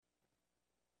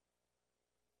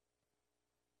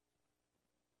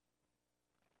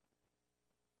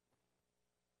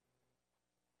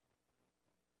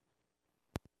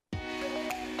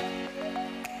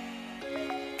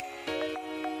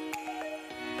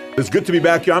It's good to be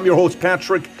back here. I'm your host,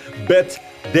 Patrick, Bet,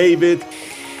 David.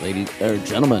 Ladies and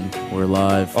gentlemen, we're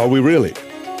live. Are we really?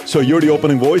 So you're the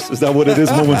opening voice? Is that what it is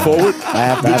moving forward?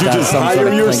 Did you just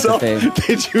hire yourself?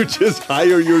 Did you just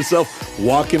hire yourself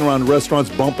walking around restaurants,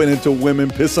 bumping into women,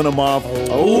 pissing them off?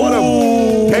 Oh, what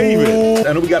a David.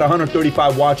 I know we got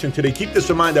 135 watching today. Keep this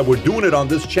in mind that we're doing it on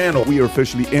this channel. We are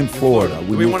officially in Florida.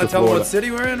 Do we want to tell them what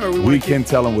city we're in? Or we can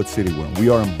tell them what city we're in. We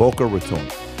are in Boca Raton.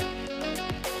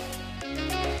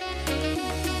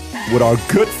 With our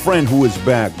good friend who is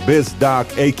back, Biz Doc,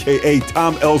 a.k.a.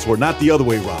 Tom Ellsworth, not the other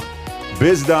way around.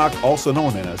 Biz Doc, also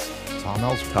known as Tom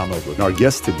Ellsworth. And our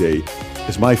guest today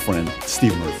is my friend,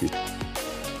 Steve Murphy.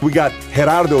 We got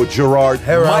Gerardo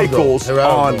Michaels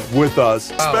on with us.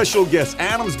 Wow. Special guest,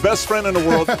 Adam's best friend in the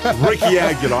world, Ricky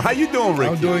Aguilar. How you doing,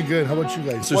 Ricky? I'm doing good. How about you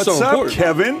guys? What's up,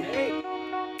 Kevin?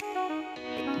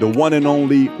 The one and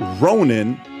only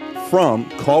Ronan from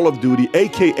Call of Duty,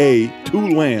 a.k.a.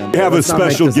 Tulane. We have a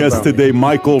special guest today,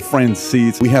 Michael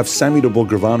Francis. We have Sammy the Bull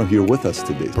Gravano here with us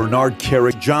today. Bernard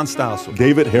Carrick, John Stossel,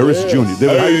 David Harris Jr.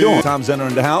 David, how you doing? Tom Zenner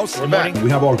in the house. We're back. We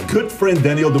have our good friend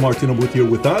Daniel DeMartino Booth here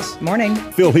with us. Morning.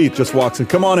 Phil Heath just walks in.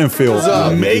 Come on in, Phil.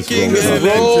 Making an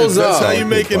entrance. That's how you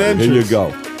make an entrance. Here you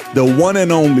go. The one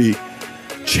and only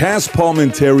Chaz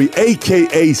Palminteri,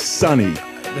 a.k.a. Sonny.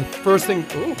 The first thing...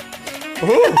 Ooh.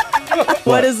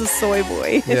 What is a soy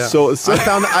boy? Yeah. So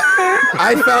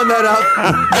I found that out.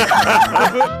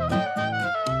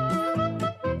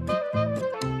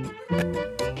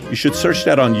 You should search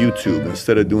that on YouTube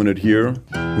instead of doing it here.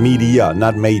 Media,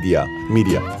 not media.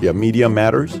 Media. Yeah, media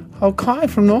matters. Oh, Kai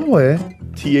from Norway.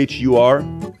 T-H-U-R.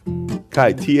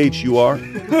 Kai, T-H-U-R.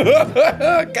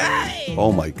 Kai.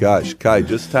 Oh my gosh, Kai,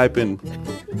 just type in.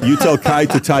 You tell Kai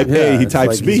to type A, he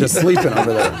types like B. He's just sleeping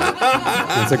over there.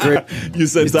 It's a great. You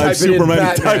said type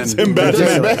Superman, he types in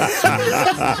Batman.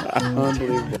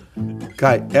 Unbelievable.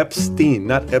 Kai, Epstein,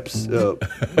 not Eps.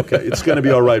 Okay, it's gonna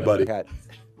be all right, buddy.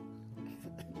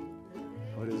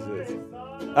 What is this?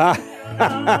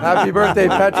 Happy birthday,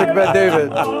 Patrick Bet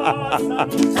David.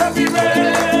 Happy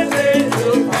birthday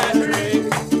to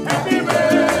Patrick. Happy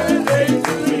birthday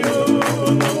to you.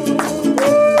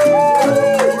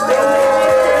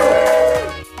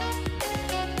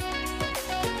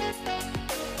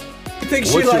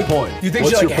 What's your point? You think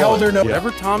she held her nose?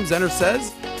 Whatever Tom Zenner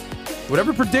says,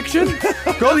 whatever prediction,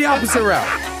 go the opposite route.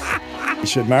 He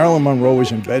said Marilyn Monroe was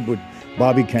in bed with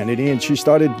Bobby Kennedy, and she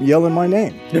started yelling my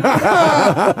name.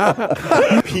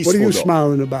 What What are you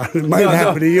smiling about? It might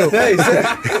happen to you.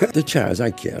 The Chaz,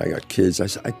 I can't. I got kids. I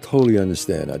totally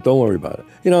understand that. Don't worry about it.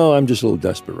 You know, I'm just a little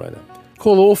desperate right now.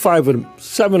 Called all 7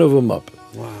 of them up.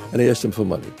 Wow. And they asked them for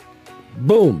money.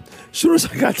 Boom. As soon as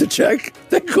I got the check,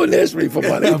 they couldn't ask me for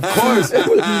money. Of course.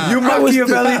 You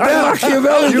Machiavelli down. You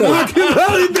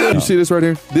Machiavelli down. You see this right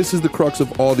here? This is the crux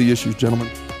of all the issues, gentlemen.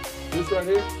 This right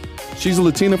here. She's a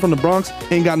Latina from the Bronx,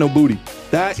 ain't got no booty.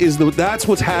 That's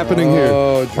what's happening here.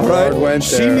 Oh, Gerard went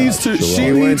She there. needs to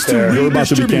You're about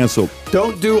to be canceled.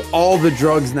 Don't do all the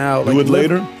drugs now. Do it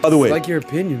later? By the way. It's like your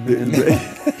opinion, man.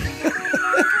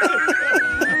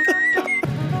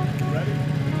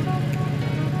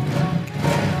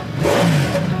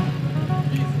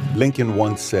 Lincoln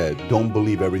once said, "Don't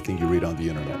believe everything you read on the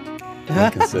internet."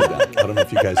 Lincoln said that. I don't know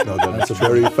if you guys know that. That's a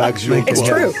very factual. It's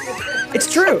true.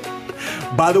 It's true.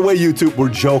 By the way, YouTube, we're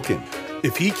joking.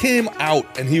 If he came out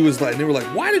and he was like, and they were like,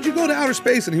 why did you go to outer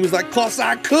space? And he was like, 'cause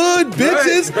I could,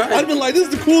 bitches. Right. I'd have been like, this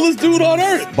is the coolest dude on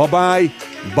earth. Bye-bye,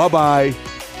 bye-bye,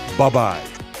 bye-bye.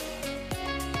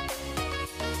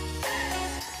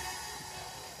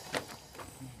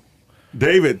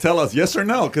 David, tell us yes or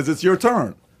no, because it's your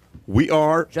turn. We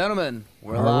are... Gentlemen,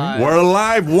 we're live. We're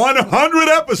live. 100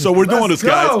 episode. We're doing this,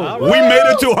 guys. Go. We made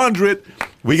it to 100.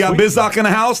 We got Biz Doc in the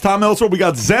house, Tom Ellsworth. We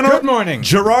got Zenner. Good morning.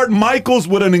 Gerard Michaels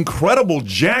with an incredible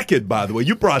jacket, by the way.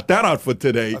 You brought that out for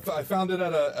today. I found it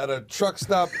at a truck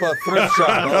stop thrift shop.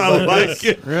 I like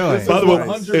it. Really? By the way,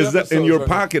 is that in your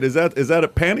pocket? Is that a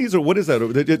panties or what is that?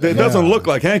 It doesn't look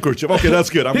like handkerchief. Okay, that's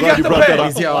good. I'm glad you brought that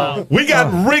panties, up. We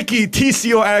got Ricky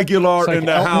TCO Aguilar in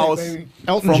the house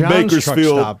from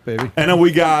Bakersfield. And then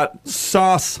we got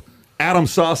Adam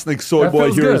Sosnick, Soy That Boy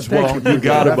feels here good. as well. Thank you. You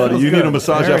got it, buddy. You need a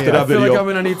massage after that I feel video. like I'm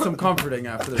going to need some comforting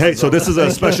after this. Hey, so this is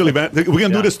a special event. We're going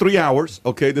to do this 3 hours,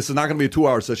 okay? This is not going to be a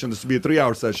 2-hour session. This will be a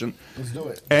 3-hour session. Let's do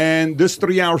it. And this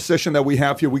 3-hour session that we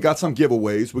have here, we got some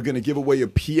giveaways. We're going to give away a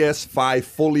PS5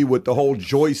 fully with the whole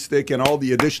joystick and all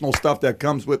the additional stuff that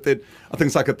comes with it. I think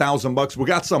it's like $1,000. We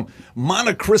got some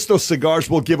Monte Cristo cigars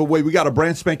we'll give away. We got a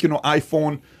brand spanking new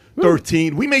iPhone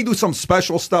 13. We may do some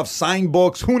special stuff, signed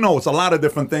books. Who knows? A lot of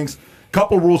different things.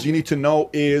 Couple rules you need to know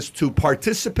is to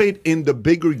participate in the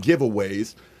bigger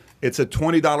giveaways. It's a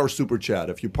 $20 super chat.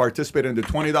 If you participate in the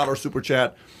 $20 super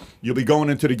chat, you'll be going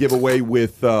into the giveaway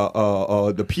with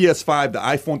the PS5, the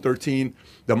iPhone 13,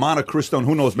 the Monte Cristo, and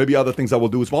who knows, maybe other things I will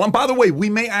do as well. And by the way, we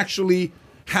may actually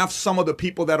have some of the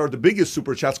people that are the biggest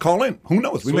super chats call in. Who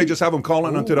knows? We may just have them call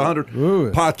in onto the 100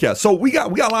 podcast. So we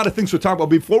got a lot of things to talk about.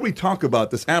 Before we talk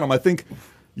about this, Adam, I think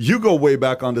you go way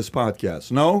back on this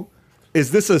podcast. No?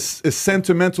 Is this a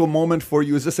sentimental moment for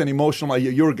you? Is this an emotional?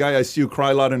 You're a guy, I see you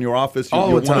cry a lot in your office. You're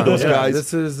All the time. one of those guys.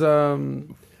 This is,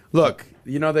 look,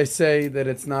 you know, they say that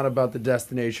it's not about the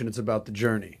destination, it's about the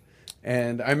journey.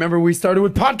 And I remember we started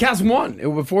with Podcast 1,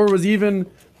 before it was even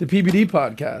the PBD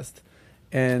podcast.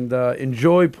 And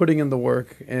enjoy putting in the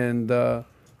work. And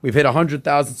we've hit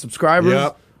 100,000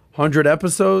 subscribers, 100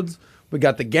 episodes. We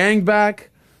got the gang back.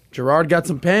 Gerard got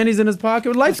some panties in his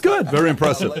pocket. Life's good. Very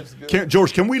impressive.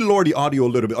 George, can we lower the audio a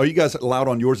little bit? Are you guys loud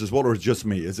on yours as well, or is it just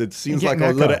me? It seems like a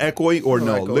little echoey, or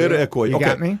no? Little echoey. Okay,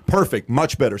 got me? Perfect.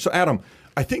 Much better. So, Adam,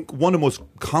 I think one of the most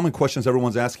common questions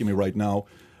everyone's asking me right now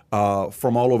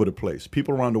from all over the place,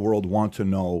 people around the world want to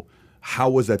know,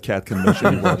 how was that cat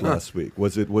convention you went last week?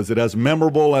 Was it as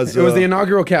memorable as it was the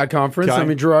inaugural cat conference? I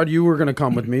mean, Gerard, you were going to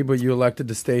come with me, but you elected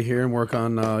to stay here and work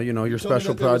on your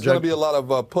special project. There's going to be a lot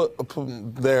of put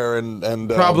there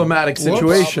and problematic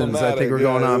situations. I think are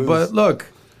going on. But look,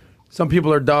 some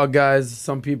people are dog guys,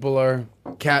 some people are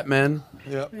cat men.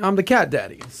 Yeah. I'm the cat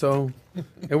daddy, so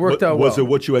it worked out well. Was it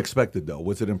what you expected, though?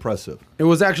 Was it impressive? It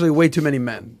was actually way too many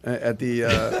men at the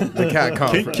cat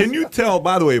conference. Can you tell,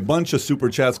 by the way, a bunch of super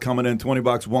chats coming in,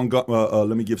 $20.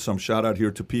 Let me give some shout out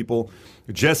here to people.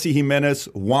 Jesse Jimenez,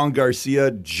 Juan Garcia,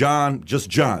 John, just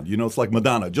John. You know, it's like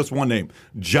Madonna, just one name.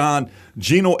 John,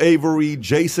 Gino Avery,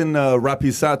 Jason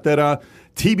Rapisatera,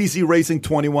 TBC Racing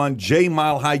 21, J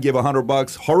Mile High gave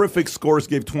 $100, Horrific Scores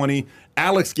gave 20,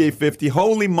 Alex gave 50.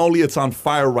 Holy moly, it's on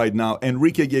fire right now.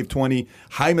 Enrique gave 20,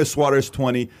 Jaime Suarez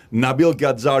 20, Nabil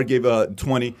Gadzar gave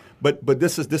 20. But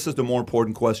this is the more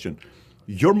important question.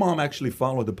 Your mom actually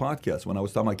followed the podcast when I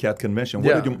was talking about cat convention.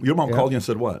 What did your mom called you and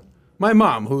said what? My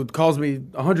mom, who calls me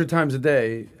 100 times a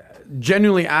day,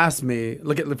 genuinely asked me.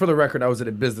 For the record, I was at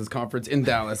a business conference in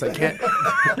Dallas. I can't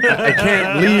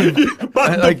leave.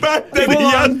 But the fact that he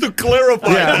has to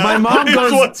clarify. Yeah, my mom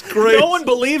goes. What's great. No one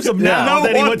believes him now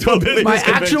that he went to a business My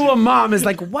convention. actual mom is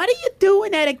like, "What are you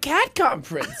doing at a cat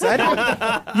conference? I don't.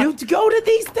 You go to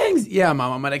these things? Yeah,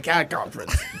 mom, I'm at a cat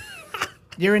conference.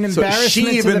 You're an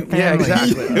embarrassment to the family. Yeah,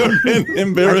 exactly. You're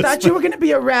embarrassed. I thought you were going to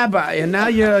be a rabbi, and now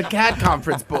you're a cat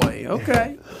conference boy.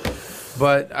 Okay.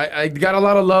 But I got a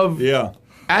lot of love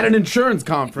at an insurance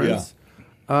conference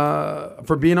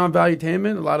for being on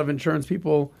Valuetainment. A lot of insurance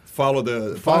people follow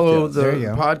the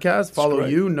podcast, follow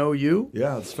you, know you.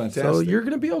 Yeah, it's fantastic. So you're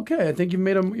going to be okay. I think you've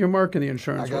made your mark in the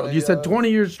insurance world. You said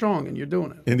 20 years strong, and you're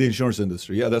doing it. In the insurance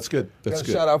industry. Yeah, that's good. That's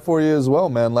good. Shout out for you as well,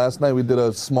 man. Last night we did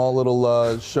a small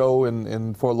little show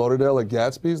in Fort Lauderdale at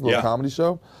Gatsby's, little comedy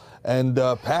show. And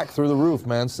packed through the roof,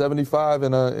 man. 75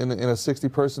 in a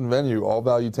 60-person venue, all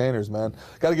Valuetainers, man.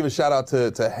 Got to give a shout out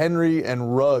to Henry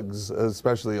and Ruggs,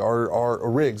 especially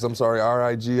Riggs. I'm sorry,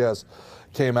 RIGS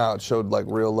came out, showed like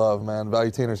real love, man.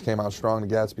 Valuetainers came out strong to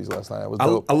Gatsby's last night. It was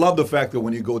dope. I love the fact that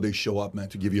when you go, they show up, man,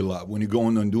 to give you love. When you go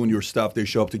in and doing your stuff, they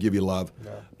show up to give you love.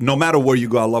 Yeah. No matter where you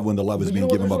go, I love when the love is being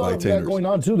given by Valuetainers. Going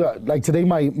on too. Like today,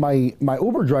 my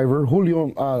Uber driver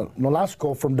Julio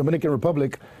Nolasco from Dominican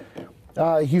Republic.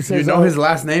 He says, you know his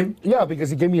last name? Yeah, because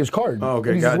he gave me his card. Oh,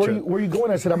 okay, he gotcha. says, where are you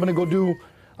going? I said, I'm gonna go do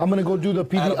the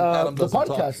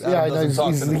podcast.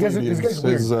 These guys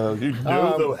weird. You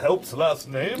know the help's last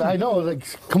name? I know. Like,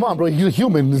 come on, bro. He's a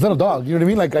human. He's not a dog. You know what I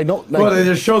mean? Like, I know. Like, well, they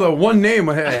just show the one name.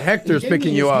 Hector's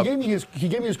picking you up. He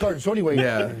gave me his card. So anyway,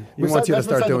 he wants you to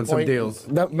start doing some deals.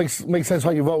 That makes sense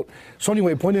how you vote. So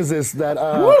anyway, point is this that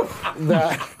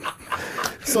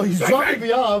So he's dropping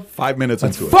me off. 5 minutes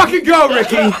into it. Fucking go,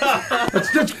 Ricky.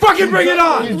 let's fucking bring it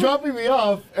on. He's dropping me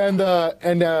off, and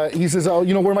he says, "Oh,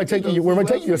 you know, where am I taking you? Where am I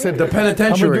taking you?" I said, "The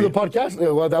penitentiary." I'm gonna do the podcast.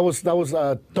 Well, that was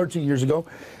 13 years ago,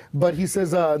 but he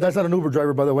says that's not an Uber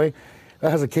driver, by the way.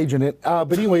 That has a cage in it.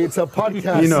 But anyway, it's a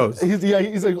podcast. He knows.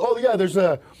 He's like, oh yeah, there's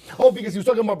because he was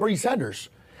talking about Bernie Sanders.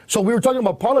 So we were talking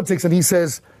about politics, and he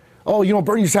says, oh, you know,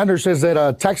 Bernie Sanders says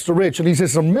that tax the rich, and he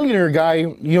says some millionaire guy,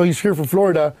 you know, he's here from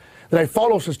Florida, that I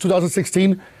follow since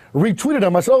 2016, retweeted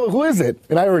him. I said, oh, who is it?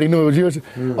 And I already knew it was you.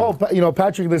 Oh, you know,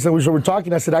 Patrick, this, and we were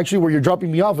talking. I said, actually, where you're dropping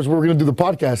me off is where we're going to do the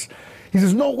podcast. He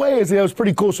says, no way. I said, that was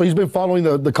pretty cool. So he's been following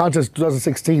the contest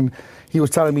 2016. He was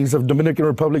telling me he's a Dominican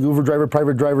Republic Uber driver,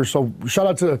 private driver. So shout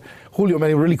out to Julio,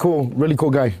 man. Really cool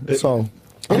guy. So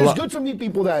it's good to meet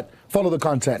people that follow the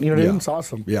content. You know what I mean? It's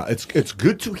awesome. Yeah, it's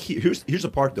good to hear. Here's the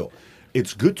part, though.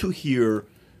 It's good to hear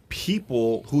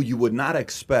people who you would not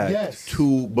expect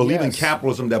to believe in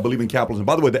capitalism that believe in capitalism.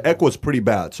 By the way, the echo is pretty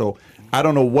bad. So I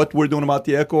don't know what we're doing about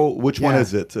the echo. Which one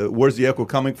is it? Where's the echo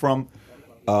coming from?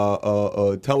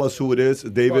 Tell us who it is,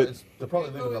 David. They're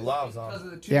probably leaving the lavs on. Because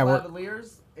of the two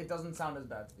lavaliers, it doesn't sound as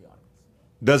bad to the audience.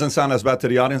 Doesn't sound as bad to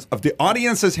the audience. If the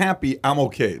audience is happy, I'm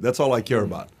okay. That's all I care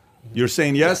about. You're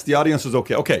saying yes, the audience is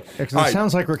okay. Okay. Because it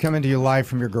sounds like we're coming to you live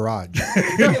from your garage.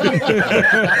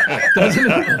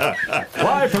 Doesn't it?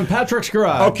 Live from Patrick's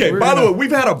garage. Okay, by the way,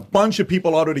 we've had a bunch of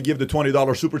people already give the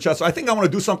 $20 super chat. So I think I want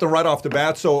to do something right off the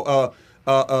bat. So,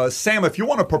 Sam, if you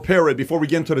want to prepare it before we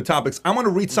get into the topics, I'm going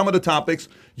to read some of the topics.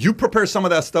 You prepare some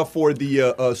of that stuff for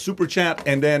the super chat,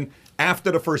 and then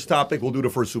after the first topic, we'll do the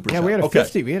first super chat. Yeah, we had a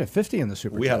 50. We had a 50 in the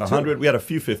super chat. We had 100. We had a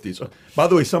few 50s. By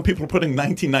the way, some people are putting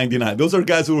 $19.99. Those are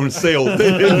guys who were in sale.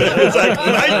 It's like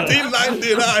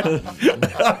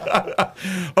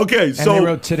 $19.99. Okay, so and they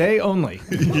wrote today only.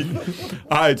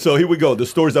 All right, so here we go. The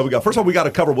stories that we got. First of all, we got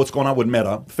to cover what's going on with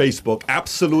Meta, Facebook.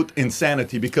 Absolute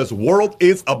insanity because world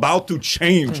is about to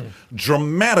change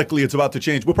dramatically. It's about to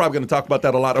change. We're probably going to talk about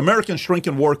that a lot. American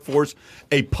shrinking workforce,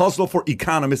 a puzzle for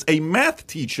economists. A math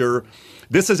teacher.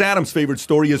 This is Adam's favorite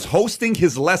story, is hosting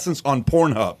his lessons on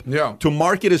Pornhub to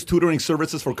market his tutoring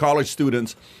services for college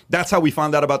students. That's how we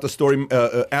found out about the story.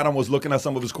 Adam was looking at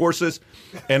some of his courses,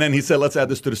 and then he said, let's add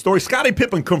this to the story. Scottie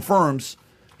Pippen confirms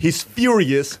he's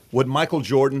furious with Michael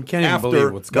Jordan after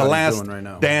the last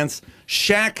dance.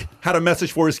 Shaq had a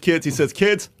message for his kids. He says,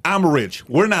 kids, I'm rich.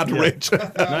 We're not rich.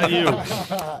 Not you.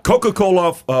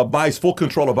 Coca-Cola buys full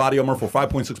control of BodyArmor for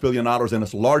 $5.6 billion in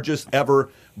its largest ever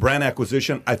brand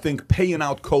acquisition. I think paying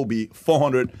out Kobe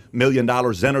 $400 million.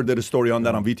 Zenner did a story on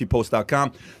that on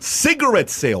VTPost.com. Cigarette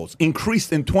sales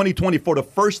increased in 2020 for the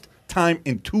first time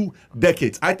in 2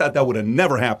 decades. I thought that would have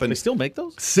never happened. They still make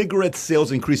those? Cigarette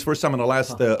sales increased first time in the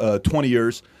last 20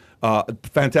 years.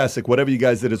 Fantastic. Whatever you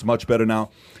guys did is much better now.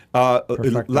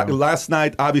 Last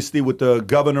night, obviously, with the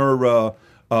governor,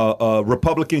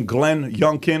 Republican Glenn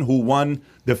Youngkin, who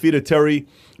defeated Terry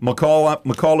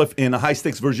McAuliffe in a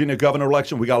high-stakes Virginia governor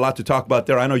election. We got a lot to talk about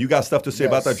there. I know you got stuff to say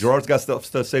about that. Gerard's got stuff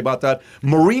to say about that.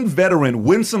 Marine veteran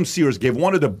Winsome Sears gave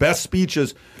one of the best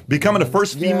speeches, becoming the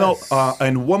first female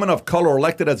and woman of color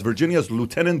elected as Virginia's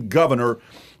lieutenant governor.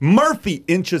 Murphy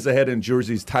inches ahead in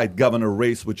Jersey's tight governor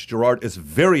race, which Gerard is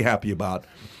very happy about.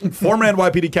 Former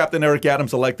NYPD Captain Eric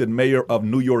Adams elected mayor of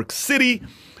New York City.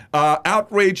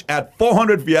 Outrage at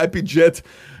 400 VIP jets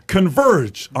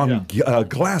converge on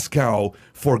Glasgow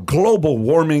for global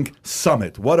warming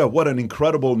summit. What an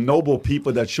incredible, noble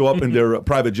people that show up in their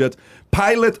private jets.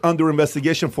 Pilot under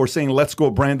investigation for saying "Let's go,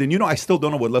 Brandon." You know, I still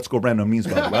don't know what "Let's go, Brandon" means.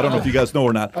 By the way, I don't know if you guys know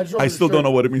or not. I still don't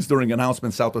know what it means during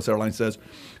announcement. Southwest Airlines says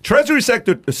Treasury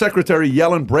Secretary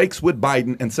Yellen breaks with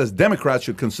Biden and says Democrats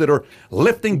should consider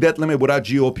lifting debt limit without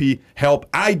GOP help.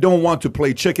 I don't want to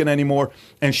play chicken anymore.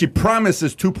 And she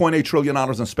promises $2.8 trillion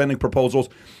in spending proposals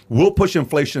will push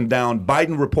inflation down.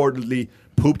 Biden reportedly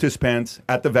pooped his pants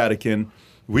at the Vatican.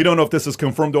 We don't know if this is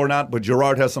confirmed or not, but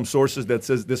Gerard has some sources that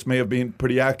says this may have been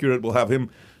pretty accurate. We'll have him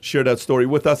share that story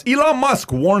with us. Elon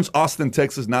Musk warns Austin,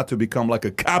 Texas not to become like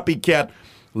a copycat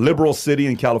liberal city,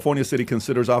 and California City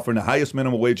considers offering the highest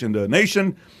minimum wage in the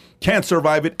nation. Can't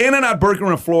survive it. In-N-Out Burger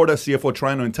in Florida, CFO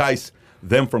trying to entice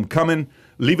them from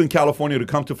leaving California to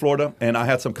come to Florida. And I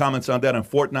had some comments on that, and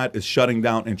Fortnite is shutting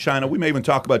down in China. We may even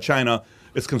talk about China.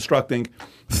 It's constructing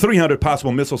 300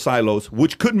 possible missile silos,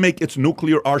 which could make its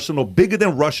nuclear arsenal bigger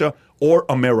than Russia or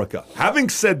America. Having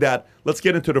said that, let's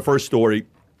get into the first story.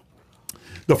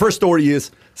 The first story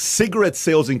is cigarette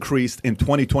sales increased in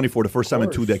 2020 for the first time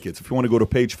in 2 decades. If you want to go to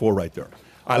page 4 right there.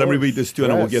 Let me read this to you,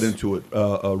 and then we'll get into it.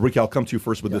 Ricky, I'll come to you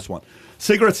first with this one.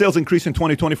 Cigarette sales increased in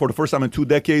 2020 for the first time in 2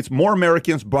 decades. More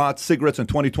Americans bought cigarettes in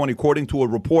 2020, according to a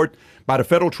report by the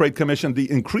Federal Trade Commission. The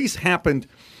increase happened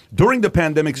during the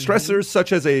pandemic. Stressors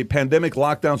such as a pandemic,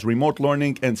 lockdowns, remote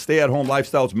learning, and stay-at-home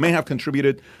lifestyles may have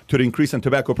contributed to the increase in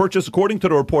tobacco purchase. According to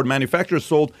the report, manufacturers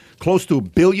sold close to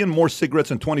 1 billion more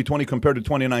cigarettes in 2020 compared to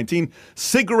 2019.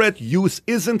 Cigarette use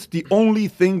isn't the only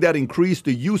thing that increased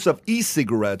the use of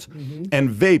e-cigarettes and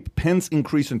vape. Pens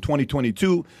increased in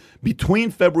 2022. Between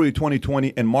February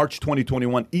 2020 and March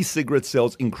 2021, e-cigarette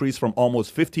sales increased from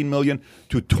almost 15 million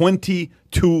to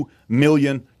 22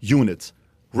 million units.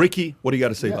 Ricky, what do you got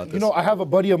to say about this? You know, I have a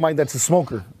buddy of mine that's a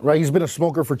smoker, right? He's been a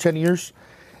smoker for 10 years.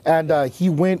 And he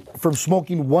went from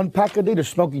smoking 1 pack a day to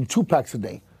smoking 2 packs a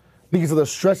day because of the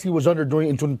stress he was under during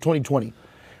in 2020.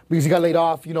 Because he got laid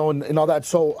off, you know, and all that.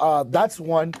 So that's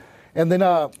one. And then,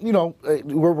 you know,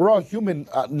 we're all human.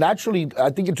 Naturally, I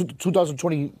think in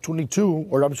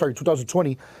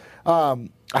 2020, I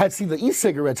had seen the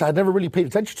e-cigarettes. I had never really paid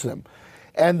attention to them.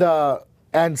 And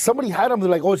And somebody had them. They're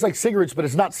like, oh, it's like cigarettes, but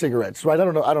it's not cigarettes, right? I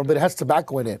don't know, but it has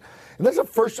tobacco in it. And that's the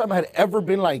first time I had ever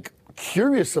been like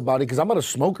curious about it because I'm not a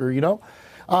smoker, you know.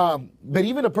 But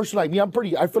even a person like me, I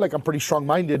feel like I'm pretty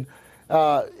strong-minded.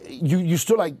 You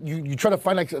still like you try to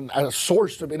find like a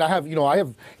source. I mean, I have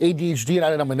ADHD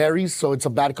and I'm an Aries, so it's a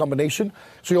bad combination.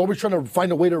 So you're always trying to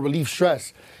find a way to relieve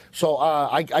stress. So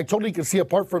I totally can see,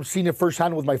 apart from seeing it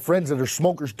firsthand with my friends that are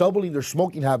smokers, doubling their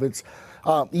smoking habits.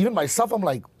 Even myself, I'm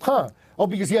like, huh. Oh,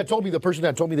 because he had told me, the person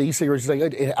that told me the e-cigarettes, he's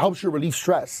like, it helps you relieve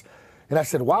stress. And I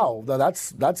said, wow,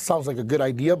 that sounds like a good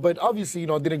idea. But obviously,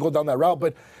 it didn't go down that route.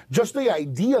 But just the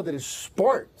idea that it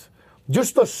sparked,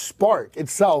 just the spark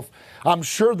itself, I'm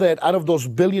sure that out of those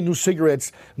billion new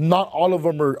cigarettes, not all of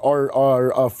them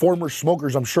are former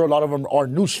smokers. I'm sure a lot of them are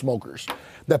new smokers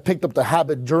that picked up the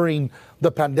habit during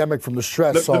the pandemic from the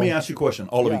stress. Let me ask you a question,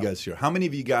 all of you guys here. How many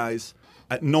of you guys,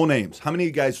 no names, how many of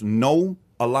you guys know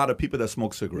a lot of people that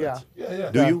smoke cigarettes?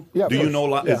 Yeah. Do you? Yeah, do you know a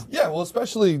lot? Yeah, well,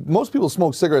 especially most people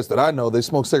smoke cigarettes that I know. They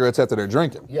smoke cigarettes after they're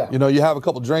drinking. Yeah. You have a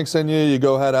couple drinks in you. You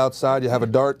go head outside. You have a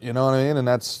dart. You know what I mean? And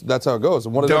that's how it goes.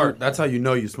 And what dart. That's how you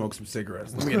know you smoke some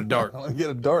cigarettes. Let me get a dart. Let me get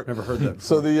a dart. Never heard that before.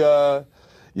 So the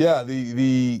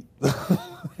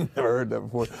never heard that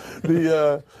before.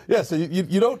 So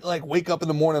you don't like wake up in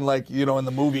the morning like in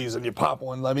the movies and you pop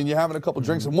one. I mean, you're having a couple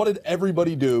drinks. And what did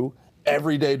everybody do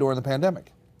every day during the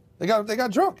pandemic? They got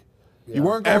drunk. Yeah. You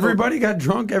weren't. Everybody got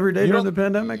drunk every day during the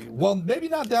pandemic? Well, maybe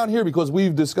not down here because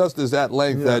we've discussed this at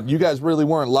length that you guys really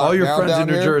weren't locked down. All your friends down in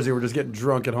New here. Jersey were just getting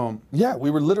drunk at home. Yeah, we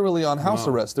were literally on house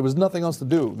arrest. There was nothing else to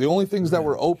do. The only things that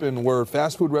were open were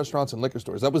fast food restaurants and liquor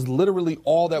stores. That was literally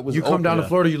all that was open. You come down to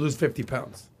Florida, you lose 50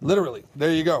 pounds. Literally.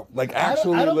 There you go. Like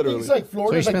actually, I don't literally. think it's like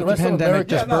Florida, So like the rest of America.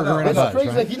 just burger and a It's buzz, crazy.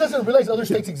 right? Like, he doesn't realize other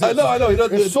states exist. I know.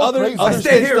 It's so crazy. I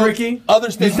stay here, Ricky.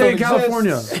 Other states You stay in don't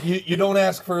California. exist. You don't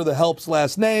ask for the help's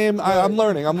last name. I'm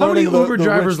learning. How many Uber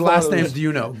drivers' last names do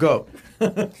you know? Go.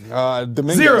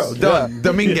 Dominguez. Zero. Done. Yeah.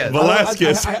 Dominguez.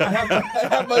 Velasquez. I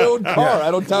have my own car.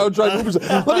 I don't drive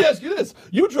Ubers. Let me ask you this.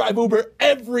 You drive Uber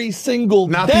every single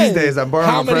day. Not these days. I'm borrowing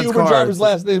How a many friend's Uber car. drivers'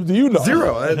 last names do you know?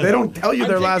 Zero. They don't tell you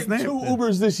their I've last taken name. 2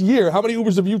 Ubers this year. How many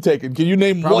Ubers have you taken? Can you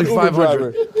name Probably one Uber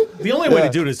 500. driver? The only way to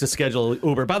do it is to schedule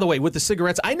Uber. By the way, with the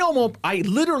cigarettes, I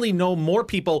literally know more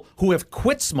people who have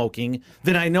quit smoking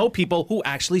than I know people who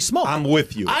actually smoke. I'm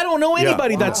with you. I don't know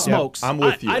anybody that smokes. I'm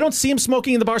with you. I don't see them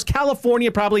smoking in the bars. California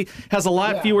probably has a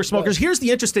lot fewer smokers. Here's the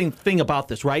interesting thing about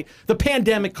this, right? The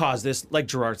pandemic caused this, like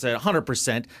Gerard said,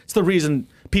 100%. It's the reason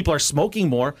people are smoking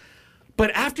more.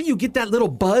 But after you get that little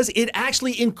buzz, it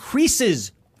actually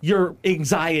increases your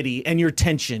anxiety and your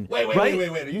tension. Wait. right?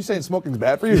 Are you saying smoking's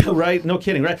bad for you? Right? No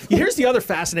kidding, right? Here's the other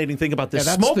fascinating thing about this.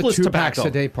 Yeah, that's Smokeless the 2 tobacco. packs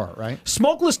a day part, right?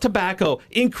 Smokeless tobacco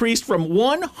increased from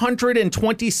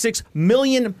 126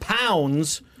 million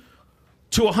pounds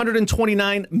to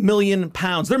 129 million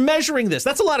pounds. They're measuring this.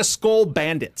 That's a lot of Skull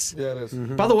Bandits. Yeah, it is.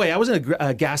 Mm-hmm. By the way, I was in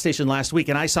a gas station last week,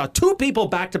 and I saw 2 people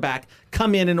back-to-back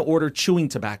come in and order chewing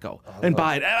tobacco and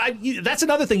buy it. That's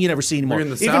another thing you never see anymore. You're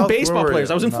in the Even South? baseball Where were players.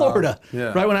 you? I was in Florida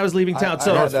right when I was leaving town.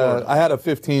 I had a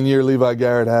 15-year Levi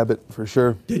Garrett habit for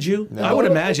sure. Did you? I would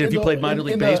imagine if you played minor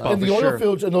league baseball in for the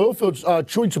sure. oil fields,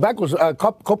 chewing tobacco is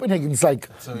Copenhagen's like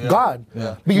God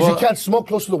because you can't smoke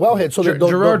close to the wellhead. So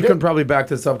Gerard can probably back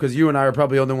this up because you and I are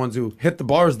probably the only ones who hit the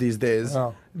bars these days.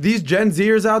 Oh. These Gen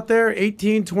Zers out there,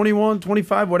 18, 21,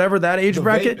 25, whatever that age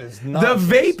bracket, the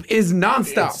vape is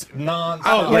nonstop. It's nonstop.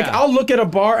 I'll look at a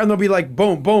bar and they'll be like,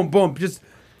 boom, boom, boom, just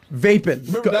vaping.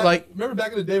 Remember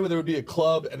back in the day where there would be a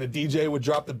club and the DJ would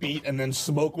drop the beat and then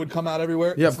smoke would come out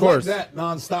everywhere? Yeah, It's of course. like that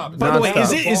nonstop. By the way,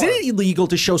 is it illegal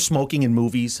to show smoking in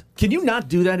movies? Can you not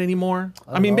do that anymore?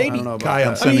 I mean, maybe. Kai, I'm I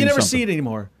mean, sending you never something. see it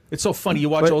anymore. It's so funny. You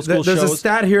watch But old school there's shows. a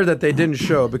stat here that they didn't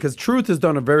show because Truth has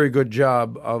done a very good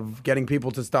job of getting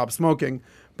people to stop smoking.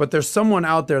 But there's someone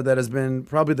out there that has been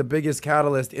probably the biggest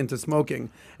catalyst into smoking,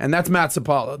 and that's Matt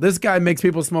Sapala. This guy makes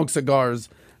people smoke cigars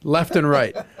left and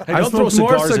right. I've don't throw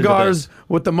smoked more cigars into cigars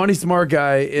with the Money Smart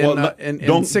guy Well,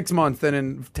 in 6 months than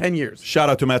in 10 years. Shout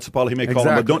out to Matt Sapala. He may call him,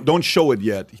 Exactly. but don't show it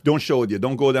yet. Don't show it yet.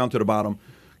 Don't go down to the bottom.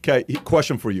 Okay,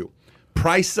 question for you.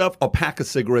 Price of a pack of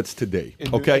cigarettes today.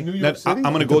 Okay, in New York Now, City?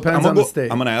 I'm going to go. Depends I'm on gonna the go. state.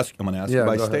 I'm going to ask. I'm going to ask Yeah, you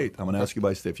by go ahead. state. I'm going to ask you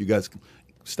by state. If you guys can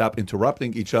stop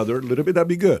interrupting each other a little bit, that'd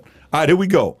be good. All right, here we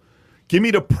go. Give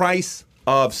me the price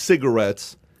of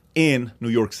cigarettes in New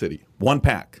York City. 1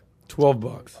 pack.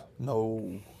 $12.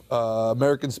 No.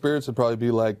 American Spirits would probably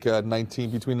be like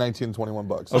between 19 and 21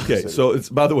 bucks. Okay, so it's,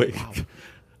 by the way,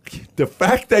 the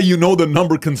fact that you know the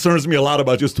number concerns me a lot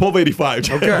about you. It's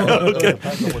 $12.85.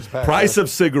 Okay. Price of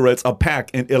cigarettes, a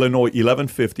pack in Illinois,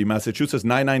 $11.50. Massachusetts,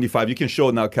 $9.95. You can show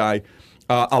it now, Kai.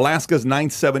 Alaska's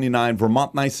 $9.79,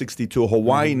 Vermont $9.62,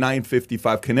 Hawaii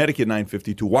 $9.55, Connecticut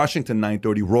 $9.52, Washington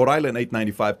 $9.30, Rhode Island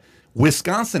 $8.95,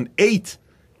 Wisconsin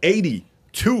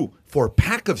 $8.82 for a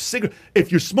pack of cigarettes.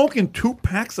 If you're smoking 2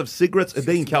 packs of cigarettes a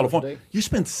day in California, you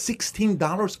spend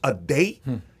 $16 a day.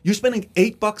 You're spending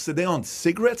 $8 a day on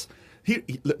cigarettes.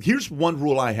 Here's one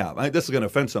rule I have. This is going to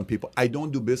offend some people. I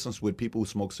don't do business with people who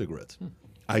smoke cigarettes.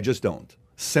 I just don't.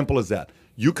 Simple as that.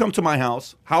 You come to my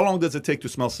house. How long does it take to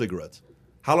smell cigarettes?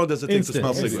 How long does it take to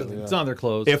smell cigarettes? It's on their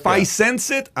clothes. If I sense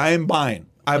it, I am buying.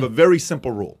 I have a very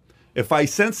simple rule. If I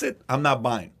sense it, I'm not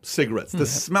buying cigarettes. The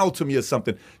smell to me is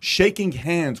something. Shaking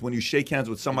hands, when you shake hands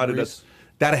with somebody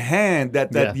that hand,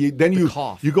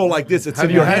 you go like this. It's Have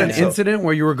in you your had hand. an incident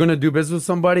where you were going to do business with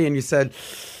somebody and you said,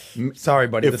 sorry,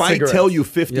 buddy, If I tell you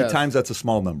 50 times, that's a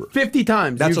small number. 50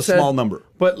 times. That's you've a said- small number.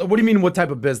 But what do you mean, what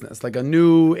type of business? Like a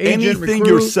new agent, Anything recruit?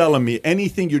 you're selling me,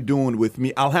 anything you're doing with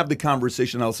me, I'll have the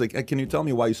conversation. I'll say, hey, can you tell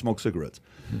me why you smoke cigarettes?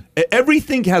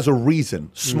 Everything has a reason.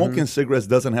 Smoking cigarettes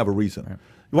doesn't have a reason.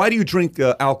 Why do you drink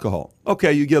alcohol?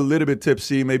 Okay, you get a little bit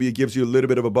tipsy. Maybe it gives you a little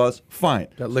bit of a buzz. Fine.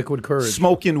 That liquid courage.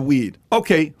 Smoking weed.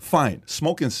 Okay, fine.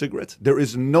 Smoking cigarettes. There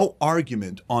is no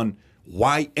argument on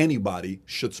why anybody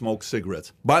should smoke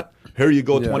cigarettes. But here you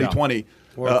go, 2020.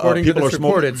 Well, according to people this are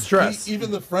smoking. report, it's stress.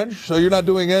 Even the French. So you're not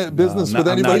doing business with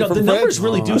I'm anybody not. from The France? numbers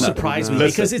really do surprise me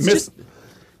because it's just.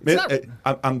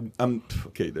 I'm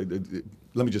okay.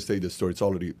 Let me just say this story. It's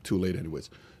already too late, anyways.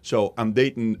 So I'm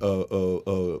dating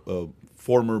a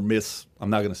former Miss. I'm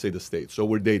not going to say the state. So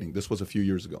we're dating. This was a few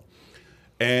years ago,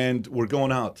 and we're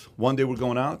going out. One day we're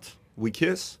going out. We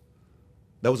kiss.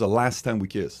 That was the last time we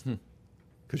kissed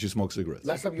because she smoked cigarettes.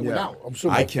 Last time you went out. I'm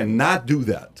sure. I cannot do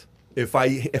that. If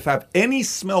I have any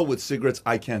smell with cigarettes,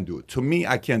 I can't do it. To me,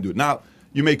 I can't do it. Now,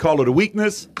 you may call it a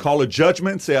weakness, call it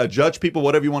judgment, say I judge people,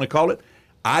 whatever you want to call it.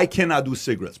 I cannot do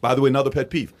cigarettes. By the way, another pet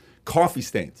peeve, coffee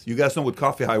stains. You guys know with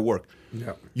coffee how I work.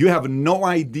 Yeah. You have no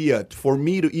idea. For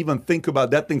me to even think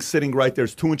about that thing sitting right there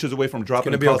is 2 inches away from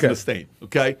dropping and causing a stain.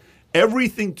 Okay?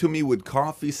 Everything to me with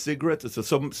coffee, cigarettes,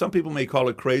 some people may call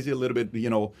it crazy a little bit. You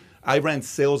know, I ran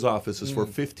sales offices for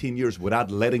 15 years without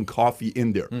letting coffee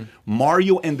in there.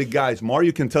 Mario and the guys,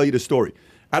 Mario can tell you the story.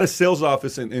 I had a sales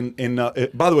office by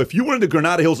the way, if you were in the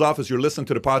Granada Hills office, you're listening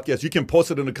to the podcast, you can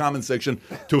post it in the comment section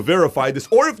to verify this.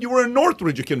 Or if you were in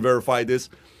Northridge, you can verify this.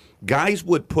 Guys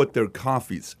would put their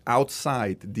coffees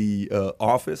outside the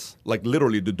office, like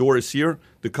literally the door is here.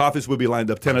 The coffees would be lined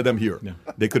up, 10 of them here. Yeah.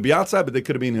 They could be outside, but they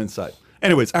could have been inside.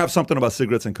 Anyways, I have something about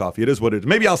cigarettes and coffee. It is what it is.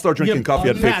 Maybe I'll start drinking coffee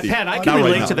at 50. Pat, I can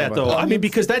relate to that, though. I mean,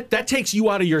 because that takes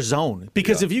you out of your zone.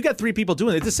 Because if you got 3 people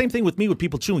doing it, it's the same thing with me with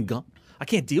people chewing gum. I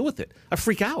can't deal with it. I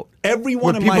freak out.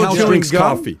 Everyone in my house drinks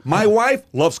coffee. My wife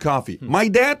loves coffee. My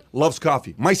dad loves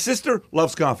coffee. My sister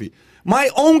loves coffee. My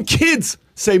own kids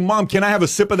say, Mom, can I have a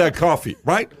sip of that coffee?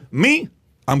 Right? Me,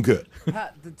 I'm good.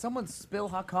 Pat, did someone spill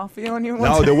hot coffee on you?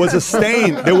 No, there was a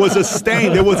stain. There was a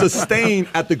stain. There was a stain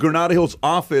at the Granada Hills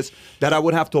office that I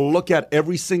would have to look at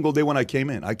every single day when I came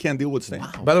in. I can't deal with stains.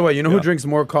 By the way, you know who drinks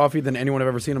more coffee than anyone I've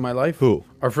ever seen in my life? Who?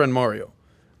 Our friend Mario.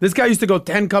 This guy used to go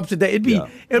 10 cups a day.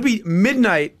 It'll be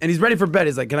midnight, and he's ready for bed.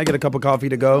 He's like, can I get a cup of coffee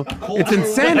to go? It's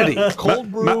insanity.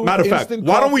 Cold brew, Matter of fact, instant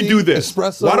why don't we coffee, do this?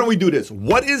 espresso. Why don't we do this?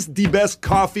 What is the best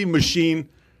coffee machine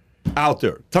out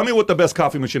there? Tell me what the best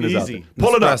coffee machine is out there. Easy.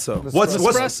 Pull it up. Nespresso. What's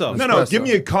Nespresso. No, give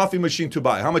me a coffee machine to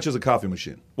buy. How much is a coffee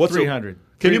machine? What's $300.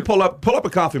 Can you pull up a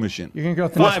coffee machine? You can go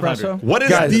with $500. Nespresso. What is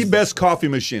Guys, the best coffee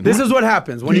machine? This is what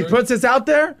happens. When he puts this out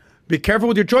there, be careful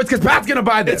with your choice, because Pat's going to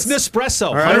buy this. It's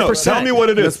Nespresso. right. 100%. Tell me what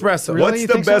it is. Nespresso. Really? What's You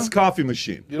the think best so? coffee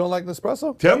machine? You don't like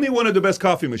Nespresso? Tell me one of the best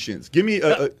coffee machines. Give me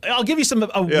I'll give you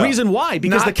a Yeah. reason why.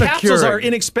 Because Not the the capsules Keurig. are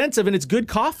inexpensive and it's good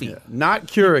coffee. Not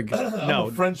Keurig.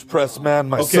 No. French press man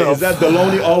myself. Okay, is that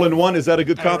Deloney all-in-one? Is that a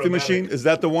good coffee machine? Is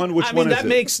that the one? Which I one mean, is that it?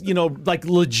 makes, like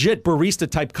legit barista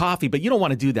type coffee, but you don't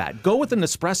want to do that. Go with an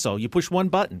espresso. You push one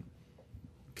button.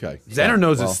 Okay. Zenner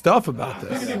knows his stuff about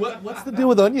this. What's the deal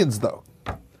with onions, though?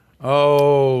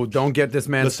 Oh, don't get this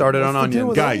man started on what's the deal onions.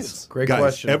 with Guys, onions? Great guys,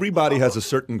 question. everybody has a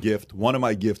certain gift. One of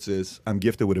my gifts is I'm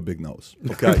gifted with a big nose.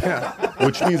 Okay,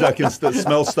 which means I can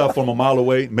smell stuff from a mile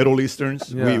away. Middle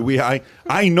Easterns, Yeah.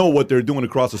 I know what they're doing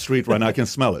across the street right now. I can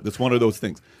smell it. It's one of those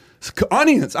things.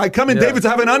 Onions. I come in, Yeah. David's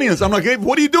having onions. I'm like, hey,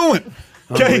 what are you doing?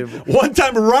 Okay, Unbelievable. one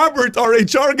time Robert, our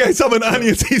HR guy's having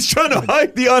onions. He's trying to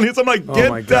hide the onions. I'm like, Oh get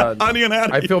my that God. onion out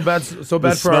of I here. feel bad, so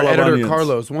bad The for our smell of editor onions.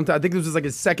 Carlos. One time, I think this was like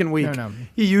his second week. No.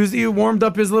 He warmed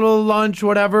up his little lunch,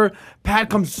 whatever. Pat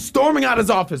comes storming out his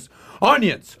office.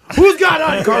 Onions. Who's got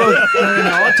onions? Carlos. No,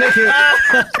 I'll take it.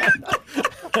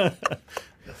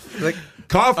 Like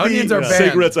Coffee, onions are banned.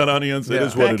 cigarettes, and onions. It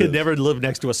is what Pat it could is. never live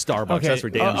next to a Starbucks. That's for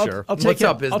damn sure. I'll take What's it,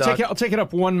 up, Bizdoc? I'll take it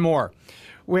up one more.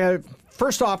 We have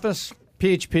first office,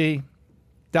 PHP,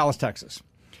 Dallas, Texas.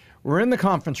 We're in the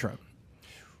conference room.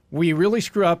 We really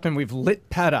screw up and we've lit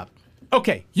Pat up.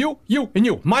 Okay, you, and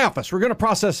you. My office. We're going to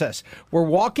process this. We're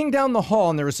walking down the hall,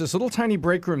 and there was this little tiny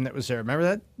break room that was there. Remember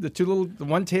that? The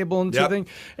one table and two thing.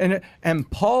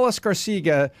 And Paul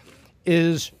Escarcega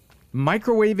is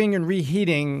microwaving and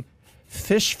reheating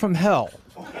fish from hell.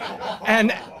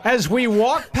 And as we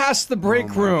walk past the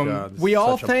break room, God, we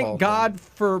all such a Paul thank thing. God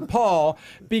for Paul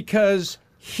because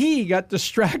he got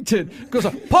distracted. Goes,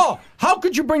 Paul, how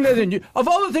could you bring that in? Of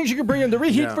all the things you could bring in, the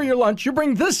reheat for your lunch, you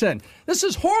bring this in. This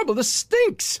is horrible. This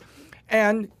stinks.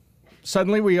 And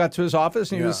suddenly we got to his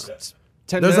office, and he was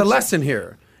 10 There's minutes. a lesson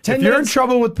here. 10 If you're in minutes-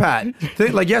 trouble with Pat,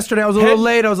 like yesterday, I was a little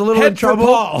late. I was a little head in for trouble.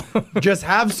 Paul. Just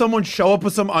have someone show up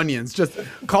with some onions. Just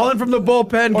call in from the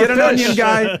bullpen, get an fish. onion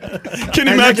guy. Can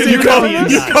you And imagine? next You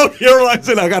thing call here and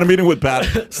say, I got a meeting with Pat.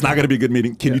 It's not going to be a good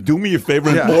meeting. Can you do me a favor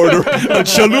and order a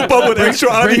chalupa with extra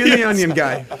Bring onions? in the onion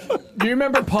guy. Do you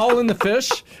remember Paul and the fish?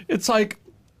 It's like,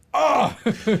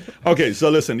 Okay, so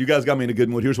listen, you guys got me in a good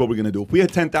mood. Here's what we're gonna do. If we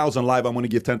had 10,000 live, I'm gonna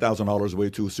give $10,000 away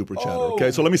to a super chatter.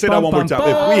 Okay, so let me say that one more time.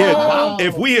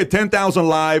 If we had 10,000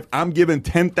 live, I'm giving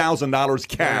 $10,000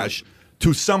 cash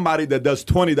to somebody that does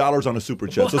 $20 on a super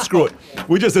chat. So screw it.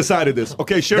 We just decided this.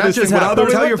 Okay, share That this just thing with happened.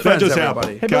 others. Tell your That friends, just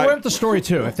everybody. happened. hey, but Okay? we're at the story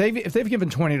too. If they've given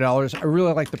 $20, I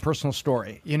really like the personal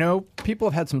story. You know, people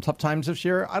have had some tough times this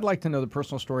year. I'd like to know the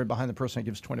personal story behind the person that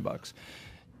gives $20.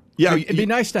 Yeah, It'd be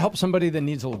nice to help somebody that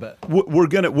needs a little bit. We're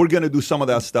gonna do some of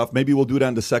that stuff. Maybe we'll do that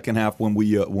in the second half when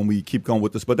we keep going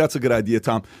with this. But that's a good idea,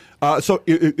 Tom.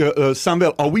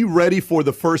 Sambel, are we ready for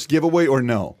the first giveaway or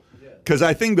no? Because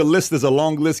I think the list is a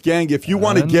long list, gang. If you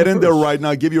want to get in there right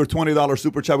now, give your $20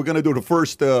 super chat. We're gonna do the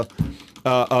first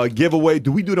giveaway.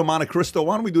 Do we do the Monte Cristo?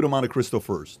 Why don't we do the Monte Cristo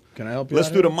first? Can I help you? Let's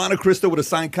out do here? the Monte Cristo with a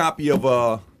signed copy of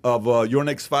your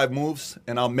next 5 moves,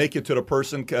 and I'll make it to the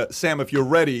person. Sam, if you're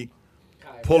ready.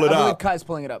 Pull it I believe up. Kai's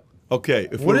pulling it up. Okay,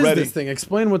 if What we're is ready. this thing?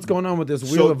 Explain what's going on with this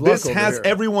wheel So of luck this over has here.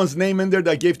 everyone's name in there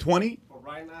that gave 20?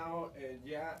 Right now,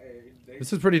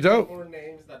 This is pretty dope. More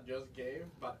names that just gave,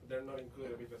 but they're not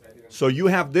included because I didn't. So you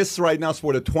have this right now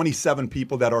for the 27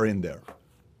 people that are in there.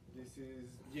 This is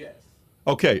yes.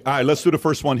 Okay, all right, let's do the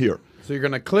first one here. So you're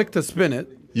gonna click to spin it.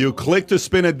 You click to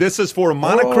spin it. This is for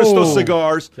Monte Cristo Oh.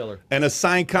 cigars Killer. and a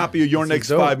signed copy of your This is next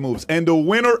dope. 5 moves. And the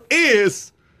winner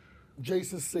is...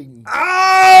 Jason Seaton.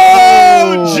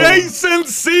 Oh, Jason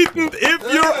Seaton,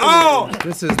 if you're on.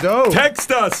 This is dope.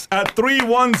 Text us at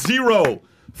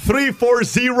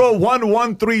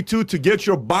 310-340-1132 to get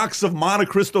your box of Monte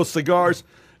Cristo cigars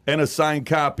and a signed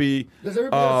copy Does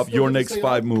everybody else of still your get to next say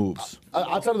 5 that? moves.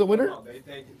 Outside of the winner? No, their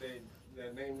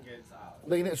name gets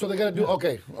out. So they got to do,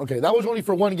 okay. That was only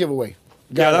for one giveaway.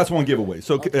 Yeah, that's one giveaway.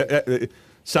 So,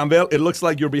 Sambel, it looks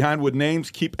like you're behind with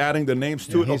names. Keep adding the names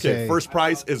to it. he's Okay, a- first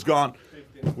prize is gone.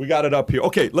 We got it up here.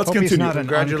 Okay, let's Hope he's continue. not an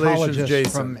Congratulations, oncologist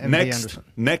Jason. from MD Anderson.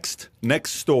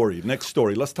 Next story.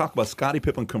 Let's talk about Scottie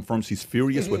Pippen confirms he's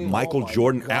furious with Michael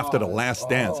Jordan after the last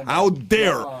dance. How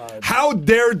dare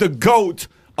the GOAT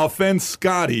offend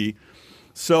Scottie?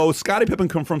 So Scottie Pippen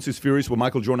confirms he's furious with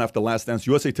Michael Jordan after the last dance.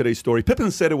 USA Today story.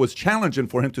 Pippen said it was challenging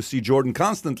for him to see Jordan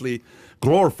constantly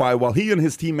glorified while he and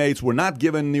his teammates were not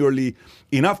given nearly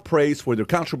enough praise for their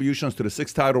contributions to the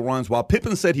 6 title runs. While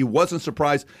Pippen said he wasn't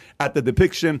surprised at the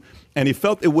depiction and he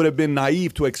felt it would have been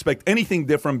naive to expect anything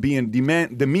different, being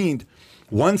demeaned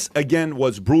once again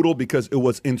was brutal because it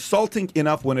was insulting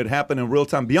enough when it happened in real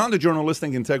time. Beyond the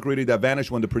journalistic integrity that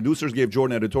vanished when the producers gave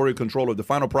Jordan editorial control of the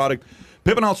final product,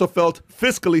 Pippen also felt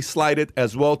fiscally slighted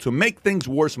as well. To make things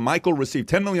worse, Michael received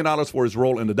 $10 million for his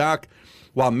role in the doc,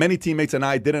 while many teammates and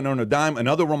I didn't earn a dime.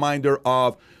 Another reminder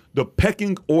of the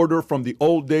pecking order from the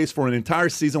old days. For an entire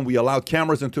season, we allowed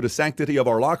cameras into the sanctity of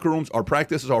our locker rooms, our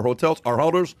practices, our hotels, our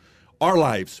huddles, our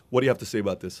lives. What do you have to say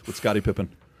about this with Scottie Pippen?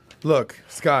 Look,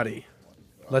 Scotty,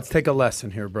 let's take a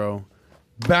lesson here, bro.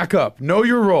 Back up. Know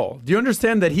your role. Do you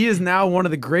understand that he is now one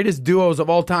of the greatest duos of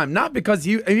all time? Not because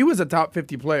he was a top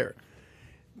 50 player.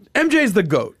 MJ's the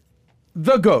GOAT.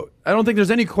 The GOAT. I don't think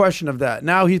there's any question of that.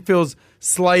 Now he feels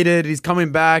slighted. He's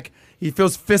coming back. He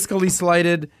feels fiscally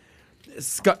slighted.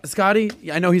 Scotty,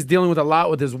 I know he's dealing with a lot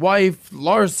with his wife,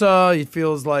 Larsa. He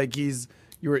feels like you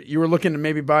were looking at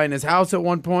maybe buying his house at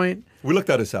one point. We looked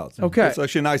at his house. Okay. It's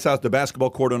actually a nice house. The basketball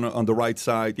court on the right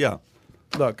side. Yeah.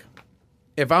 Look,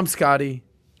 if I'm Scotty,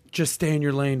 just stay in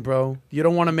your lane, bro. You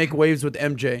don't want to make waves with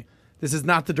MJ. This is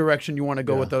not the direction you want to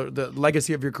go with the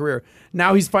legacy of your career.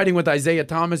 Now he's fighting with Isaiah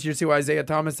Thomas. You see what Isaiah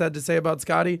Thomas had to say about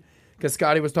Scotty? Because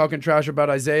Scotty was talking trash about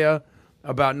Isaiah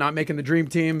about not making the dream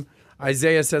team.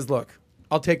 Isaiah says, look,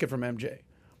 I'll take it from MJ.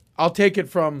 I'll take it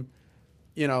from,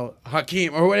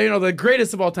 Hakeem or, the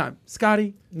greatest of all time.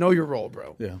 Scotty, know your role,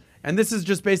 bro. Yeah. And this is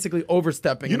just basically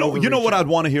overstepping. You know what I'd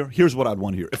want to hear? Here's what I'd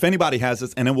want to hear. If anybody has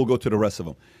this, and then we'll go to the rest of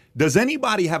them. Does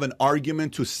anybody have an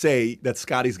argument to say that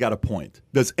Scotty's got a point?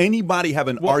 Does anybody have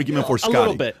an argument for Scotty? A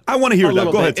little bit. I want to hear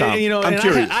that. Go ahead, Tom. I'm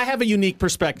curious. I have a unique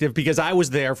perspective because I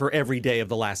was there for every day of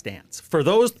The Last Dance. For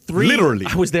those 3, Literally.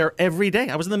 I was there every day.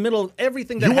 I was in the middle of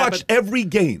everything that happened. You watched every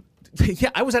game. Yeah,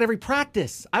 I was at every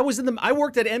practice. I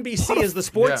worked at NBC as the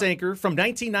sports anchor from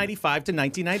 1995 to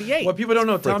 1998. What people don't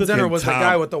know, Tom Zenner was the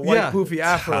guy with the white poofy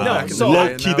afro.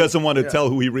 He doesn't want to tell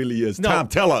who he really is. No, Tom,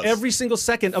 tell us. Every single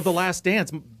second of The Last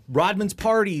Dance, Rodman's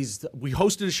parties. We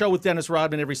hosted a show with Dennis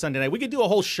Rodman every Sunday night. We could do a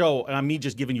whole show on me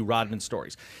just giving you Rodman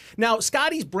stories. Now,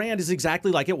 Scotty's brand is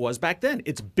exactly like it was back then.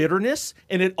 It's bitterness,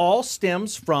 and it all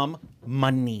stems from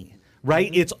money.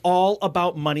 Right? It's all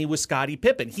about money with Scottie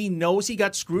Pippen. He knows he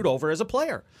got screwed over as a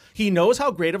player. He knows how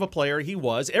great of a player he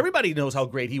was. Everybody knows how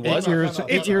great he was.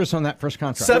 8 years on that first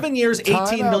contract. 7 years,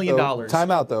 $18 million. Time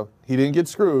out, though. He didn't get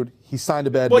screwed. He signed a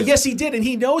bad deal. deal. Yes, he did, and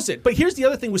he knows it. But here's the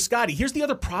other thing with Scotty. Here's the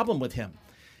other problem with him.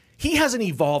 He hasn't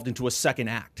evolved into a second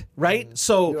act, right?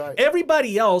 So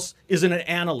everybody else is an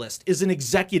analyst, is an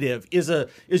executive, is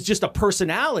just a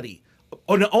personality.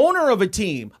 An owner of a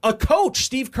team, a coach,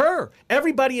 Steve Kerr.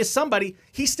 Everybody is somebody.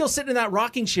 He's still sitting in that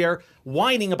rocking chair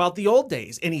whining about the old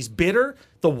days, and he's bitter.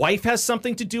 The wife has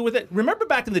something to do with it. Remember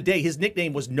back in the day, his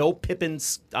nickname was No Tippin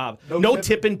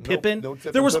Pippen.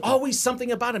 There was always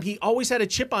something about him. He always had a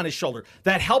chip on his shoulder.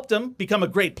 That helped him become a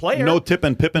great player. No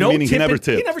Tippin Pippen, meaning he never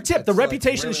tipped. He never tipped. The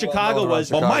reputation in Chicago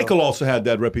was... Well, Michael also had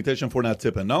that reputation for not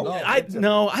tipping, no? I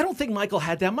don't think Michael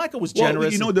had that. Michael was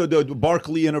generous. Well, the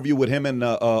Barkley interview with him and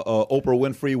Oprah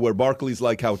Winfrey where Barkley's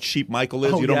like how cheap Michael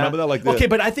is. You don't remember that? Okay,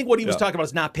 but I think what he was talking about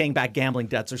is not paying back gambling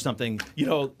debts or something,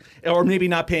 or maybe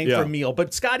not paying for a meal.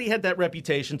 But Scotty had that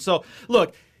reputation. So,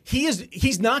 look,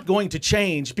 he's not going to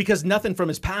change because nothing from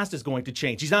his past is going to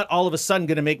change. He's not all of a sudden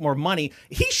going to make more money.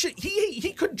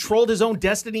 He controlled his own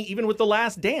destiny even with The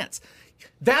Last Dance.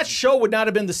 That show would not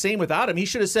have been the same without him. He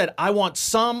should have said, I want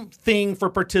something for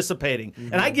participating.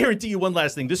 Mm-hmm. And I guarantee you one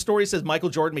last thing. This story says Michael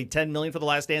Jordan made $10 million for The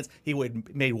Last Dance. He would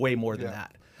have made way more than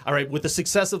that. All right, with the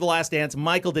success of The Last Dance,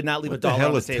 Michael did not leave a dollar on the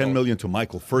table. What the hell is $10 million to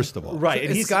Michael, first of all? Right.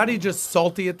 Is Scotty just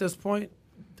salty at this point?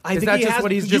 I think he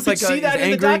has. You can see that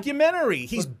in the documentary.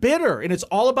 He's bitter, and it's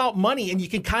all about money, and you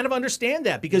can kind of understand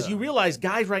that because you realize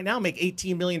guys right now make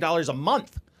 $18 million a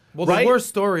month. Well, the worst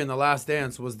story in The Last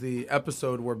Dance was the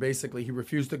episode where basically he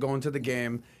refused to go into the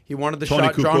game. He wanted the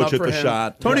shot drawn up for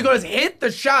him. Tony Kukoc hit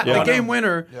the shot, the game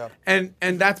winner, and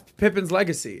that's Pippen's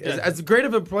legacy. As great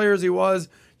of a player as he was,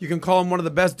 you can call him one of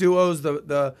the best duos,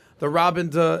 the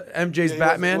Robin to MJ's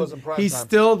Batman. He's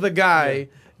still the guy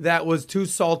that was too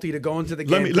salty to go into the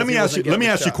game. Let me ask you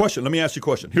a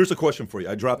question. Here's a question for you.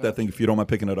 I dropped that thing if you don't mind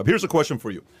picking it up. Here's a question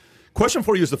for you. Question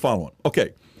for you is the following.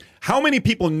 Okay. How many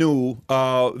people knew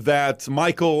that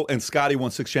Michael and Scotty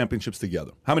won 6 championships together?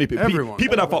 How many people? Everyone.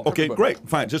 People that follow. Okay, great,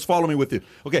 fine. Just follow me with you.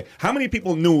 Okay, how many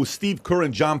people knew Steve Kerr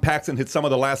and John Paxson hit some of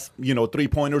the last,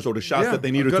 3-pointers or the shots that they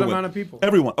needed to win? A good amount of people.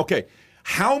 Everyone. Okay,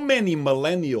 how many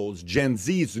millennials, Gen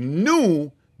Zs,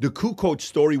 knew the Kukoc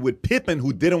story with Pippen,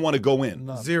 who didn't want to go in?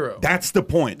 None. Zero. That's the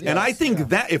point. Yes, and I think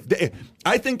that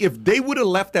if they would have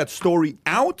left that story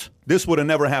out, this would have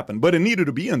never happened. But it needed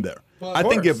to be in there. Well, I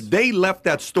think if they left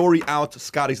that story out,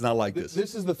 Scotty's not like this.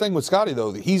 This is the thing with Scotty,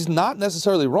 though. He's not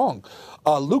necessarily wrong.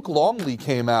 Luke Longley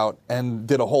came out and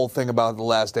did a whole thing about The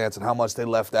Last Dance and how much they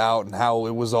left out and how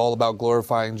it was all about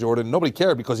glorifying Jordan. Nobody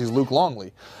cared because he's Luke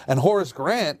Longley. And Horace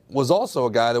Grant was also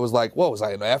a guy that was like, "Whoa, was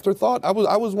I an afterthought? I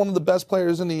was one of the best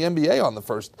players in the NBA on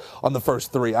the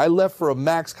first 3. I left for a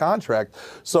max contract."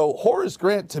 So Horace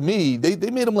Grant, to me, they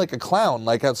made him like a clown,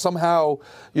 like how somehow,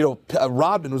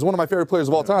 Rodman was one of my favorite players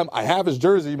of all time. I have his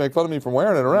jersey. You make fun of me for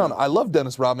wearing it around. I love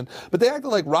Dennis Rodman, but they acted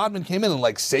like Rodman came in and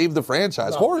like saved the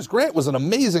franchise. Horace Grant was an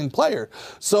amazing player.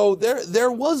 So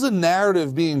there was a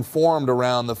narrative being formed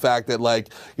around the fact that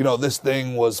this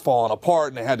thing was falling apart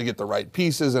and they had to get the right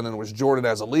pieces, and it was Jordan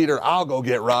as a leader. I'll go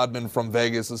get Rodman from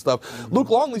Vegas and stuff. Mm-hmm. Luke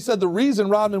Longley said the reason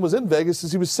Rodman was in Vegas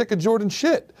is he was sick of Jordan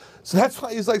shit. So that's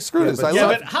why he's like, screw this.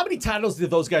 But how many titles did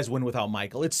those guys win without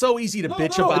Michael? It's so easy to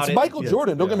bitch about it. It's Michael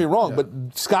Jordan. Don't get me wrong, but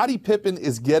Scottie Pippen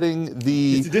is getting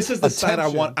the This is the side I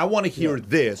want. I want to hear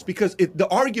this because the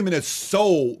argument is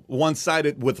so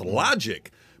one-sided with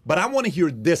logic, but I want to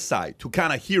hear this side to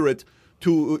kind of hear it.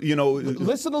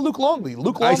 Listen to Luke Longley.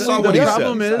 I saw what he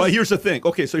said. But here's the thing.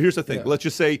 Okay, so here's the thing. Let's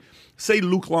just say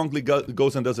Luke Longley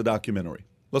goes and does a documentary.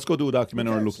 Let's go do a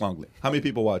documentary on Luke Longley. How many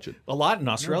people watch it? A lot in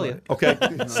Australia. Okay.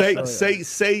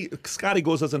 say Scotty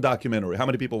goes as a documentary. How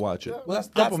many people watch it? Well,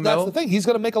 that's the thing. He's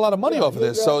going to make a lot of money off of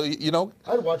this. So,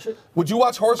 I'd watch it. Would you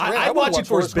watch Horace Grant? I'd watch it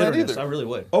for his bitterness. either. I really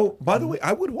would. Oh, by the way,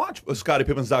 I would watch Scottie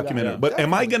Pippen's documentary. But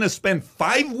am I going to spend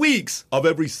 5 weeks of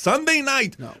every Sunday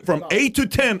night from 8 to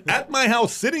 10 at my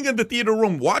house, sitting in the theater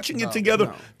room, watching it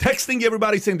together, texting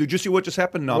everybody saying, did you see what just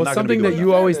happened? No, I'm not going to be something that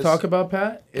you always talk about,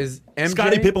 Pat, is MJ.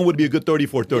 Scottie Pippen would be a good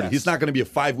 30-for-30. He's not going to be a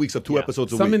 5 weeks of 2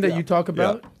 episodes a week. Something that you talk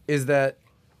about is that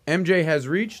MJ has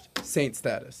reached Saint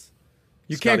status.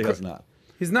 Scottie has not.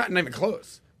 He's not even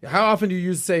close. How often do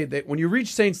you say that when you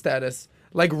reach Saint status,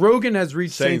 like Rogan has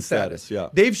reached Saint status?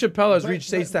 Dave Chappelle has reached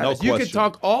Saint status. You can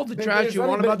talk all the trash you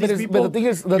want about these people. But the thing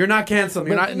is, you're not canceling.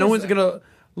 You're not. No one's gonna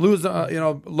lose.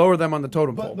 Lower them on the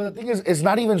totem pole. But the thing is, it's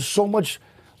not even so much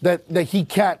that you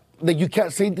can't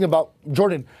say anything about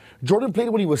Jordan. Jordan played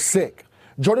when he was sick.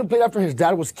 Jordan played after his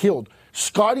dad was killed.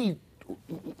 Scottie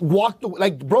walked away.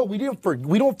 Like, bro, we don't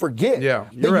forget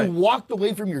that you walked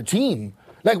away from your team.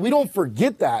 Like, we don't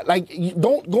forget that. Like, you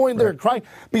don't go in there and cry.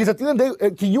 Because at the end of the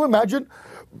day, can you imagine,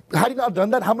 had he not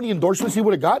done that, how many endorsements he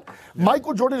would have got?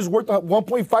 Michael Jordan is worth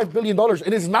 $1.5 billion.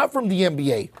 It is not from the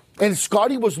NBA. And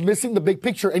Scottie was missing the big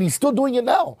picture, and he's still doing it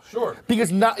now. Sure.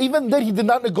 Because even then, he did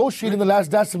not negotiate in the last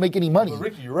dance to make any money. But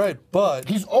Ricky, you're right. But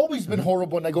he's always been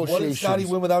horrible in negotiations. What did Scottie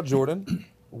win without Jordan?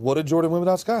 What did Jordan win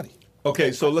without Scottie?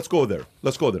 Okay, so let's go there.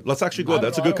 Let's actually go there.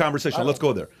 That's a good conversation. Let's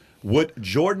go there. Would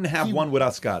Jordan have won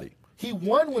without Scottie? He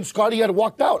won when Scottie had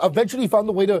walked out. Eventually, he found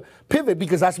the way to pivot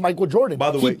because that's Michael Jordan.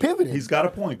 By the way, pivoted. He's got a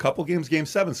point. Couple games, Game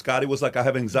 7, Scottie was like, I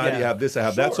have anxiety, I have this, I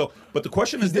have that. So, but the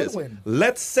question is this: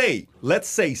 let's say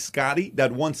Scottie,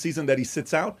 that one season that he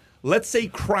sits out, let's say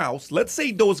Krause, let's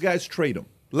say those guys trade him.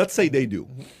 Let's say they do.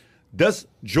 Does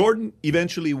Jordan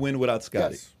eventually win without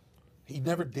Scottie? Yes. He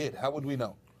never did. How would we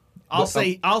know? I'll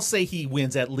say he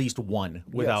wins at least one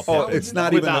without. Oh, it's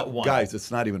not even guys. It's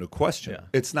not even a question.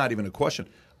 It's not even a question.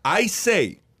 I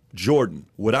say Jordan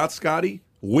without Scottie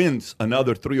wins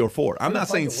another 3 or 4. I'm not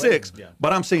saying 6,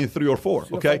 but I'm saying 3 or 4.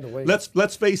 Okay,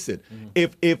 let's face it.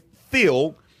 If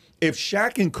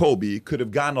Shaq and Kobe could have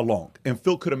gotten along and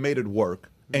Phil could have made it work,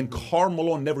 and Karl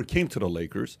Malone never came to the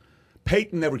Lakers.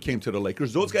 Peyton never came to the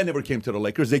Lakers. Those guys never came to the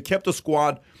Lakers. They kept a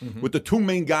squad with the 2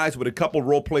 main guys with a couple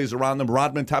role players around them,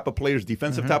 Rodman type of players,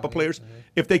 defensive type of players.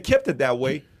 If they kept it that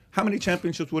way, how many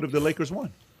championships would have the Lakers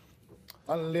won?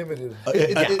 Unlimited.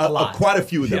 Quite a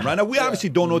few of them, right? Now, we obviously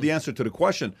don't know the answer to the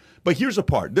question, but here's a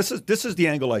part. This is the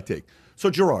angle I take. So,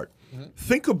 Gerard,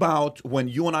 think about when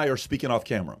you and I are speaking off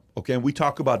camera, okay, and we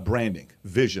talk about branding,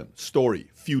 vision, story,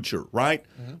 future, right?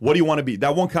 What do you want to be?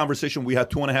 That one conversation we had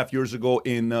 2.5 years ago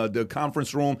in the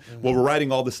conference room where we're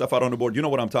writing all this stuff out on the board. You know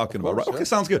what I'm talking about, right? Okay,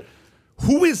 sounds good.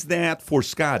 Who is that for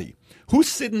Scottie? Who's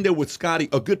sitting there with Scottie,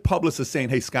 a good publicist saying,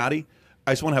 hey, Scottie,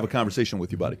 I just want to have a conversation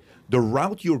with you, buddy. The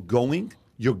route you're going,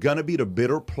 you're going to be the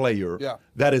bitter player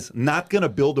that is not going to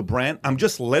build a brand. I'm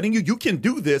just letting you can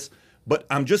do this, but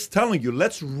I'm just telling you,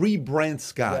 let's rebrand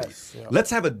Scottie. Let's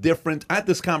have a different, I had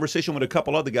this conversation with a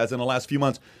couple other guys in the last few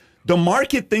months. The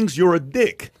market thinks you're a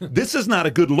dick. This is not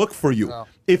a good look for you. No.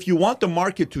 If you want the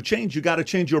market to change, you got to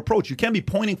change your approach. You can't be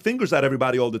pointing fingers at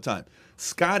everybody all the time.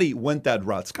 Scottie went that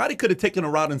route. Scottie could have taken a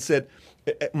route and said,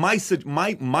 my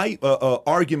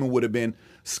argument would have been,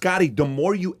 Scottie, the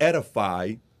more you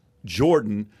edify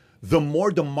Jordan, the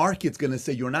more the market's going to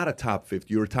say you're not a top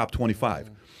 50, you're a top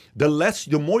 25.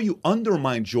 The more you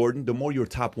undermine Jordan, the more you're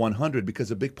top 100,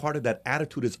 because a big part of that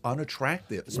attitude is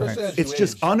unattractive. It's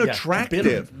just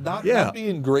unattractive. Not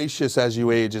being gracious as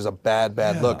you age is a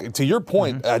bad look. To your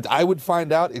point, I would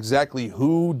find out exactly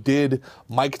who did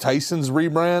Mike Tyson's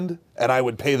rebrand, and I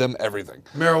would pay them everything.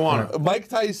 Marijuana. Mike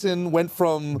Tyson went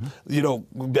from,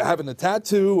 having a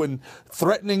tattoo and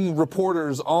threatening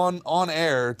reporters on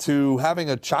air to having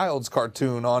a child's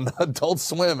cartoon on Adult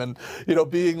Swim and,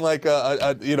 being like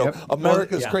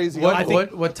America's crazy.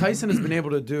 What Tyson has been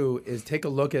able to do is take a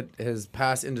look at his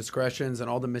past indiscretions and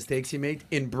all the mistakes he made,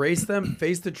 embrace them,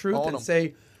 face the truth,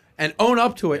 and own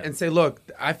up to it and say, look,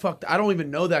 I don't even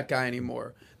know that guy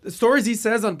anymore. The stories he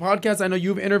says on podcasts, I know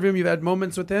you've interviewed him, you've had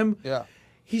moments with him. Yeah.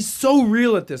 He's so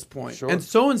real at this point and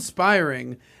so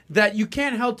inspiring that you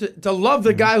can't help to love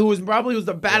the guy who was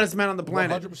the baddest man on the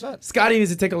planet. 100%. Scottie needs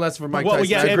to take a lesson from Mike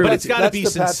Tyson. But it's got to be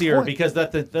sincere because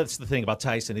that's the thing about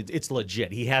Tyson. It's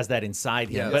legit. He has that inside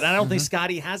him. Yes. But I don't think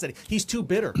Scottie has it. He's too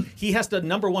bitter. He has to,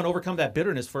 number one, overcome that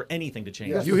bitterness for anything to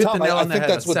change. You hit the nail on the head. I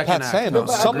think that's what Pat's saying.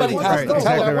 Somebody has to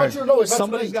tell him.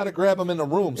 Somebody's got to grab him in the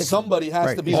room. Somebody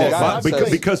has to be the guy.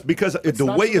 Because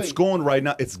the way it's going right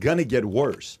now, it's going to get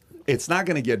worse. It's not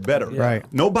going to get better. Right.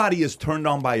 Nobody is turned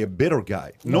on by a bitter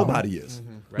guy. Nobody is.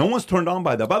 No one's turned on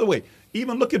by that. By the way,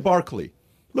 even look at Barkley.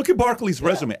 Look at Barkley's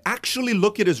resume. Actually,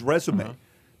 look at his resume.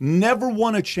 Never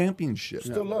won a championship.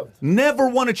 Still loved. Never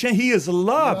won a championship. He is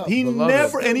loved. He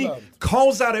never, and he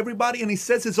calls out everybody and he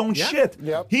says his own shit.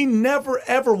 He never,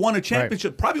 ever won a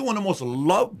championship. Probably one of the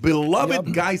most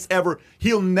beloved guys ever.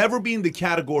 He'll never be in the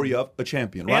category of a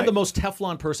champion, right? And the most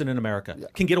Teflon person in America.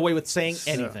 Can get away with saying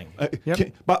anything.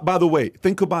 By the way,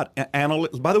 think about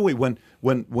analytics. By the way,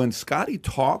 when Scotty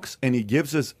talks and he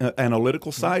gives his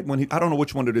analytical side, I don't know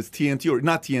which one it is, TNT or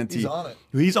not TNT. He's on it.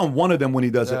 He's on one of them when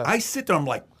he does it. I sit there, I'm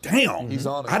like, damn. He's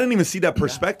on it. I didn't even see that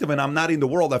perspective, and I'm not in the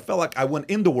world. I felt like I went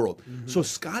in the world. So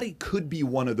Scotty could be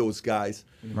one of those guys.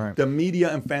 The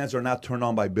media and fans are not turned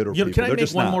on by bitter people. Can I They're make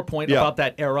just one not. more point about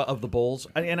that era of the Bulls?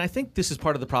 And I think this is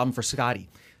part of the problem for Scotty.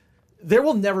 There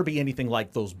will never be anything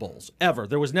like those Bulls, ever.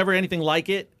 There was never anything like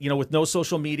it, with no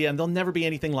social media, and there'll never be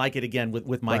anything like it again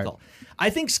with Michael. I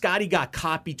think Scotty got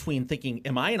caught between thinking,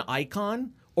 am I an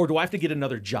icon, or do I have to get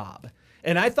another job?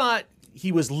 And I thought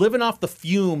he was living off the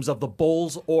fumes of the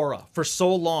Bulls aura for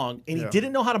so long, and he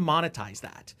didn't know how to monetize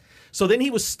that. So then he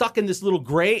was stuck in this little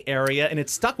gray area, and it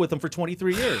stuck with him for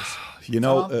 23 years.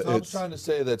 Tom's trying to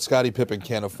say that Scottie Pippen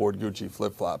can't afford Gucci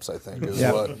flip-flops, I think,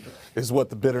 is what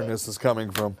the bitterness is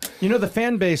coming from. The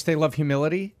fan base, they love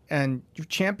humility, and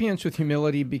champions with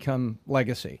humility become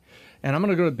legacy. And I'm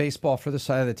going to go to baseball for this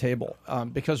side of the table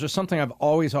because there's something I've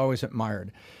always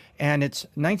admired. And it's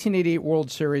 1988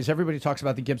 World Series. Everybody talks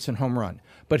about the Gibson home run.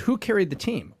 But who carried the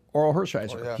team? Oral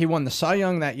Hershiser. He won the Cy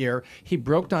Young that year. He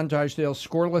broke Don Drysdale's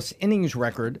scoreless innings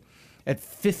record at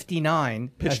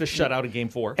 59. Pitched a shutout in Game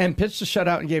 4. And pitched a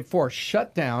shutout in Game 4.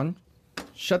 Shut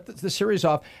the series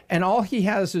off. And all he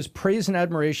has is praise and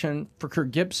admiration for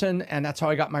Kirk Gibson, and that's how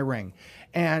I got my ring.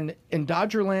 And in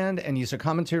Dodgerland, and he's a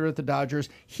commentator at the Dodgers,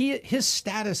 his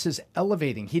status is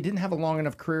elevating. He didn't have a long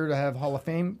enough career to have Hall of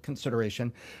Fame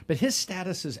consideration, but his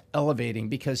status is elevating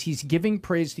because he's giving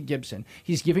praise to Gibson.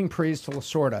 He's giving praise to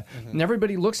Lasorda. And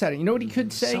everybody looks at it. You know what he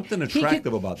could say? Something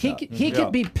attractive about that. He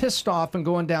could be pissed off and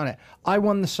going down it. I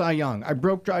won the Cy Young. I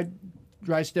broke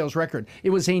Drysdale's record. It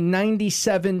was a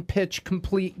 97-pitch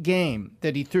complete game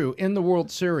that he threw in the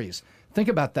World Series. Think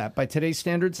about that. By today's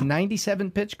standards,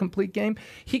 97-pitch complete game.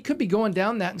 He could be going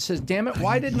down that and says, "Damn it,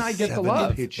 why didn't I get the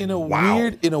love?" In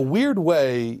a weird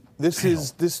way,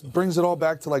 this brings it all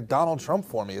back to like Donald Trump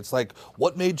for me. It's like,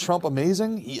 what made Trump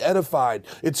amazing? He edified.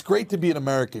 It's great to be an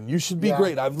American. You should be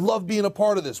great. I've loved being a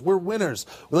part of this. We're winners.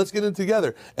 Let's get it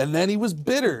together. And then he was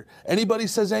bitter. Anybody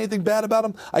says anything bad about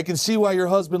him, I can see why your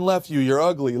husband left you. You're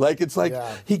ugly. Like it's like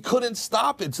he couldn't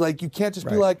stop it. It's like you can't just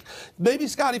be like, maybe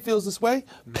Scotty feels this way.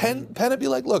 Penn would be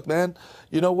like, look, man,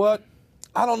 you know what?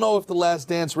 I don't know if The Last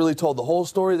Dance really told the whole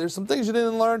story. There's some things you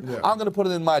didn't learn. I'm going to put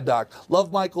it in my doc.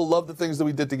 Love Michael, love the things that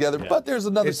we did together, but there's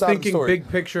another side of the story. Thinking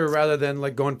big picture rather than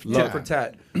like going tit for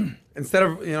tat. Instead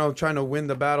of, trying to win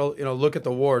the battle, look at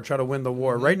the war, try to win the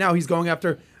war. Right now he's going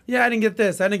after, I didn't get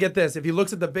this, I didn't get this. If he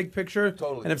looks at the big picture,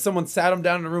 and if someone sat him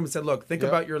down in a room and said, look, think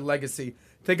about your legacy.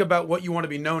 Think about what you want to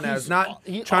be known as, not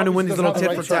trying to win these little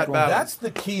tit for tat battles. That's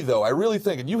the key, though. I really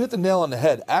think, and you hit the nail on the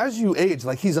head. As you age,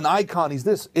 like he's an icon, he's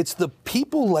this. It's the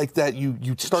people like that you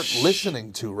start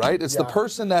listening to, right? It's the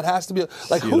person that has to be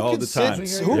like who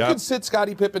can sit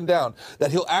Scottie Pippen down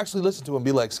that he'll actually listen to and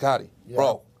be like, Scotty,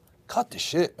 bro, cut the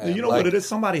shit, man. You know what it is?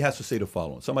 Somebody has to say the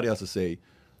following. Somebody has to say,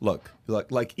 look,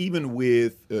 like even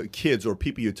with kids or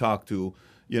people you talk to,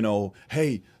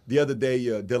 hey. The other day,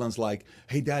 Dylan's like,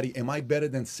 hey, Daddy, am I better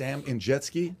than Sam in jet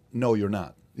ski? No, you're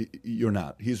not. You're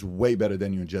not. He's way better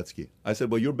than you in jet ski. I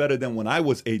said, well, you're better than when I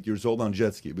was 8 years old on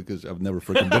jet ski because I've never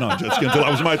freaking been on jet ski until I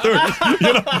was in my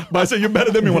 30s. But I said, you're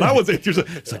better than me when I was 8 years old.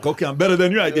 It's like, okay, I'm better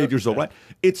than you at 8 years old, right?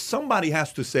 It's somebody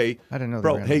has to say, I don't know,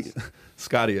 bro, hey,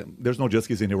 Scotty, there's no jet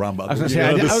skis in Iran, by the way.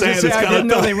 I didn't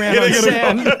know they ran on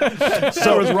sand.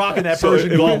 So I was rocking that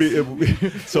Persian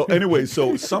Gulf. So anyway,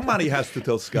 so somebody has to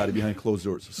tell Scotty behind closed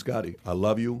doors, Scotty, I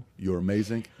love you. You're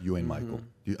amazing. You ain't Michael.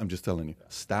 I'm just telling you,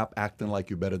 stop acting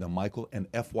like you're better than Michael.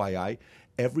 And FYI,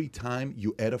 every time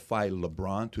you edify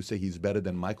LeBron to say he's better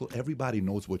than Michael, everybody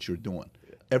knows what you're doing.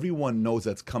 Everyone knows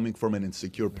that's coming from an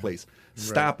insecure place.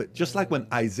 Stop it. Just like when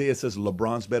Isaiah says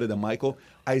LeBron's better than Michael,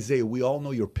 Isaiah, we all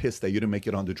know you're pissed that you didn't make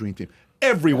it on the Dream Team.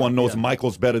 Everyone knows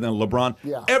Michael's better than LeBron.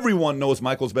 Everyone knows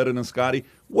Michael's better than Scotty.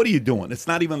 What are you doing? It's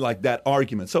not even like that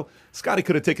argument. So Scotty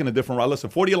could have taken a different route.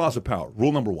 Listen, 40 laws of power.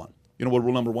 Rule number one. You know what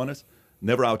rule number one is?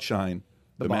 Never outshine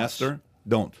the master.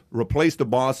 Don't. Replace the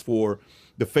boss for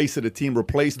the face of the team.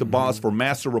 Replace the boss for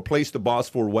master. Replace the boss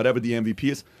for whatever the MVP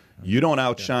is. You don't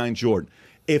outshine Jordan.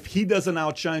 If he doesn't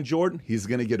outshine Jordan, he's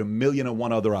going to get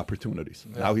 1,000,001 other opportunities.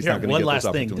 Now he's not going to get one those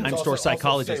last thing, opportunities. dime store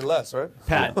psychologist. Say less, right?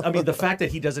 Pat, I mean, the fact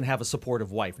that he doesn't have a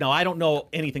supportive wife. Now, I don't know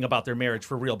anything about their marriage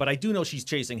for real, but I do know she's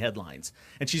chasing headlines.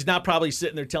 And she's not probably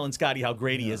sitting there telling Scotty how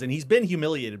great he is. And he's been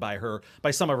humiliated by her,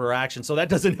 by some of her actions. So that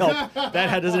doesn't help.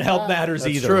 That doesn't help matters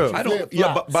That's either. true. I don't.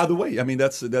 Yeah, but by the way, I mean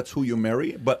that's who you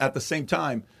marry. But at the same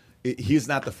time, he's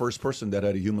not the first person that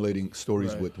had humiliating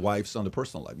stories with wives on the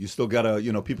personal life. You still gotta,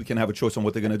 people can have a choice on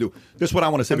what they're gonna do. This is what I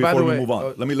want to say before we move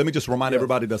on. Let me just remind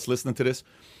everybody that's listening to this.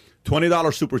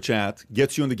 $20 super chat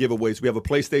gets you in the giveaways. We have a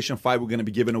PlayStation 5 we're going to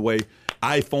be giving away,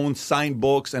 iPhone, signed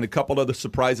books, and a couple other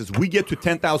surprises. We get to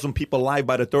 10,000 people live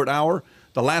by the third hour.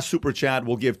 The last super chat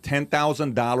will give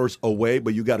 $10,000 away,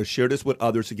 but you got to share this with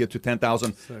others to get to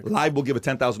 10,000. Live will give a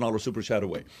 $10,000 super chat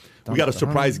away. We got a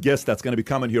surprise guest that's going to be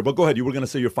coming here. But go ahead. You were going to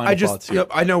say your final thoughts here.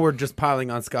 I know we're just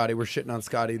piling on Scotty. We're shitting on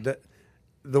Scotty.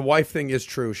 The wife thing is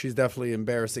true. She's definitely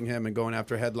embarrassing him and going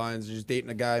after headlines. She's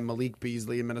dating a guy, Malik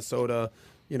Beasley in Minnesota,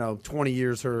 20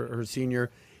 years her senior.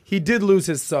 He did lose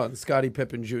his son, Scottie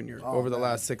Pippen Jr., over the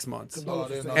last 6 months.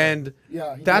 And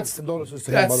that's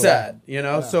sad,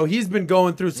 So he's been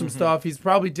going through some stuff. He's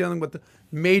probably dealing with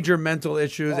major mental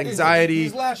issues, anxiety,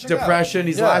 depression.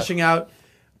 He's lashing out.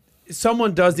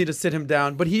 Someone does need to sit him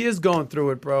down, but he is going through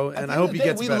it, bro, and I hope he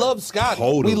gets better. We love Scotty.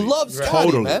 Totally. We love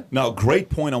Scotty, man. Now, great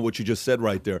point on what you just said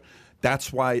right there.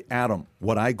 That's why, Adam,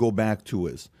 what I go back to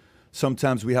is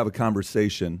sometimes we have a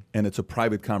conversation, and it's a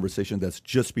private conversation that's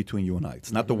just between you and I.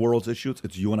 It's not the world's issues.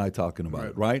 It's you and I talking about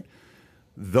it, right?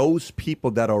 Those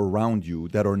people that are around you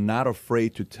that are not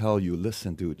afraid to tell you,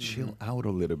 listen, dude, chill out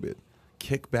a little bit.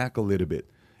 Kick back a little bit.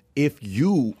 If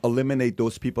you eliminate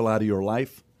those people out of your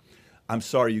life, I'm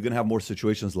sorry, you're going to have more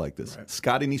situations like this.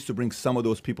 Scotty needs to bring some of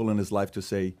those people in his life to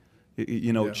say,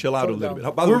 chill out a little bit.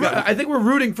 I think we're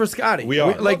rooting for Scotty. We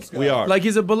are. We are. Like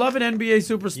he's a beloved NBA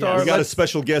superstar. We got a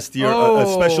special guest here, a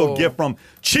special gift from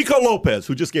Chico Lopez,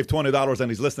 who just gave $20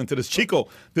 and he's listening to this. Chico,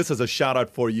 this is a shout out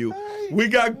for you. We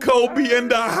got Kobe in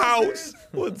the house.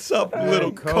 What's up,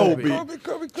 little Kobe?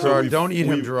 Gerard, don't eat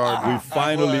him, Gerard. We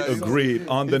finally agreed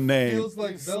on the name.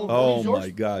 Oh my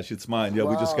gosh, it's mine. Yeah,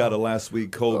 we just got it last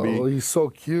week, Kobe. Oh, he's so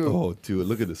cute. Oh, dude,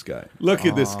 look at this guy. Look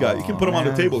at this guy. You can put him on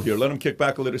the table here. Let him kick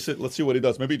back a little. Sit. Let's see what he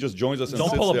does. Maybe he just joins us and Don't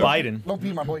sits pull a there. Biden. Don't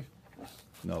pee, my boy.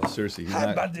 No, seriously. He's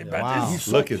not. Wow. He's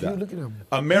so Look at cute. that. Look at him.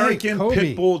 American Hey, Kobe.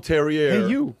 Pit Bull Terrier.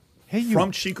 Hey, you.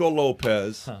 From Chico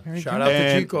Lopez. Shout out to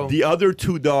And Chico. the other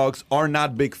two dogs are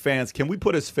not big fans. Can we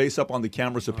put his face up on the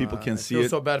camera so people can I see feel it?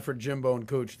 so bad for Jimbo and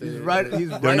Cooch. He's right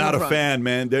They're not a fan,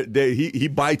 man. He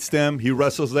bites them, he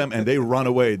wrestles them, and they run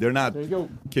away. They're not. There you go.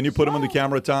 Can you put them on the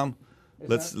camera, Tom?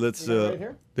 Let's. right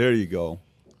here? There you go.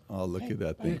 Oh, look at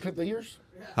that You thing. gonna clip the ears?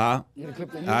 Huh? You gonna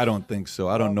clip the ears? I don't think so.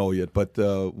 I don't know yet, but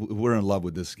we're in love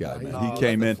with this guy, man. He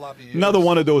came in. Another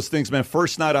one of those things, man.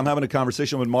 First night, I'm having a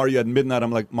conversation with Mario at midnight.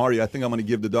 I'm like, Mario, I think I'm going to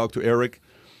give the dog to Eric.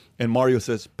 And Mario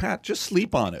says, Pat, just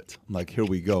sleep on it. I'm like, here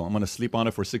we go. I'm going to sleep on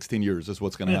it for 16 years. That's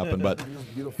what's going to happen. But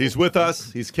he's with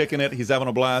us. He's kicking it. He's having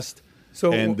a blast.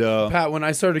 So, and, Pat, when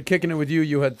I started kicking it with you,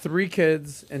 you had 3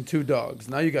 kids and 2 dogs.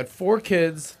 Now you got 4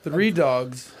 kids, 3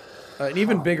 dogs, an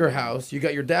even bigger house. You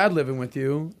got your dad living with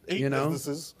you. 8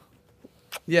 businesses.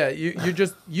 Yeah,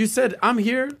 you said I'm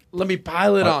here. Let me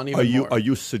pile it on. Even more. Are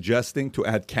you suggesting to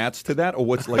add cats to that, or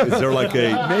what's like? Is there like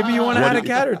a maybe you want to add a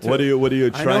cat or 2? What are you I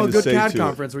know trying a to good say cat to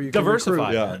conference where you can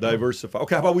diversify? recruit. Yeah, diversify.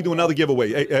 Okay, how about we do another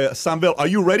giveaway? Hey, Samvel, are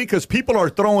you ready? Because people are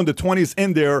throwing the 20s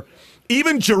in there.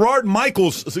 Even Gerard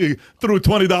Michaels threw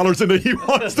 $20 in there. He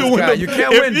wants to win. You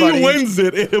can't if win, he buddy. wins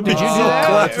it, it'll be Did you do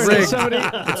that? It's rigged.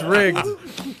 It's rigged.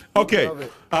 Okay.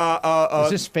 Is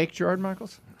this fake Gerard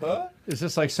Michaels? Huh? Is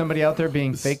this like somebody out there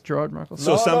being fake Gerard Michaels?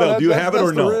 So, Samvel, do you have it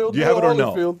or no? Do you have it or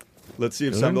no? Holyfield. Let's see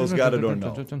if Samvel's got it or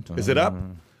no. Is it up?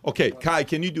 Okay, Kai,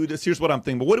 can you do this? Here's what I'm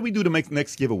thinking. But what do we do to make the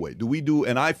next giveaway? Do we do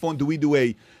an iPhone? Do we do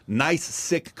a nice,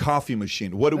 sick coffee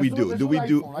machine? What do we do? Do we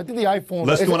do? I think the iPhone.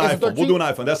 Let's do an Is it iPhone. We'll 13? do an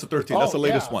iPhone. That's the 13. That's the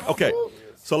latest one. Okay.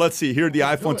 So let's see. Here, the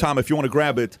iPhone, Tom, if you want to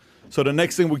grab it. So the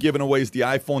next thing we're giving away is the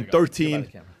iPhone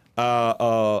 13.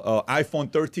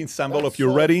 iPhone 13. Samvel, if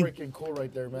you're ready, Freaking cool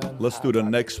right there, man. let's do the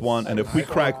next one. And if we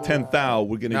crack 10,000,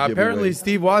 we're going to Now, give apparently, away.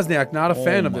 Steve Wozniak not a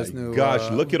fan of my this new.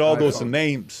 Gosh, look at all those iPhone.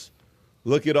 names.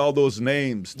 Look at all those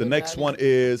names. The next one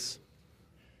is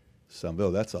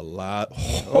Samvel. That's a lot.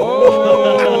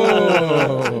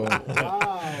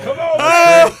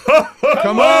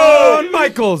 Come on,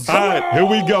 Michaels. All right, here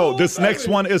we go. This next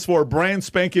one is for a brand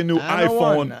spanking new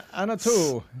iPhone. And a 2.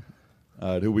 All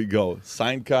right, here we go.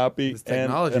 Signed copy This and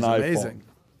technology an is iPhone. amazing.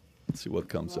 Let's see what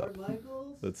comes up.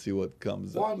 Let's see what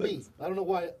comes up. Juan B. I don't know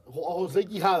why. Jose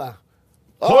Quijada.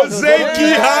 Jose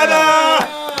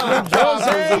Quijada!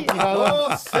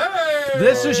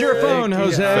 This is your phone,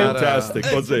 Jose. Fantastic.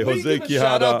 Hey, Jose can we give a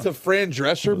shout out to Fran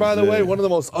Drescher, by the way, one of the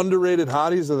most underrated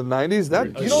hotties of the 90s.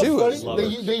 You know what's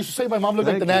funny? They used to say my mom looked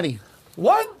like the nanny.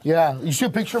 What? Yeah, you see a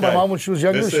picture of my mom when she was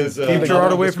younger. This is, Keep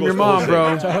Gerard away from your mom,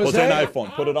 bro. Jose an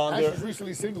iPhone. Put it on there. She's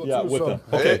recently single Yeah, too. with So. them.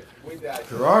 Okay.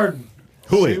 Gerard.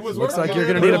 Hui. Looks like you're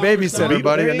going to need a babysitter,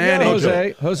 buddy. A nanny.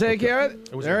 Jose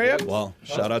Garrett. There he is. Well,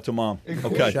 shout out to mom.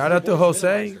 Okay. Shout out to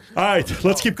Jose. All right,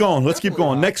 let's keep going.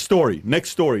 Next story.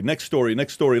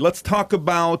 Let's talk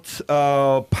about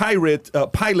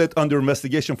pilot under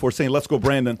investigation for saying "Let's go,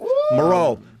 Brandon."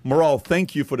 Moral,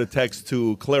 thank you for the text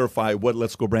to clarify what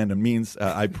 "Let's go, Brandon" means.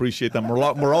 I appreciate that.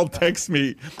 Moral texts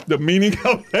me the meaning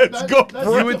of "Let's go."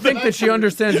 You would think that she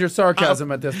understands your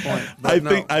sarcasm at this point.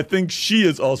 I think she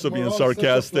is also being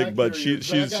sarcastic, but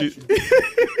she's.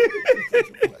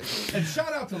 And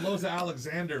shout out to Loza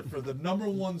Alexander for the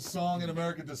 #1 song in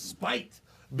America, despite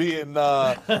being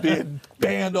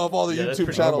banned off all the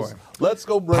YouTube channels. Let's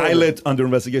go, Brandon. Pilot under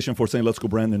investigation for saying "Let's go,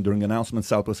 Brandon" during announcement.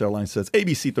 Southwest Airlines says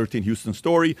ABC 13 Houston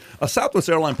story. A Southwest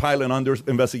airline pilot under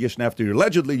investigation after he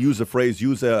allegedly used the phrase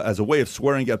as a way of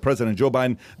swearing at President Joe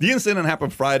Biden. The incident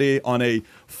happened Friday on a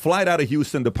flight out of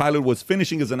Houston. The pilot was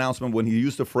finishing his announcement when he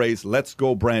used the phrase "Let's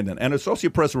go, Brandon." An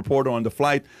Associated Press reporter on the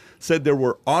flight said there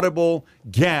were audible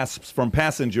gasps from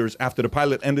passengers after the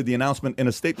pilot ended the announcement. In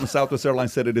a statement, Southwest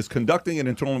Airlines said it is conducting an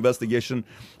internal investigation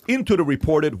into the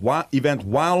reported event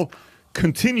while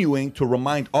continuing to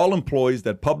remind all employees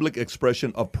that public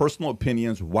expression of personal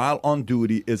opinions while on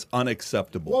duty is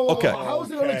unacceptable. Whoa, okay. How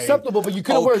is it unacceptable? But you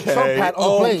couldn't wear a Trump hat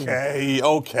on the plane.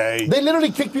 Okay. They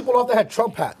literally kick people off that had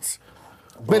Trump hats.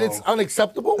 But it's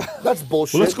unacceptable? That's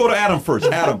bullshit. Well, let's go to Adam first.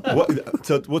 Adam,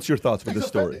 what's your thoughts with this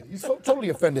story? He's totally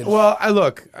offended. Well,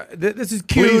 this is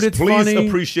cute. It's funny. Please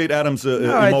appreciate Adam's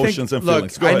emotions and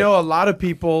feelings. Go I ahead. know a lot of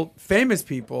people, famous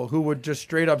people, who would just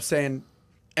straight up saying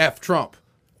 "F Trump,"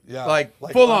 like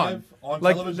full on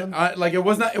television. Like it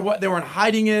was not. They weren't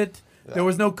hiding it. Yeah. There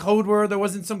was no code word. There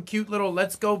wasn't some cute little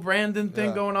 "Let's go, Brandon"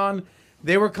 thing going on.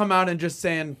 They were come out and just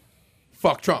saying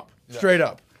 "fuck Trump" straight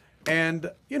up. And,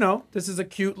 this is a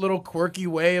cute little quirky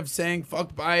way of saying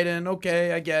fuck Biden.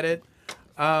 Okay, I get it.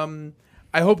 I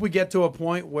hope we get to a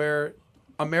point where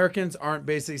Americans aren't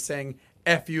basically saying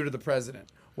F you to the president,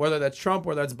 whether that's Trump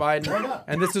or that's Biden.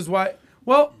 And this is why,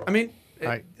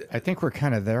 I think we're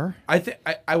kind of there.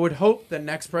 I would hope the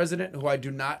next president, who I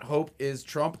do not hope is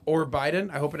Trump or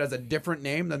Biden, I hope it has a different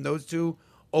name than those two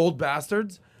old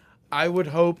bastards. I would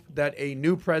hope that a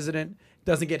new president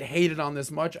doesn't get hated on this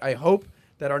much. I hope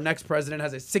that our next president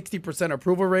has a 60%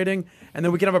 approval rating, and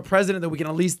then we can have a president that we can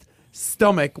at least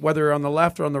stomach, whether on the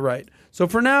left or on the right. So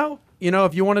for now,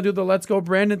 if you want to do the "Let's go,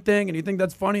 Brandon" thing, and you think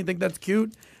that's funny, think that's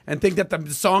cute, and think that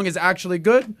the song is actually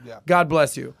good, God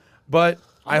bless you. But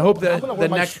I hope that the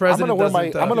next president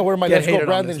doesn't I'm gonna wear my get "Let's Go, hated on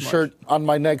Brandon" this shirt on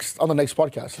the next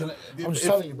podcast. I'm just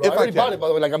telling you, bro. I already bought it, by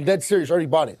the way. Like, I'm dead serious. I already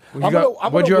bought it.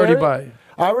 What'd you already buy?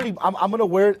 I'm gonna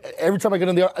wear it every time I get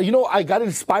in there. I got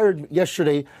inspired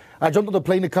yesterday. I jumped on the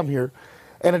plane to come here,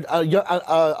 and an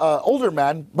older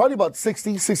man, probably about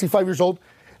 60, 65 years old,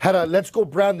 had a "Let's Go,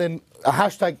 Brandon," a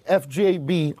hashtag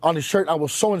FJB on his shirt. I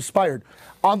was so inspired.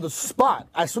 On the spot,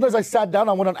 as soon as I sat down,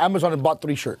 I went on Amazon and bought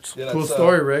 3 shirts. Cool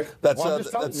story, Rick. That's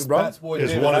bro.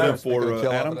 Is one of them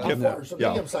for Adam?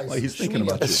 He's thinking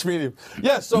about you. Medium.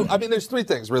 Yeah, so, there's 3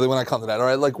 things, really, when I come to that, all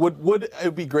right? Like, would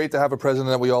it be great to have a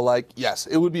president that we all like? Yes,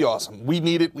 it would be awesome. We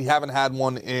need it. We haven't had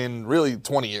one in, really,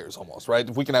 20 years almost, right?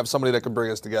 If we can have somebody that can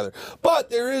bring us together. But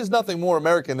there is nothing more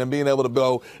American than being able to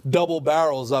go double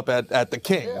barrels up at the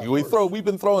king. Yeah, we've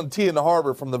been throwing tea in the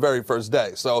harbor from the very first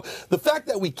day. So the fact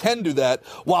that we can do that,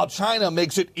 while China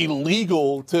makes it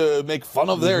illegal to make fun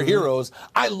of their heroes,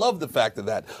 I love the fact of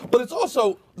that. But it's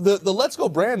also, the "Let's Go,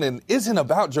 Brandon" isn't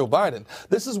about Joe Biden.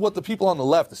 This is what the people on the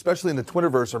left, especially in the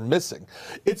Twitterverse, are missing.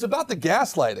 It's about the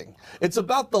gaslighting. It's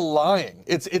about the lying.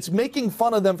 It's making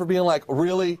fun of them for being like,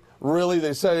 really,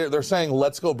 they're saying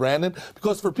 "Let's go, Brandon."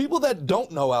 Because for people that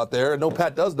don't know out there, and no,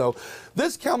 Pat does know,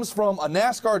 this comes from a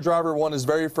NASCAR driver won his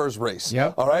very first race.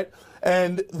 Yep. All right?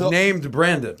 And named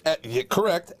Brandon. Yeah,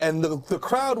 correct. And the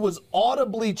crowd was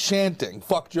audibly chanting,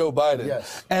 "Fuck Joe Biden."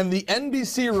 Yes. And the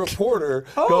NBC reporter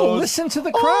goes, listen to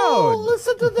the crowd. Oh,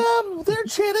 listen to them. They're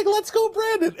chanting, "Let's go,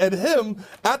 Brandon." And him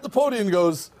at the podium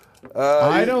goes,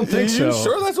 I don't think so. You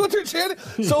sure that's what you're chanting?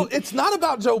 So it's not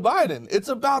about Joe Biden. It's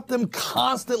about them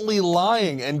constantly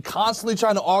lying and constantly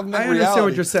trying to augment reality. I understand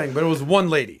what you're saying, but it was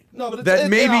one lady. that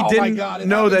maybe didn't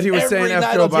know that he was saying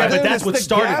F Joe Biden. But that's what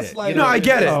started it. No, I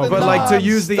get it. But like to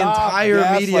use the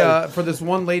entire media for this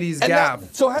one lady's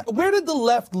gaffe. So where did the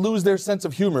left lose their sense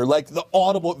of humor? Like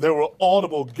there were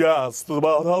audible gasps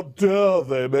about how dare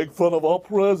they make fun of our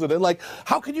president. Like,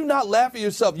 how can you not laugh at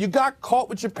yourself? You got caught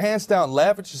with your pants down.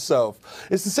 Laugh at yourself.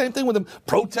 It's the same thing with them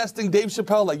protesting Dave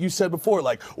Chappelle, like you said before.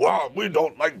 Like, wow, we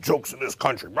don't like jokes in this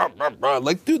country. Blah, blah, blah.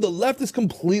 Like, dude, the left has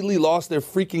completely lost their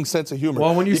freaking sense of humor.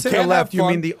 Well, when you say the left, you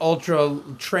mean the ultra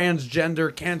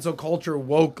transgender, cancel culture,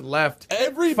 woke left.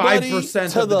 Everybody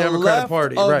 5% to of the Democratic left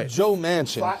Party, of right? Joe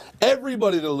Manchin.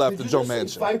 Everybody to the left of Joe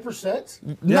Manchin.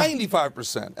 5%?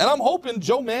 95%. And I'm hoping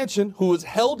Joe Manchin, who has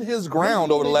held his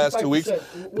ground over the last 2 weeks,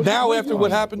 now after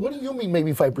what happened. What do you mean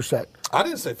maybe 5%? I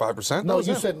didn't say 5%. No,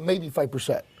 you said maybe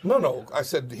 5%. No. I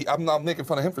said I'm not making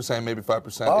fun of him for saying maybe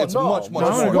 5%. Oh, it's no. much No,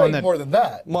 more. way more than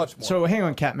that. Much more. So hang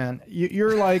on, Catman.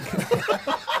 You're like,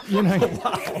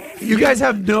 You guys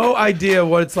have no idea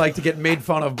what it's like to get made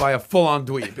fun of by a full-on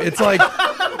dweeb. It's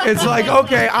like,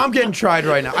 okay, I'm getting tried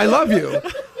right now. I love you,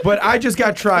 but I just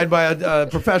got tried by a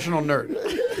professional nerd.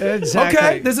 Exactly.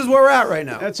 Okay, this is where we're at right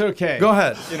now. That's okay. Go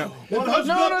ahead. No.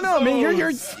 I mean,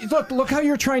 you're look how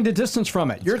you're trying to distance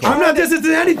from it. I'm not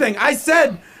distancing anything. I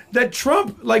said that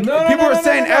Trump, people are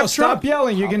saying F Trump. Stop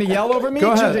yelling. You're going to yell over me?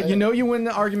 Go ahead. You know you win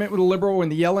the argument with a liberal when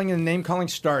the yelling and name calling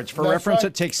starts. For reference,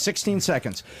 it takes 16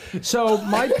 seconds. So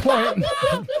my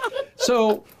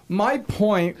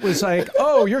point was like,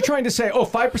 oh, you're trying to say,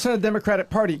 5% of the Democratic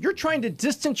Party. You're trying to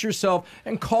distance yourself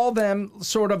and call them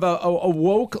sort of a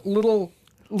woke little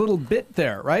bit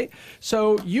there, right?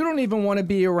 So you don't even want to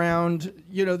be around,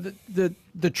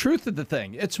 the truth of the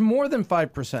thing. It's more than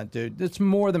 5%, dude. It's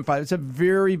more than 5%. It's a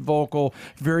very vocal,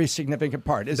 very significant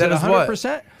part. Is it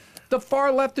 100%? The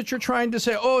far left that you're trying to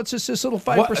say, it's just this little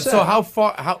 5%. So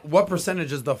what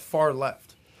percentage is the far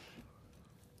left?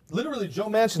 Literally, Joe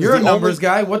Manchin. You're a numbers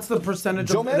guy. What's the percentage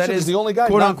Joe that Manchin is the only guy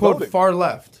quote not unquote voting. far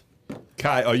left?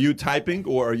 Kai, are you typing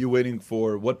or are you waiting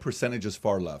for what percentage is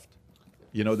far left?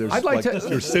 There's I'd like to-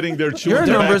 you're sitting there chewing You're a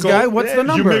tobacco. numbers guy. What's the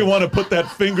number? You may want to put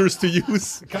that fingers to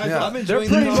use. They're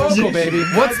pretty vocal, baby.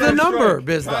 What's the number,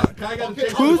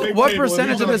 Bizdoc? What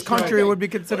percentage of this country would be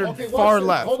considered far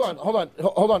left?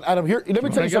 Hold on, Adam. Here, let me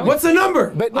tell you something. What's the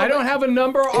number? I don't have a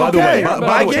number. By the way, but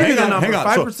I gave you the number. hang on.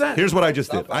 5%. Here's what I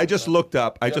just did. I just looked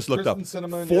up. Kristen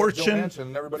Sinema and Joe Manchin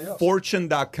and everybody else.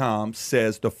 Fortune.com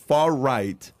says the far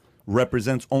right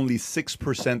represents only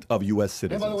 6% of U.S.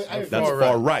 citizens. by the way, I agree. That's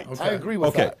far right. I agree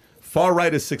with that. Far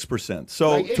right is 6%.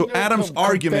 So Like to ignorant Adam's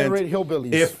argument, Confederate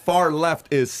hillbillies. if far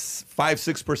left is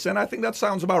 5-6%, I think that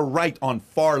sounds about right on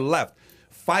far left.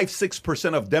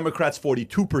 5-6% of Democrats,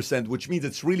 42%, which means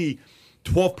it's really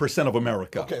 12% of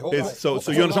America. Okay, hold on. So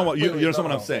you understand what you understand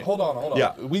what I'm saying? Hold on.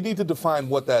 Yeah. We need to define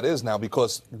what that is now,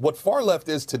 because what far left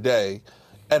is today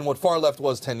and what far left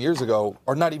was 10 years ago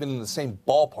are not even in the same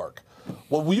ballpark.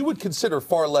 What we would consider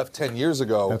far left 10 years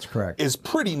ago That's correct. is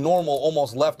pretty normal,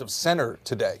 almost left of center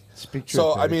today. Speak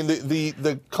so, truth, I mean,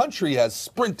 the country has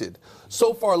sprinted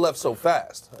so far left so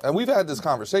fast. And we've had this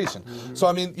conversation. Mm-hmm. So,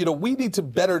 I mean, we need to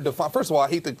better define. First of all, I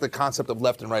hate the concept of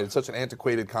left and right. It's such an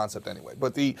antiquated concept anyway.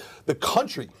 But the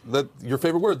country, your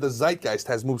favorite word, the zeitgeist,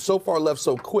 has moved so far left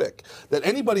so quick that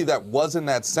anybody that was in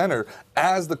that center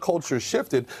as the culture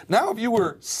shifted, now if you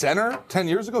were center 10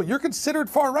 years ago, you're considered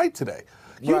far right today.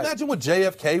 Can you imagine what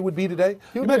JFK would be today?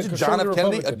 Can you imagine John F.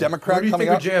 Kennedy, a Democrat, Where do you coming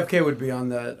think out? JFK would be on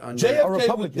that?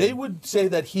 JFK, they would say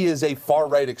that he is a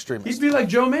far-right extremist. He'd be like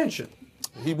Joe Manchin.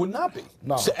 He would not be.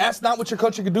 No. So ask not what your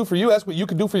country could do for you. Ask what you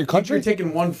could do for your country. You're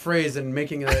taking one phrase and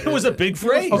making it. It was a big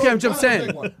phrase. Okay, I'm just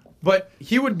saying. But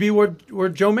he would be where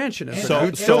Joe Manchin is. He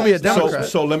would still be a Democrat.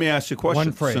 So let me ask you a question,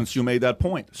 One phrase. since you made that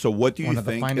point. So what do you One of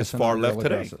the think is finest far in left the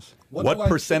today? addresses. What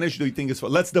percentage do you think is far?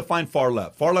 Let's define far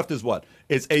left. Far left is what?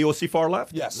 Is AOC far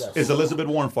left? Yes. Is Elizabeth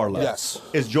Warren far left? Yes.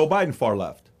 Is Joe Biden far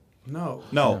left? No.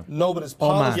 No. No, but his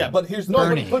policy. Yeah. But here's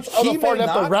Bernie. Puts other far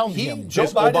left around him. Joe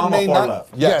Is Biden Obama may far not. left?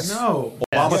 Yes. No.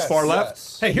 Obama's Yes. far left?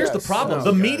 Yes. Hey, here's the Yes. problem. No.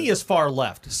 The media is far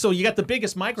left. So you got the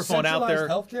biggest microphone out there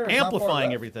Centralized healthcare is not far amplifying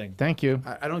left. everything. Thank you.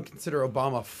 I don't consider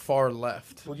Obama far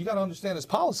left. Well, you got to understand his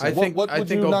policy. I think what would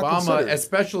you not Obama, consider?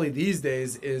 especially these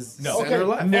days, is center Okay.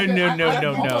 left. No.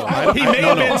 He may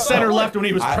have been center left when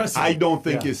he was president. I don't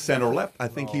think he's center left. I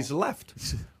think he's left.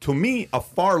 To me, a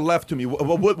far left to me,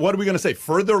 what are we going to say?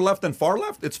 Further left than far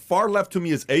left? It's far left to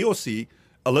me is AOC,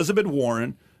 Elizabeth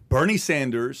Warren, Bernie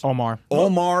Sanders, Omar.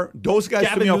 Those guys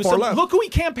Gavin to me are far Newsom. left. Look who he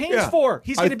campaigns for.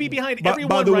 He's going to be behind everyone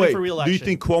by the running way, for re-election. do you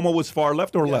think Cuomo was far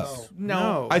left or left?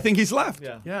 No. I think he's left.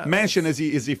 Yeah. Manchin, is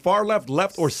he far left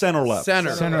or center left?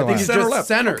 Center. Center I think left. he's Center just left.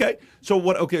 center. Okay. So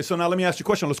what? Okay. So now let me ask you a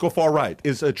question. Let's go far right.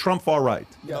 Is Trump far right?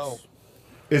 No.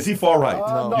 Is he far right?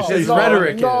 No, You say his he's far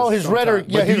rhetoric. right? No, his rhetoric.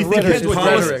 Yeah, But do his you think rhetoric. his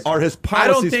policies are his I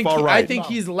don't policies think. far right? I think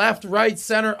he's left, right,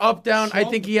 center, up, down. I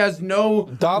think he has no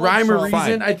Donald rhyme or Trump.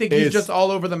 reason. Fine. I think he's Is- just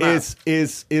all over the map.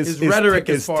 His rhetoric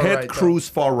is far Ted right, though. Cruz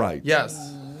far right?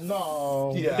 Yes.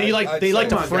 No. Yeah, They like I'd they say like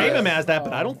to not, frame guys. him as that,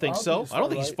 but I don't think so. I don't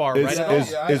think he's far Is- right at all. is-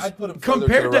 is- I'd put him further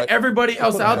Compared the to right. everybody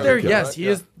else put him out there, further to the yes, right, he yeah.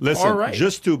 is Listen, far right.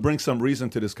 just to bring some reason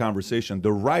to this conversation,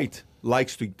 the right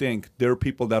likes to think there are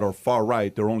people that are far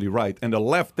right, they're only right, and the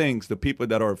left thinks the people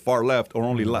that are far left are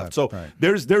only left. So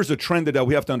there's a trend that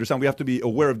we have to understand. We have to be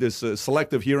aware of this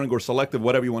selective hearing or selective,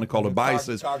 whatever you want to call it,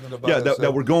 biases. cognitive Yeah, bias,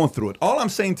 that we're going through it. All I'm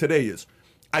saying today is,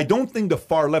 I don't think the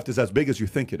far left is as big as you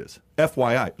think it is.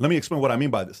 FYI. Let me explain what I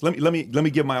mean by this. Let me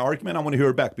give my argument. I want to hear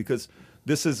it back because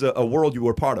this is a world you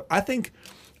were part of. I think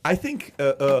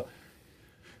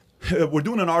we're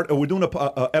doing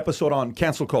a episode on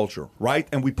cancel culture, right?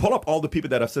 And we pull up all the people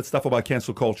that have said stuff about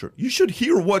cancel culture. You should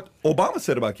hear what Obama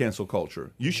said about cancel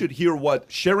culture. You should hear what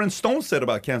Sharon Stone said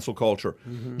about cancel culture.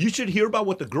 You should hear about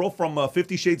what the girl from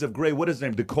 50 Shades of Grey, what is her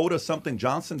name? Dakota something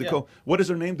Johnson? What is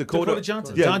her name? Dakota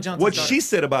Johnson. Yeah, John Johnson's what daughter. she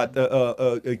said about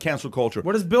cancel culture.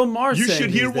 What does Bill Maher You say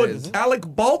should hear these what days? Alec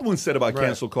Baldwin said about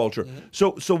cancel culture.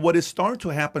 So what is starting to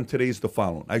happen today is the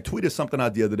following. I tweeted something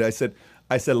out the other day.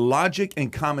 I said logic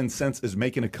and common sense is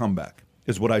making a comeback,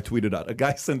 is what I tweeted out. A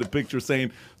guy sent a picture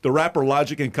saying the rapper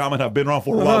Logic and Common have been around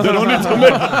for a while. They don't need to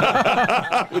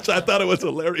make, which I thought it was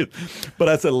hilarious. But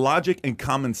I said logic and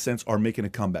common sense are making a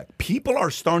comeback. People are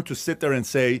starting to sit there and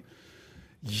say,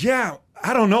 yeah,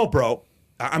 I don't know, bro.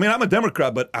 I mean, I'm a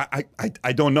Democrat, but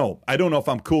I don't know. I don't know if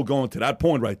I'm cool going to that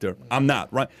point right there. I'm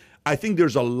not, right? I think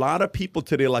there's a lot of people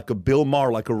today like a Bill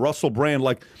Maher, like a Russell Brand,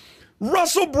 like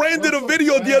Russell Brand did a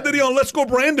video the other day on Let's Go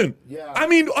Brandon. Yeah. I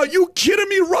mean, are you kidding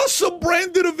me? Russell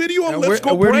Brand did a video on Let's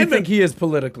Go Where Brandon. do you think he is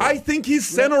politically? I think he's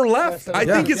center left. I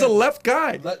think he's a left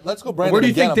guy. Let's Go Brandon. Where do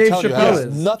you again, think Dave I'm telling Chappelle you,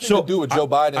 is? has nothing to do with Joe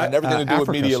Biden and everything to do with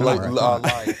media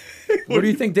lying. Where do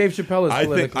you think Dave Chappelle is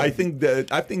politically? I think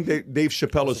that Dave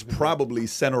Chappelle is probably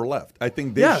center left. I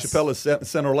think Dave Yes. Chappelle is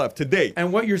center left today.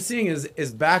 And what you're seeing is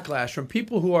backlash from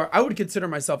people who are, I would consider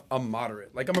myself a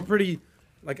moderate. Like I'm a pretty,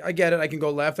 like I get it. I can go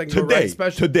left. I can go right.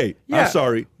 Especially Today. Yeah. I'm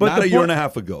sorry. But not the a year point- and a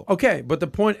half ago. Okay, but the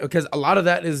point, because a lot of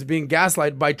that is being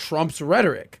gaslighted by Trump's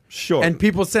rhetoric. Sure. And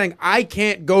people saying, I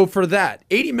can't go for that.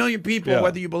 80 million people, Yeah.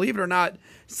 whether you believe it or not,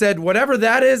 said, whatever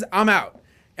that is, I'm out.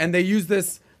 And they use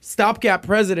this stopgap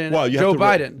president, Well, you Joe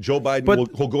have to Biden. Joe Biden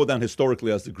But will go down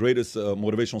historically as the greatest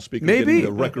motivational speaker. maybe, getting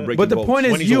the record-breaking but the votes point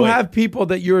when is he's you away. have people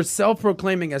that you're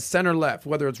self-proclaiming as center left,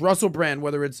 whether it's Russell Brand,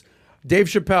 whether it's Dave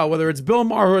Chappelle, whether it's Bill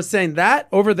Maher, who are saying that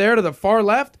over there to the far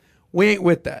left, we ain't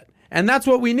with that. And that's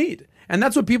what we need. And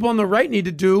that's what people on the right need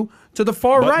to do to the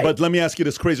far right. But let me ask you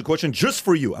this crazy question just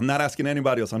for you. I'm not asking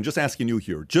anybody else. I'm just asking you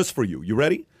here, just for you. You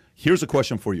ready? Here's a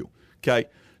question for you. Okay.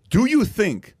 Do you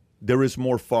think there is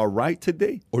more far right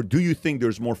today, or do you think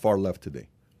there's more far left today?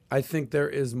 I think there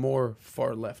is more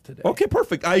far left today. Okay,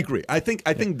 perfect. I agree. I think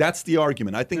that's the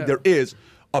argument. I think there is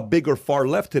a bigger far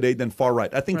left today than far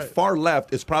right. I think far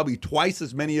left is probably twice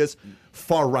as many as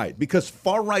far right, because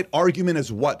far right argument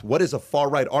is what? What is a far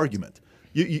right argument?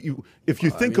 If you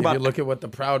think about, if you look at what the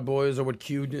Proud Boys or what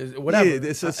Q is, whatever.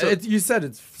 Yeah, you said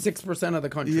it's 6% of the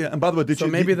country. Yeah, and by the way,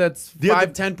 maybe that's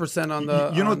 5-10% on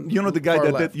the. You know the guy far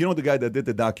that left. did, you know the guy that did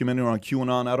the documentary on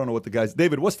QAnon. I don't know what the guy's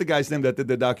David. What's the guy's name that did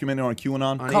the documentary on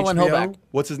QAnon? Colin Holbeck.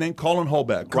 What's his name? Colin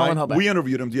Holbeck. Colin Right. Holbeck. We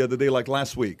interviewed him the other day, like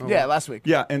last week. Yeah, last week.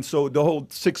 Yeah, and so the whole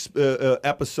 6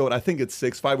 episode, I think it's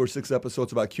 5 or 6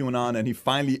 episodes about QAnon, and he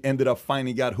finally ended up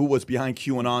finding out who was behind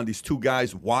QAnon. These two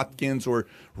guys, Watkins or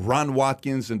Ron Watkins,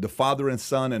 and the father and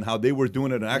son, and how they were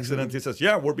doing it in an accident. He says,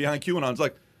 yeah, we're behind QAnon. It's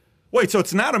like, wait, so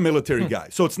it's not a military guy.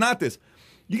 So it's not this.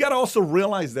 You got to also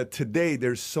realize that today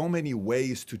there's so many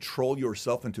ways to troll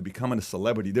yourself into becoming a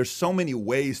celebrity. There's so many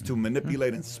ways to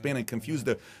manipulate and spin and confuse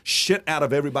the shit out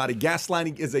of everybody.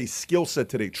 Gaslighting is a skill set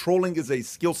today. Trolling is a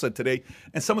skill set today.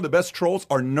 And some of the best trolls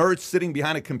are nerds sitting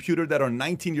behind a computer that are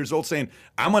 19 years old saying,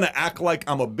 I'm going to act like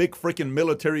I'm a big freaking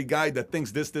military guy that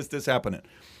thinks this happening.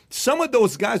 Some of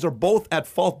those guys are both at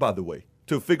fault, by the way,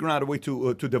 to figure out a way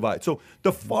to divide. So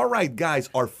the far right guys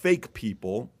are fake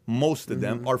people. Most of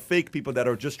them are fake people that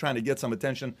are just trying to get some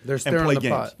attention They're and stirring play the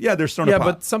games. pot. Yeah, they're stirring the pot.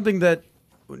 But something that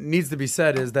needs to be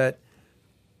said is that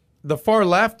the far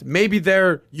left, maybe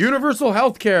they're universal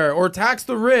health care or tax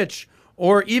the rich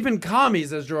or even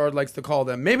commies, as Gerard likes to call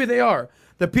them. Maybe they are.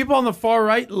 The people on the far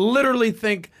right literally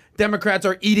think Democrats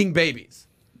are eating babies.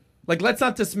 Like, let's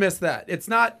not dismiss that. It's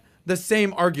not the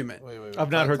same argument.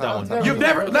 I've not heard that one. You've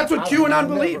never. That's what QAnon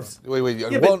believes. Wait.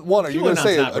 Yeah, but One. Are you going to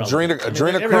say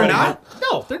adrenochrome? They're not?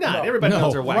 No, they're not. Everybody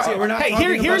knows they're waxing. We're not Hey,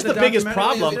 talking here's about the the biggest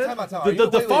problem. documentary.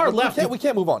 The far left. We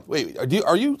can't move on. Wait,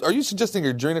 are you suggesting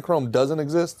adrenochrome doesn't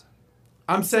exist?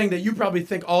 I'm saying that you probably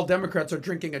think all Democrats are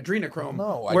drinking adrenochrome.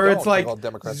 No, I where don't it's like think all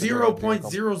Democrats are drinking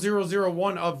adrenochrome.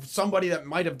 0.0001 of somebody that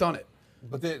might have done it.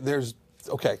 But there's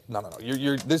okay, no.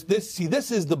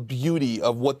 This is the beauty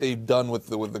of what they've done with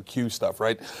the Q stuff,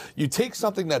 right? You take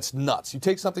something that's nuts, you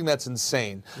take something that's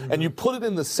insane, and you put it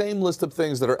in the same list of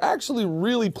things that are actually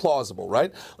really plausible,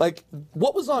 right? Like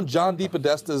what was on John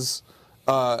DePodesta's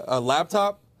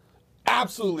laptop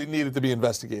absolutely needed to be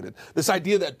investigated. This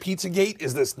idea that Pizzagate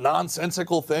is this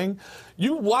nonsensical thing.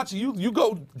 You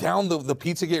go down the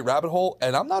Pizzagate rabbit hole,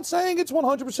 and I'm not saying it's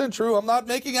 100% true. I'm not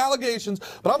making allegations,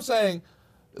 but I'm saying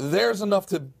there's enough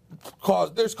to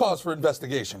there's cause for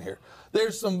investigation here.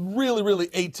 There's some really, really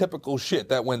atypical shit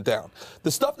that went down.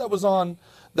 The stuff that was on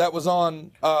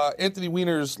Anthony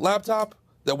Weiner's laptop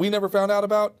that we never found out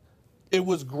about, it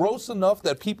was gross enough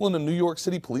that people in the New York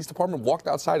City Police Department walked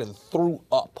outside and threw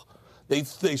up. They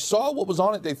saw what was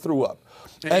on it, they threw up.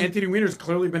 And Anthony Weiner's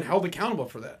clearly been held accountable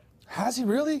for that. Has he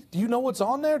really? Do you know what's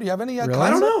on there? Do you have any I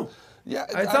don't know. Yeah,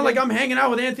 it's not like I'm hanging out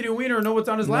with Anthony Weiner and know what's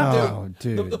on his laptop. No,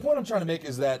 dude. The point I'm trying to make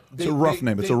is that It's a rough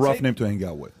name. It's a rough name to hang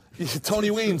out with. Tony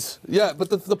Weens. Yeah, but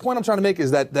the point I'm trying to make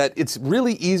is that it's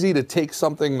really easy to take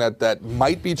something that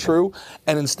might be true,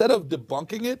 and instead of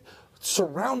debunking it,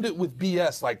 surround it with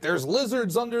BS. Like there's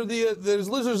lizards under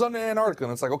Antarctica,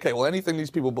 and it's like, okay, well, anything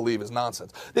these people believe is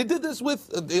nonsense. They did this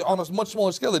on a much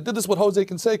smaller scale. They did this with Jose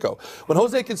Canseco. When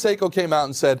Jose Canseco came out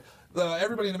and said,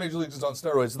 everybody in the major leagues is on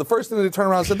steroids, the first thing they turned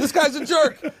around and said, this guy's a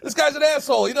jerk. This guy's an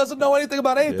asshole. He doesn't know anything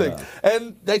about anything. Yeah.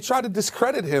 And they tried to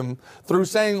discredit him through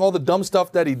saying all the dumb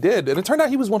stuff that he did. And it turned out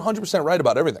he was 100% right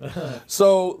about everything.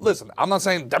 So, listen, I'm not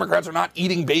saying Democrats are not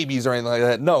eating babies or anything like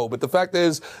that. No, but the fact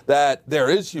is that there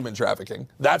is human trafficking.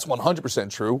 That's 100%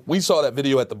 true. We saw that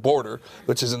video at the border,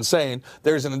 which is insane.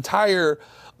 There's an entire...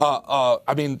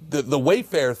 the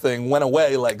Wayfair thing went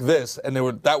away like this, and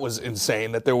that was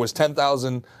insane, that there was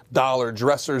 $10,000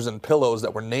 dressers and pillows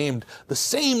that were named the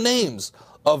same names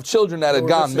of children that had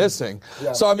gone missing.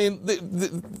 Yeah. So, I mean,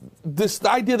 this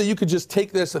idea that you could just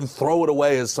take this and throw it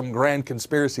away as some grand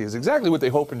conspiracy is exactly what they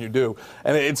hoping you do.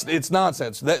 And it's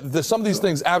nonsense. Some of these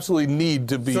things absolutely need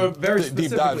to be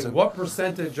deep dives in. What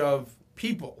percentage of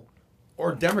people,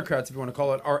 or Democrats if you want to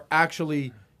call it, are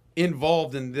actually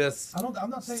involved in this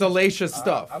salacious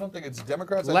stuff? I don't think it's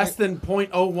Democrats. Less than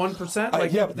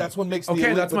 0.01%? Yeah, but that's what makes the elite.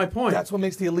 Okay, that's my point. That's what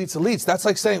makes the elites elites. That's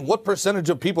like saying what percentage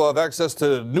of people have access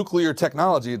to nuclear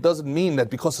technology. It doesn't mean that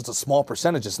because it's a small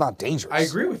percentage, it's not dangerous. I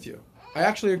agree with you. I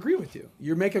actually agree with you.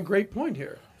 You make a great point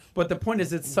here. But the point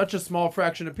is it's such a small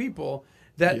fraction of people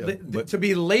that to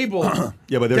be labeled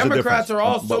but there's Democrats are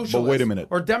all socialists. But wait a minute.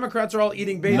 Or Democrats are all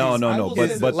eating babies. No.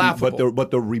 Laughable.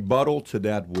 But the rebuttal to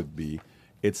that would be,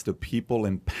 it's the people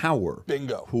in power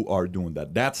Bingo. Who are doing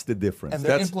that. That's the difference. And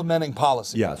they're implementing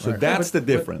policy. Yeah, so that's the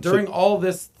difference. During all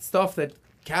this stuff that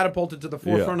catapulted to the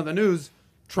forefront of the news,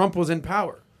 Trump was in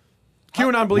power.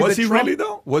 QAnon believes was that he Trump... really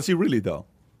though? Was he really though?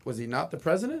 Was he not the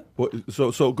president?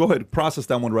 So go ahead, process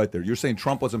that one right there. You're saying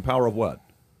Trump was in power of what?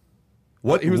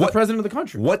 He was the president of the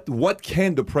country. What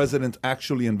can the president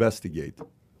actually investigate?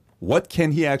 What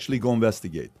can he actually go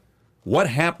investigate? What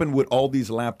happened with all these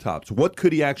laptops? What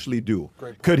could he actually do?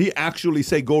 Could he actually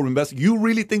say, go investigate? You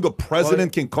really think a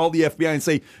president can call the FBI and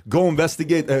say, go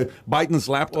investigate Biden's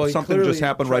laptop? Something just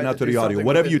happened right now to the audio.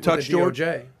 Whatever you touch, George?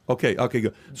 Okay,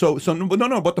 good. So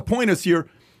no, but the point is here,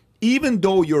 even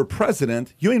though you're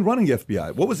president, you ain't running the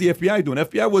FBI. What was the FBI doing?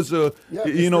 FBI was,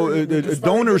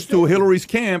 donors to Hillary's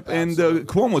camp and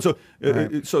Cuomo.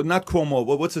 So not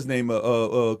Cuomo. What's his name?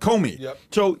 Comey. Yep.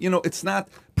 So it's not.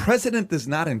 President is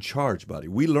not in charge, buddy.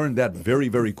 We learned that very,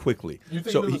 very quickly. You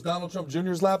think if it was Donald Trump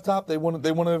Jr.'s laptop, they wouldn't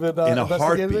have in a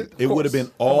heartbeat. It would have been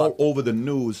all over the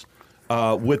news.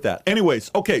 With that.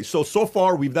 Anyways, okay, so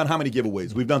far we've done how many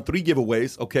giveaways? We've done 3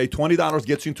 giveaways, okay? $20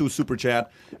 gets you into a super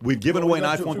chat. We've given away an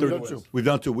iPhone 13. We've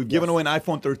done 2. We've given away an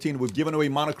iPhone 13. We've given away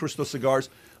Monte Cristo cigars.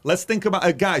 Let's think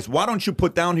about guys, why don't you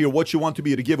put down here what you want to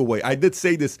be the giveaway? I did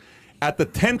say this at the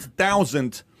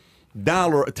 10,000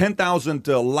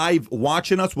 live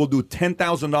watching us, we'll do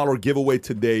 $10,000 giveaway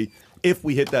today if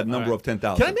we hit that number of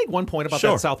 10,000. Can I make one point about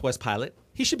that Southwest pilot?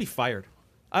 He should be fired.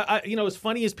 As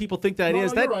funny as people think that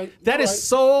is, that is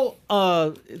so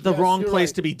the wrong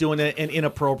place to be doing it and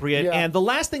inappropriate. Yeah. And the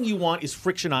last thing you want is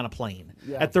friction on a plane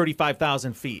at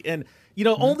 35,000 feet. And You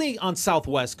know, only on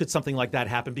Southwest could something like that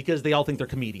happen because they all think they're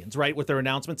comedians, right, with their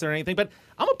announcements or anything. But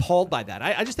I'm appalled by that.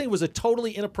 I just think it was a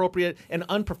totally inappropriate and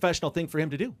unprofessional thing for him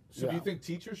to do. So do you think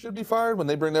teachers should be fired when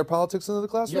they bring their politics into the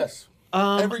classroom? Yes.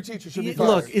 Every teacher should be fired.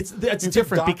 Look, that's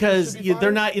different because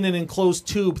they're not in an enclosed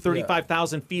tube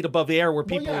 35,000 feet above the air where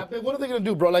people... Well, yeah, but what are they going to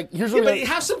do, bro? Like, here's Yeah, what but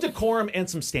have some decorum and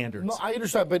some standards. No, I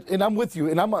understand, and I'm with you,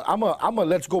 and I'm a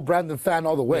Let's Go Brandon fan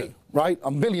all the way, right?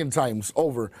 A million times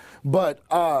over. But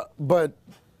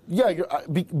yeah,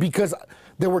 because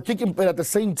they were kicking, but at the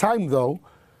same time, though,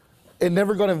 it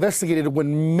never got investigated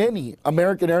when many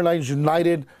American Airlines,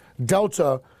 United,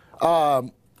 Delta,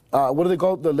 what do they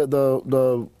call it?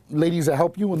 The ladies that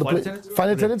help you in the flight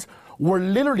attendants were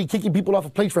literally kicking people off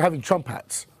of planes for having Trump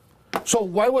hats. So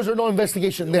why was there no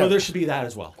investigation there? Well, there should be that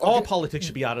as well. Okay. All politics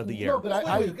should be out of the air. No, but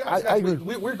I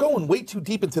agree. We're going way too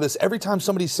deep into this. Every time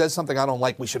somebody says something I don't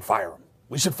like, we should fire them.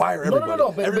 We should fire everybody.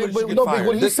 No. But everybody should get but fired.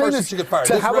 what he's saying is should get fired.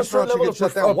 to This have a certain restaurant should level get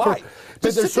shut down. Why?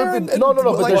 But there's certain no. But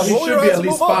Well, he should be at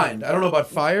least fined. on. I don't know about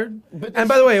fired. And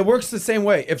by the way, it works the same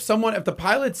way. If the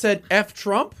pilot said F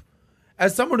Trump,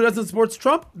 as someone who doesn't support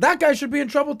Trump, that guy should be in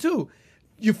trouble too.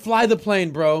 You fly the plane,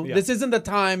 bro. Yeah. This isn't the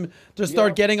time to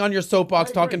start getting on your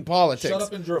soapbox talking politics. Shut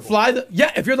up and dribble.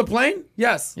 If you're the plane,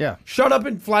 yes. Yeah. Shut up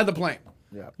and fly the plane.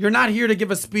 Yeah. You're not here to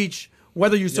give a speech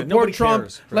whether you support nobody Trump.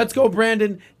 cares. Let's go,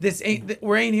 Brandon.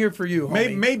 We ain't here for you,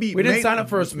 homie. Maybe we didn't sign up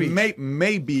for a speech.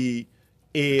 Maybe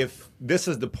if this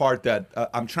is the part that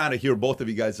I'm trying to hear both of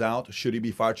you guys out. Should he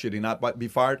be fired? Should he not be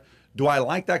fired? Do I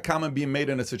like that comment being made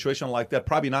in a situation like that?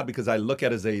 Probably not, because I look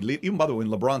at it as a lead. Even by the way,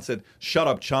 when LeBron said, "Shut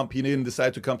up, chump," he didn't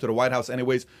decide to come to the White House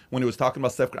anyways. When he was talking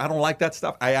about Steph Curry, I don't like that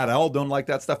stuff. I at all don't like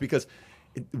that stuff, because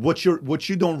what you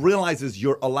don't realize is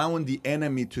you're allowing the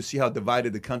enemy to see how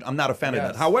divided the country. I'm not a fan of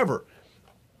that. However,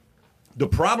 the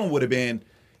problem would have been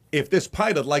if this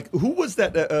pilot, like, who was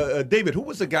that, David, who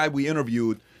was the guy we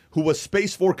interviewed who was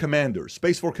Space Force Commander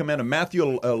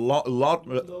Matthew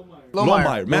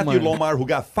Lohmeyer, who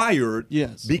got fired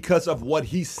because of what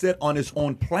he said on his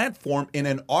own platform in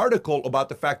an article about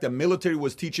the fact that military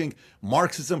was teaching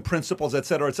Marxism principles, et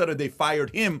cetera, et cetera. They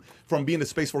fired him from being a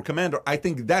Space Force Commander. I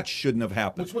think that shouldn't have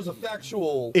happened. Which was a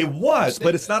factual... It was,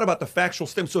 but it's not about the factual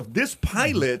stem. So if this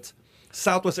pilot,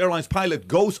 Southwest Airlines pilot,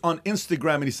 goes on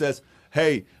Instagram and he says,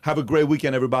 "Hey, have a great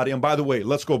weekend, everybody. And by the way,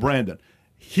 let's go, Brandon."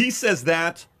 He says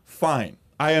that, fine.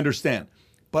 I understand.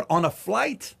 But on a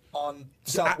flight... On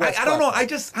Southwest I don't know.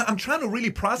 I'm trying to really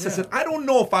process it. I don't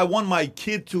know if I want my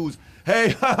kid to,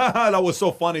 "Hey, that was so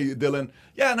funny, Dylan."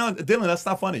 Yeah, no, Dylan, that's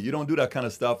not funny. You don't do that kind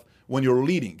of stuff when you're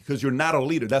leading, because you're not a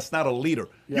leader. That's not a leader.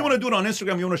 Yeah. You want to do it on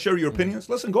Instagram, you want to share your opinions?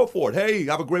 Listen, go for it. "Hey,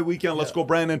 have a great weekend. Let's go,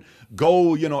 Brandon.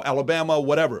 Go, Alabama,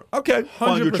 whatever." Okay,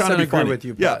 fine. You're trying to be agree funny. with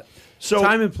you, Pat. Yeah. So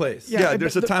time and place. Yeah,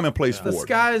 there's a time and place for the it.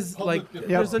 skies, like,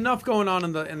 there's enough going on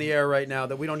in the air right now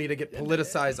that we don't need to get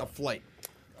politicized a flight.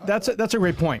 That's a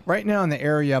great point. Right now in the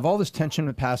air, you have all this tension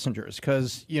with passengers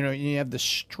because you have the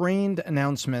strained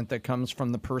announcement that comes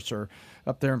from the purser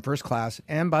up there in first class.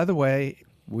 And by the way,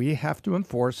 we have to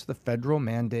enforce the federal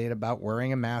mandate about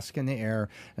wearing a mask in the air.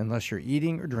 Unless you're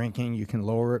eating or drinking, you can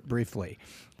lower it briefly.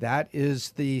 That is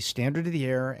the standard of the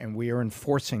air, and we are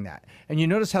enforcing that. And you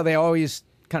notice how they always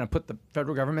kind of put the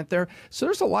federal government there. So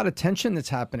there's a lot of tension that's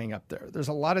happening up there. There's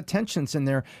a lot of tensions in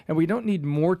there, and we don't need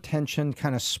more tension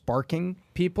kind of sparking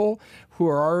people who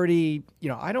are already,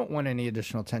 I don't want any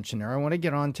additional tension there. I want to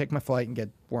get on, take my flight, and get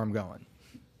where I'm going.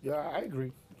 Yeah, I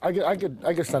agree. I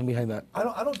could stand behind that.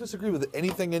 I don't disagree with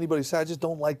anything anybody said. I just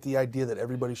don't like the idea that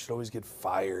everybody should always get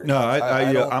fired. No,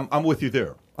 I'm with you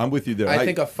there. I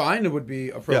think a fine would be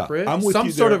appropriate. Yeah, I'm with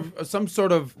you there. Some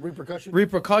sort of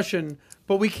repercussion.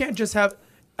 But we can't just have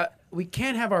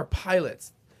our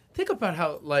pilots. Think about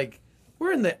how, like,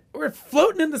 we're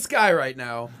floating in the sky right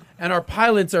now, and our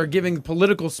pilots are giving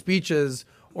political speeches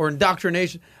or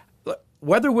indoctrination.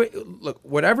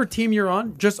 Whatever team you're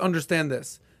on, just understand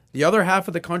this: the other half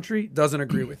of the country doesn't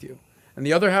agree with you, and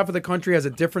the other half of the country has a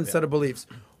different set of beliefs.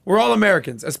 We're all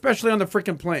Americans, especially on the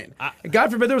freaking plane.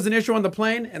 God forbid there was an issue on the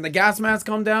plane and the gas mask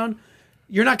come down.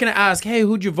 You're not going to ask, "Hey,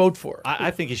 who'd you vote for?"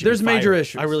 I think you should. There's be fired. major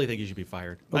issues. I really think you should be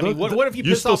fired. Well, I mean, what if you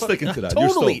you're piss still off sticking to that?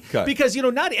 Totally, You're still, okay. Because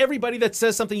not everybody that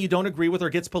says something you don't agree with or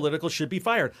gets political should be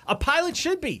fired. A pilot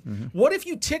should be. What if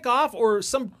you tick off or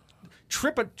some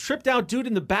tripped out dude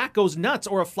in the back goes nuts,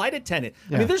 or a flight attendant.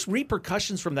 I mean, there's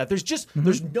repercussions from that.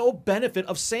 There's no benefit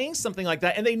of saying something like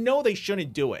that, and they know they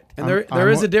shouldn't do it. And there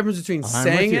is a difference between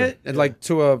saying it, like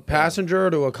to a passenger or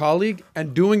to a colleague,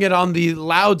 and doing it on the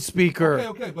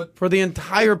loudspeaker but for the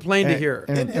entire plane to hear.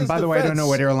 And by the way, I don't know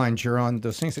what airlines you're on.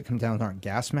 Those things that come down aren't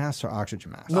gas masks or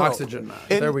oxygen masks. No. Oxygen mask.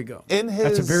 There we go.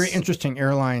 That's a very interesting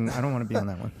airline. I don't want to be on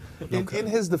that one. In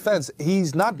his defense,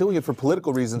 he's not doing it for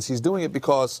political reasons. He's doing it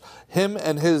because him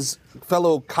and his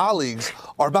fellow colleagues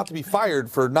are about to be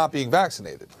fired for not being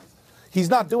vaccinated. He's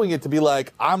not doing it to be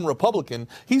like, I'm Republican.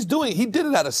 He did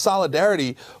it out of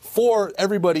solidarity for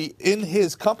everybody in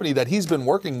his company that he's been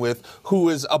working with who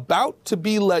is about to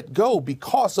be let go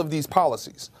because of these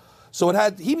policies. So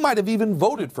he might have even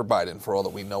voted for Biden for all that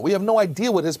we know. We have no idea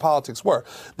what his politics were.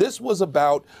 This was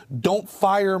about don't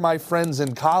fire my friends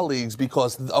and colleagues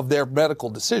because of their medical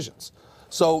decisions.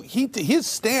 So his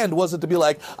stand wasn't to be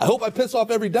like, I hope I piss off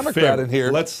every Democrat in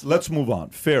here. Let's move on.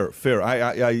 Fair.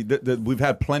 We've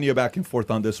had plenty of back and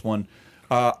forth on this one.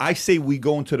 I say we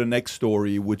go into the next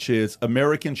story, which is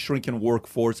American Shrinking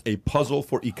Workforce, a Puzzle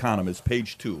for Economists,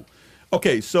 page 2.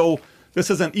 Okay, so this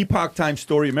is an Epoch Times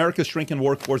story. America's shrinking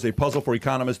workforce, a puzzle for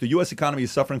economists. The U.S. economy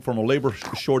is suffering from a labor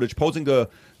shortage, posing a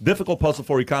difficult puzzle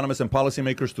for economists and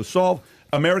policymakers to solve.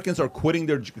 Americans are quitting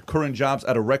their current jobs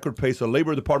at a record pace. The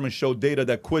Labor Department showed data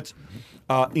that quits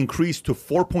increased to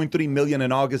 4.3 million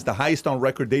in August, the highest on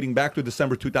record dating back to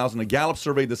December 2000. A Gallup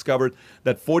survey discovered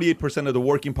that 48% of the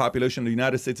working population in the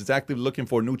United States is actively looking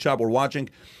for a new job or watching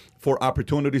for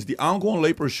opportunities. The ongoing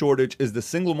labor shortage is the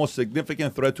single most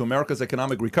significant threat to America's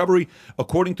economic recovery.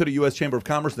 According to the U.S. Chamber of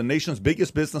Commerce, the nation's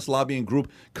biggest business lobbying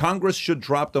group, Congress should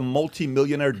drop the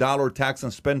multi-millionaire dollar tax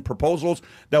and spend proposals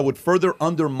that would further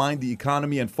undermine the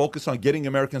economy and focus on getting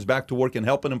Americans back to work and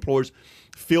helping employers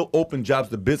fill open jobs,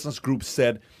 the business group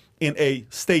said in a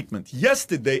statement.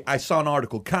 Yesterday, I saw an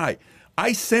article. Kai,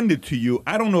 I send it to you.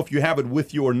 I don't know if you have it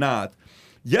with you or not.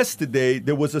 Yesterday,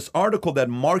 there was this article that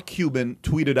Mark Cuban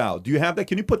tweeted out. Do you have that?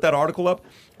 Can you put that article up?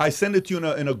 I send it to you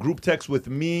in a group text with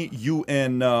me, you,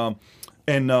 and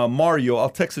Mario.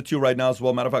 I'll text it to you right now as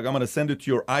well. Matter of fact, I'm going to send it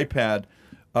to your iPad.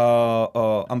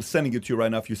 I'm sending it to you right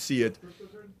now if you see it.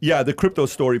 Yeah, the crypto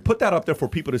story. Put that up there for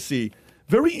people to see.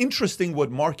 Very interesting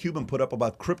what Mark Cuban put up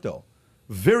about crypto.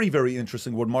 Very, very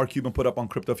interesting what Mark Cuban put up on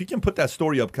crypto. If you can put that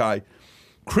story up, Kai.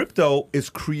 Crypto is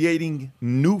creating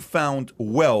newfound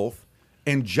wealth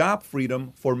and job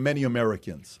freedom for many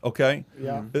Americans. Okay.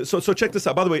 Yeah. So check this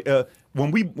out. By the way,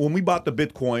 when we bought the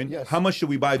Bitcoin, Yes. How much did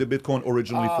we buy the Bitcoin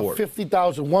originally for?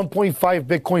 50,000. 1.5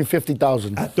 Bitcoin,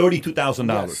 50,000. At $32,000.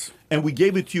 Yes. And we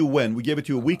gave it to you when? We gave it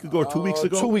to you a week ago or 2 weeks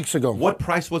ago? 2 weeks ago. What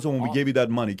price was it when we gave you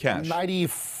that money, cash?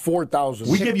 94,000.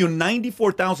 We gave you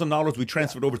 $94,000. We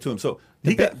transferred over to him. So The,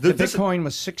 he got the Bitcoin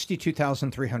was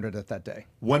 62,300 at that day.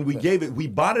 when we gave it, we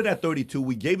bought it at 32.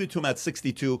 We gave it to him at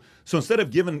 62. So instead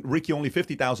of giving Ricky only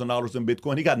 $50,000 in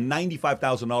Bitcoin, he got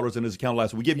 $95,000 in his account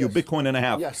last. We gave you a Bitcoin and a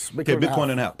half. Yes, okay,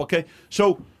 Bitcoin and a half. Okay,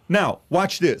 so now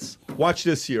watch this. Watch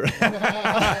this here.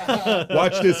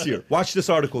 Watch this here. Watch this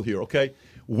article here. Okay.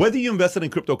 Whether you invested in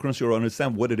cryptocurrency or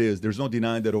understand what it is, there's no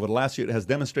denying that over the last year it has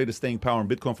demonstrated staying power. In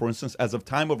Bitcoin, for instance, as of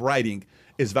time of writing,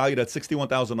 is valued at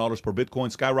 $61,000 per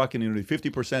Bitcoin, skyrocketing nearly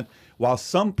 50%, while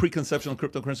some preconception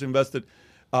cryptocurrency invested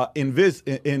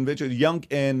young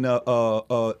and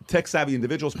tech-savvy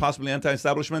individuals, possibly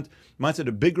anti-establishment, might say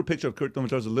the bigger picture of crypto in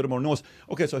terms of a little more nuance.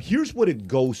 Okay, so here's what it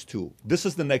goes to. This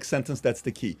is the next sentence that's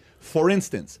the key. For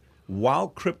instance, while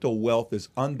crypto wealth is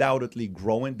undoubtedly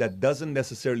growing, that doesn't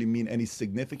necessarily mean any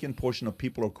significant portion of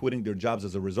people are quitting their jobs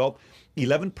as a result.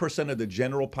 11% of the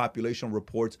general population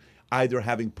reports either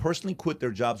having personally quit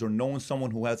their jobs or knowing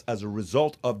someone who has as a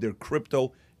result of their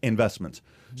crypto investments.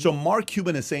 So Mark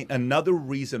Cuban is saying another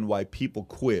reason why people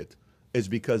quit is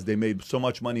because they made so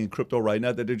much money in crypto right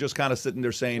now that they're just kind of sitting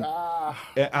there saying,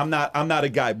 I'm not a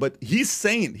guy. But he's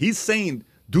saying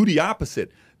do the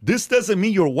opposite. This doesn't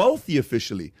mean you're wealthy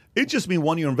officially. It just means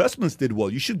one of your investments did well.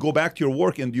 You should go back to your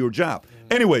work and do your job.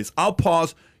 Anyways, I'll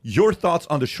pause. Your thoughts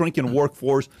on the shrinking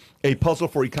workforce, a puzzle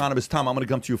for economists. Tom, I'm going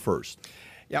to come to you first.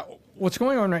 Yeah, what's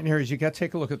going on right here is you got to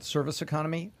take a look at the service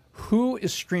economy. Who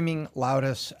is screaming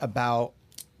loudest about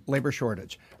labor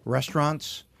shortage?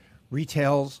 Restaurants,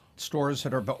 retail stores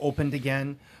that are opened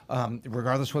again,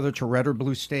 regardless whether it's a red or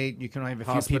blue state. You can only have a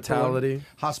few Hospitality. people.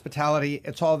 Hospitality,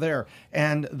 it's all there.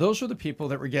 And those are the people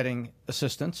that were getting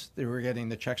assistance. They were getting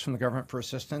the checks from the government for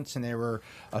assistance, and they were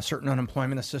certain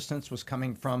unemployment assistance was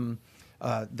coming from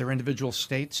their individual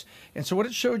states. And so what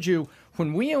it showed you,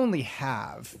 when we only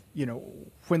have,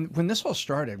 when this all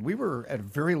started, we were at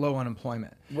very low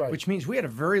unemployment, which means we had a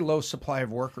very low supply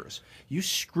of workers. You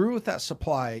screw with that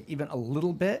supply even a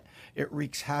little bit, it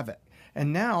wreaks havoc.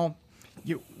 And now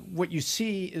what you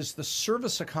see is the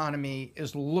service economy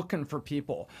is looking for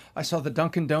people. I saw the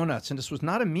Dunkin' Donuts, and this was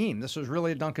not a meme. This was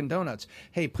really a Dunkin' Donuts.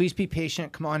 Hey, please be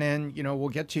patient. Come on in. We'll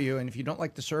get to you. And if you don't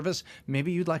like the service,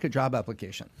 maybe you'd like a job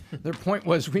application. Their point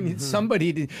was we need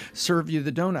somebody to serve you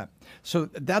the donut. So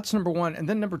that's number one. And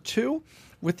then number two,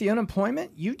 with the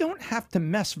unemployment, you don't have to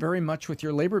mess very much with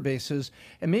your labor bases.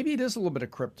 And maybe it is a little bit of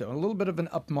crypto, a little bit of an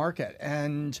up market.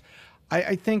 And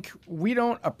I think we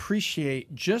don't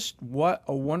appreciate just what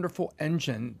a wonderful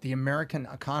engine the American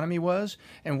economy was.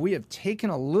 And we have taken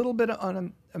a little bit of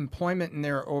unemployment in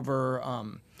there over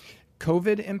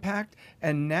COVID impact.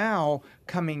 And now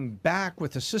coming back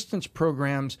with assistance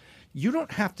programs, you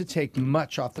don't have to take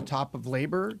much off the top of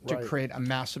labor to create a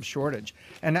massive shortage.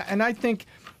 And I think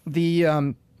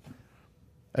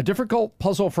a difficult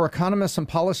puzzle for economists and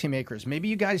policymakers. Maybe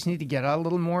you guys need to get out a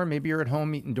little more. Maybe you're at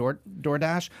home eating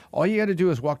DoorDash. All you got to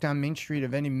do is walk down Main Street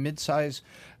of any mid-size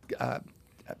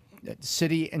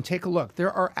city and take a look.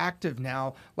 There are active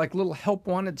now, like little help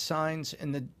wanted signs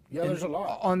there's a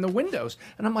lot on the windows.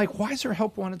 And I'm like, why is there a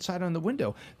help wanted sign on the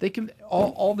window? They can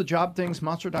all the job things,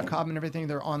 monster.com and everything,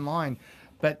 they're online.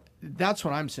 But that's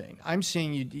what I'm seeing. I'm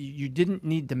seeing you didn't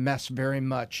need to mess very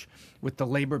much with the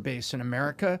labor base in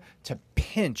America to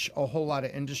pinch a whole lot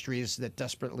of industries that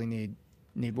desperately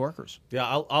need workers. Yeah,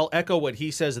 I'll echo what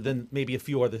he says, and then maybe a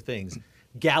few other things.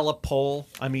 Gallup poll.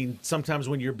 I mean, sometimes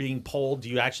when you're being polled, do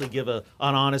you actually give an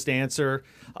honest answer?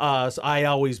 So I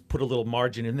always put a little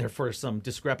margin in there for some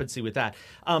discrepancy with that.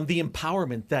 The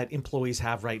empowerment that employees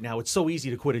have right now, it's so easy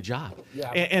to quit a job. Yeah.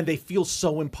 And they feel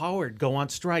so empowered. Go on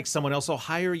strike. Someone else will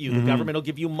hire you. The government will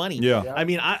give you money. Yeah. I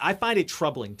mean, I find it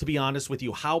troubling, to be honest with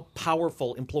you, how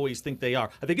powerful employees think they are.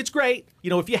 I think it's great.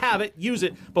 If you have it, use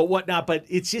it, but whatnot. But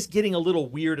it's just getting a little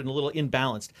weird and a little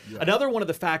imbalanced. Yeah. Another one of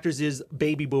the factors is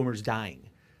baby boomers dying.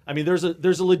 I mean, there's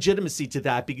a legitimacy to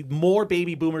that. More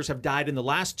baby boomers have died in the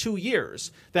last 2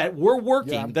 years that were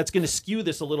working. That's going to skew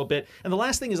this a little bit. And the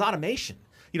last thing is automation.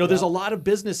 There's a lot of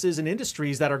businesses and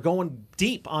industries that are going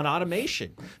deep on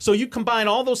automation. So you combine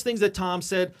all those things that Tom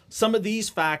said, some of these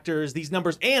factors, these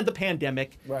numbers, and the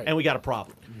pandemic, and we got a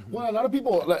problem. Well, a lot of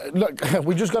people, look,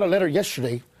 we just got a letter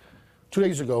yesterday, 2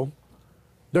 days ago.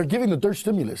 They're giving the third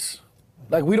stimulus.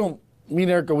 Like me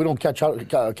and Erica, we don't cash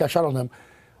out on them.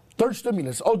 Third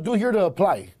stimulus. Oh, do here to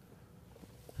apply.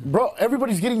 Bro,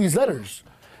 everybody's getting these letters.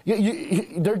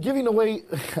 They're giving away.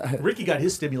 Ricky got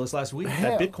his stimulus last week.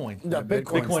 That Bitcoin.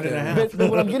 Bitcoin and a half. But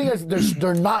what I'm getting is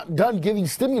they're not done giving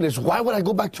stimulus. Why would I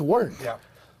go back to work? Yeah.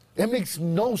 It makes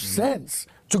no sense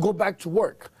to go back to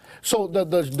work. So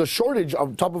the shortage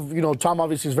on top of, Tom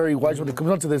obviously is very wise when it comes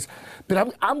down to this.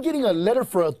 But I'm getting a letter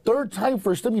for a third time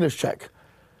for a stimulus check.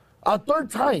 A third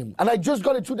time. And I just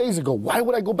got it 2 days ago. Why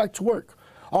would I go back to work?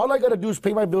 All I got to do is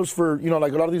pay my bills for,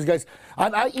 like a lot of these guys.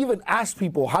 And I even asked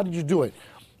people, how did you do it?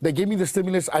 They gave me the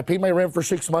stimulus. I paid my rent for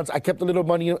 6 months. I kept a little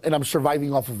money, and I'm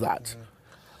surviving off of that.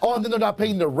 Oh, and then they're not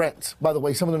paying their rent, by the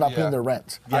way. Some of them are not paying their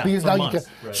rent. Yeah, because now months,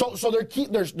 you can, So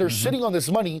they're sitting on this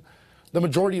money, the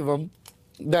majority of them,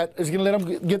 that is going to let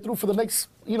them get through for the next,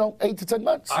 8 to 10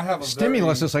 months.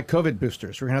 Stimulus is like COVID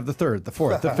boosters. We're going to have the third, the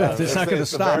fourth, the fifth. It's not going to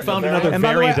stop. We found another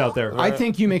variant out there. I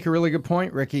think you make a really good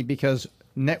point, Ricky, because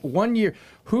 1 year,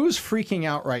 who's freaking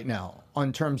out right now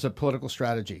on terms of political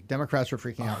strategy? Democrats are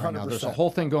freaking out right now. There's a whole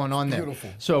thing going on there.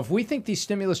 Beautiful. So if we think these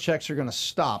stimulus checks are going to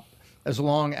stop as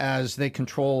long as they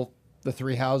control the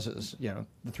three houses,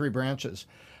 the three branches,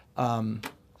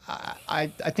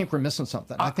 I think we're missing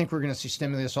something. I think we're going to see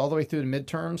stimulus all the way through the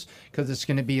midterms because it's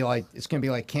going to be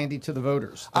like candy to the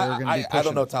voters. I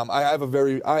don't know, Tom. I have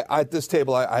at this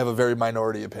table I have a very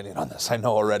minority opinion on this. I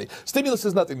know already. Stimulus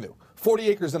is nothing new. 40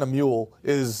 acres and a mule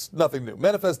is nothing new.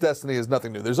 Manifest Destiny is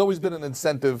nothing new. There's always been an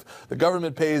incentive. The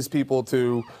government pays people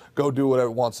to go do whatever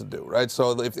it wants to do, right?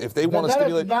 So if they want to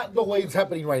stimulate... That's not the way it's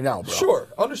happening right now, bro. Sure,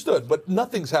 understood. But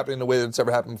nothing's happening the way that it's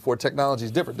ever happened before. Technology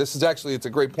is different. It's a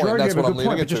great point. George, and that's what I'm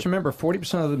leading into. But just remember,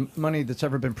 40% of the money that's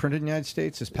ever been printed in the United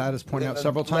States, as Pat has pointed out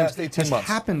several times, has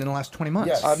happened in the last 20 months.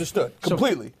 Yes, understood.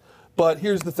 Completely. But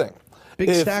here's the thing.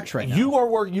 Big stacks right now.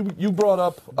 You brought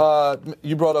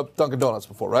up Dunkin' Donuts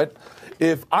before, right?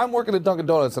 If I'm working at Dunkin'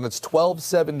 Donuts and it's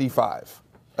 $12.75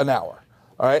 an hour,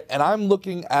 all right, and I'm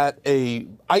looking at a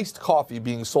iced coffee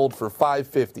being sold for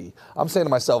 $5.50. I'm saying to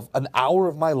myself, an hour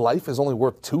of my life is only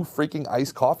worth 2 freaking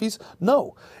iced coffees?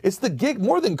 No, it's the gig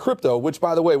more than crypto, which,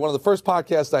 by the way, one of the first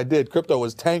podcasts I did, crypto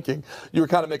was tanking. You were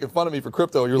kind of making fun of me for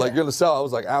crypto. You're like, you're going to sell? I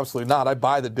was like, absolutely not. I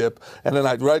buy the dip, and then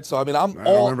right? So, I mean, I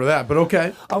remember that, but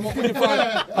okay.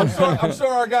 I'm sure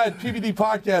our guy at PBD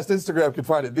Podcast Instagram can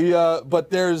find it. But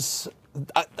there's...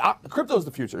 crypto is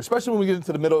the future, especially when we get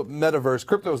into the metaverse.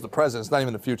 Crypto is the present. It's not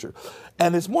even the future.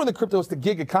 And it's more than crypto. It's the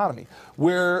gig economy,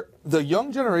 where the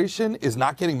young generation is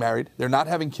not getting married. They're not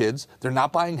having kids. They're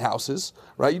not buying houses,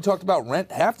 right? You talked about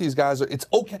rent. Half these guys it's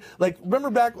okay. Like, remember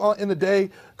back in the day,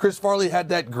 Chris Farley had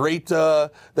that great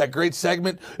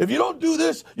segment. If you don't do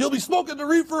this, you'll be smoking the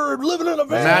reefer and living in a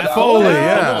van. Matt Foley,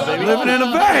 living in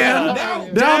a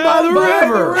van down by the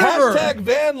river. Hashtag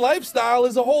van lifestyle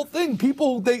is a whole thing.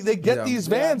 People, they get these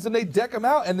vans and they deck them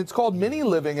out, and it's called mini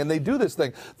living, and they do this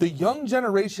thing. The young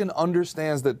generation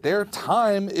understands that their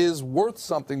time is worth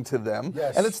something to them,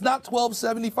 and it's not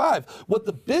 $12.75. What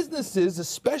the businesses,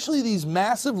 especially these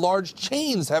massive, large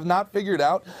chains, have not figured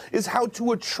out is how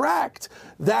to attract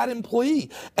that employee.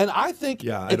 And I think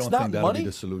I don't think that'll be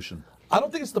the solution. I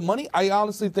don't think it's the money. I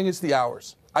honestly think it's the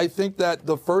hours. I think that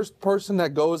the first person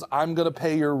that goes, I'm going to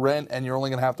pay your rent and you're only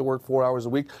going to have to work 4 hours a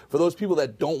week, for those people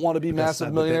that don't want to be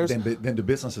massive millionaires. Then the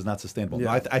business is not sustainable.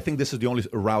 Yeah. I think this is the only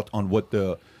route on what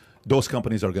those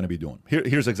companies are going to be doing.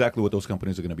 Here's exactly what those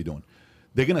companies are going to be doing.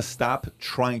 They're going to stop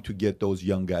trying to get those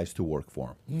young guys to work for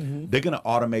them. Mm-hmm. They're going to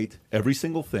automate every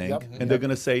single thing, and they're going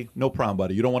to say, no problem,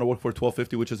 buddy. You don't want to work for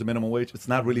 $12.50, which is the minimum wage? It's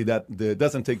not really that. It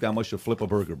doesn't take that much to flip a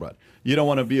burger, bud. You don't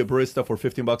want to be a barista for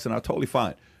 $15 an hour? Totally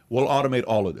fine. We'll automate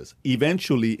all of this.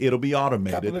 Eventually, it'll be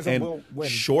automated. And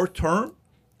short term,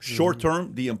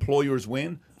 the employers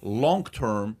win. Long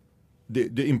term,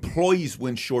 the employees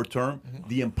win short term. Mm-hmm.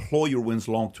 The employer wins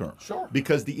long term. Sure.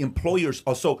 Because the employers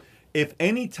also, if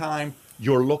any time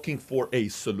you're looking for a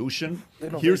solution,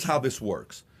 here's how this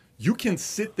works. You can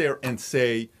sit there and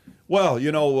say, well,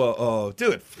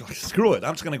 dude, screw it.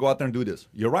 I'm just going to go out there and do this.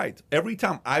 You're right. Every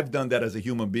time I've done that as a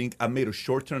human being, I made a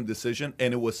short-term decision,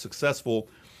 and it was successful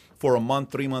for a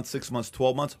month, 3 months, 6 months,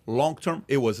 12 months. Long-term,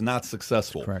 it was not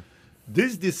successful. Correct.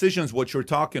 These decisions, what you're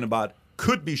talking about,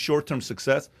 could be short-term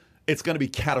success. It's going to be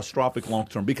catastrophic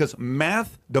long-term because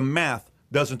the math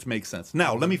doesn't make sense.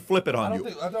 Now, let me flip it on you.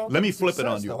 Let me flip it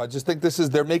on you. I just think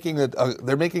they're making a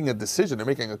decision. They're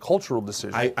making a cultural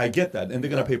decision. I get that, and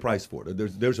they're going to pay price for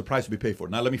it. There's a price to be paid for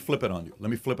it. Now, let me flip it on you. Let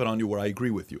me flip it on you where I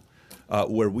agree with you,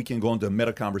 where we can go into a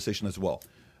meta conversation as well.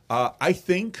 I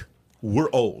think we're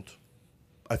old.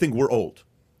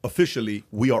 Officially,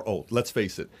 we are old. Let's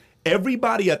face it.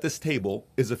 Everybody at this table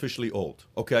is officially old,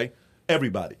 okay?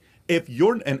 Everybody. If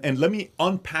you're, and let me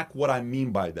unpack what I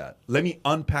mean by that.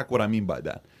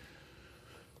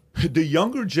 The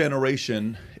younger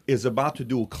generation is about to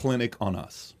do a clinic on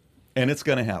us, and it's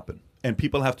going to happen. And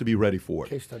people have to be ready for it.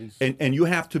 Case studies. And you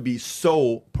have to be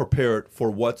so prepared for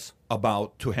what's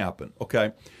about to happen,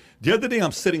 okay? The other day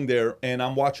I'm sitting there, and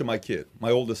I'm watching my kid,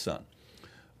 my oldest son.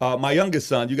 My youngest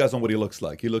son, you guys know what he looks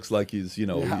like. He looks like he's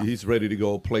ready to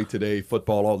go play today,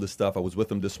 football, all this stuff. I was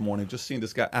with him this morning, just seeing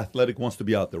this guy, athletic, wants to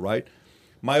be out there, right?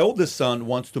 My oldest son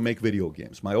wants to make video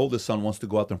games. My oldest son wants to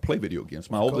go out there and play video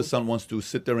games. My oldest son wants to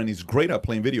sit there, and he's great at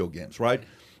playing video games, right?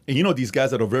 And these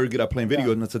guys that are very good at playing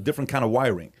video, and it's a different kind of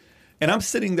wiring. And I'm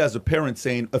sitting there as a parent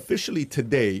saying, officially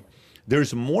today,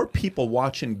 there's more people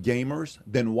watching gamers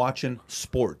than watching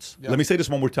sports. Let me say this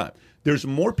one more time. There's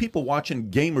more people watching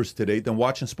gamers today than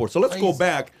watching sports. So let's go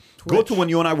back. Twitch. Go to when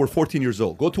you and I were 14 years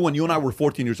old. Go to the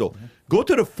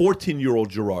 14-year-old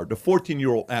Gerard, the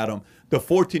 14-year-old Adam, the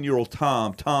 14-year-old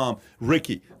Tom,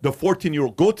 Ricky, the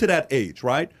 14-year-old. Go to that age,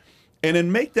 right? And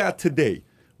then make that today.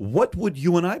 What would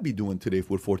you and I be doing today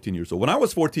if we're 14 years old? When I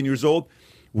was 14 years old,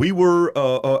 we were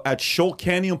at Shoal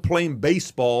Canyon playing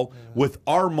baseball with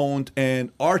Armond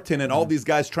and Artin and all these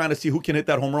guys trying to see who can hit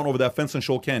that home run over that fence in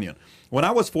Shoal Canyon. When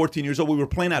I was 14 years old, we were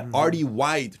playing at Artie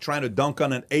White trying to dunk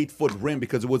on an 8-foot rim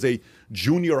because it was a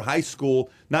junior high school,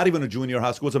 not even a junior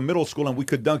high school, it was a middle school, and we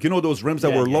could dunk. You know those rims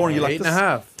that were lower? And you're like,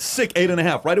 8.5. Sick,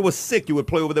 8.5, right? It was sick. You would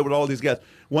play over there with all these guys.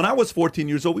 When I was 14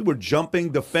 years old, we were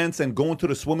jumping the fence and going to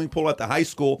the swimming pool at the high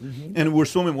school, and we were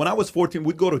swimming. When I was 14,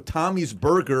 we'd go to Tommy's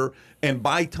Burger and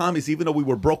buy Tommy's, even though we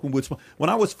were broke. When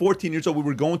I was 14 years old, we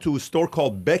were going to a store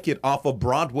called Beckett off of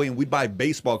Broadway, and we'd buy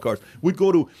baseball cards. We'd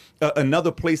go to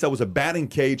another place that was a batting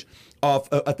cage of,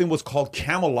 I think it was called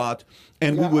Camelot,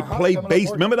 and we would play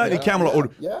base. Remember that in Camelot?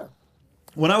 Yeah.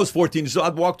 When I was 14 years old,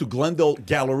 I'd walk to Glendale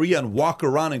Galleria and walk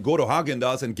around and go to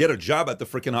Haagen-Dazs and get a job at the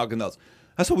freaking Haagen-Dazs.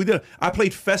 That's what we did. I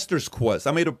played Fester's Quest.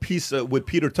 I made a piece with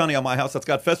Peter Tunney on my house that's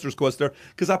got Fester's Quest there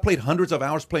because I played hundreds of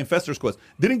hours playing Fester's Quest.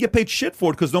 Didn't get paid shit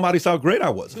for it because nobody saw how great I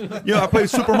was. I played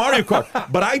Super Mario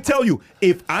Kart. But I tell you,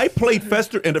 if I played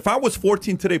Fester, and if I was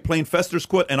 14 today playing Fester's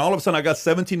Quest, and all of a sudden I got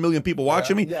 17 million people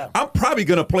watching me, I'm probably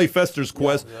going to play Fester's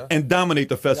Quest and dominate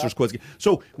the Fester's Quest game.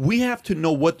 So we have to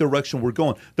know what direction we're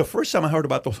going. The first time I heard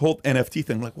about the whole NFT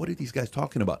thing, I'm like, what are these guys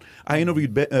talking about? I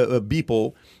interviewed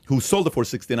Beeple, who sold it for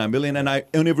 $69 million, and I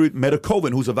interviewed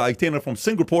Metakovan, who's a Valuetainer from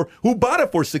Singapore, who bought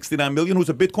it for $69 million, who's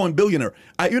a Bitcoin billionaire.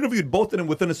 I interviewed both of them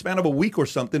within a span of a week or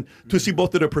something to see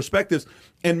both of their perspectives.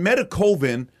 And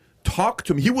Metakovan talked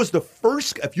to me. He was the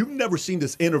first, if you've never seen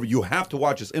this interview, you have to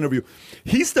watch this interview.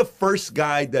 He's the first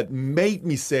guy that made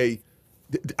me say,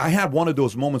 I had one of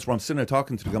those moments where I'm sitting there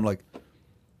talking to him, I'm like,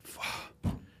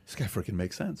 this guy freaking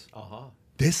makes sense.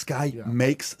 This guy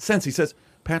makes sense. He says,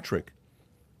 Patrick,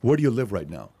 where do you live right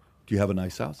now? Do you have a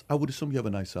nice house? I would assume you have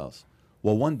a nice house.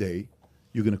 Well, one day,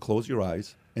 you're going to close your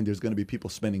eyes, and there's going to be people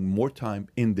spending more time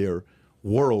in their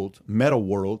world, meta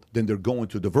world, than they're going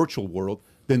to the virtual world,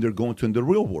 than they're going to in the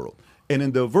real world. And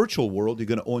in the virtual world, you're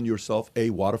going to own yourself a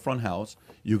waterfront house.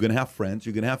 You're going to have friends.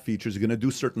 You're going to have features. You're going to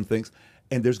do certain things.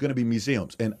 And there's going to be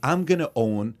museums. And I'm going to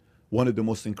own one of the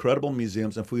most incredible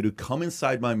museums. And for you to come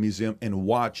inside my museum and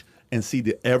watch and see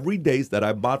the everydays that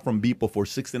I bought from Beeple for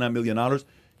 $69 million,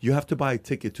 you have to buy a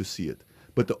ticket to see it.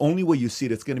 But the only way you see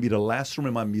it, it's going to be the last room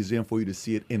in my museum for you to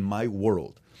see it in my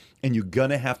world. And you're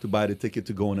going to have to buy the ticket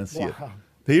to go in and see it.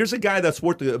 Here's a guy that's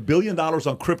worth $1 billion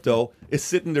on crypto is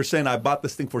sitting there saying, I bought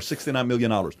this thing for $69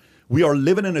 million. We are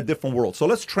living in a different world. So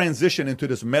let's transition into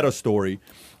this meta story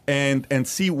and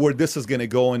see where this is going to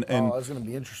go. And that's going to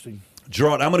be interesting.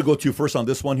 Gerard, I'm going to go to you first on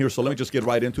this one here. So let me just get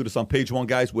right into this on page one,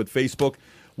 guys, with Facebook.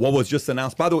 What was just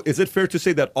announced. By the way, is it fair to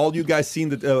say that all you guys seen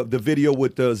the video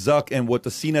with Zuck and what the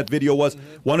CNET video was?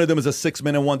 One of them is a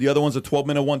 6-minute one. The other one's a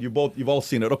 12-minute one. You've all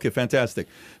seen it. Okay, fantastic.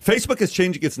 Facebook is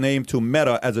changing its name to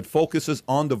Meta as it focuses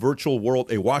on the virtual world,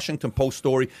 a Washington Post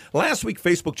story. Last week,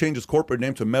 Facebook changed its corporate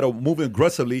name to Meta, moving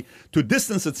aggressively to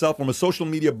distance itself from a social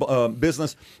media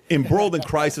business embroiled in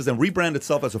crisis and rebrand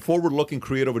itself as a forward-looking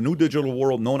creator of a new digital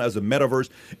world known as the Metaverse.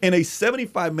 In a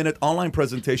 75-minute online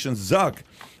presentation, Zuck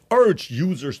urged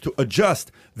users to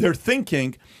adjust their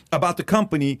thinking about the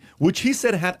company, which he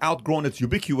said had outgrown its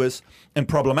ubiquitous and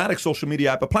problematic social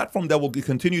media app, a platform that will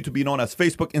continue to be known as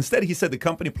Facebook. Instead, he said the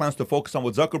company plans to focus on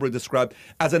what Zuckerberg described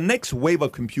as a next wave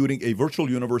of computing, a virtual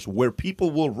universe where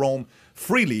people will roam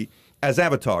freely as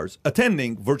avatars,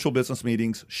 attending virtual business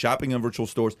meetings, shopping in virtual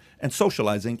stores, and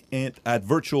socializing at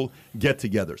virtual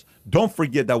get-togethers. Don't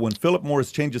forget that when Philip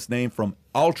Morris changed its name from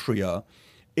Altria,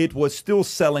 it was still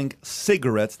selling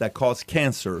cigarettes that cause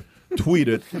cancer,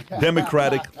 tweeted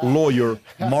Democratic lawyer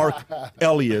Mark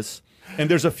Elias. And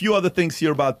there's a few other things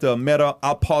here about Meta.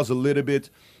 I'll pause a little bit,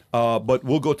 but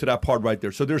we'll go to that part right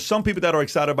there. So there's some people that are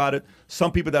excited about it,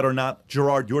 some people that are not.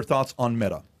 Gerard, your thoughts on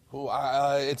Meta?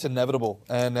 It's inevitable,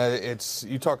 and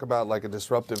you talk about like a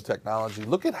disruptive technology.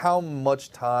 Look at how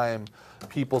much time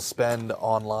people spend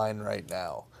online right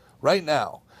now.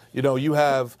 You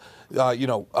have, I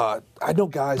know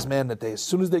guys, man, that as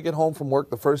soon as they get home from work,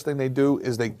 the first thing they do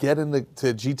is they get into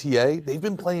GTA. They've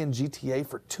been playing GTA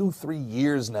for 2-3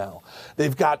 years now.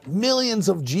 They've got millions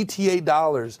of GTA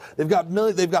dollars. They've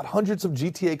got hundreds of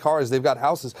GTA cars. They've got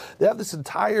houses. They have this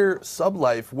entire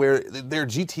sub-life where their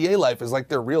GTA life is like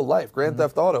their real life, Grand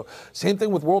Theft Auto. Same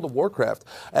thing with World of Warcraft.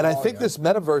 And I think this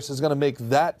metaverse is going to make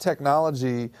that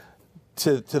technology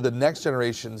to the next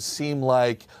generation seem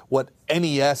like what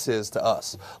NES is to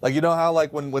us. Like, you know how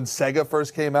like when Sega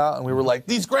first came out and we were like,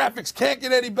 these graphics can't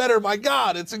get any better, my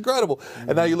God, it's incredible.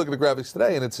 And now you look at the graphics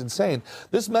today and it's insane.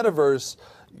 This metaverse,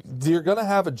 you're going to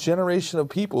have a generation of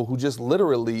people who just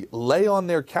literally lay on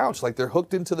their couch like they're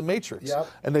hooked into the Matrix.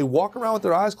 And they walk around with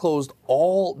their eyes closed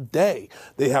all day.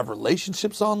 They have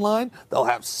relationships online. They'll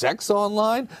have sex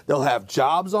online. They'll have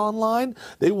jobs online.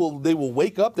 They will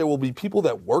wake up. There will be people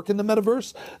that work in the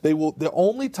metaverse. The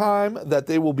only time that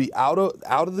they will be out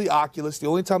of the Oculus, the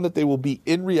only time that they will be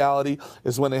in reality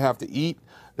is when they have to eat,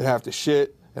 they have to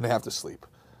shit, and they have to sleep.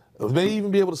 They may even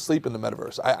be able to sleep in the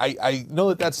metaverse. I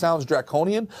know that sounds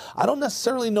draconian. I don't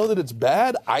necessarily know that it's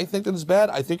bad. I think that it's bad.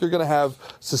 I think you're going to have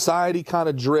society kind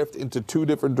of drift into two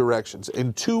different directions,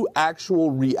 in two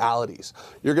actual realities.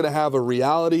 You're going to have a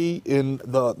reality in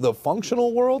the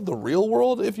functional world, the real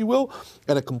world, if you will,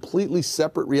 and a completely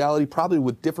separate reality, probably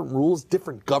with different rules,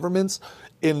 different governments,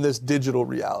 in this digital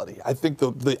reality. I think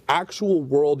the actual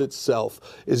world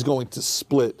itself is going to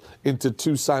split into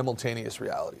two simultaneous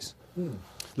realities.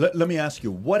 Let me ask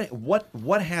you,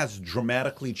 what has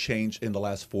dramatically changed in the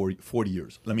last 40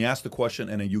 years? Let me ask the question,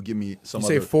 and then you give me some You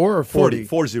other... say 4 or 40?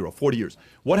 40 years.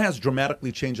 What has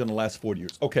dramatically changed in the last 40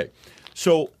 years? Okay,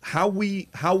 so how we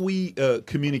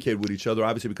communicate with each other,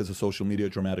 obviously because of social media,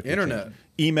 dramatically Internet. changed.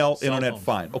 Email, Cell internet, phones.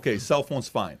 fine. Okay, cell phones,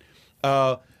 fine.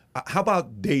 How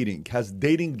about dating? Has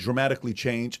dating dramatically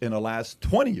changed in the last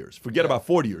 20 years? Forget about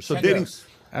 40 years. So 10 dating... years.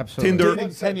 Absolutely. Tinder.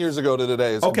 Dating 10 years ago to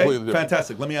today is Okay, completely different.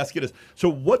 fantastic. Let me ask you this. So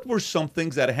what were some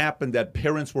things that happened that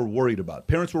parents were worried about?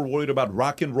 Parents were worried about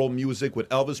rock and roll music with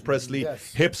Elvis Presley,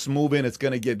 hips moving, it's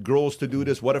going to get girls to do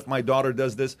this. What if my daughter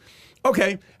does this?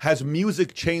 Okay, has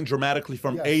music changed dramatically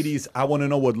from 80s, I want to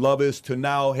know what love is, to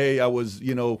now, hey, I was,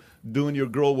 doing your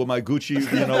girl with my Gucci,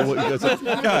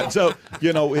 yeah, so,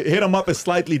 hit them up is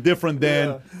slightly different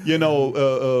than,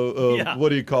 what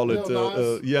do you call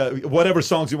it? Whatever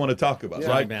songs you want to talk about,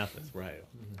 right? Mathis, right.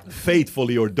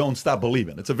 Faithfully or Don't Stop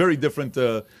Believing. It's a very different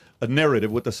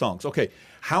narrative with the songs. Okay,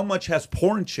 how much has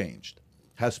porn changed?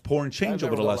 Has porn changed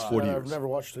over the last 40 years? I've never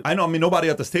watched it. I know, nobody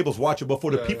at this table is watching, but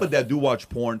for the people that do watch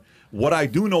porn, what I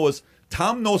do know is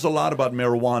Tom knows a lot about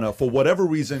marijuana. For whatever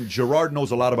reason, Gerard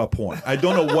knows a lot about porn. I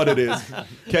don't know what it is.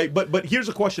 Okay, but here's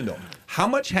a question, though. How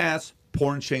much has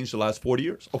porn changed the last 40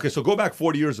 years? Okay, so go back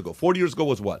 40 years ago. 40 years ago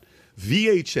was what?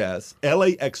 VHS,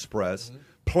 LA Express,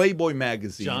 Playboy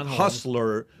Magazine, John Holmes.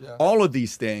 Hustler, all of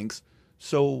these things.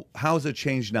 So how has it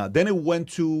changed now? Then it went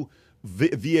to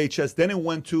VHS, then it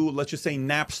went to, let's just say,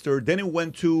 Napster, then it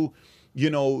went to,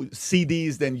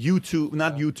 CDs, then YouTube,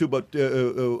 not YouTube, but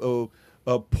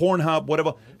Pornhub,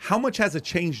 whatever. How much has it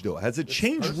changed, though? Has it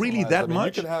changed really that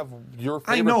much? You can have your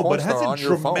favorite I know, porn but has star on it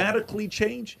your phone. dramatically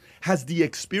changed? Has the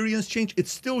experience changed?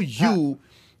 It's still you.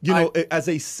 As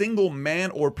a single man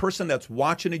or person that's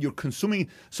watching it, you're consuming.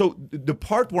 So the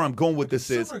part where I'm going with this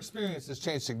is Consumer experience has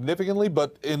changed significantly,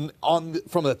 but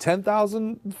from a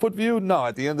 10,000 foot view, no.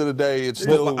 At the end of the day, it's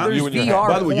still you and your head.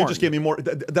 By the way, you just gave me more.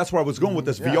 That's where I was going with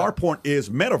this. VR porn is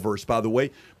metaverse, by the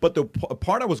way. But the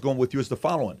part I was going with you is the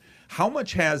following: how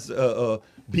much has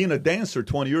being a dancer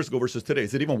 20 years ago versus today?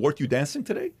 Is it even worth you dancing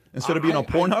today instead of being on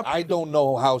Pornhub? I don't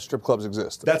know how strip clubs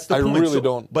exist. That's the point. I really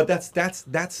don't. But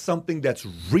that's something that's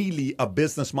really a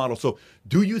business model. So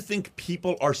do you think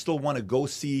people are still want to go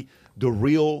see the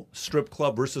real strip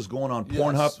club versus going on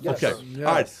Pornhub? Yes. Okay. Yes.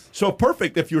 All right. So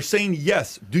perfect. If you're saying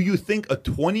yes, do you think a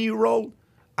 20-year-old?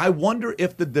 I wonder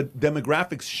if the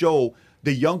demographics show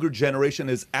the younger generation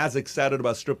is as excited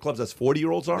about strip clubs as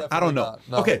 40-years are? I don't know. Not,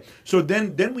 no. Okay, so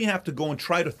then we have to go and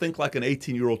try to think like an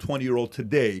 18-year-old, 20-year-old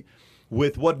today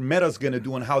with what Meta's going to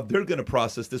do and how they're going to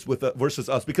process this with versus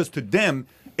us. Because to them,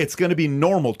 it's going to be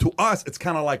normal. To us, it's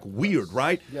kind of like weird,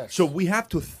 right? Yes. So we have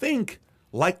to think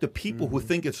like the people who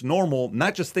think it's normal,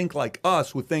 not just think like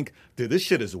us who think, dude, this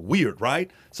shit is weird,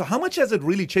 right? So how much has it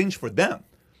really changed for them?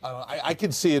 I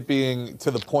can see it being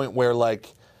to the point where,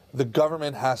 like, the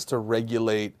government has to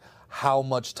regulate how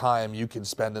much time you can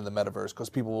spend in the metaverse, because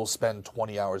people will spend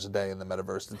 20 hours a day in the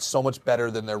metaverse. It's so much better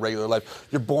than their regular life.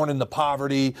 You're born into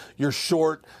poverty, you're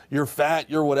short, you're fat,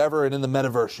 you're whatever, and in the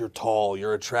metaverse you're tall,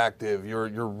 you're attractive,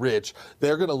 you're rich.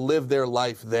 They're going to live their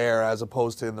life there as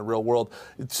opposed to in the real world.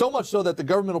 It's so much so that the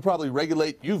government will probably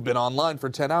regulate, you've been online for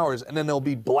 10 hours, and then there'll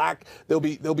be black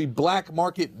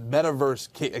market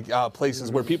metaverse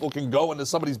places where people can go into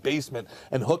somebody's basement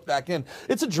and hook back in.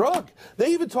 It's a drug.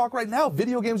 They even talk right now,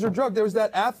 video games are a drug. There was that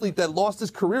athlete that lost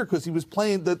his career because he was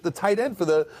playing the tight end for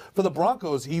the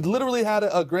Broncos. He literally had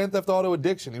a Grand Theft Auto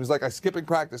addiction. He was like, I skipping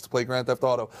practice to play Grand Theft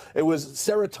Auto. It was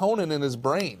serotonin in his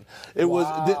brain. It was,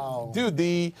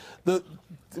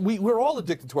 we're all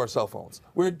addicted to our cell phones.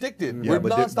 We're addicted. We're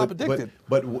nonstop addicted.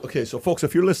 But okay, so folks,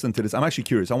 if you're listening to this, I'm actually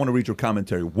curious. I want to read your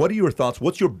commentary. What are your thoughts?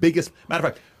 What's your biggest, matter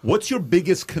of fact, what's your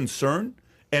biggest concern?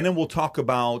 And then we'll talk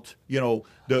about,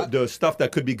 the stuff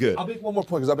that could be good. I'll make one more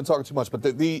point because I've been talking too much. But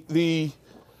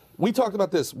we talked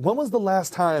about this. When was the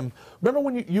last time? Remember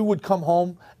when you would come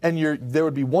home and there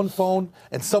would be one phone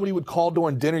and somebody would call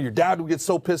during dinner. Your dad would get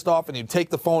so pissed off and he'd take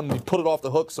the phone and he'd put it off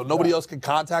the hook so nobody else could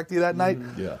contact you that night.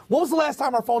 Yeah. When was the last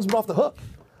time our phones been off the hook?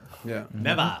 Yeah.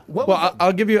 Never. Well,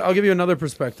 I'll give you another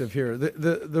perspective here.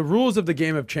 The rules of the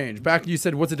game have changed. Back, you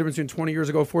said, what's the difference between 20 years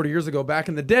ago, 40 years ago? Back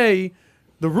in the day,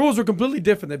 the rules were completely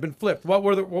different. They've been flipped. What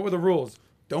were the rules?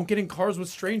 Don't get in cars with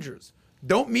strangers.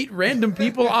 Don't meet random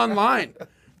people online.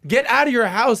 Get out of your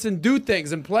house and do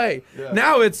things and play. Yeah.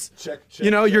 Now it's,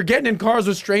 you're getting in cars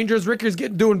with strangers. Ricky's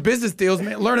doing business deals,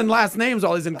 learning last names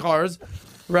while he's in cars,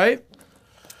 right?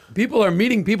 People are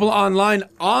meeting people online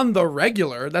on the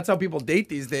regular. That's how people date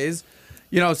these days.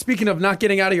 speaking of not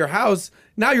getting out of your house,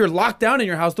 now you're locked down in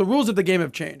your house. The rules of the game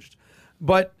have changed.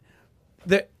 But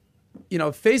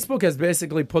Facebook has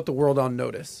basically put the world on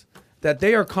notice that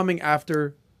they are coming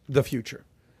after the future.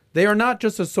 They are not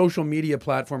just a social media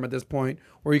platform at this point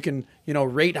where you can,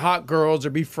 rate hot girls or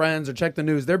be friends or check the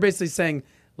news. They're basically saying,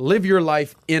 live your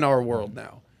life in our world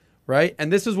now, right?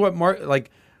 And this is what Mark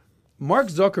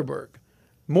Zuckerberg,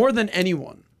 more than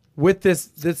anyone, with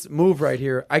this move right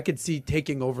here, I could see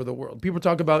taking over the world. People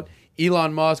talk about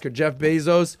Elon Musk or Jeff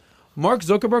Bezos. Mark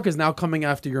Zuckerberg is now coming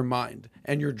after your mind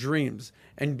and your dreams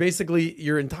and basically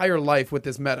your entire life with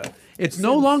this Meta. It's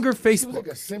no longer Facebook. It's like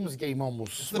a Sims game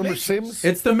almost. Remember Sims?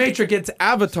 It's the Matrix. It's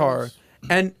Avatar.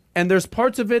 And there's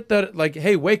parts of it that like,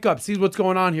 hey, wake up, see what's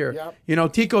going on here.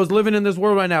 Yep. Tico's living in this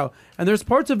world right now. And there's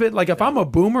parts of it like if I'm a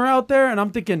boomer out there and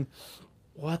I'm thinking,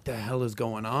 what the hell is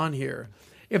going on here?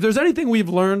 If there's anything we've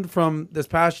learned from this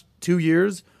past 2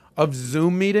 years of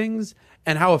Zoom meetings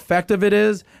and how effective it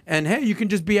is, and hey, you can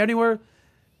just be anywhere.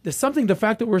 There's something, the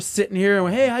fact that we're sitting here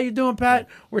and hey, how you doing, Pat?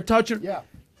 We're touching. Yeah.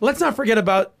 Let's not forget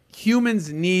about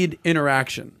humans need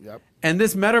interaction. Yep. And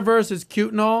this metaverse is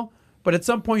cute and all, but at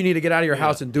some point you need to get out of your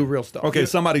house and do real stuff. Okay,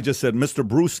 somebody just said, Mr.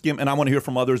 Bruce Skim, and I want to hear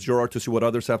from others, Gerard, to see what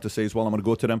others have to say as well. I'm going to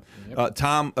go to them.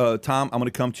 Tom, I'm going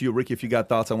to come to you. Ricky, if you got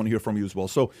thoughts, I want to hear from you as well.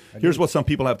 So here's what some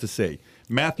people have to say.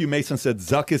 Matthew Mason said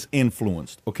Zuck is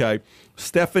influenced, okay?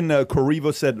 Stefan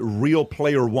Corriva said Real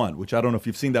Player One, which I don't know if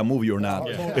you've seen that movie or not.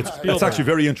 It's actually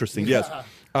very interesting, yes.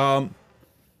 Marisol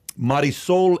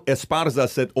Esparza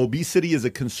said obesity is a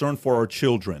concern for our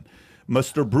children.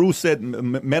 Mr. Bruce said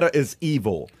Meta is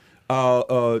evil.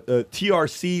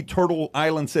 TRC Turtle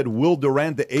Island said Will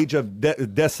Durant, The Age of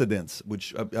Decadence,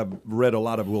 which I've read a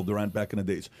lot of Will Durant back in the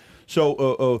days.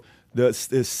 So the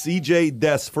CJ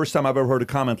Des, first time I've ever heard a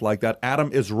comment like that.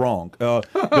 Adam is wrong.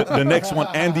 The next one,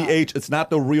 Andy H, it's not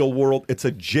the real world. It's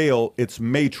a jail. It's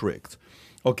Matrix.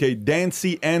 Okay,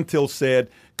 Dancy Antil said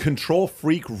control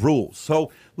freak rules.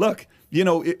 So look,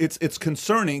 it's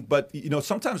concerning, but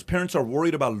sometimes parents are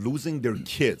worried about losing their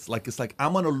kids. It's like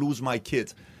I'm gonna lose my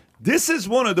kids. This is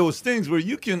one of those things where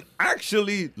you can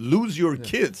actually lose your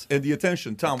kids and the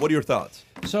attention. Tom, what are your thoughts?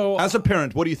 So, as a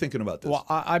parent, what are you thinking about this? Well,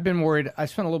 I've been worried. I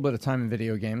spent a little bit of time in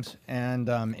video games and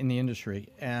in the industry,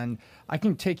 and I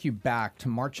can take you back to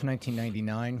March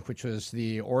 1999, which was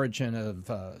the origin of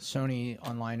Sony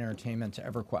Online Entertainment to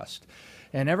EverQuest.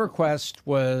 And EverQuest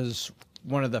was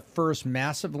one of the first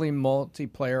massively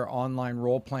multiplayer online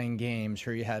role-playing games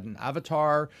where you had an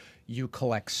avatar, you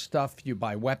collect stuff, you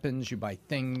buy weapons, you buy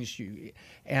things,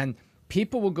 and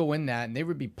people will go in that and they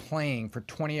would be playing for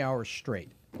 20 hours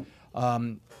straight.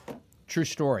 True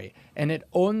story. And it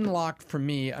unlocked for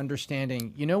me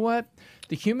understanding, you know what?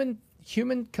 The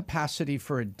human capacity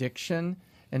for addiction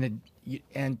and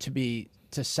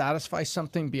to satisfy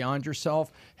something beyond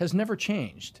yourself has never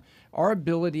changed. Our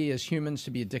ability as humans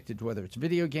to be addicted to whether it's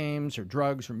video games or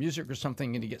drugs or music or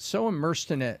something, and to get so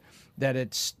immersed in it that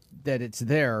it's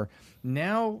there.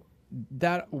 Now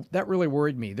that really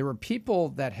worried me. There were people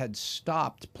that had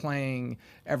stopped playing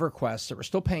EverQuest that were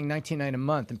still paying $19.99 a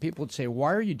month, and people would say,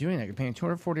 "Why are you doing that? You're paying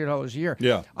 $240 a year."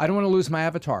 Yeah. I don't want to lose my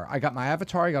avatar. I got my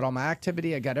avatar. I got all my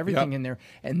activity. I got everything in there,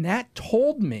 and that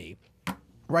told me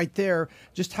right there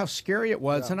just how scary it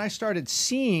was. And I started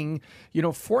seeing,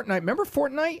 Fortnite. Remember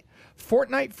Fortnite?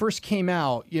 Fortnite first came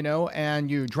out,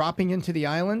 and you dropping into the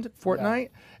island, Fortnite,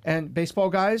 and baseball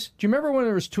guys. Do you remember when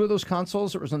there was two of those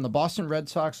consoles that was in the Boston Red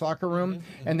Sox locker room,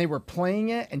 and they were playing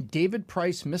it, and David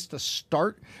Price missed a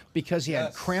start because he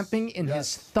had cramping in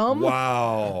his thumb?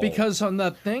 Wow. Because on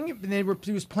the thing,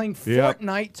 he was playing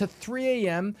Fortnite to 3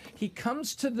 a.m. He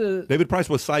comes to the... David Price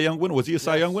was Cy Young winner. Was he a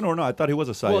Cy Young winner or no? I thought he was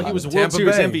a Cy Young winner. Well, he was World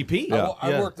Series MVP. Yeah.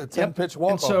 I worked a 10-pitch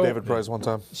walk-off David Price one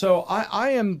time. So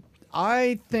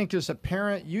I think as a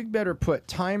parent, you better put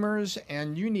timers,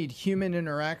 and you need human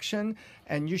interaction,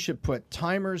 and you should put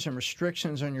timers and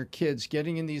restrictions on your kids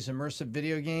getting in these immersive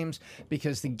video games,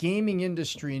 because the gaming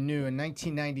industry knew in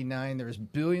 1999 there was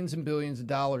billions and billions of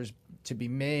dollars to be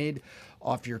made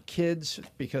off your kids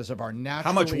because of our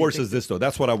natural. How much worse is this, though?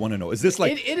 That's what I want to know. Is this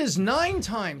like... It is 9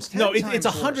 times, 10 No, times it's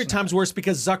 100 times worse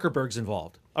because Zuckerberg's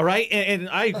involved. All right? And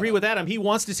I agree with Adam. He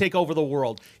wants to take over the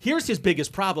world. Here's his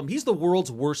biggest problem. He's the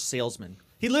world's worst salesman.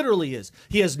 He literally is.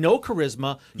 He has no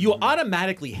charisma. You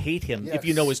automatically hate him if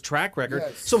you know his track record.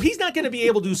 So he's not going to be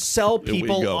able to sell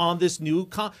people on this new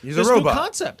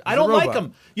concept. I don't like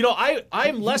him.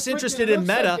 I'm less interested in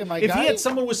Meta. If he had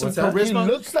someone with some charisma,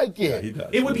 he looks like it.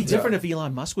 It would be different if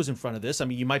Elon Musk was in front of this. I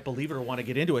mean, you might believe it or want to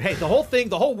get into it. Hey, the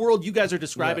whole world you guys are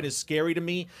describing is scary to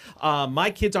me.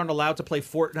 My kids aren't allowed to play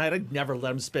Fortnite. I'd never let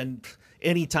them spend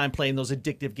anytime playing those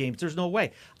addictive games. There's no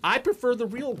way. I prefer the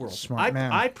real world. Smart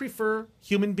man. I prefer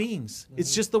human beings.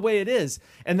 It's just the way it is.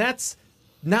 And that's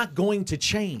not going to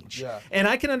change. Yeah. And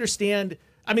I can understand.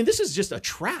 I mean, this is just a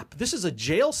trap. This is a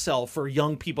jail cell for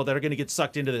young people that are going to get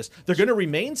sucked into this. They're going to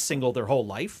remain single their whole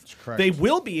life. correct. They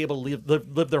will be able to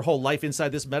live their whole life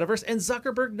inside this metaverse, and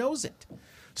Zuckerberg knows it.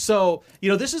 So,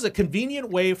 this is a convenient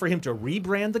way for him to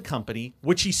rebrand the company,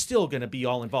 which he's still going to be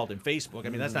all involved in Facebook. I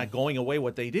mean, that's not going away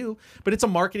what they do, but it's a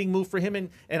marketing move for him.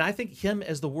 And I think him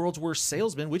as the world's worst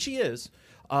salesman, which he is,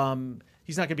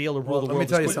 he's not going to be able to rule the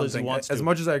world as quickly as he wants to. As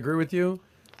much as I agree with you,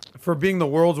 for being the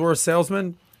world's worst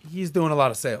salesman, he's doing a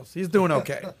lot of sales. He's doing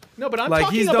okay. No, but I'm Like,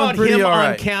 talking he's done about pretty him all on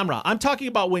right. camera. I'm talking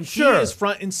about when Sure. he is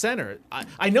front and center.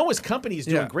 I know his company is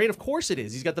doing Yeah. great. Of course it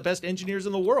is. He's got the best engineers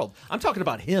in the world. I'm talking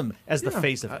about him as the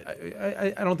face of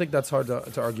it. I don't think that's hard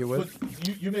to argue with.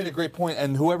 You made a great point,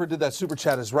 and whoever did that super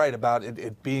chat is right about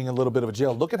it being a little bit of a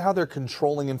jail. Look at how they're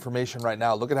controlling information right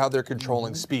now. Look at how they're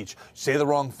controlling speech. Say the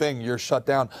wrong thing, you're shut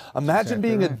down. Imagine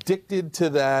being addicted to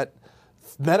that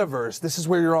metaverse. This is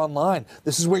where you're online.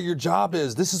 This is where your job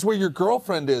is. This is where your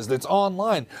girlfriend is. That's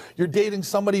online. You're dating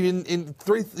somebody in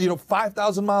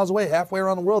 5,000 miles away, halfway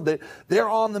around the world. They're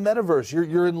on the metaverse.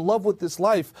 You're in love with this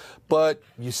life, but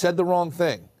you said the wrong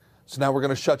thing. So now we're going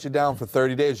to shut you down for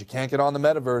 30 days. You can't get on the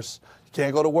metaverse. You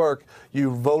can't go to work.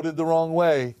 You voted the wrong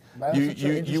way. That's such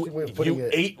an interesting way of putting You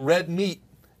it. ate red meat.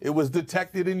 It was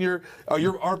detected in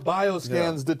our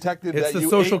bioscans detected It's that the you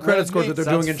social ate credit red scores meat. that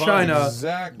they're doing in China,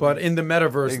 Exactly. but in the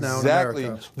metaverse now in Exactly.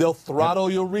 America. They'll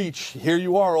throttle your reach. Here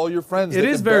you are, all your friends. It they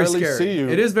is can very barely scary. see you.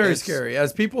 It is very It's- scary.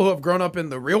 As people who have grown up in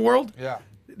the real world, Yeah.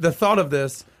 the thought of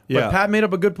this, Yeah. but Pat made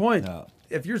up a good point.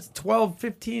 If you're 12,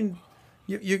 15,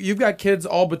 you've got kids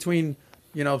all between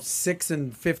 6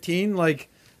 and 15, like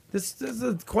this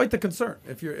is quite the concern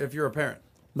if you're a parent.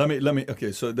 Let me.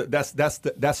 Okay, so that's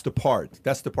the part.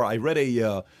 That's the part. I read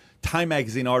a Time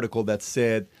magazine article that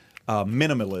said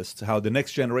minimalists, how the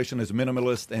next generation is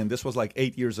minimalist, and this was like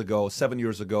 7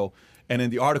 years ago. And in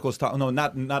the article,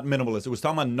 not minimalist. It was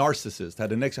talking about narcissists,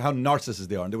 how narcissists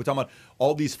they are. And they were talking about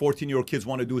all these 14-year-old kids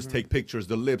want to do is take pictures,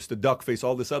 the lips, the duck face,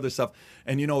 all this other stuff.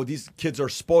 And these kids are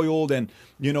spoiled, and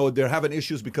they're having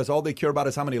issues because all they care about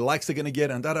is how many likes they're gonna get,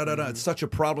 and da. It's such a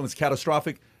problem. It's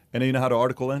catastrophic. And then you know how the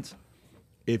article ends?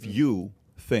 If you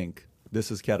think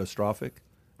this is catastrophic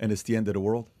and it's the end of the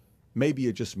world, maybe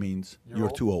it just means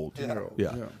you're too old.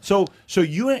 Yeah. So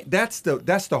that's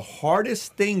the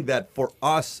hardest thing that for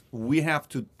us we have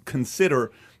to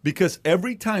consider, because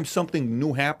every time something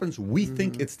new happens, we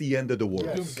think it's the end of the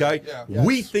world. Yes. Okay? Yeah.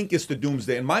 We think it's the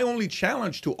doomsday. And my only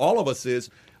challenge to all of us is,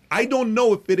 I don't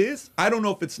know if it is, I don't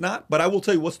know if it's not, but I will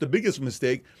tell you what's the biggest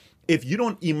mistake. If you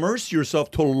don't immerse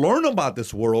yourself to learn about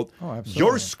this world,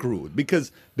 you're screwed.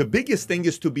 Because the biggest thing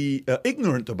is to be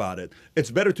ignorant about it.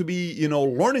 It's better to be,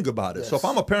 learning about it. So if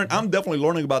I'm a parent, I'm definitely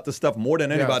learning about this stuff more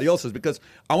than anybody else is, because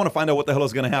I want to find out what the hell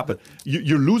is going to happen.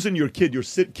 You're losing your kid. Your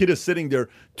kid is sitting there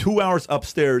 2 hours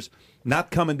upstairs, not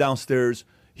coming downstairs.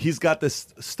 He's got this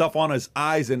stuff on his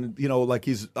eyes, and like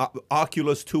he's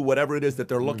Oculus 2, whatever it is that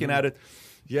they're looking at it.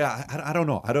 Yeah, I don't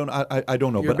know. I don't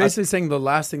know. You're But basically saying the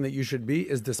last thing that you should be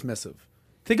is dismissive.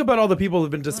 Think about all the people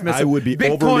who've been dismissive. I would be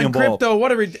overly Bitcoin, involved. crypto,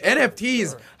 whatever,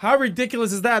 NFTs. How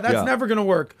ridiculous is that? That's Yeah. never going to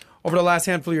work over the last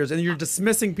handful of years. And you're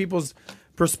dismissing people's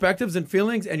perspectives and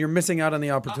feelings, and you're missing out on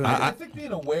the opportunity. I think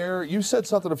being aware, you said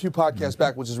something a few podcasts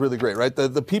back, which is really great, right?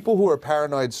 The people who are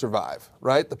paranoid survive,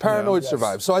 right? The paranoid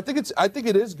survive. So I think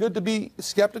it is good to be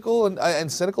skeptical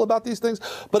and cynical about these things.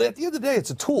 But at the end of the day,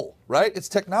 it's a tool, right? It's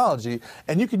technology,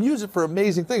 and you can use it for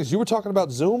amazing things. You were talking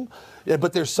about Zoom,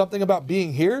 but there's something about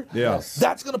being here. Yes.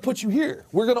 That's going to put you here.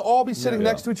 We're going to all be sitting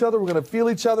next to each other. We're going to feel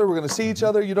each other. We're going to see each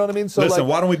other. You know what I mean? So listen,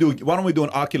 why don't we do an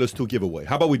Oculus 2 giveaway?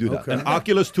 How about we do that? Okay. An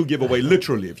Oculus 2 giveaway,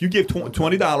 literally. If you give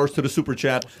 $20 to the super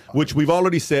chat, which we've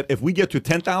already said, if we get to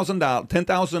 10,000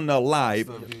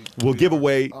 live, we'll give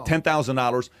away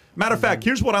 $10,000. Matter of fact,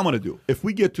 here's what I'm going to do. If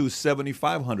we get to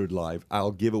 7,500 live,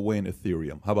 I'll give away an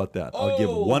Ethereum. How about that? I'll give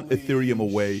one Ethereum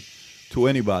away to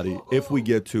anybody if we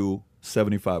get to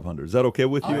 7,500. Is that okay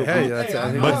with you? Hey, that's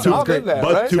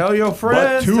But tell your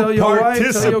friends, tell your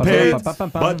wife, tell your kids.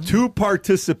 But to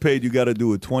participate, you got to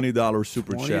do a $20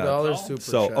 super chat. $20 super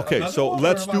So chat. okay, so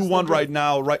let's do one right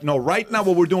now. Right now,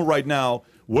 what we're doing right now,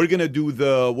 we're gonna do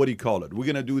the We're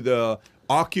gonna do the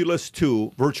Oculus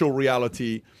 2 virtual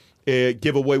reality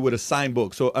giveaway with a signed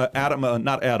book. So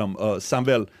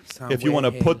Samuel, if you want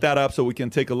to put that up so we can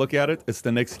take a look at it, it's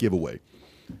the next giveaway.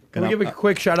 Can we give a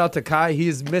quick shout out to Kai?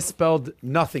 He's misspelled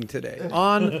nothing today.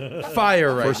 On fire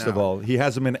right now. First of all, he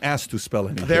hasn't been asked to spell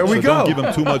anything. There we so go. Don't give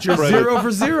him too much You're credit. 0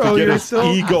 for 0. To get You're his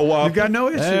still ego up. You got no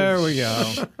issues. There we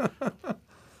go.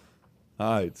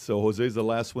 All right, so Jose's the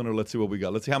last winner. Let's see what we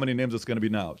got. Let's see how many names it's going to be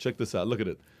now. Check this out. Look at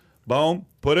it. Boom.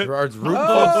 Put it. Gerard's rooting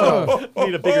Oh!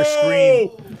 Need a bigger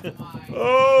screen.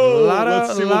 Oh, Lot of-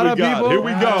 let's see lot what we of got. people. Here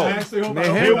we go. Mi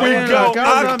Here we gente, go. la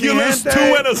casa, mi Oculus 2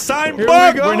 gente. and a signed Here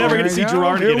book. we go. We're never going to There see you go.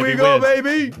 Gerard Here again we if he go,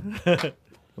 wins. baby.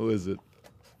 Who is it?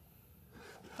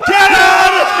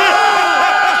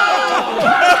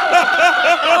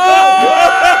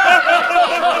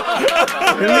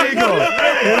 Illegal.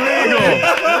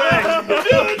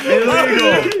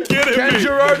 Can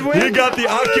Gerard win? He got the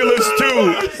Oculus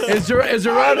 2. Is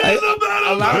Gerard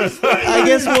allowed? I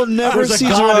guess we'll never There's a see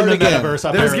God Gerard in the again.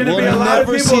 metaverse, There's going to be We'll a lot of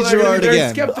never people see that are gonna Gerard be very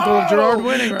again. skeptical of Gerard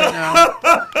winning right now.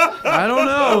 I don't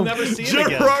know. We'll never see him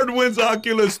again. Gerard wins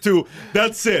Oculus 2.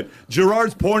 That's it.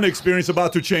 Gerard's porn experience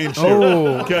about to change here.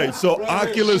 Oh. Okay, so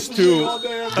Oculus 2.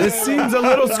 This seems a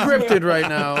little scripted right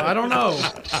now. I don't know.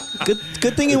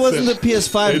 Good thing it wasn't the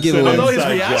PS5 It's giveaway. an Although his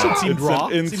inside reaction job. seemed It's raw.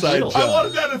 an It seemed inside real. job. I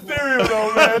wanted that Ethereum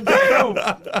though, man. Damn.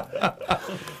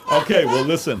 Okay, well,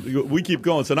 listen, we keep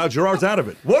going. So now Gerard's out of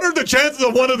it. What are the chances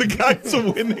of one of the guys to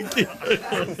win the game?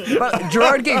 But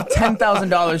Gerard gave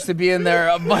 $10,000 to be in there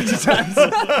a bunch of times.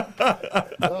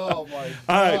 Oh my God.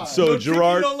 All right, so No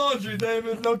Gerard. Tiki, no laundry,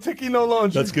 David. No tiki, no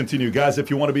laundry. Let's continue, guys. If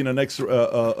you want to be in the next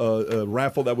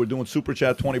raffle that we're doing, Super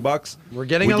Chat, $20. We're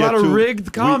getting We a get lot of to-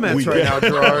 rigged comments we right get- now,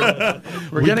 Gerard.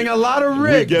 We're getting a lot of We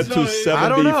rigged. get to I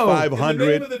don't know. In the name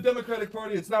 7,500. of the Democratic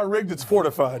Party, it's not rigged, it's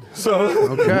fortified. So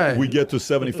Okay. We get to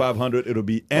 7,500. It'll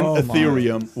be in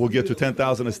Ethereum. We'll get to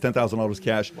 10,000. It's $10,000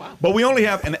 cash. But we only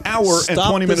have an hour and Stop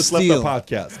 20 the minutes left steal. of the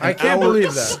podcast. I An can't hour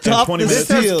believe that. and Stop 20 the minutes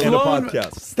steal. in the Flown-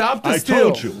 podcast. Stop the I steal.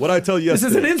 told you what I tell you This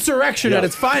yesterday. is an insurrection at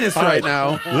its finest right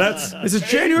now. This is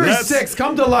January let's- 6th.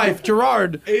 Come to life.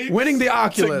 Gerard winning the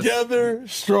Oculus. together,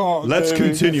 strong. Let's baby.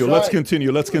 continue. Let's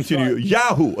continue. Let's continue.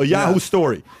 Yahoo, a Yahoo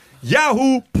story.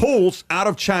 Yahoo pulls out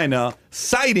of China,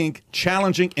 citing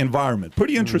challenging environment.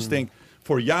 Pretty interesting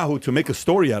for Yahoo to make a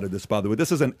story out of this, by the way.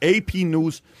 This is an AP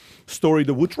News story.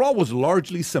 The withdrawal was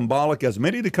largely symbolic, as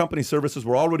many of the company's services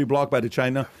were already blocked by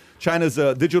China's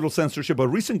digital censorship. But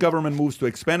recent government moves to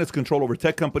expand its control over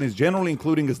tech companies, generally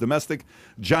including its domestic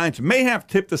giants, may have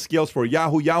tipped the scales for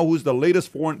Yahoo. Yahoo is the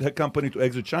latest foreign tech company to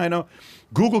exit China.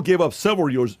 Google gave up several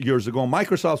years ago.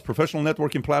 Microsoft's professional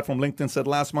networking platform, LinkedIn, said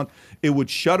last month it would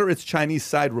shutter its Chinese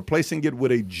site, replacing it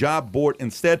with a job board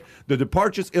instead. The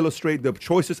departures illustrate the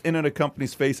choices internet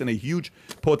companies face in a huge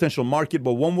potential market,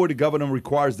 but one where the government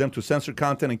requires them to censor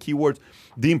content and keywords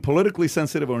deemed politically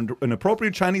sensitive or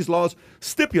inappropriate. Chinese laws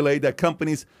stipulate that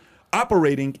companies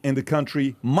operating in the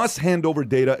country must hand over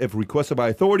data if requested by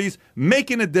authorities,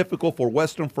 making it difficult for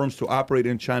Western firms to operate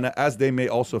in China, as they may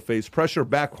also face pressure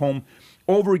back home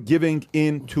over giving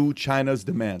in to China's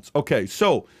demands. Okay,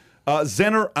 so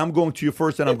Zenner, I'm going to you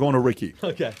first, and I'm going to Ricky.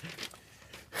 Okay.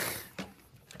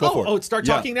 Go for it. Oh, start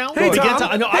Yeah. talking now? Hey, We get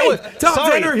Tom. no, Hey, I was, Tom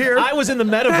sorry, Zenner here. I was in the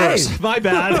metaverse. Hey. My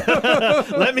bad.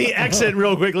 Let me exit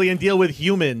real quickly and deal with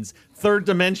humans. Third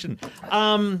dimension.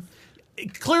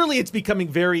 Clearly, it's becoming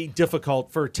very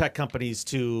difficult for tech companies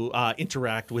to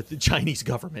interact with the Chinese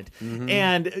government.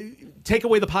 And take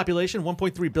away the population,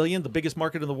 1.3 billion, the biggest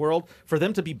market in the world, for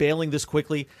them to be bailing this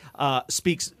quickly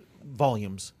speaks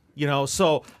volumes. You know,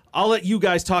 so I'll let you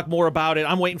guys talk more about it.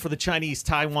 I'm waiting for the Chinese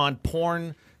Taiwan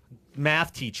porn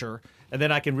math teacher, and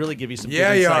then I can really give you some good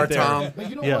Yeah, you insight are, there. Tom. But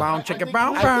you know Yeah. what? Bow, chicka, I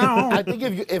bow, think- bow. I think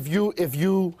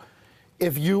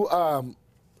if you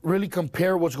really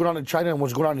compare what's going on in China and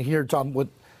what's going on here, Tom,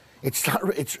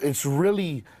 it's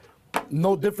really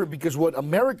no different, because what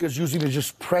America's using is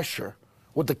just pressure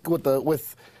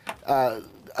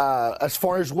as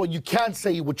far as what you can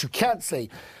say, what you can't say.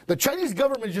 The Chinese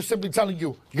government is just simply telling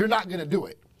you you're not going to do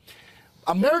it.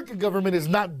 American government is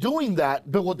not doing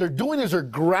that, but what they're doing is they're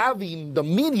grabbing the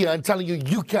media and telling you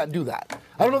you can't do that.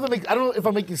 I don't know if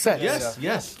I'm making sense.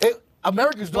 Yes.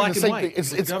 America's doing Black the and same white.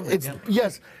 thing. It's government, yeah.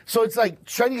 Yes. So it's like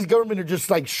Chinese government are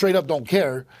just like straight up don't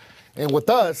care, and with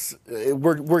us,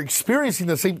 we're experiencing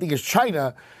the same thing as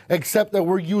China, except that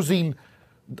we're using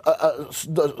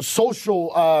the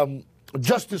social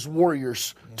justice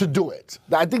warriors to do it.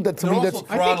 I think that to me that's.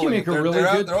 I think you make a really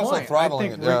good point. I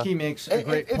think it, yeah. Ricky makes a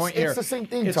great point here. It's the same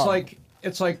thing, It's Tom. like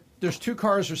there's two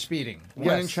cars are speeding.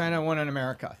 One in Yes. China, one in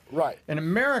America. Right. In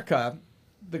America,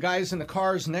 the guys in the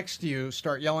cars next to you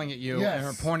start yelling at you and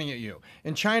are pointing at you.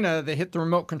 In China, they hit the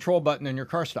remote control button and your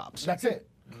car stops. That's it.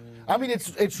 I mean,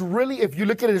 it's really, if you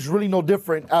look at it, it's really no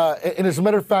different. And as a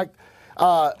matter of fact,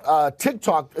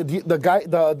 TikTok, the guy,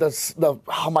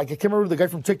 I can't remember the guy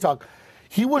from TikTok.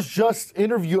 He was just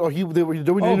interviewed, or they were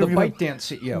doing an interview. the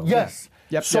ByteDance CEO. Yes.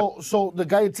 Yep. So the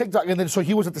guy at TikTok, and then so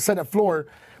he was at the Senate floor,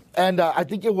 and I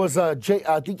think it was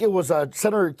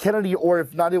Senator Kennedy, or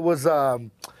if not, it was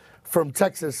from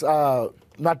Texas.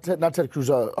 Not Ted Cruz.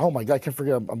 Oh my God, I can't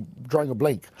forget. I'm drawing a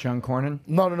blank. John Cornyn?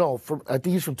 No. I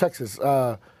think he's from Texas.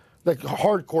 Like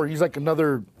hardcore. He's like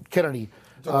another Kennedy.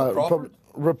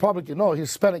 Republican. No, he's a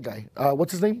Hispanic guy.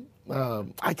 What's his name?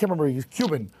 I can't remember. He's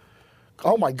Cuban.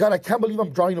 Oh my God, I can't believe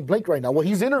I'm drawing a blank right now. Well,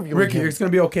 he's interviewing Ricky, him. it's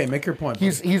going to be okay. Make your point.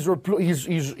 He's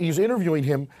interviewing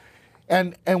him,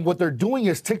 and what they're doing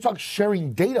is TikTok's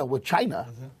sharing data with China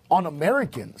on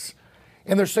Americans,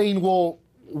 and they're saying, well,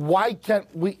 why can't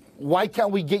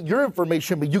we get your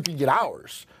information, but you can get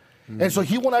ours? And so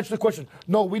he won't answer the question.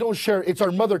 No, we don't share. It's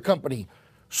our mother company.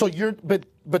 So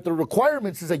but the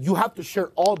requirements is that you have to share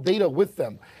all data with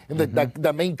them. And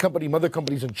the main company, mother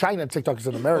companies in China, and TikTok is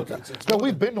in America. No,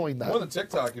 we've been knowing that. More than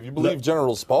TikTok, if you believe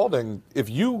General Spalding, if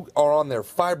you are on their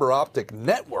fiber optic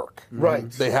network,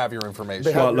 they have your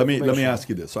information. Well, let me ask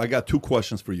you this. So I got two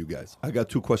questions for you guys.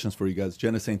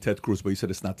 Jen is saying Ted Cruz, but you said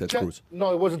it's not Ted Cruz.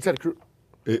 No, it wasn't Ted Cruz.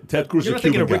 Ted Cruz You're is not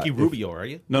thinking Cuban of Ricky guy. Rubio, are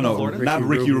you? No, not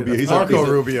Ricky Rubio. He's Marco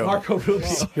Rubio. Marco Rubio.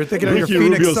 You're thinking of your Ricky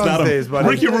Phoenix Rubio's Suns not days, buddy.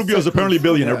 Ricky Rubio is apparently a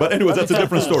billionaire, but anyways, that's a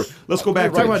different story. Let's go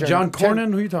back We're talking to about John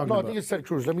Cornyn. Who are you talking No, I about? think it's Ted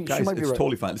Cruz. She Guys, might be it's right.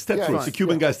 totally fine. It's Ted Yeah, Cruz. fine. The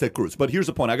Cuban guy's Ted Cruz. But here's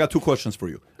the point. I got two questions for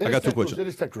you. It I is got two Ted Cruz. questions. It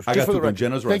is Ted Cruz. I Just got for the two. record.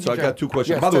 Jenna's right. Thank So you, I got Jen. two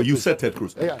questions. Yes, By the way, Ted you Cruz. said Ted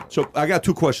Cruz. Yeah. So I got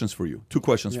two questions for you.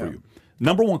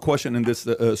 Number one question in this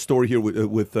story here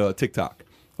with TikTok,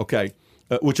 okay,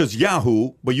 which is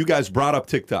Yahoo, but you guys brought up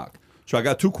TikTok. So I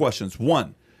got two questions.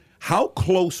 One, how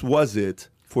close was it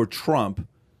for Trump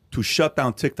to shut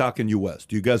down TikTok in U.S.?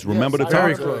 Do you guys remember the time?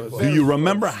 Very close. Do you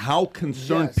remember how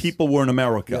concerned people were in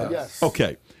America? Yes.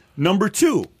 Okay. Number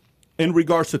two, in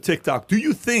regards to TikTok, do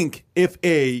you think if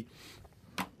a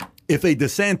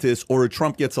DeSantis or a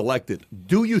Trump gets elected,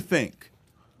 do you think,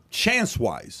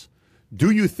 chance-wise,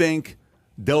 do you think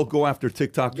they'll go after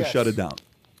TikTok to shut it down?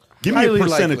 Give me a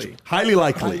percentage. Likely. Highly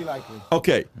likely. Highly likely.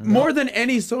 Okay. More than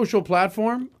any social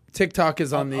platform, TikTok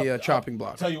is on the chopping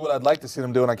block. Tell you what I'd like to see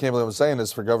them do, and I can't believe I'm saying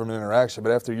this for government interaction,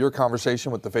 but after your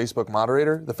conversation with the Facebook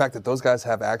moderator, the fact that those guys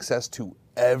have access to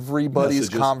everybody's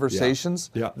Messages.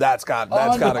 conversations, Yeah. that's got to go.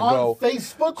 On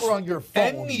Facebook or on your phone?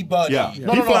 Anybody. Yeah.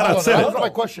 No, He flat out said That it. was my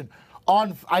question.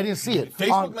 I didn't see it.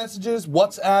 Facebook messages,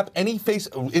 WhatsApp, any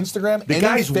Instagram, The any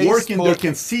guy's working there Facebook-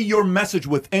 can see your message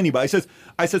with anybody.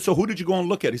 I said, so who did you go and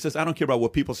look at? He says, I don't care about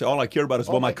what people say. All I care about is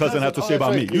what my cousin had to say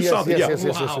about me. You saw that,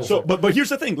 yeah. So, but here's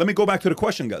the thing. Let me go back to the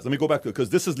question, guys. Let me go back to it because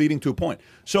this is leading to a point.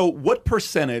 So, what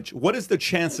is the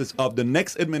chances of the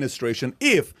next administration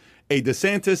if a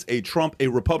DeSantis, a Trump, a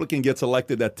Republican gets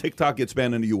elected that TikTok gets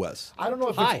banned in the U.S.? I don't know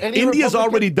if it's any India's Republican.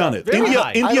 already done it. Very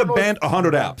high. India I don't know banned if-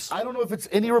 100 apps. I don't know if it's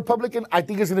any Republican. I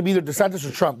think it's going to be either DeSantis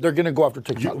or Trump. They're going to go after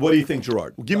TikTok. What do you think,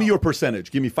 Gerard? Give me your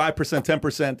percentage. Give me 5%,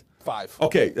 10%. 5.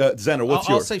 Okay, Zenner, what's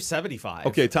I'll yours? say 75.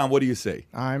 Okay, Tom, what do you say?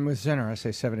 I'm with Zinner. I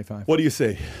say 75. What do you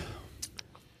say?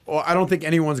 Well, I don't think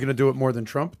anyone's going to do it more than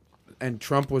Trump. And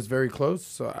Trump was very close,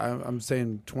 so I'm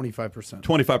saying 25%.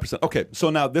 25%. Okay,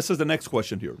 so now this is the next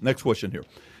question here.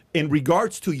 In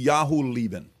regards to Yahoo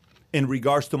leaving, in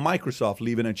regards to Microsoft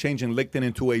leaving and changing LinkedIn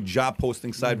into a job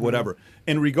posting site, whatever,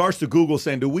 in regards to Google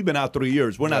saying, dude, we've been out 3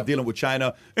 years. We're not dealing with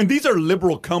China. And these are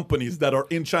liberal companies that are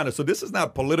in China. So this is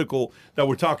not political that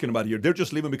we're talking about here. They're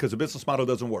just leaving because the business model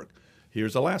doesn't work.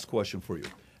 Here's the last question for you.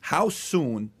 How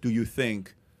soon do you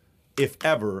think, if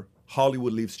ever,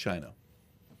 Hollywood leaves China?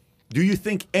 Do you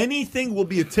think anything will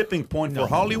be a tipping point for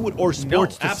Hollywood or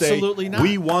sports to absolutely say, not.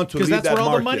 we want to leave that market? Because that's where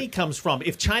all the money comes from.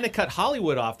 If China cut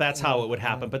Hollywood off, that's how it would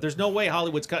happen. But there's no way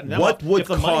Hollywood's cutting them What off would if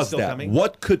the money's cause still that? coming.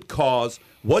 What could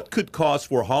cause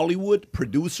for Hollywood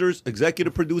producers,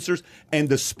 executive producers, and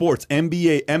the sports,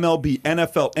 NBA, MLB,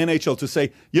 NFL, NHL to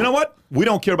say, you know what? We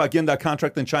don't care about getting that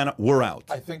contract in China. We're out.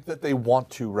 I think that they want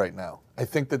to right now. I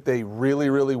think that they really,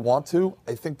 really want to.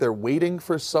 I think they're waiting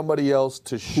for somebody else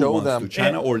to show wants them. to,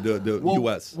 China or the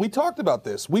U.S.? We talked about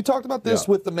this. We talked about this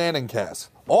with the Manning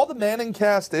cast. All the Manning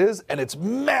cast is, and it's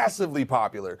massively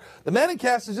popular. The Manning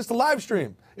cast is just a live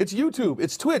stream. It's YouTube.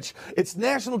 It's Twitch. It's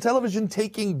national television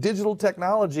taking digital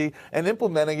technology and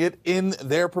implementing it in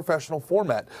their professional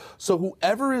format. So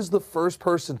whoever is the first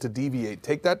person to deviate,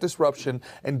 take that disruption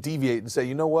and deviate and say,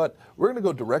 you know what? We're going to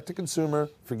go direct to consumer.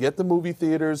 Forget the movie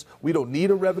theaters. We don't need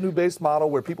a revenue-based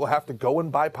model where people have to go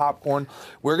and buy popcorn.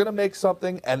 We're going to make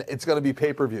something, and it's going to be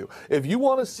pay-per-view. If you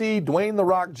want to see Dwayne "The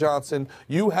Rock" Johnson,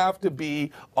 you have to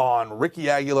be on Ricky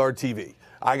Aguilar TV.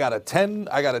 I got a 10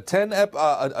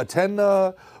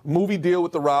 movie deal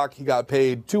with The Rock. He got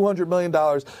paid $200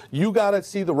 million. You got to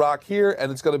see The Rock here,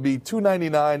 and it's going to be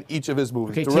 $299 each of his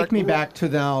movies. Okay, take me back to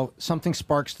now. Something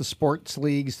sparks the sports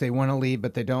leagues. They want to leave,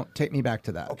 but they don't. Take me back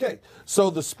to that. Okay, so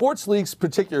the sports leagues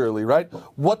particularly, right?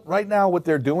 Right now what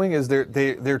they're doing is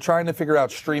they're trying to figure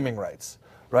out streaming rights,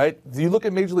 right? You look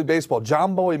at Major League Baseball,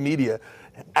 John Boy Media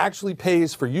actually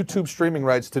pays for YouTube streaming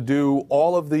rights to do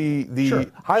all of the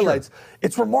highlights. Sure.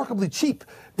 It's remarkably cheap.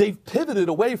 They've pivoted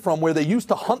away from where they used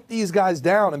to hunt these guys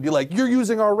down and be like, you're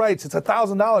using our rights, it's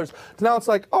 $1,000. To now it's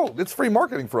like, oh, it's free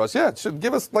marketing for us. Yeah, it should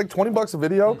give us like $20 a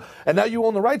video, and now you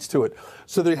own the rights to it.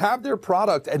 So they have their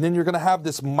product, and then you're going to have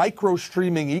this micro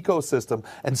streaming ecosystem,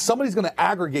 and somebody's going to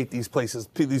aggregate these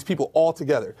people all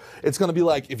together. It's going to be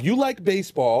like, if you like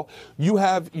baseball, you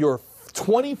have your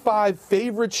 25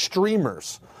 favorite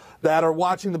streamers that are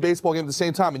watching the baseball game at the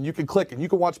same time, and you can click and you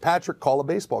can watch Patrick call a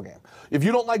baseball game. If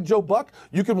you don't like Joe Buck,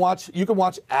 you can watch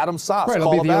Adam Soss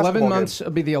call a basketball game.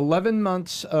 It'll be the 11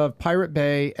 months of Pirate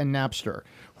Bay and Napster,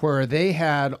 where they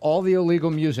had all the illegal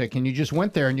music, and you just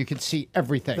went there and you could see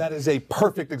everything. That is a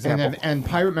perfect example. And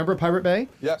remember Pirate Bay?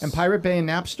 Yes. And Pirate Bay and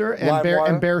Napster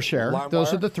and BearShare.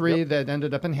 Those are the three that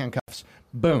ended up in handcuffs.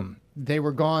 Boom. They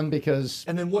were gone because...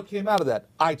 And then what came out of that?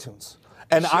 iTunes.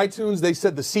 And iTunes, they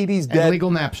said the CD's dead. And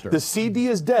legal Napster. The CD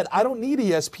is dead. I don't need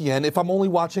ESPN if I'm only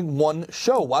watching one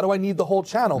show. Why do I need the whole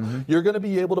channel? Mm-hmm. You're going to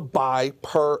be able to buy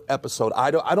per episode.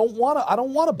 I don't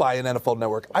want to buy an NFL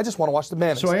Network. I just want to watch the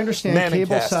Mannings. So I understand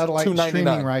cable satellite $2.99.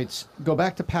 Streaming rights. Go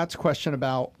back to Pat's question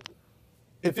about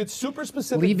if it's super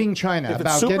specific, leaving China,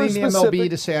 about getting the MLB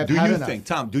to say I've had enough.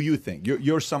 Tom, do you think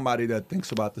you're somebody that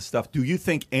thinks about this stuff? Do you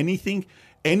think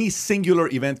any singular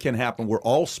event can happen where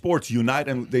all sports unite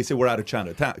and they say we're out of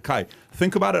China? Kai,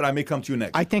 think about it. I may come to you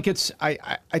next. I think it's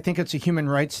a human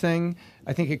rights thing.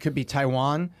 I think it could be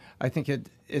Taiwan. I think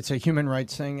it's a human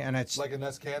rights thing, and it's like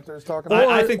Ines Kanter is talking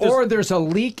about. Or there's a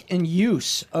leak in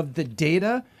use of the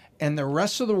data, and the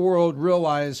rest of the world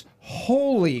realize,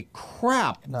 holy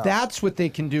crap, that's what they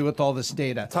can do with all this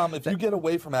data. Tom, if you get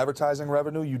away from advertising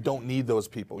revenue, you don't need those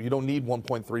people. You don't need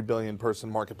 1.3 billion person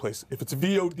marketplace. If it's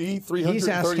VOD, 330 He's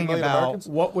asking million about Americans.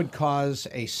 What would cause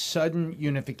a sudden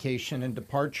unification and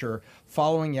departure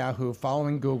following Yahoo,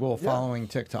 following Google, following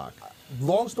TikTok.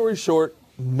 Long story short,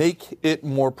 make it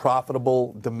more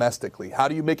profitable domestically. How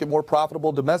do you make it more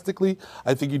profitable domestically?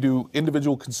 I think you do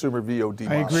individual consumer VOD.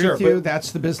 I agree with you.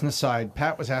 That's the business side.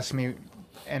 Pat was asking me,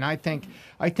 and I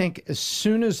think as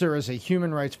soon as there is a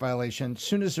human rights violation, as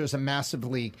soon as there's a massive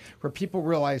leak where people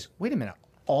realize, wait a minute,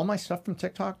 all my stuff from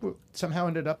TikTok somehow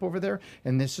ended up over there,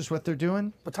 and this is what they're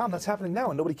doing. But Tom, that's happening now,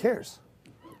 and nobody cares.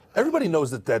 Everybody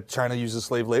knows that China uses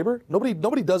slave labor.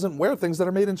 Nobody doesn't wear things that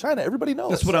are made in China. Everybody knows.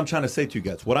 That's what I'm trying to say to you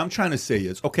guys. What I'm trying to say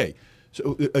is, okay,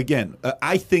 so again,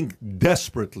 I think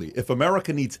desperately, if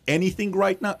America needs anything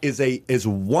right now, is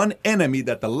one enemy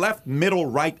that the left, middle,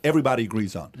 right, everybody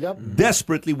agrees on. Yep.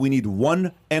 Desperately, we need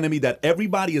one enemy that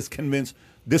everybody is convinced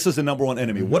this is the number one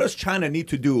enemy. What does China need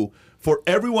to do for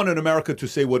everyone in America to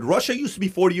say what Russia used to be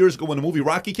 40 years ago when the movie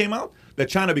Rocky came out, that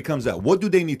China becomes that? What do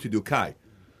they need to do, Kai?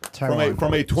 From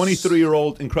a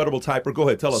 23-year-old incredible typer. Go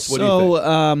ahead, tell us. What do you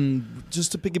think?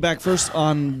 Just to piggyback first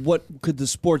on what could the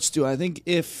sports do, I think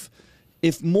if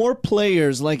more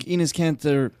players like Ines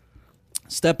Kanter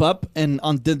step up and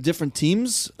on the different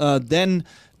teams, then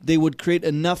they would create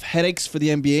enough headaches for the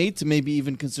NBA to maybe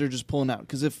even consider just pulling out.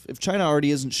 Because if China already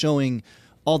isn't showing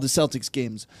all the Celtics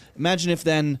games, imagine if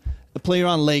then a player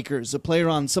on Lakers, a player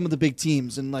on some of the big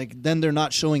teams, and then they're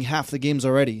not showing half the games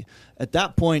already. At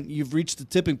that point, you've reached the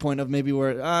tipping point of maybe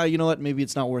where, you know what, maybe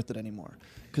it's not worth it anymore.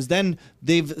 Because then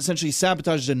they've essentially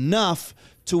sabotaged enough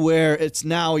to where it's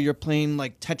now you're playing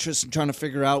like Tetris and trying to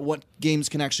figure out what games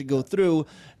can actually go through,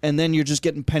 and then you're just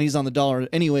getting pennies on the dollar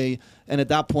anyway, and at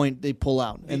that point they pull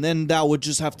out. And then that would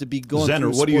just have to be going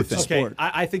through what do you think? Okay,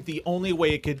 I think the only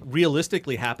way it could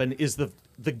realistically happen is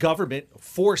the government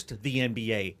forced the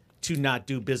NBA to not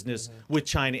do business with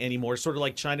China anymore, sort of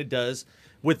like China does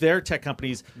with their tech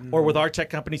companies or with our tech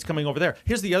companies coming over there.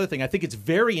 Here's the other thing. I think it's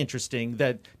very interesting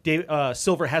that Adam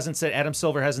Silver hasn't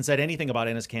said anything about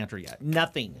Ines Kanter yet.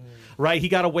 Nothing, right? He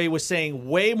got away with saying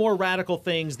way more radical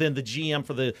things than the GM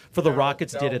for the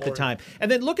Rockets did at the time. And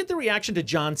then look at the reaction to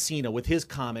John Cena with his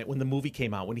comment when the movie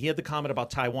came out, when he had the comment about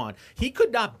Taiwan. He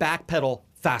could not backpedal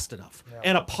fast enough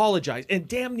and apologize and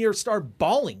damn near start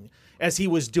bawling as he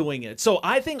was doing it. So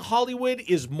I think Hollywood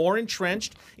is more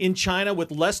entrenched in China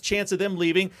with less chance of them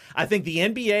leaving. I think the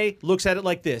NBA looks at it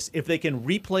like this. If they can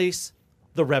replace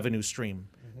the revenue stream,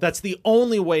 that's the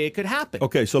only way it could happen.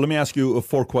 Okay, so let me ask you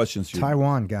 4 questions here.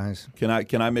 Taiwan, guys. Can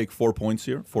I make 4 points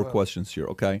here? 4 questions here,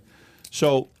 okay?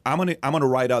 So I'm gonna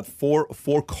write out four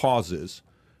causes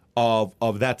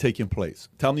of that taking place.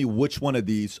 Tell me which one of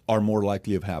these are more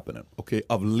likely of happening. Okay,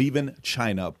 of leaving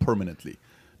China permanently.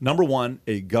 Number one,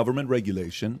 a government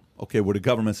regulation. Okay, where the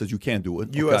government says you can't do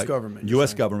it. U.S. okay? government.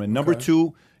 U.S. government. Number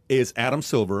two is Adam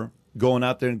Silver going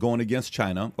out there and going against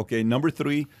China. Okay. Number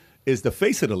three is the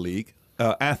face of the league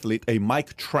athlete, a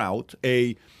Mike Trout,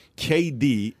 a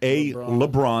KD, a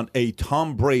LeBron, a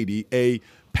Tom Brady, a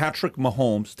Patrick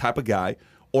Mahomes type of guy,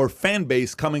 or fan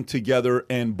base coming together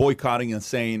and boycotting and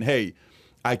saying, hey,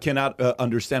 I cannot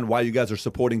understand why you guys are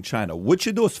supporting China. Which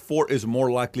of those four is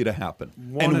more likely to happen?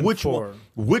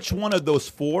 Which one of those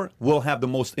four will have the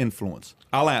most influence?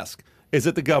 I'll ask. Is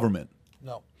it the government?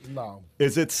 No.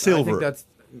 Is it Silver? I think that's.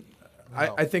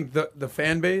 I think the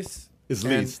fan base is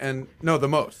least, and no, the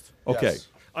most. Okay. Yes.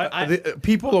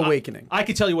 People awakening. I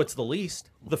could tell you what's the least,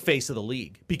 the face of the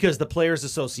league, because the Players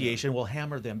Association will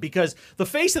hammer them. Because the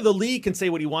face of the league can say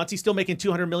what he wants. He's still making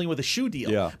 $200 million with a shoe deal.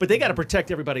 Yeah. But they got to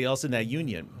protect everybody else in that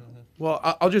union. Well,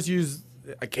 I'll just use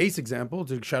a case example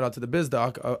to shout out to the biz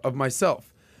doc of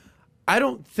myself. I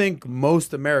don't think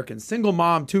most Americans, single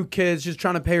mom, 2 kids, just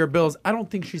trying to pay her bills, I don't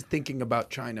think she's thinking about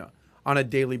China on a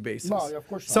daily basis. No, of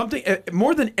course not. Something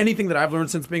more than anything that I've learned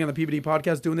since being on the PBD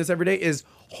podcast, doing this every day, is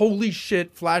holy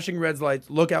shit, flashing red lights.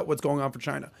 Look out what's going on for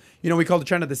China. You know, we call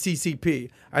China the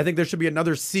CCP. I think there should be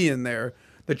another C in there.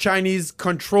 The Chinese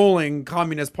controlling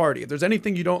Communist Party. If there's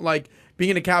anything you don't like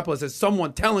being a capitalist, is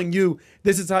someone telling you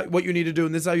this is what you need to do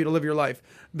and this is how you to live your life.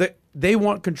 They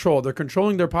want control. They're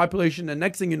controlling their population. And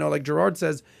next thing you know, like Gerard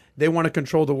says, they want to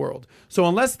control the world. So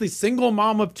unless the single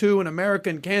mom of 2 in America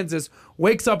and Kansas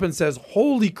wakes up and says,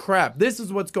 holy crap, this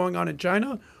is what's going on in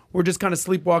China, we're just kind of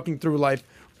sleepwalking through life.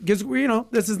 Because, you know,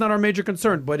 this is not our major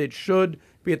concern, but it should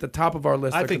be at the top of our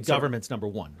list. I think government's number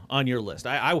one on your list.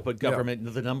 I would put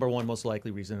government the number one most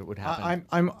likely reason it would happen.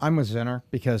 I'm with Zinner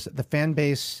because the fan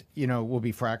base, will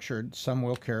be fractured. Some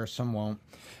will care, some won't.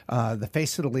 The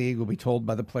face of the league will be told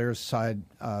by the players' side,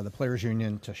 the players'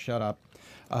 union, to shut up.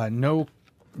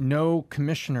 No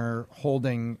commissioner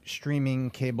holding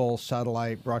streaming, cable,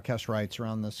 satellite broadcast rights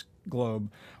around this globe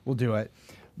will do it.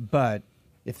 But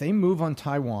if they move on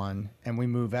Taiwan and we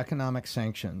move economic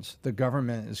sanctions, the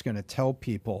government is going to tell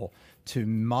people to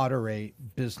moderate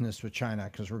business with China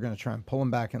because we're going to try and pull them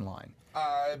back in line.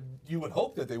 You would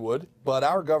hope that they would, but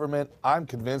our government, I'm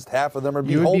convinced half of them are You would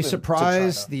be beholden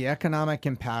surprised to China. the economic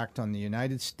impact on the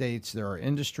United States. There are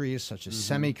industries such as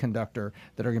semiconductor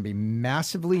that are going to be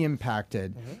massively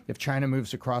impacted if China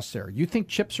moves across there. You think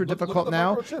chips are difficult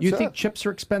now? microchips, You think chips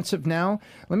are expensive now?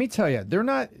 Let me tell you, they're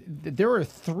not. There are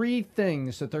 3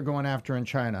 things that they're going after in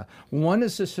China. One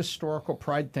is this historical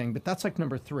pride thing, but that's like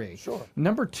number 3. Sure.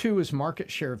 Number 2 is market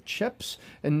share of chips,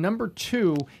 and number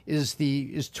 2 is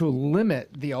to limit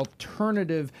the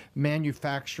alternative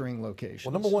manufacturing locations.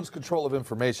 Well, number 1 is control of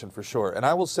information for sure. And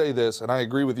I will say this, and I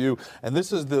agree with you, and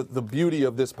this is the beauty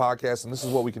of this podcast, and this is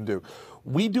what we can do.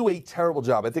 We do a terrible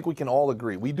job. I think we can all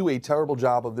agree. We do a terrible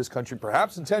job of this country,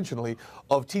 perhaps intentionally,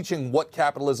 of teaching what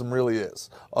capitalism really is,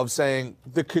 of saying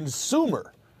the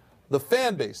consumer, the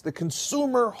fan base, the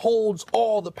consumer holds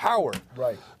all the power.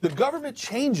 Right. The government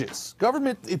changes.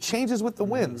 It changes with the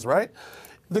winds, right?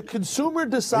 The consumer Are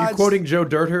decides. you quoting Joe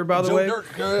Dirt here, by the Joe way? Dirt,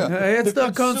 yeah. Hey, it's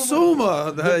the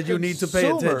consumer that you need to pay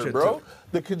attention bro. to.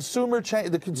 The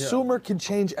consumer can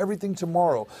change everything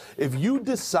tomorrow. If you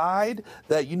decide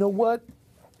that, you know what,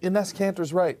 Ines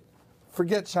Cantor's right.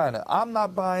 Forget China. I'm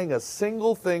not buying a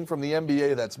single thing from the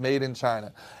NBA that's made in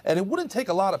China. And it wouldn't take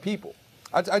a lot of people.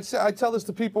 I tell this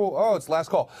to people. Oh, it's last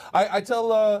call. I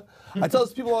tell this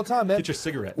to people all the time, man. Get your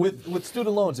cigarette. With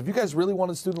student loans. If you guys really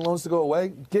wanted student loans to go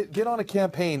away, get on a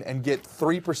campaign and get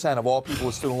 3% of all people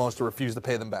with student loans to refuse to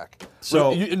pay them back.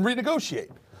 And renegotiate.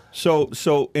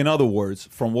 So in other words,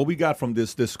 from what we got from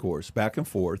this discourse back and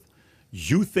forth,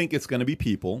 you think it's going to be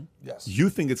people. Yes. You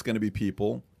think it's going to be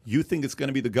people. You think it's going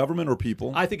to be the government or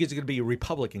people? I think it's going to be a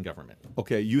Republican government.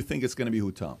 Okay. You think it's going to be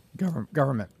who, Tom?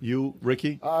 Government. You,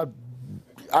 Ricky?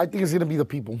 I think it's going to be the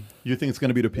people. You think it's going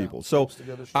to be the people. Yeah. So,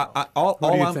 what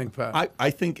do you think, Pat? I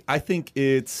think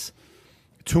it's,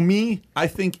 to me, I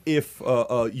think if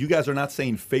you guys are not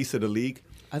saying face of the league,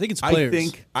 I think it's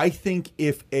players. I think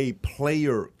if a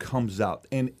player comes out,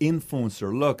 an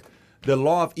influencer, look, the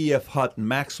law of E.F. Hutton,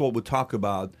 Maxwell would talk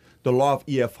about the law of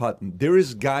E.F. Hutton. There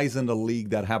is guys in the league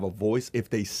that have a voice. If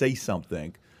they say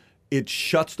something, it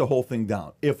shuts the whole thing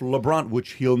down. If LeBron,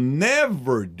 which he'll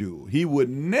never do, he would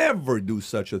never do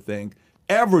such a thing,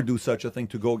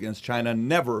 to go against China.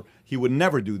 Never. He would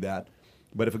never do that.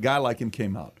 But if a guy like him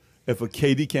came out, if a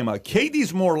KD came out.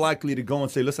 KD's more likely to go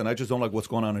and say, listen, I just don't like what's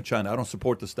going on in China. I don't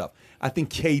support the stuff. I think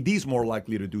KD's more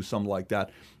likely to do something like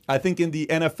that. I think in the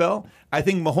NFL, I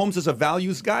think Mahomes is a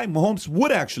values guy. Mahomes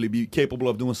would actually be capable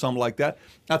of doing something like that.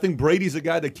 I think Brady's a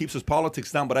guy that keeps his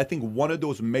politics down, but I think one of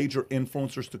those major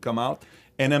influencers to come out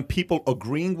and then people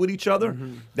agreeing with each other,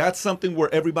 that's something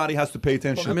where everybody has to pay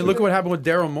attention. I mean, look at what happened with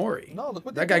Daryl Morey. No,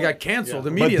 that guy got canceled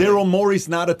But immediately. Daryl Morey's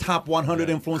not a top 100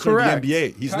 influencer Correct. in the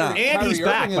NBA. He's not. And he's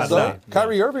back, by the way.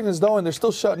 Kyrie Irving is though, and they're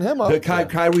still shutting him up.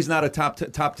 Kyrie's not a top 10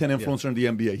 influencer in the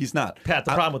NBA. He's not. Pat,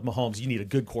 the problem with Mahomes, you need a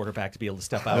good quarterback to be able to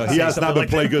step out. He has not been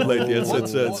playing good lately.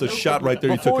 It's a shot right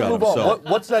there you took out of him. So.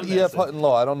 What's that E.F. Hutton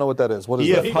law? I don't know what that is. What is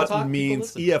E.F. that? Hutton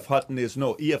means E.F. Hutton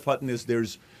is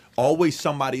there's always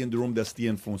somebody in the room that's the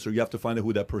influencer. You have to find out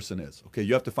who that person is. Okay,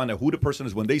 you have to find out who the person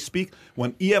is. When they speak,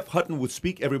 when E.F. Hutton would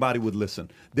speak, everybody would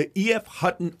listen. The E.F.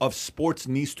 Hutton of sports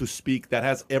needs to speak. That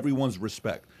has everyone's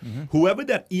respect. Whoever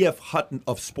that E.F. Hutton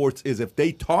of sports is, if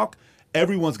they talk,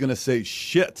 everyone's going to say,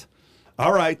 shit.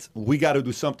 All right, we got to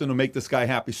do something to make this guy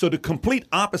happy. So the complete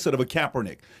opposite of a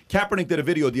Kaepernick. Kaepernick did a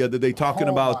video the other day talking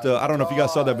about, I don't know if you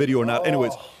guys saw that video or not.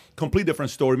 Anyways, complete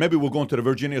different story. Maybe we'll go into the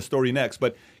Virginia story next.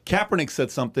 But Kaepernick said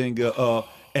something,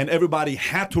 and everybody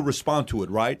had to respond to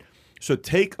it, right? So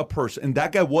take a person, and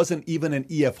that guy wasn't even an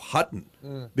E.F. Hutton.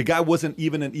 The guy wasn't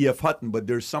even an E.F. Hutton, but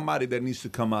there's somebody that needs to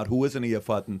come out who is an E.F.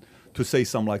 Hutton to say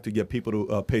something like to get people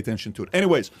to pay attention to it.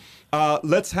 Anyways,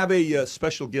 let's have a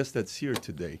special guest that's here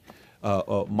today.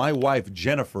 My wife,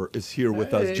 Jennifer, is here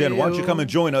with us. Jen, why don't you come and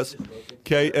join us?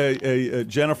 Okay,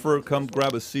 Jennifer, come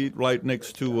grab a seat right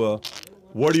next to,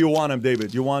 where do you want him,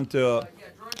 David? You want...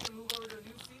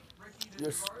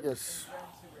 Yes.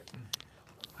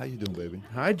 How you doing, baby?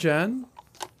 Hi, Jen.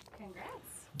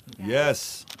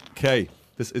 Yes. Okay.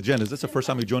 Jen, is this the first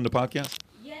time you joined the podcast?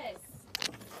 Yes.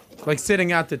 Like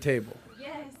sitting at the table.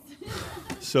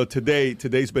 So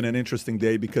today's been an interesting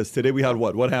day because today we had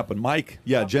what? What happened? Mike?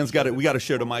 Yeah, Jen's got it. We got to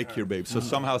share the mic here, babe. So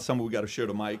somehow we got to share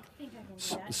the mic.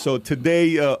 So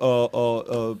today,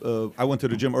 I went to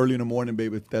the gym early in the morning,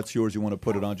 babe. If that's yours, you want to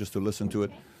put it on just to listen to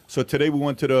it. So today we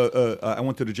went to I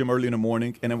went to the gym early in the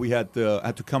morning, and then we had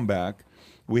had to come back.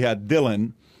 We had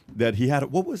Dylan that he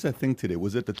had. What was that thing today?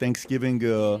 Was it the Thanksgiving?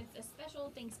 A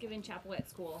special Thanksgiving chapel at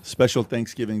school. Special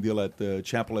Thanksgiving deal at the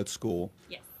chapel at school.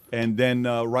 Yes. And then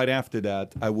right after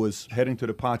that, I was heading to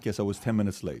the podcast. I was 10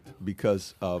 minutes late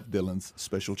because of Dylan's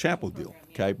special chapel deal.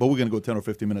 Okay, but we're gonna go 10 or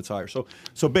 15 minutes higher. So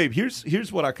babe,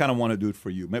 here's what I kind of want to do it for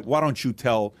you. Why don't you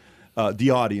tell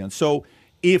the audience? So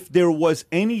if there was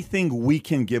anything we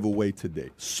can give away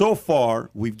today, so far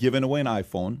we've given away an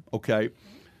iPhone. Okay,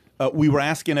 we were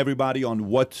asking everybody on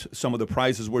what some of the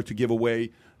prizes were to give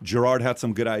away. Gerard had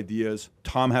some good ideas.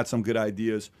 Tom had some good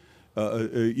ideas.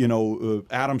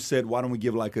 Adam said, why don't we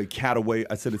give like a cat away?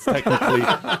 I said, it's technically,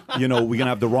 we're going to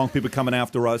have the wrong people coming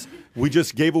after us. We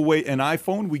just gave away an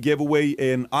iPhone. We gave away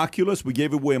an Oculus. We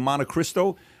gave away a Monte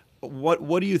Cristo.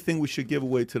 What do you think we should give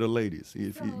away to the ladies?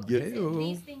 If you get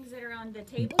these things that are on the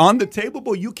table? On the table,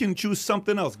 but you can choose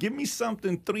something else. Give me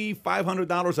something $300, $500,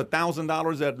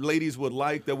 $1,000 that ladies would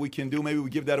like that we can do. Maybe we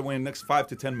give that away in the next 5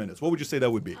 to 10 minutes. What would you say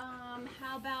that would be?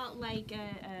 How about like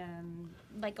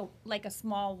a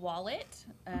small wallet,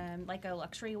 like a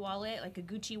luxury wallet, like a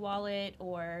Gucci wallet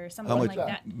or something like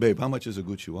that. Babe, how much is a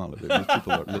Gucci wallet? Babe?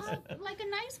 People are like a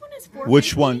nice one is $450.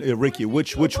 Which one, Ricky?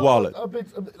 Which wallet?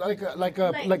 Like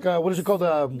what is it called?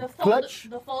 The clutch.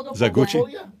 The foldable. Is that Gucci?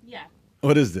 Wallet. Yeah.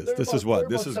 What is this? This is what?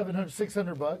 This is $700,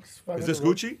 $600. Is this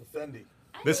Gucci? Fendi.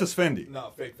 This is Fendi.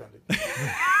 No, fake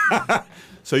Fendi.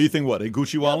 So you think what? A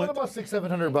Gucci wallet? About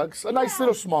 $600-700. A nice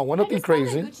little small one. Nothing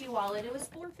crazy. A Gucci wallet. It was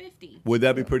 $450. Would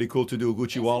that be pretty cool to do a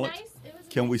Gucci wallet?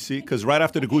 Can we see? Because right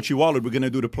after the Gucci wallet, we're gonna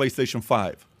do the PlayStation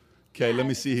 5. Okay, let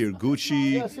me see here.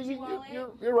 Gucci. Yeah, see,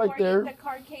 you're right there. The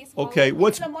card case wallet. Okay,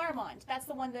 what's the Marmont? That's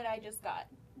the one that I just got.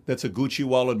 That's a Gucci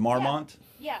wallet, Marmont.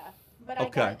 Yeah. But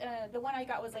Okay. I got, the one I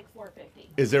got was like $450.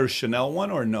 Is there a Chanel one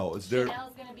or no? Is there?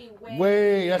 Chanel's gonna be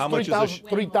Way. That's How much is a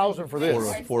 $3,000 for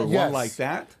this. For Yes. one like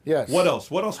that? Yes. What else?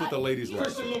 What else would the ladies like?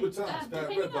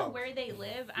 Depending on where they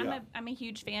live, I'm a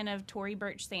huge fan of Tory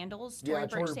Burch sandals. Yeah, Tory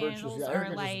Burch Tory Burch. sandals Yeah, are Erica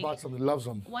just like bought some. Loves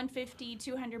them. $150,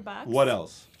 $200. What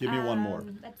else? Give me one more.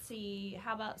 Let's see.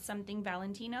 How about something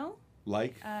Valentino?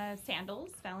 Like?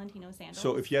 Sandals, Valentino sandals.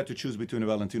 So if you had to choose between the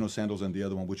Valentino sandals and the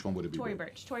other one, which one would it be? Tory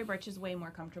Burch. Tory Burch is way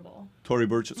more comfortable. Tory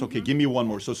Burch. It's okay. Give me one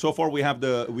more. So far we have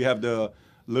the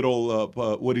little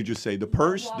what did you say? The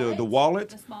purse, the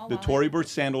wallet, the Tory Burch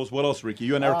sandals. What else, Ricky?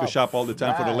 You and Erica shop all the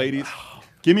time for the ladies.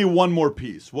 Give me one more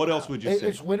piece. What else would you say?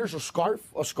 It's winners. A scarf.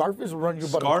 A scarf is run you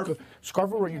about Scarf? Scarf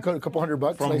will run you a couple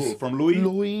 $100. From who? From Louis?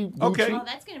 Louis. Gucci. Okay. Oh,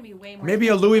 that's gonna be way more. Maybe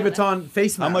a Louis Vuitton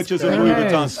face mask. How much is a Louis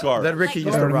Vuitton scarf? That Ricky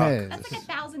used to rock. That's like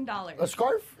 $1,000. A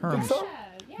scarf? Think so?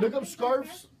 Look up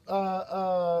scarves,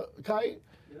 Kai.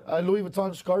 Louis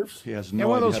Vuitton scarves. He has Yeah, no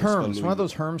one of idea those how to spell Herms. Louis One of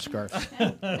those Herm scarves.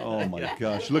 Oh my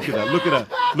gosh! Look at that! Look at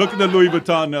that! Look at the Louis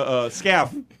Vuitton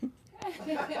scarf.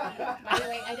 By the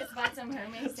way, I just bought some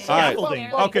Hermes. All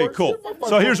right. Okay, cool.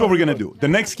 So here's what we're gonna do. The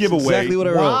next giveaway. Exactly what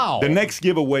I wrote. Wow. The next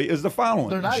giveaway is the following.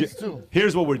 They're nice, too.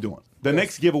 Here's what we're doing. The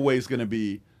next giveaway is gonna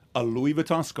be a Louis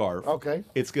Vuitton scarf. Okay.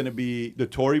 It's gonna be the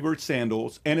Tory Burch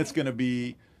sandals, and it's gonna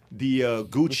be the Gucci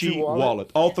Gucci wallet?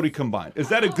 wallet. All three combined. Is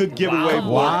that a good giveaway?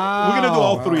 Wow. We're gonna do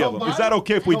all three of them. Is that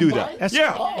okay if we do that? That's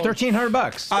Yeah.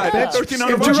 $1,300. All right, That's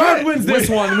 $1,300 If bucks. Gerard wins this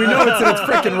one, we know it's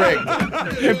freaking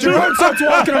rigged. If Gerard starts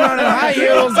walking around in high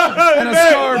heels and a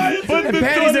scarf and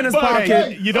panties in his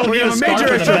pocket, You don't we need have a a major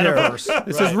scarf in the issue here. metaverse.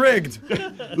 This is rigged.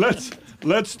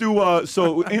 Let's do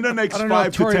so in the next I don't know if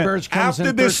 5 to Tory 10 Burch comes after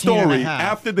in this 13 and a story half.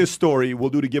 after this story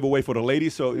we'll do the giveaway for the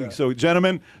ladies. So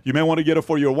gentlemen, you may want to get it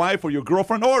for your wife or your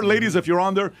girlfriend, or ladies, if you're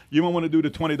on there, you might want to do the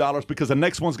 $20 because the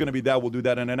next one's going to be that. We'll do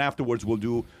that, and then afterwards we'll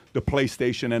do the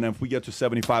PlayStation, and if we get to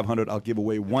 7,500, I'll give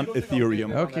away 1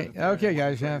 Ethereum. Okay,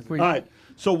 guys. Yeah, All right.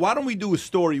 So why don't we do a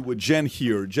story with Jen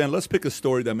here? Jen, let's pick a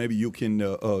story that maybe you can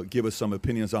give us some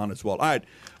opinions on as well. All right.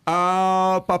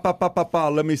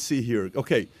 Let me see here.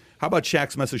 Okay. How about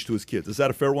Shaq's message to his kids? Is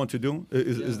that a fair one to do?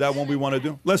 Is that one we want to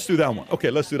do? Let's do that one. Okay,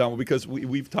 let's do that one because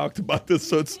we've talked about this,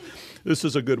 so this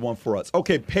is a good one for us.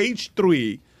 Okay, page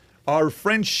 3. Our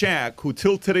friend Shaq, who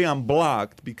till today I'm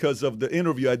blocked because of the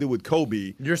interview I did with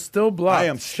Kobe. You're still blocked. I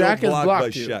am still Shaq has blocked by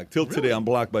blocked you. Shaq. Till today I'm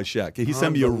blocked by Shaq. He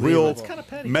sent me a real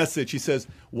message. He says,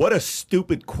 "What a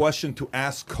stupid question to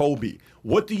ask Kobe.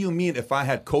 What do you mean if I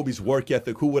had Kobe's work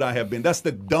ethic, who would I have been? That's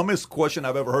the dumbest question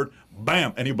I've ever heard."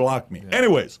 Bam, and he blocked me.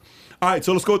 Anyways, all right,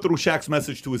 so let's go through Shaq's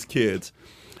message to his kids.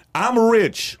 I'm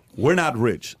rich. We're not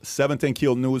rich. 710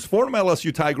 Keel News. Former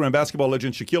LSU Tiger and basketball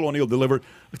legend Shaquille O'Neal delivered.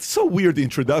 It's so weird, the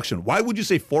introduction. Why would you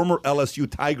say former LSU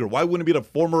Tiger? Why wouldn't it be the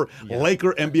former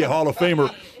Laker NBA Hall of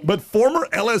Famer? But former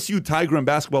LSU Tiger and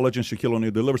basketball legend Shaquille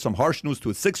O'Neal delivered some harsh news to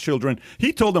his 6 children.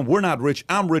 He told them, we're not rich.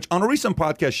 I'm rich. On a recent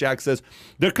podcast, Shaq says,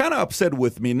 they're kind of upset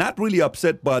with me. Not really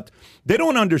upset, but they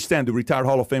don't understand. The retired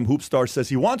Hall of Fame hoop star says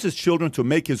he wants his children to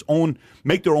make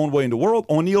their own way in the world.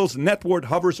 O'Neal's net worth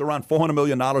hovers around $400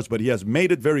 million, but he has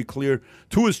made it very clear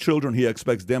to his children he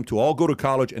expects them to all go to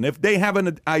college, and if they have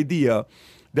an idea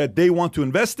that they want to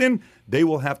invest in, they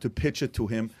will have to pitch it to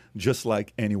him just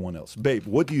like anyone else. Babe,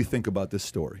 what do you think about this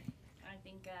story? I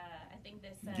think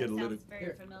this Get a little- sounds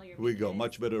very familiar. Here we go. because-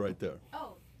 Much better right there.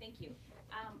 Oh, thank you.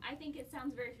 I think it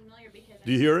sounds very familiar because.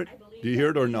 Do you hear it? Do you hear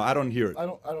it or no? I don't hear it. I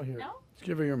don't hear it. No? Let's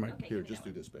give her your mic. Here, just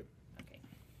do this, babe. Okay.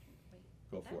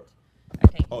 Go for it.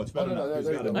 Okay. Oh, it's better now. He's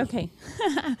got it. Okay.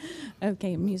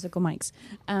 Okay, musical mics.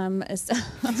 So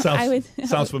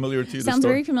Sounds familiar to you, the Sounds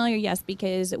story? very familiar, yes,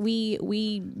 because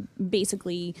we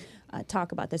basically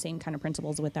talk about the same kind of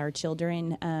principles with our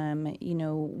children.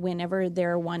 Whenever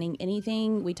they're wanting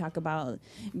anything, we talk about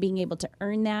being able to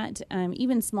earn that.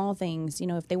 Even small things,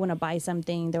 if they want to buy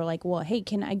something, they're like, well, hey,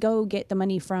 can I go get the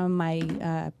money from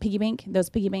my piggy bank, those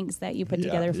piggy banks that you put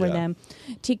together for them?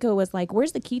 Tico was like,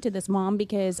 where's the key to this, Mom?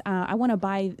 Because I want to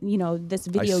buy, this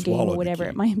video game or whatever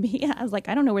it might be. I was like,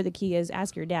 I don't know where the key is.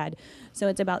 Ask your dad. So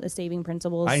it's about the saving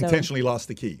principles. I So- intentionally lost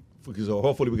the key because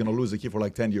hopefully we're going to lose the key for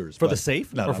like 10 years. For but- the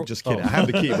safe? No, Or I'm for- just kidding. Oh. I have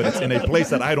the key, but it's in a place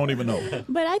that I don't even know.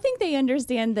 But I think they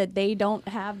understand that they don't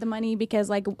have the money because,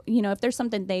 if there's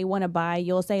something they want to buy,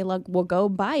 you'll say, look, we'll go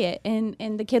buy it. And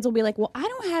the kids will be like, well, I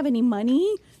don't have any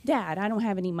money. Dad, I don't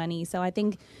have any money. So I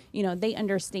think, they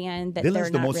understand that they're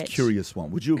Dylan's the not most rich. curious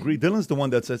one. Would you agree? Dylan's the one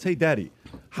that says, hey, Daddy,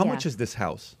 how Yeah. much is this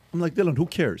house? I'm like, Dylan, who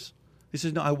cares? He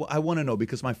says, no, I want to know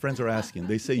because my friends are asking.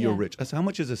 They say you're Yeah. rich. I said, how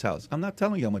much is this house? I'm not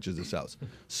telling you how much is this house.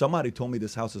 Somebody told me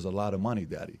this house is a lot of money,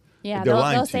 Daddy. Yeah, They're they'll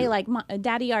lying to say, you. like,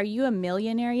 Daddy, are you a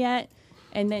millionaire yet?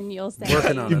 And then you'll say,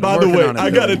 Working on it. By the Working way, on it, I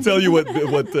got to Dylan. tell you what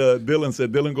Dylan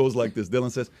said. Dylan goes like this.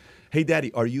 Dylan says, hey,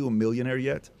 Daddy, are you a millionaire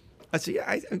yet? I said,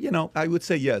 yeah, I would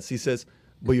say yes. He says,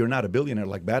 but you're not a billionaire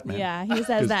like Batman. Yeah, he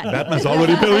says that. Batman's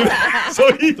already a billionaire.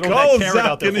 So he Throw that calls carrot out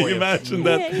out. there Can you for you. imagine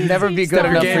that? Never be good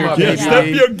at Step game your up, Yeah, game step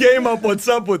baby. your game up. What's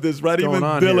up with this, right? Going Even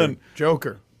on Dylan. here?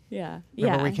 Joker. Yeah,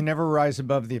 Remember, yeah. we can never rise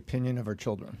above the opinion of our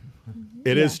children.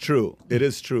 It is true. It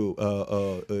is true.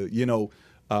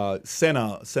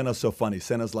 Senna's so funny.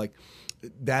 Senna's like,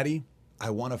 Daddy, I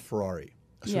want a Ferrari.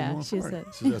 I said, Yeah, "You want a she Ferrari?" said.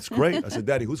 I said, that's great. I said,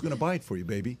 Daddy, who's going to buy it for you,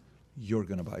 baby? you're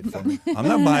going to buy it for me. I'm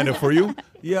not buying it for you.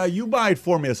 Yeah, you buy it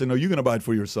for me. I said, no, you're going to buy it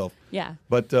for yourself. Yeah.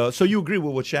 But so you agree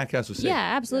with what Shaq has to say? Yeah,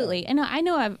 absolutely. And I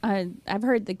know I've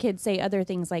heard the kids say other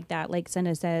things like that, like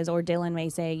Senna says, or Dylan may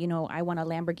say, you know, I want a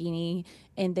Lamborghini,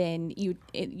 and then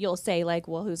you'll say like,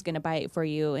 well, who's going to buy it for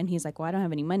you? And he's like, well, I don't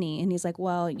have any money. And he's like,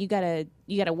 well, you gotta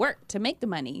work to make the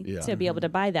money to be able to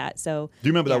buy that. So do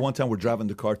you remember that one time we're driving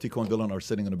the car? Tico and Dylan are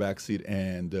sitting in the back seat,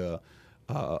 and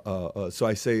so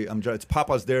I say, it's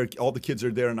Papa's there, all the kids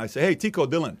are there, and I say, hey, Tico,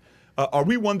 Dylan, are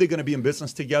we one day going to be in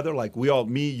business together? Like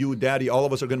me, you, Daddy, all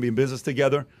of us are going to be in business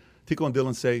together? Tico and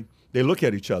Dylan say, they look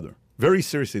at each other very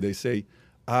seriously. They say,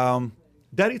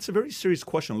 Daddy, it's a very serious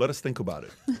question. Let us think about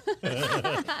it.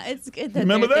 It's good.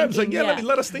 Remember that? It's like,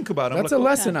 let us think about it. That's a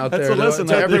lesson out there. That's a lesson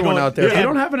to everyone out there. If you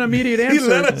don't have an immediate answer,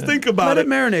 let us think about it. Let it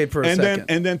marinate for a second.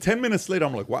 And then 10 minutes later,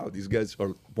 I'm like, wow, these guys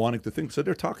are wanting to think. So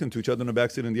they're talking to each other in the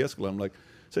backseat in the escalator. I'm like,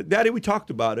 Daddy, we talked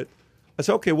about it. I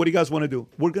said, okay, what do you guys want to do?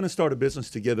 We're going to start a business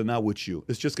together now with you.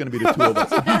 It's just going to be the two of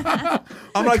us.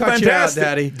 I'm like, fantastic.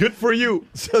 Daddy. Good for you.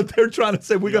 So they're trying to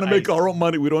say, we're going to make our own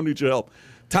money. We don't need your help.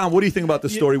 Tom, what do you think about the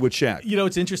story with Shaq? You know,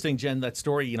 it's interesting, Jen, that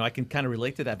story. You know, I can kind of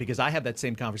relate to that because I have that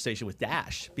same conversation with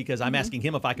Dash because I'm asking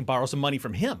him if I can borrow some money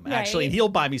from him, actually, and he'll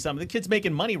buy me something. The kid's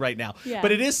making money right now. Yeah.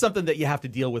 But it is something that you have to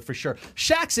deal with for sure.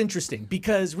 Shaq's interesting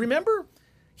because, remember,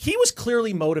 he was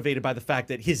clearly motivated by the fact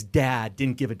that his dad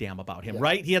didn't give a damn about him,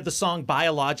 right? He had the song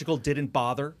Biological Didn't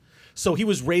Bother. So he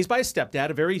was raised by a stepdad,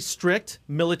 a very strict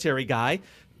military guy.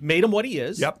 Made him what he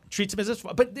is. Yep. Treats him as his.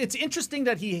 But it's interesting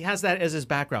that he has that as his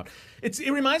background. It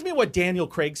reminds me of what Daniel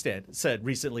Craig said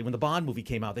recently when the Bond movie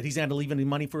came out, that he's not leaving any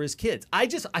money for his kids. I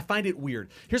find it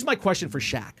weird. Here's my question for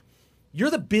Shaq.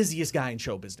 You're the busiest guy in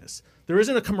show business. There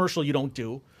isn't a commercial you don't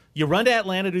do. You run to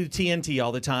Atlanta to do TNT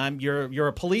all the time. You're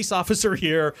a police officer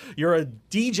here. You're a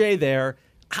DJ there.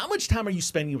 How much time are you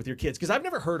spending with your kids? Because I've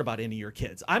never heard about any of your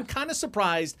kids. I'm kind of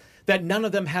surprised that none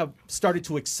of them have started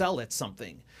to excel at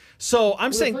something. So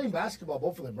I'm saying they're playing basketball,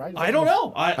 both of them, right? I don't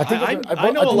know.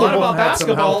 I know a lot about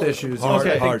basketball. Health issues.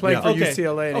 Okay, he played for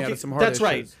UCLA and he had some heart issues. That's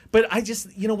right. But I just,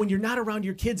 when you're not around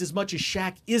your kids as much as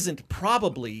Shaq isn't,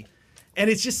 probably, and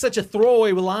it's just such a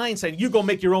throwaway line saying, you go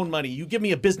make your own money. You give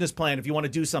me a business plan if you want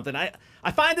to do something.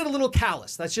 I find it a little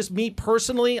callous. That's just me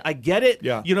personally. I get it.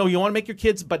 Yeah. You want to make your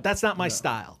kids, but that's not my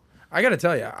style. I got to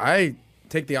tell you, I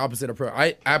take the opposite approach.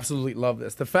 I absolutely love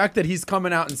this. The fact that he's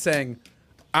coming out and saying,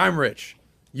 I'm rich.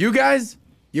 You guys,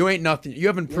 you ain't nothing. You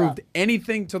haven't proved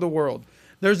anything to the world.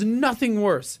 There's nothing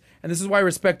worse. And this is why I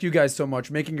respect you guys so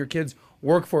much, making your kids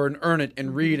work for it and earn it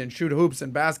and read and shoot hoops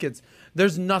and baskets.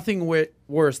 There's nothing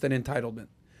worse than entitlement.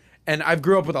 And I've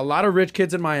grew up with a lot of rich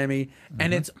kids in Miami,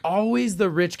 and it's always the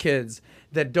rich kids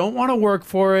that don't want to work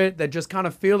for it, that just kind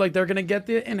of feel like they're going to get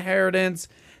the inheritance,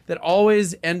 that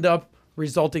always end up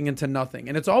resulting into nothing.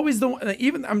 And it's always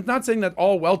I'm not saying that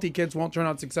all wealthy kids won't turn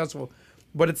out successful,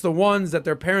 but it's the ones that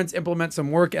their parents implement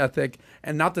some work ethic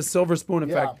and not the silver spoon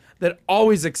effect that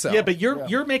always excel. Yeah, but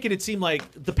you're making it seem like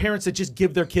the parents that just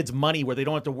give their kids money where they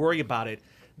don't have to worry about it.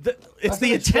 It's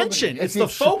the attention. It's the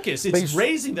focus. It's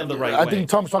raising them the right way. I think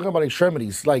Tom's talking about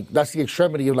extremities. Like, that's the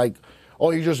extremity of like,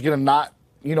 oh, you're just going to not,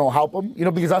 help them.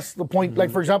 Because that's the point.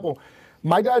 Like, for example,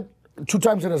 my dad 2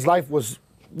 times in his life was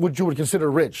what you would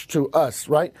consider rich to us,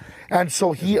 right? And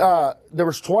so he, there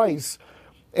was twice.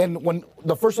 And when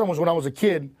the first time was when I was a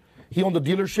kid, he owned a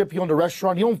dealership, he owned a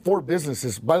restaurant, he owned 4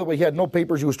 businesses. By the way, he had no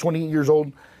papers. He was 28 years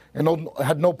old and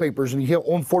had no papers, and he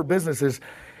owned 4 businesses.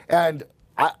 And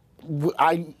I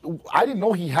didn't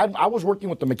know he had. I was working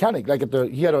with the mechanic. Like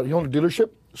he owned a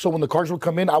dealership. So when the cars would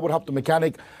come in, I would help the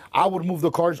mechanic. I would move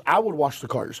the cars. I would wash the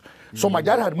cars. So my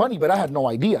dad had money, but I had no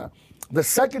idea. The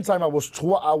second time I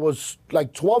was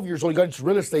like 12 years old. He got into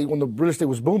real estate when the real estate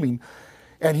was booming.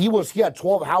 And he had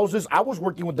 12 houses. I was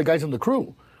working with the guys in the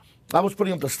crew. I was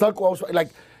putting up the stucco.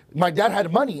 My dad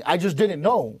had money. I just didn't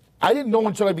know. I didn't know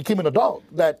until I became an adult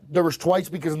that there was twice,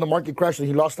 because in the market crash and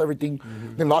he lost everything,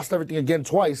 then lost everything again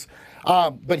twice.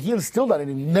 But he instilled that in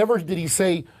me. Never did he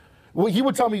say, well, he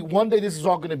would tell me one day this is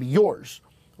all going to be yours.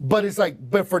 But it's like,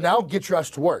 but for now, get your ass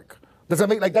to work. Does that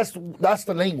make, that's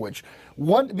the language.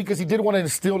 Because he did want to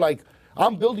instill like,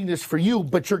 I'm building this for you,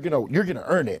 but you're gonna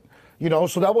earn it.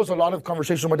 So that was a lot of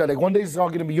conversation with my dad. Like, one day it's all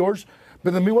going to be yours,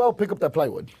 but then meanwhile, pick up that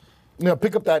plywood.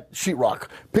 Pick up that sheetrock,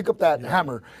 pick up that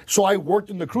hammer. So I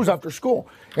worked in the crews after school,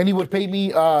 and he would pay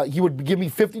me. He would give me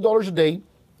 $50 a day,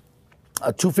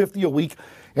 $250 a week,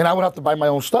 and I would have to buy my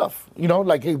own stuff.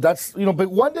 Like, hey, that's But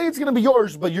one day it's going to be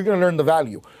yours, but you're going to learn the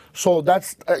value. So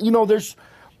that's there's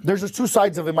just 2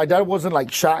 sides of it. My dad wasn't like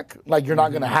Shaq, like you're not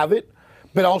going to have it.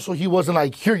 But also, he wasn't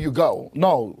like, here you go.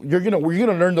 No, we're gonna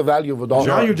learn the value of a dollar.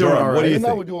 What do you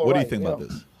think? What do you think about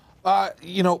this? I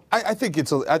think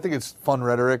it's fun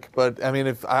rhetoric, but I mean,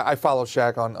 if I follow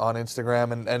Shaq on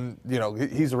Instagram, and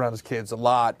he's around his kids a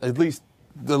lot, at least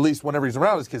whenever he's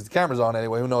around his kids, the camera's on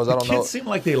anyway. Who knows? I don't know. Kids seem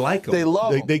like they like him. They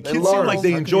love him. They kids seem like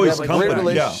they enjoy his company. Great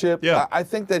relationship. Yeah. I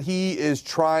think that he is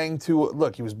trying to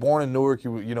look. He was born in Newark. He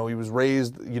was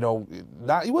raised. He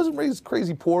wasn't raised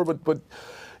crazy poor, but.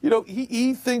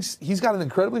 He thinks he's got an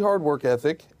incredibly hard work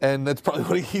ethic, and that's probably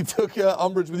what he took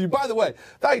umbrage with you. By the way,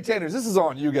 Value Tanners, this is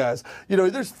on you guys.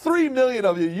 There's 3 million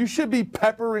of you. You should be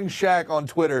peppering Shaq on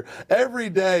Twitter every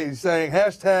day saying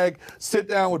 #sit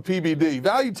down with PBD.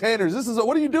 Value Tanners,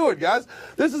 what are you doing, guys?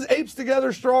 This is apes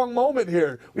together strong moment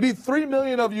here. We need 3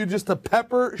 million of you just to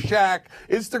pepper Shaq,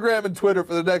 Instagram and Twitter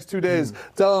for the next 2 days.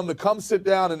 Tell him to come sit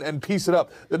down and piece it up.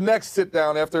 The next sit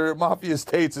down after Mafia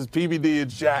States is PBD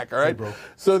and Shaq, all right?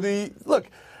 So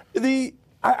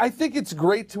I think it's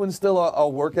great to instill a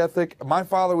work ethic. My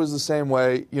father was the same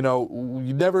way. You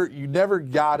never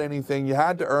got anything. You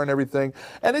had to earn everything.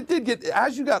 And it did get,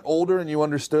 as you got older and you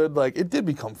understood, like, it did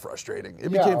become frustrating. It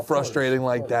became frustrating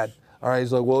like that. All right,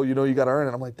 he's like, well, you got to earn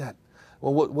it. I'm like, Dad,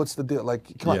 well, what's the deal?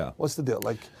 Like, come on, what's the deal?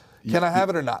 Like, can I have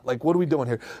it or not? Like, what are we doing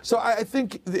here? So I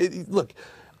think, look,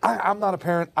 I'm not a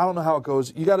parent. I don't know how it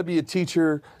goes. You got to be a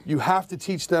teacher. You have to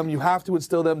teach them. You have to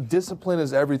instill them. Discipline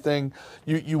is everything.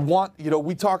 We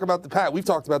talk about we've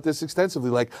talked about this extensively.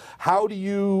 Like, how do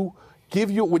you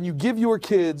when you give your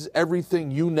kids everything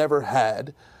you never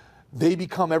had, they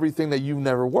become everything that you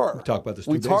never were. We talk about this.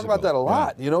 We talk about that a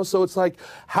lot, So it's like,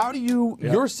 how do you?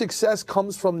 Your success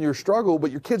comes from your struggle,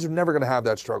 but your kids are never going to have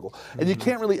that struggle, and you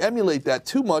can't really emulate that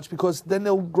too much because then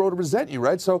they'll grow to resent you,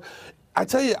 right? So, I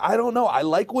tell you, I don't know. I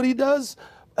like what he does.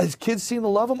 His kids seem to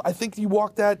love him. I think you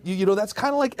walk that. That's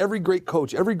kind of like every great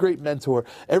coach, every great mentor,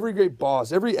 every great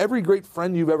boss, every great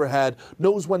friend you've ever had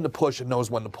knows when to push and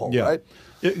knows when to pull. Right?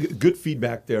 Good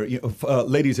feedback there,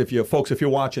 ladies. If you're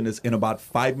watching this, in about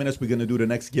 5 minutes, we're going to do the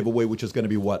next giveaway, which is going to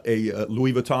be what, a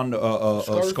Louis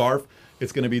Vuitton scarf.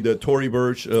 It's going to be the Tory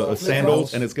Burch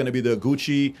sandals, and it's going to be the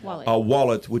Gucci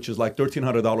wallet, which is like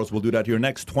 $1,300. We'll do that here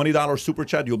next. $20 super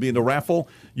chat. You'll be in the raffle.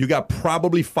 You got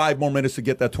probably 5 more minutes to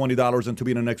get that $20 and to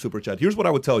be in the next super chat. Here's what I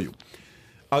would tell you.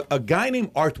 A guy named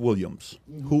Art Williams,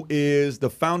 who is the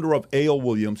founder of A.L.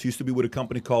 Williams, used to be with a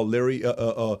company called Larry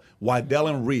Waddell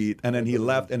and Reed, and then he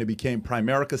left and it became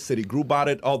Primerica City Group, bought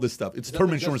it, all this stuff. It's a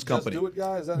term insurance company. Just Do It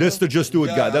guy? Is that this the Just Do It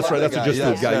guy. That's right. Like That's the Just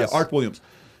Do It guy. Yeah, Art Williams.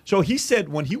 So he said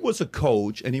when he was a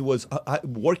coach and he was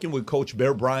working with Coach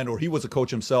Bear Bryant, or he was a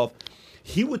coach himself,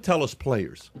 he would tell us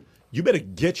players, you better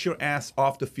get your ass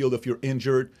off the field if you're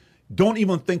injured. Don't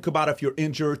even think about if you're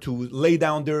injured to lay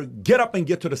down there. Get up and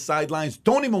get to the sidelines.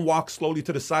 Don't even walk slowly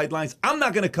to the sidelines. I'm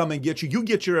not going to come and get you. You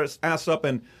get your ass up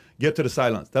and get to the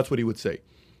sidelines. That's what he would say.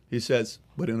 He says,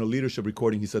 but in a leadership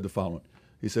recording, he said the following.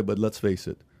 He said, but let's face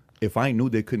it. If I knew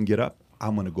they couldn't get up,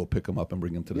 I'm going to go pick them up and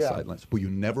bring them to the sidelines. But you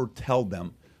never tell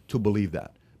them to believe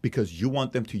that, because you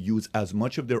want them to use as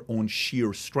much of their own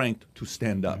sheer strength to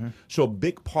stand up. So a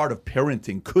big part of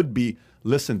parenting could be,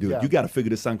 listen, dude, you got to figure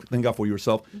this thing out for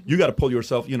yourself. You got to pull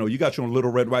yourself. You got your own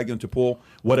little red wagon to pull.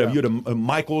 Whatever. You're the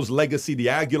Michael's legacy, the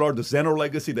Aguilar, the Zeno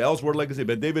legacy, the Ellsworth legacy,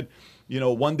 but David,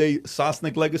 one day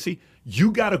Sosnick legacy.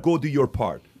 You got to go do your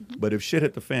part. But if shit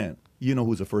hit the fan, you know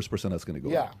who's the first person that's going to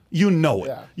go. Yeah. You know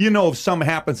it. Yeah. If something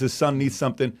happens, his son needs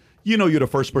something, you're the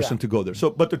first person to go there.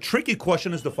 So, but the tricky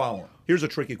question is the following. Here's a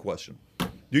tricky question.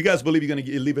 Do you guys believe you're going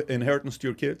to leave inheritance to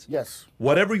your kids? Yes.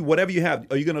 Whatever you have,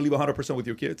 are you going to leave 100% with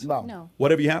your kids? No.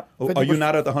 Whatever you have? Are you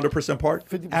not at the 100% part?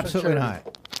 50% Absolutely charity.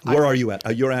 not. Where are you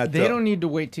at? You're at. They don't need to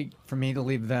wait for me to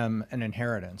leave them an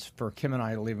inheritance, for Kim and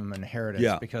I to leave them an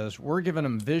inheritance, because we're giving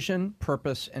them vision,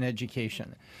 purpose, and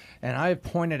education. And I have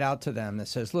pointed out to them that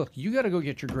says, look, you got to go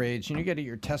get your grades and you got to get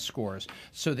your test scores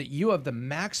so that you have the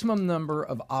maximum number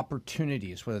of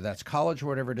opportunities, whether that's college or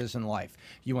whatever it is in life.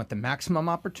 You want the maximum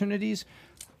opportunities.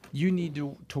 You need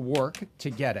to work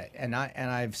to get it. And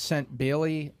I've sent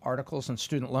Bailey articles on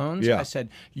student loans. I said,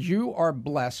 you are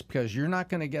blessed because you're not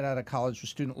going to get out of college with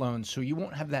student loans, so you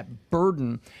won't have that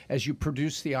burden as you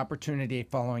produce the opportunity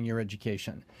following your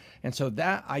education. And so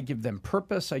that I give them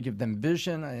purpose, I give them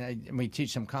vision, and we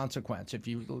teach them consequence. If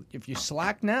you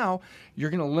slack now, you're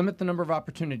going to limit the number of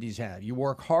opportunities you have. You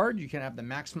work hard, you can have the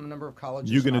maximum number of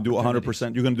colleges. You're going to do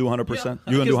 100%. You're going to do 100%.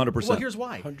 You're going to do 100%. Well, here's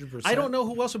why. 100%. I don't know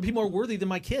who else would be more worthy than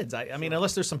my kids. I mean,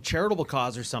 unless there's some charitable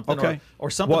cause or something. Okay.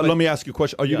 Or something. Well, let me ask you a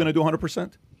question. Are you going to do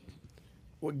 100%?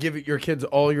 Well, give your kids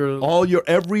all your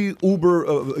every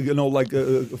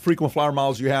Uber, frequent flyer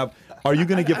miles you have. Are you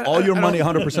going to give all your money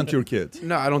 100% to your kids?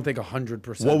 No, I don't think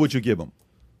 100%. What would you give them?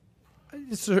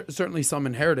 certainly some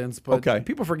inheritance, but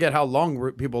people forget how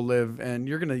long people live, and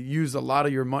you're going to use a lot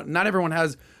of your money. Not everyone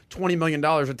has $20 million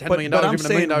or $10 million, but I'm even $1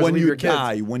 million saying to leave your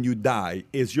kids. when you die,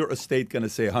 is your estate going to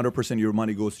say 100% of your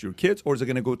money goes to your kids, or is it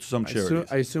going to go to some charity?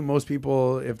 I assume most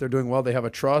people, if they're doing well, they have a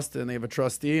trust and they have a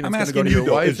trustee, and I'm it's going to asking go to you,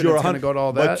 your wife, and it's going to go to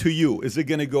all that. But to you, is it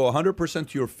going to go 100%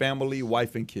 to your family,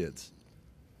 wife, and kids?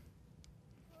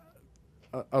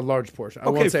 A large portion. I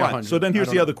Okay, won't say fine. 100. So then here's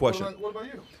I the don't other know. question. What about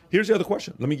you? Here's the other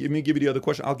question. Let me give you the other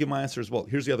question. I'll give my answer as well.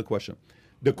 Here's the other question.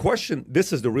 The question,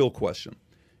 this is the real question.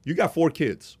 You got 4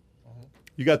 kids.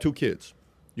 You got 2 kids.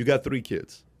 You got 3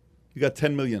 kids. You got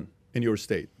 10 million in your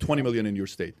estate, 20 million in your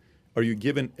estate. Are you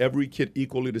giving every kid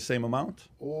equally the same amount?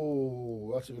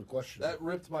 Oh, that's a good question. That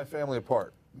ripped my family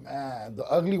apart. Man, the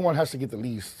ugly one has to get the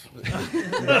least.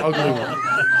 The ugly one.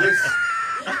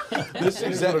 This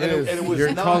exactly. And it was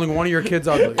You're not, calling one of your kids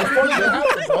ugly.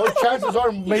 Chances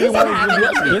are maybe one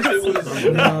is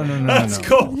No. That's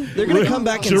cool. They're going to come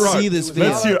back and Gerard, see this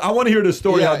video. Let's hear. I want to hear the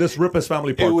story Yeah, how this ripped his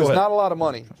family apart. It was Go ahead. not a lot of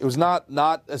money. It was not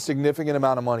a significant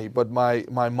amount of money. But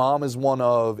my mom is one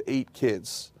of 8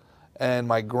 kids, and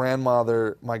my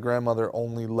grandmother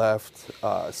only left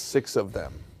 6 of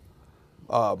them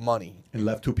money. And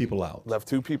left 2 people out. Left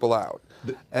 2 people out,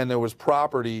 and there was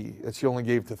property that she only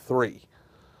gave to 3.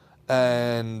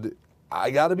 And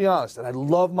I got to be honest, and I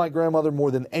love my grandmother more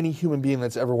than any human being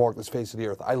that's ever walked this face of the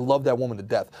earth. I love that woman to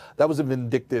death. That was a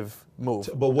vindictive move.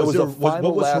 But It was a what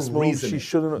final was last her move. reasoning? She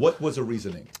shouldn't. What was her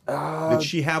reasoning? Did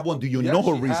she have one? Do you Yeah, know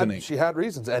her she reasoning? she had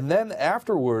reasons. And then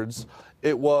afterwards,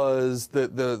 it was the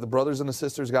brothers and the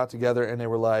sisters got together and they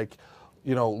were like,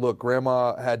 look,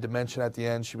 Grandma had dementia at the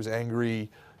end. She was angry.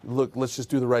 Look, let's just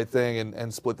do the right thing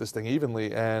and split this thing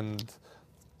evenly. And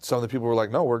some of the people were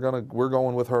like, no, we're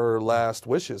going with her last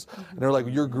wishes. And they're like,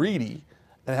 you're greedy.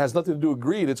 And it has nothing to do with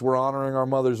greed. It's we're honoring our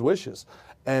mother's wishes.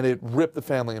 And it ripped the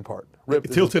family apart.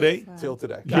 Till today? Till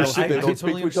today. I They don't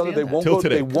speak to each other. They won't Till go. They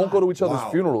today. won't go to each other's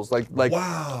Wow. funerals. Like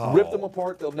Wow. rip them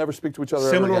apart. They'll never speak to each other.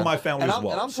 Similar ever to again. my family and as I'm,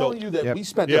 well. And I'm So- telling you that Yep. we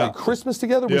spent Yeah. every Christmas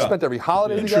together. We Yeah. spent every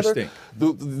holiday Interesting.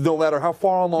 together. No matter how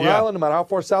far on Long Yeah. Island, no matter how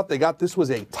far south, this was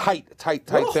a tight What a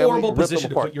family. horrible Ripped them position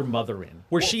to apart. put your mother in,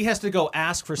 where she has to go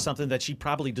ask for something that she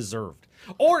probably deserved.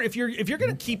 Or if you're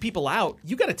going to keep people out,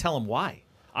 you got to tell them why.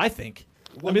 I think.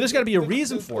 I mean, there's got to be a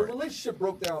reason for it. The relationship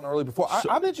broke down early before.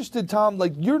 I'm interested, Tom.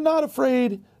 Like, you're not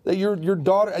afraid that your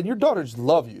daughter and your daughters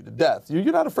love you to death. You're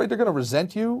not afraid they're going to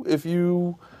resent you if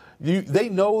they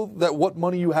know that what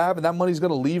money you have and that money's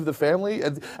going to leave the family.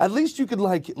 At least you could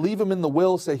leave them in the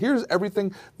will. Say, here's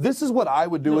everything. This is what I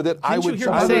would do with it. I Didn't would you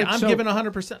hear me say I'm giving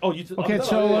 100%? Oh, you. Okay, oh,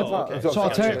 so, okay. so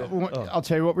I'll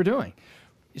tell you what we're doing.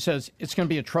 He says it's going to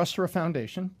be a trust or a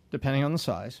foundation, depending on the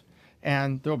size,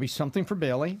 and there will be something for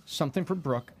Bailey, something for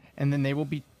Brooke, and then they will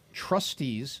be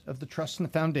trustees of the trust and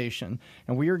the foundation,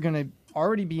 and we are going to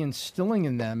already be instilling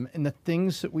in them in the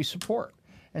things that we support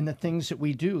and the things that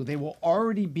we do. They will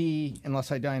already be,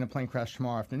 unless I die in a plane crash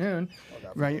tomorrow afternoon,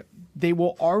 right? They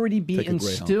will already be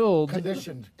instilled.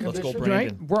 Conditioned. Let's go, Right?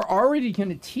 Brandon. We're already going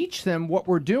to teach them what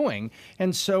we're doing.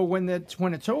 And so when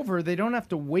it's over, they don't have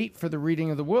to wait for the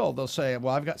reading of the will. They'll say,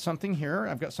 well, I've got something here.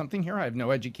 I've got something here. I have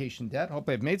no education debt.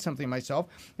 Hopefully I've made something myself.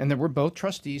 And then we're both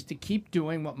trustees to keep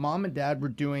doing what mom and dad were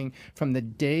doing from the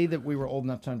day that we were old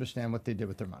enough to understand what they did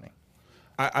with their money.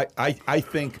 I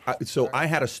think so. I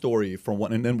had a story from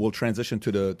one, and then we'll transition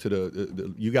to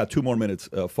the you got 2 more minutes,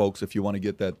 folks, if you want to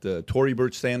get that Tory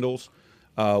Burch sandals.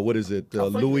 What is it?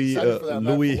 Louis scarf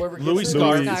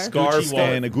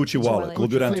and a Gucci wallet. We'll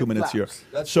do that in 2 minutes here.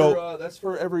 That's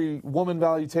for every woman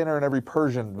value-tainer and every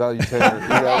Persian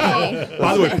value-tainer.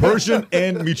 By the way, Persian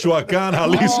and Michoacan,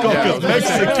 Jalisco,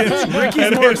 Mexicans.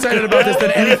 Ricky's more excited about this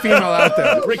than any female out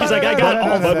there. Ricky's like, I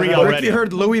got all 3 already. Ricky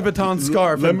heard Louis Vuitton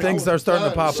scarf and things are starting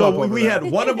to pop up. So we had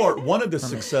one of the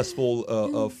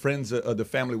successful friends of the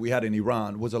family we had in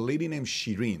Iran was a lady named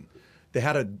Shirin. They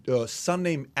had a son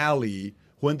named Ali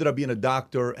who ended up being a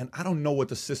doctor, and I don't know what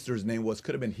the sister's name was.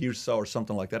 Could have been Hirsa or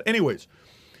something like that. Anyways,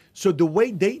 so the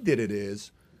way they did it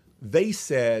is they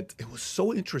said, it was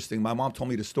so interesting. My mom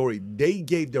told me the story. They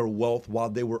gave their wealth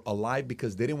while they were alive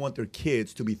because they didn't want their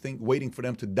kids to be waiting for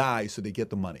them to die so they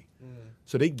get the money.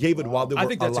 So they gave it while they were alive. I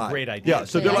think that's a great idea. Yeah,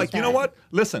 so they're like, you know what?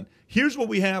 Listen, here's what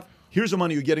we have. Here's the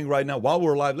money you're getting right now while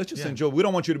we're alive. Let's just enjoy. We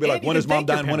don't want you to be like, when is mom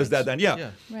dying? When is dad dying? Yeah.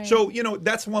 Right. So,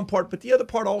 that's one part. But the other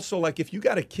part also, like if you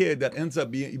got a kid that ends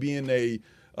up being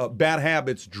bad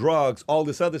habits, drugs, all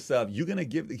this other stuff,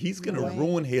 he's gonna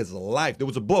ruin his life. There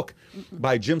was a book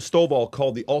by Jim Stovall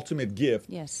called The Ultimate Gift.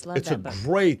 Yes, love it's that a book.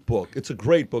 great book. It's a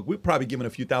great book. We've probably given a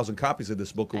few thousand copies of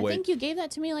this book I away. think you gave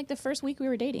that to me like the first week we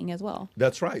were dating as well.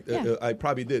 That's right. Yeah. I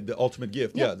probably did. The Ultimate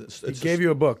Gift. Yeah. Yeah. He gave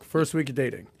you a book first week of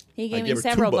dating. He I gave me gave her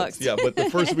several 2 books. Yeah, but the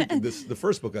first week, the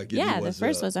first book I gave you Yeah, was the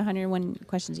first was 101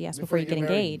 questions you asked before you get you get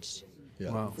married. engaged.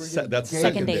 Yeah. Wow. That's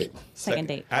Second date. Second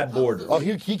date. At Borders. Oh,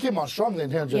 he came on strong then,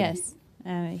 huh, Jen? Yes.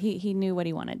 He knew what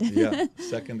he wanted. Yeah,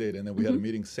 second date. And then we had a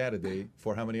meeting Saturday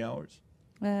for how many hours?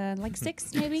 Like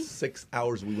 6 maybe. 6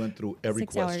 hours we went through every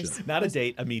 6 question. hours. Not a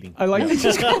date, a meeting. I like that you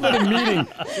just called it a meeting.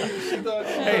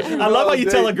 Hey, I love how you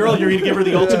tell a girl you're going to give her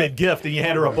the ultimate gift and you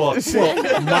hand her a book.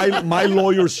 Well, my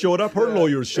lawyers showed up. Her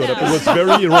lawyers showed up. It was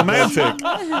very romantic.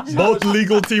 Both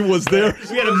legal team was there.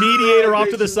 We had a mediator off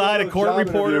to the side, a court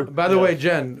reporter. By the way,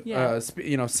 Jen, Yeah.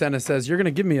 Senna says you're going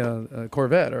to give me a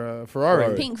Corvette or a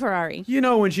Ferrari. Pink Ferrari. You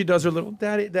know when she does her little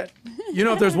daddy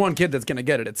if there's one kid that's going to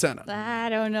get it, it's Senna. I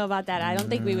don't know about that. I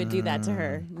don't think we would do that to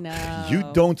her. No. You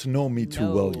don't know me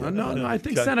too well yet. No, I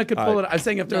think Senna could pull it. I'm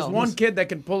saying if there's one kid that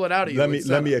can pull it out of you,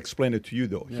 Let me explain it to you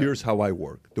though. Yeah. Here's how I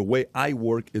work. The way I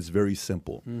work is very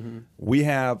simple. Mm-hmm. We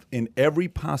have in every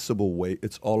possible way,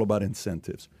 it's all about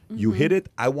incentives. You hit it,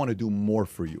 I want to do more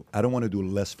for you. I don't want to do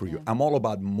less for you. I'm all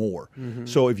about more.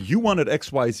 So if you wanted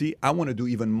XYZ, I want to do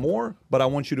even more, but I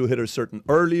want you to hit a certain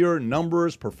earlier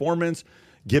numbers, performance,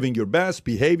 giving your best,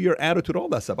 behavior, attitude, all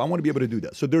that stuff. I want to be able to do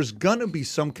that. So there's going to be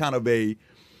some kind of a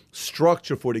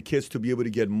structure for the kids to be able to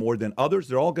get more than others.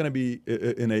 They're all going to be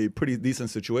in a pretty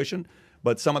decent situation,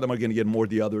 but some of them are going to get more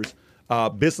than others.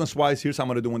 Business-wise, here's how I'm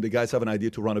going to do when the guys have an idea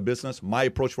to run a business. My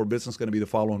approach for business is going to be the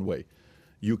following way.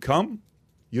 You come,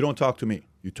 you don't talk to me.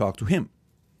 You talk to him.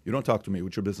 You don't talk to me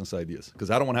with your business ideas because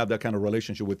I don't want to have that kind of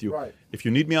relationship with you. Right. If you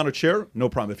need me on a chair, no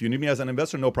problem. If you need me as an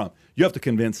investor, no problem. You have to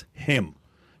convince him.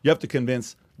 You have to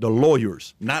convince the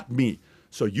lawyers, not me.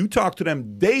 So you talk to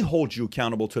them. They hold you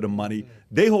accountable to the money.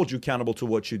 They hold you accountable to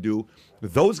what you do.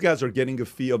 Those guys are getting a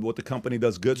fee of what the company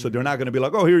does good. So they're not going to be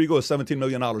like, oh, here you go, it's $17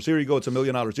 million. Here you go, it's $1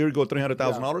 million. Here you go,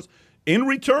 $300,000. In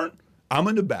return, I'm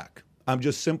in the back. I'm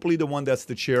just simply the one that's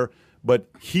the chair, but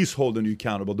he's holding you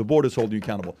accountable. The board is holding you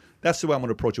accountable. That's the way I'm going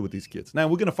to approach it with these kids. Now,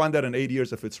 we're going to find out in 8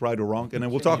 years if it's right or wrong, and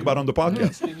then we'll talk about it on the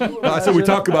podcast. I said we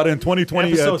talk about it in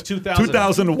 2020. Episode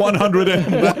 2000. 2100.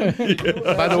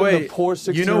 By the way, poor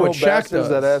you know what 16-year-old Shaq bastards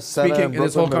that ask does? Senna Speaking, and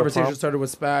this whole Brooklyn to the conversation prom. started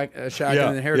with Shaq Yeah,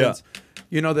 and Inheritance.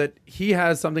 You know that he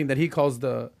has something that he calls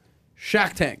the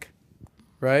Shaq Tank,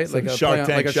 right? Like a Shark Tank,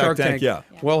 like a Shark Shark Tank, yeah.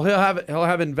 Well, he'll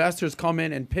have investors come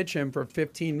in and pitch him for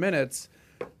 15 minutes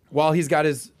while he's got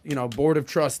his board of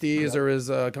trustees or his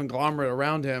conglomerate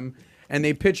around him, and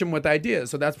they pitch him with ideas.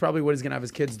 So that's probably what he's gonna have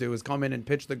his kids do: is come in and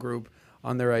pitch the group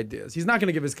on their ideas. He's not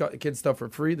gonna give his kids stuff for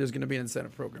free. There's gonna be an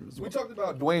incentive program as well. We talked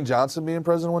about Dwayne Johnson being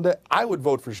president one day. I would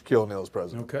vote for Shaquille O'Neal as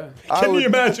president. Okay. Can you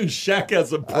imagine Shaq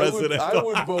as a president? I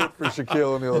would vote for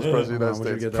Shaquille O'Neal as president of the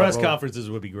United States. Press conferences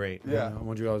would be great. Yeah.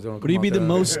 Would he be the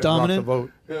most dominant?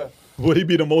 Yeah. Would he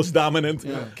be the most dominant?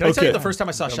 Can I tell you the first time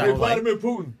I saw Shaq play? Vladimir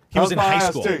Putin. He was in How's my high ass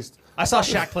school. taste? I saw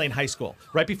Shaq play in high school.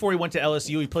 Right before he went to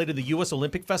LSU, he played at the U.S.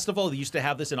 Olympic Festival. They used to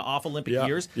have this in off Olympic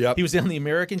years. Yep. He was on the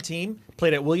American team,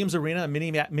 played at Williams Arena in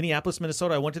Minneapolis,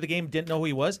 Minnesota. I went to the game, didn't know who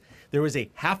he was. There was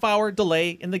a half-hour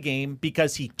delay in the game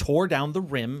because he tore down the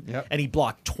rim and he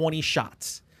blocked 20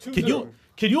 shots.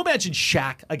 Can you imagine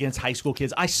Shaq against high school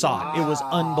kids? I saw it. It was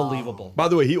unbelievable. By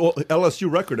the way,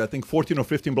 LSU record, I think 14 or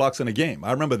 15 blocks in a game.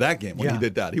 I remember that game when he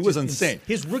did that. He was insane.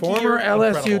 His rookie Former year,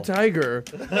 LSU incredible. Tiger,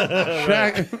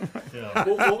 Shaq,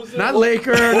 not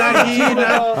Laker, not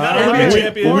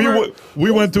Heat, We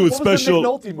went to a What was the special.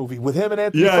 Nick Nolte movie with him and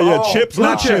Anthony? Chips, Blue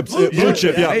not Chip. chips. Blue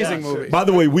Chip, yeah. Amazing movie. By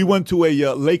the way, we went to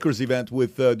a Lakers event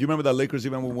with. Do you remember that Lakers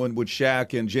event we went with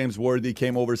Shaq and James Worthy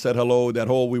came over, said hello? That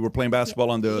whole we were playing basketball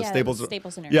on the Staples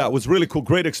Center. Yeah, it was really cool,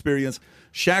 great experience.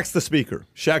 Shaq's the speaker.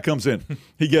 Shaq comes in,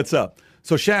 he gets up.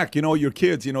 So Shaq, your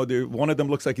kids, one of them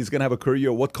looks like he's going to have a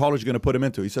career. What college are you going to put him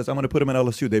into? He says, I'm going to put him in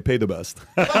LSU. They pay the best.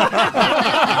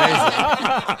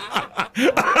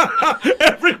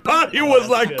 Everybody was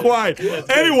like quiet.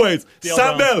 Anyways,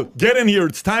 Sabel, get in here.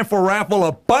 It's time for raffle.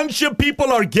 A bunch of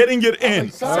people are getting it in.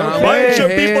 A bunch of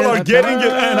people are getting it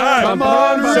in. Come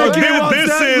on, so Ricky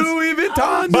this is Louis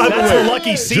Vuitton. by the That's way, the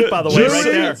lucky seat, by the way, right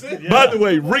there. By the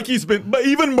way, Ricky's been, but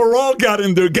even Moral got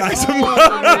in there, guys.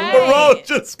 Moral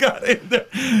just got in there.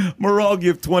 Moral,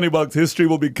 give $20. History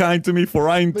will be kind to me, for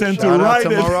I intend to Shout out write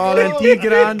to it. Moral and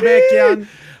Tigran Bekian.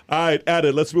 All right, add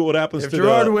it. Let's see what happens If to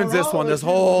Gerard the. wins this one, this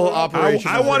whole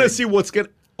operation. I is want to rigged. see what's going.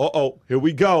 Here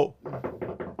we go.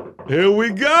 Here we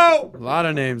go. A lot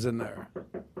of names in there.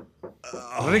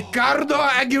 Ricardo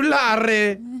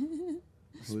Aguilar.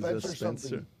 Spencer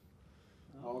something.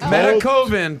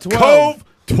 Metacoven, 12. Cove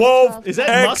 12. Is that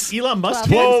X, Musk? Elon Musk?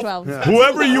 12. Yeah.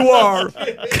 Whoever you are,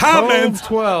 comment Cove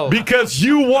 12. because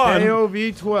you won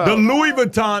AOV 12. the Louis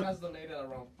Vuitton.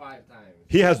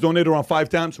 He has donated around 5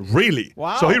 times. Really?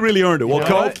 Wow. So he really earned it. Well, You know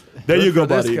Cove, what? there Good you go, for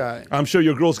this buddy. guy. I'm sure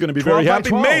your girl's going to be 12 very by happy.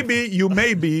 12. Maybe you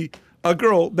may be a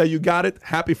girl that you got it.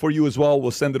 Happy for you as well.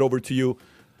 We'll send it over to you.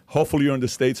 Hopefully you're in the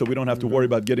States, so we don't have to worry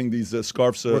about getting these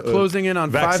scarves. We're closing in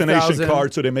on vaccination 5,000.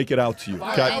 cards, so they make it out to you.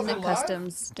 Okay? And the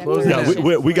customs.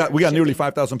 Yeah, we got nearly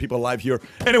 5,000 people live here.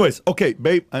 Anyways, okay,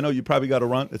 babe, I know you probably got to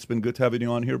run. It's been good having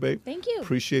you on here, babe. Thank you.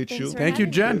 Appreciate Thanks you. for Thank you,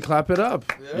 having Jen. me. Clap it up.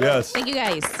 Yes. Thank you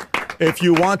guys. If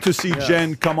you want to see Yes.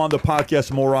 Jen come on the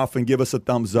podcast more often, give us a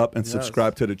thumbs up and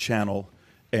subscribe to the channel.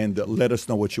 And let us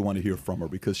know what you want to hear from her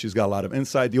because she's got a lot of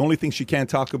insight. The only thing she can't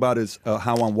talk about is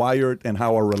how I'm wired and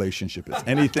how our relationship is.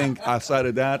 Anything outside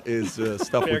of that is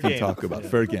stuff we can talk about.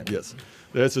 Fair game, yes.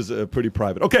 This is pretty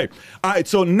private. Okay, all right,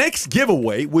 so next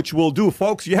giveaway, which we'll do,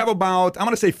 folks, you have about, I'm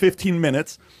going to say 15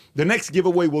 minutes. The next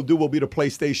giveaway we'll do will be the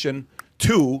PlayStation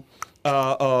 2.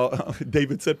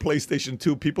 David said PlayStation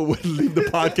 2. People would leave the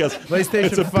podcast. PlayStation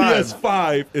it's a 5.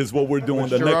 PS5 is what we're doing.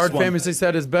 The Gerard next one. famously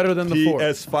said is better than the 4.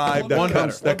 PS5 One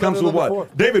that comes with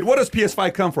what? David, what does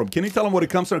PS5 come from? Can you tell them what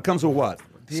it comes from? It comes with what?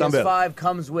 PS5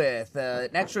 comes with an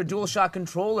extra DualShock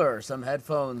controller, some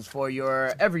headphones for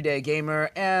your everyday gamer,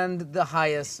 and the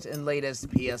highest and latest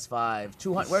PS5.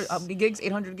 200, how many gigs?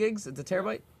 800 gigs? It's a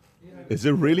terabyte? Is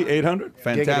it really 800?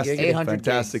 Fantastic. 800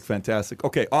 fantastic, fantastic.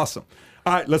 Okay, awesome.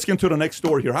 All right, let's get into the next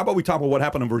story here. How about we talk about what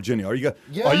happened in Virginia? Are you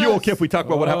okay if we talk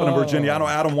about what happened in Virginia? I know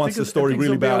Adam wants the story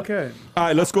really bad. Okay. All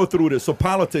right, let's go through this. So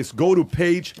politics, go to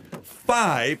page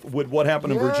 5 with what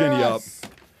happened in Virginia.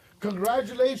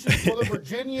 Congratulations for the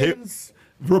Virginians.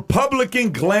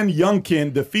 Republican Glenn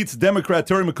Youngkin defeats Democrat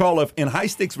Terry McAuliffe in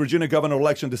high-stakes Virginia governor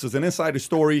election. This is an insider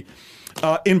story.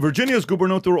 In Virginia's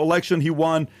gubernatorial election, he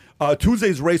won.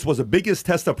 Tuesday's race was the biggest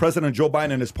test of President Joe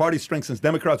Biden and his party's strength since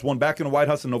Democrats won back in the White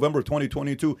House in November of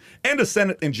 2022 and the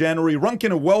Senate in January.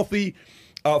 Youngkin, a wealthy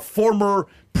former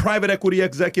private equity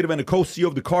executive and a co-CEO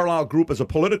of the Carlyle Group, as a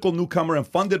political newcomer and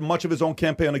funded much of his own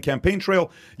campaign on the campaign trail.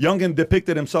 Youngkin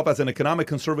depicted himself as an economic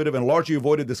conservative and largely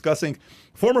avoided discussing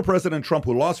former President Trump,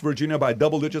 who lost Virginia by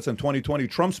double digits in 2020.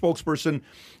 Trump spokesperson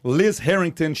Liz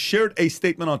Harrington shared a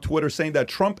statement on Twitter saying that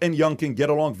Trump and Youngkin get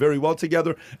along very well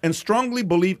together and strongly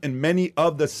believe in many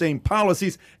of the same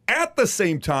policies. At the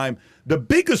same time, the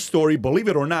biggest story, believe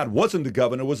it or not, wasn't the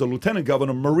governor, it was a lieutenant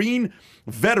governor. Marine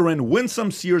veteran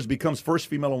Winsome Sears becomes first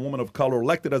female and woman of color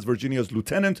elected as Virginia's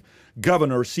lieutenant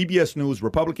governor. CBS News,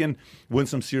 Republican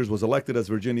Winsome Sears was elected as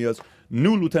Virginia's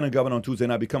new lieutenant governor on Tuesday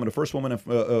night, becoming the first woman,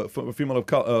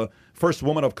 first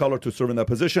woman of color to serve in that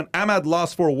position. I'm at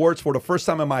loss for words for the first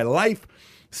time in my life.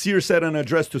 Sears said in an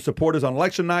address to supporters on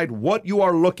election night, "What you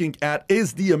are looking at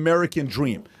is the American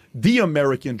dream. The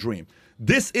American dream.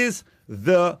 This is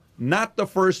not the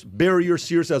first barrier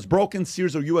Sears has broken."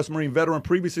 Sears, a U.S. Marine veteran,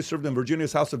 previously served in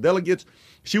Virginia's House of Delegates.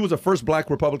 She was the first black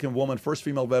Republican woman, first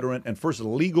female veteran, and first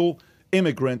legal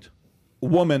immigrant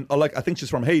woman elect. I think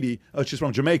she's from Haiti. She's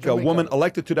from Jamaica. Woman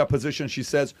elected to that position. She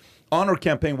says on her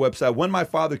campaign website, "When my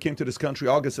father came to this country,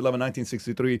 August 11,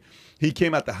 1963, he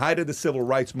came at the height of the civil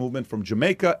rights movement from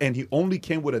Jamaica, and he only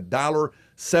came with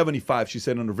 $1.75, she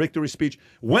said in her victory speech.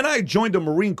 "When I joined the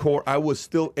Marine Corps, I was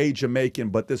still a Jamaican,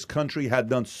 but this country had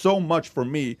done so much for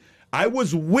me. I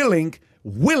was willing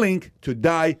to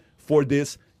die for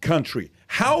this country."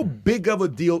 How big of a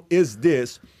deal is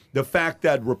this? The fact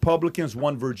that Republicans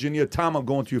won Virginia. Tom, I'm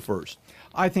going to you first.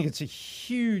 I think it's a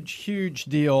huge, huge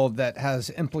deal that has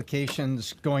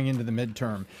implications going into the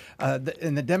midterm.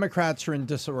 And the Democrats are in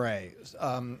disarray.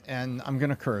 And I'm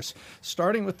going to curse.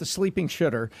 Starting with the sleeping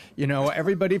shitter,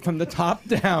 everybody from the top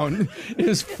down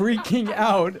is freaking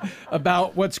out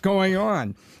about what's going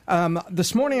on.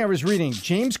 This morning I was reading,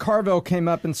 James Carville came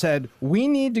up and said, we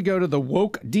need to go to the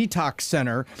woke detox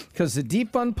center because the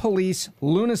defund police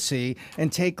lunacy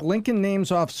and take Lincoln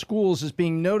names off schools is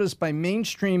being noticed by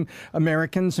mainstream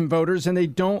Americans and voters, and they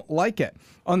don't like it.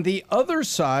 On the other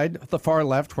side, the far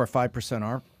left, where 5%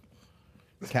 are,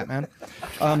 Catman,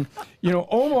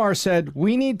 Omar said,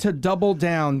 we need to double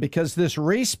down because this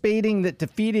race baiting that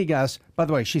defeated us, by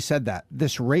the way, she said that,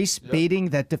 this race baiting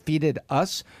that defeated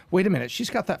us, wait a minute,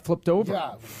 she's got that flipped over.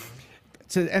 Yeah.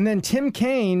 So, and then Tim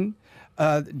Kaine,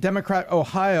 Democrat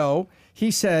Ohio,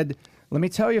 he said, let me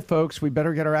tell you, folks, we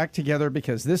better get our act together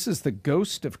because this is the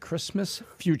ghost of Christmas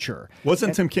future.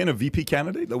 Wasn't Tim Kaine a VP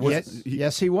candidate?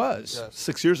 Yes, he was. Yeah,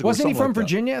 6 years ago. Wasn't he from like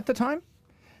Virginia at the time?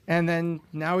 And then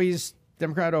now he's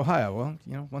Democrat Ohio.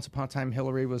 Well, once upon a time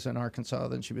Hillary was in Arkansas,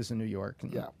 then she was in New York.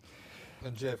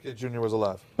 And JFK Jr. was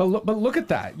alive. But look at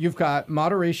that. You've got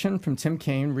moderation from Tim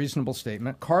Kaine, reasonable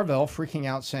statement. Carvel freaking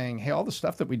out saying, hey, all the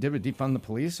stuff that we did with defund the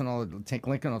police and all take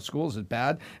Lincoln off schools is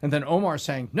bad. And then Omar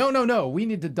saying, no, we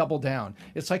need to double down.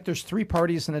 It's like there's 3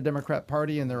 parties in the Democrat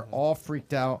Party and they're all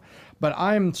freaked out. But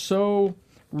I'm so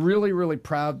really, really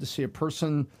proud to see a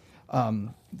person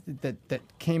that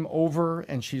came over,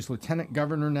 and she's lieutenant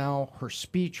governor now. Her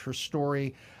speech, her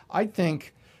story. I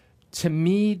think, to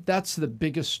me, that's the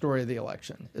biggest story of the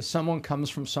election, is someone comes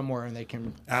from somewhere and they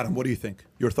can... Adam, what do you think?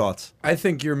 Your thoughts? I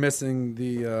think you're missing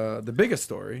the biggest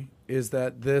story, is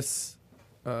that this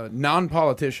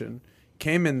non-politician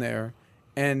came in there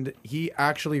and he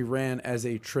actually ran as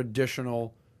a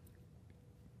traditional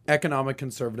economic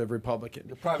conservative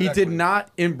Republican. He did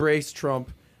not embrace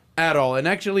Trump at all. And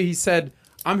actually he said,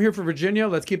 I'm here for Virginia.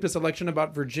 Let's keep this election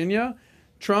about Virginia.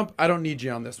 Trump, I don't need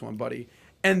you on this one, buddy.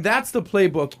 And that's the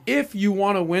playbook. If you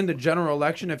want to win the general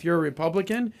election, if you're a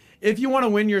Republican, if you want to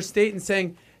win your state and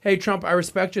saying, hey, Trump, I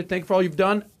respect you. Thank you for all you've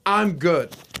done. I'm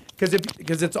good.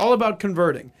 Because it's all about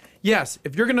converting. Yes,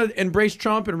 if you're going to embrace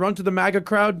Trump and run to the MAGA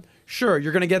crowd, sure,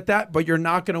 you're going to get that, but you're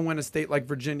not going to win a state like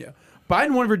Virginia.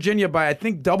 Biden won Virginia by, I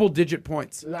think, double-digit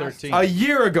points. 13. A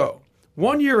year ago.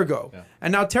 1 year ago. Yeah.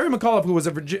 And now Terry McAuliffe, who was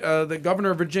the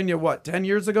governor of Virginia, 10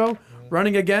 years ago,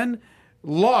 running again,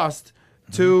 lost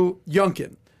to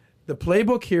Youngkin. The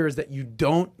playbook here is that you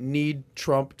don't need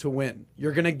Trump to win.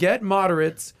 You're going to get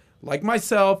moderates like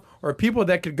myself or people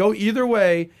that could go either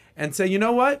way and say, you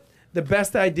know what? The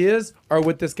best ideas are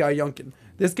with this guy Youngkin.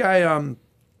 This guy,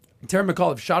 Terry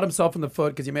McAuliffe, shot himself in the foot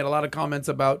because he made a lot of comments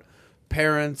about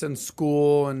parents and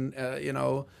school and,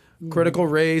 critical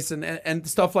race and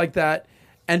stuff like that.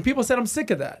 And people said, I'm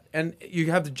sick of that. And you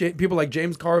have people like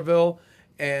James Carville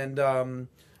and...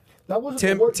 That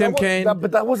wasn't Tim Kaine.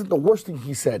 But that wasn't the worst thing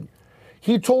he said.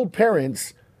 He told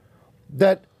parents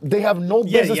that they have no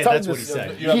business telling that's what he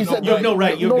said. You have no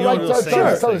right. You have no right to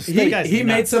tell say he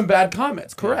made some bad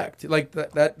comments, correct. Like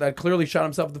that clearly shot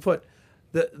himself in the foot.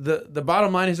 The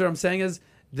bottom line is what I'm saying is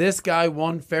this guy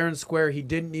won fair and square. He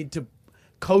didn't need to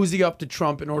cozy up to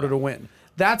Trump in order to win.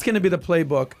 That's going to be the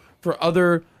playbook for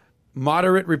other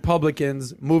moderate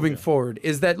Republicans moving forward,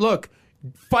 is that, look,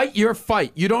 fight your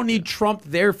fight. You don't need Trump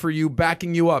there for you,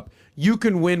 backing you up. You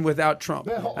can win without Trump.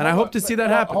 And I hope to see that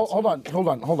happen. Hold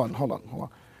on.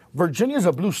 Virginia's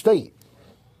a blue state.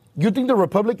 You think the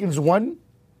Republicans won?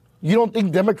 You don't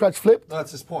think Democrats flipped? No,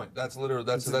 that's his point. That's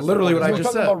literally what I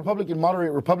just said. About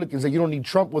moderate Republicans, that you don't need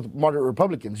Trump with moderate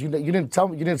Republicans. You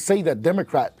didn't say that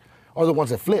Democrat are the ones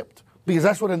that flipped, because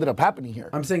that's what ended up happening here.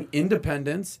 I'm saying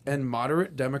independents and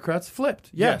moderate Democrats flipped.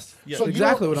 Yes. So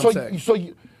exactly what I'm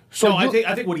saying.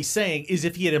 I think what he's saying is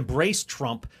if he had embraced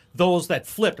Trump, those that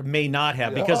flipped may not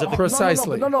have because of the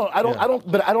precisely. No, I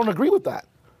don't agree with that.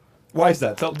 Why is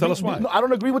that? Tell us why. No, I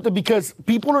don't agree with it because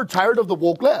people are tired of the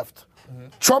woke left.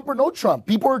 Trump or no Trump,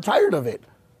 people are tired of it.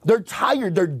 They're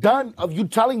tired. They're done of you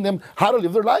telling them how to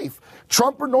live their life.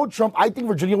 Trump or no Trump, I think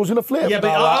Virginia was going to flip. Yeah, but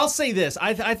I'll say this.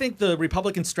 I think the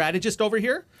Republican strategist over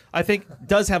here, I think,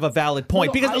 does have a valid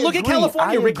point. Because look at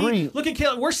California, Ricky. Look at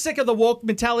California. We're sick of the woke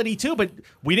mentality, too, but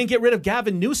we didn't get rid of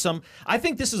Gavin Newsom. I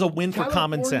think this is a win for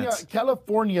common sense.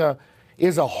 California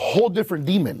is a whole different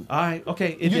demon. All right,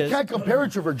 okay, You can't compare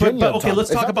it to Virginia. But okay, let's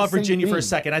It's talk not about the same Virginia for a thing.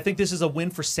 second. I think this is a win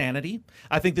for sanity.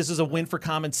 I think this is a win for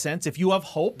common sense. If you have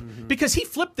hope, because he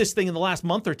flipped this thing in the last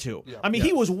month or two. I mean,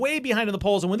 he was way behind in the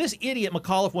polls, and when this idiot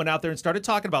McAuliffe went out there and started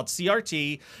talking about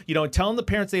CRT, and telling the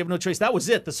parents they have no choice, that was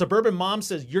it. The suburban mom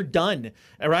says, you're done,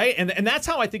 all right? And that's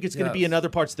how I think it's going to be in other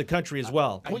parts of the country as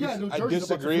well. I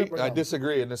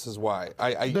disagree, and this is why.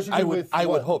 I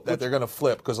would hope that they're going to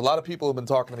flip, because a lot of people have been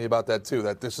talking to me about that too,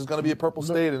 that this is going to be a purple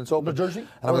state and it's open. New Jersey? And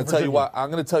I'm going to tell you why.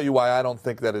 I'm going to tell you why I don't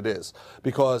think that it is,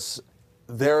 because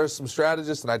there are some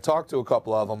strategists, and I talked to a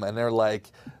couple of them, and they're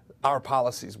like, our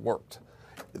policies worked.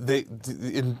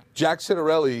 Jack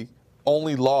Ciattarelli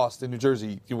only lost in New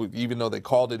Jersey, even though they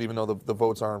called it, even though the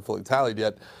votes aren't fully tallied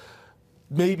yet,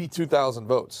 maybe 2,000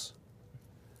 votes.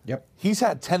 Yep. He's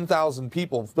had 10,000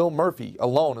 people. Bill Murphy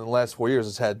alone in the last 4 years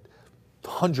has had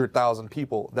 100,000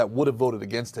 people that would have voted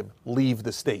against him leave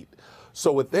the state.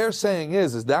 So what they're saying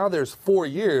is now there's 4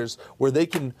 years where they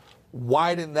can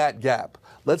widen that gap.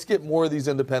 Let's get more of these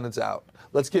independents out.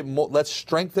 Let's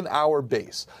strengthen our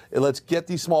base. And let's get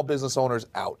these small business owners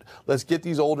out. Let's get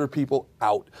these older people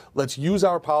out. Let's use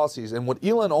our policies. And what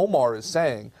Ilhan Omar is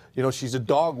saying, she's a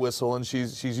dog whistle and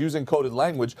she's using coded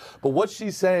language, but what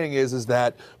she's saying is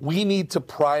that we need to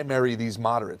primary these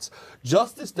moderates.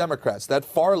 Justice Democrats, that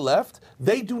far left,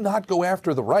 they do not go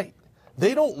after the right.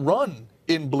 They don't run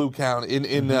in blue county,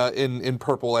 in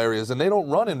purple areas, and they don't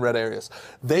run in red areas.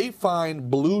 They find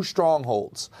blue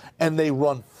strongholds and they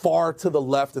run far to the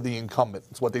left of the incumbent.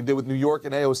 It's what they did with New York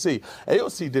and AOC.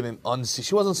 AOC didn't unseat.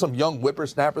 She wasn't some young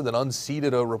whippersnapper that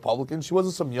unseated a Republican. She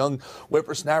wasn't some young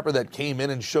whippersnapper that came in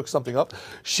and shook something up.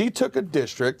 She took a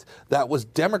district that was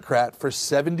Democrat for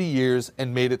 70 years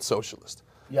and made it socialist.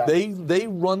 Yeah. They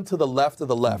run to the left of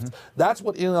the left. That's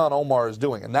what Ilhan Omar is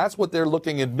doing. And that's what they're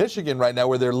looking in Michigan right now,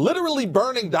 where they're literally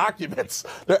burning documents.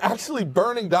 They're actually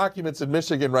burning documents in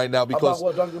Michigan right now because...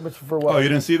 About what documents for what? Oh, you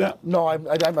didn't see that? No, I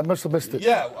must have missed it.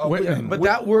 Yeah. But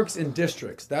that works in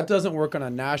districts. That doesn't work on a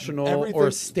national or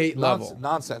state level.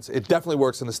 Nonsense. It definitely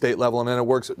works in the state level, and then it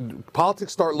works...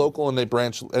 Politics start local and they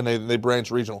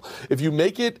branch regional. If you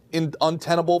make it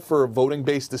untenable for a voting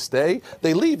base to stay,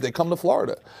 they leave. They come to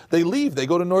Florida. They leave. They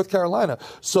go to North Carolina.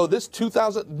 So this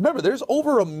 2000, remember, there's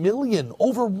over 1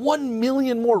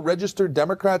 million more registered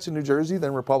Democrats in New Jersey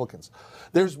than Republicans.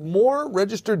 There's more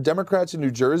registered Democrats in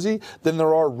New Jersey than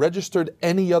there are registered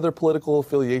any other political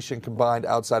affiliation combined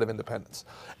outside of independents.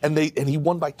 And he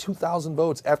won by 2,000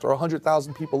 votes after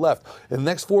 100,000 people left. In the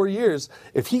next 4 years,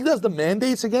 if he does the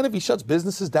mandates again, if he shuts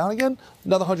businesses down again,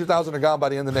 another 100,000 are gone by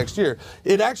the end of next year.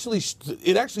 It actually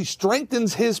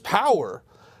strengthens his power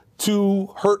to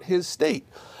hurt his state.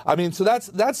 I mean, so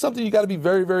that's something you got to be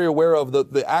very, very aware of,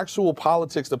 the actual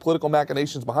politics, the political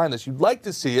machinations behind this. You'd like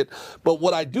to see it, but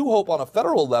what I do hope on a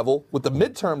federal level, with the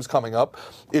midterms coming up,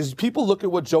 is people look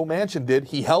at what Joe Manchin did.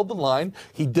 He held the line.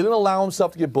 He didn't allow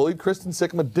himself to get bullied. Kristen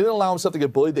Sinema didn't allow himself to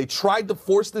get bullied. They tried to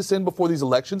force this in before these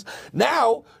elections.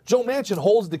 Now, Joe Manchin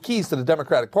holds the keys to the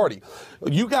Democratic Party.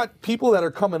 You got people that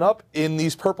are coming up in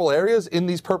these purple areas, in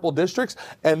these purple districts,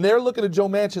 and they're looking at Joe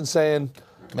Manchin saying,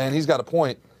 man, he's got a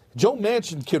point. Joe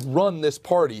Manchin could run this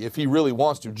party if he really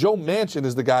wants to. Joe Manchin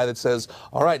is the guy that says,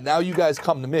 all right, now you guys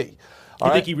come to me.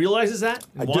 You think he realizes that?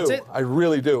 I do. I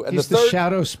really do. And he's the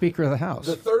shadow Speaker of the House.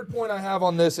 The third point I have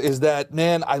on this is that,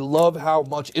 man, I love how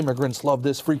much immigrants love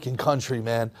this freaking country,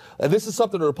 man. And this is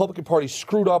something the Republican Party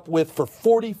screwed up with for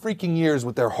 40 freaking years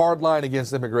with their hard line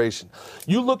against immigration.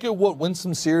 You look at what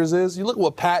Winsome Sears is, you look at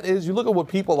what Pat is, you look at what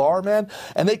people are, man,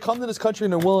 and they come to this country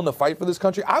and they're willing to fight for this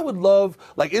country. I would love,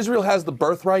 like Israel has the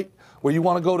birthright, where you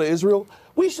want to go to Israel.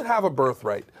 We should have a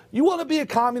birthright. You want to be a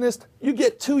communist? You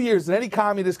get 2 years in any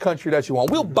communist country that you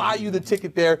want. We'll buy you the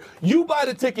ticket there. You buy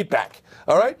the ticket back.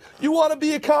 All right? You want to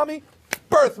be a commie?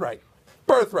 Birthright.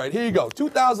 Birthright. Here you go.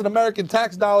 2,000 American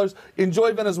tax dollars.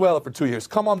 Enjoy Venezuela for 2 years.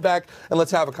 Come on back and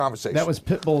let's have a conversation. That was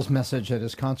Pitbull's message at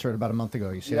his concert about a month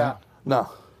ago. You see that? No.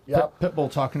 Yeah. Pitbull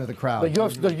talking to the crowd. The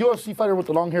UFC fighter with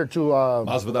the long hair too.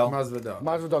 Masvidal.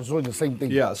 Masvidal's doing the same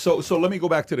thing. Yeah. So let me go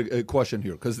back to the question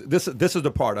here, because this is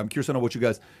the part I'm curious to know what you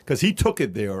guys, because he took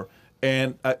it there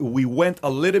and we went a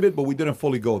little bit, but we didn't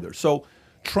fully go there. So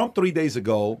Trump 3 days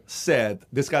ago said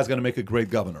this guy's going to make a great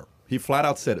governor. He flat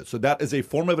out said it. So that is a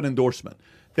form of an endorsement.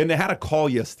 Then they had a call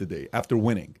yesterday after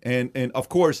winning. And of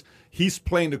course, he's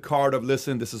playing the card of,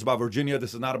 listen, this is about Virginia.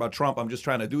 This is not about Trump. I'm just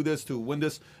trying to do this to win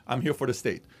this. I'm here for the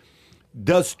state.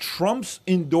 Does Trump's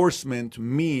endorsement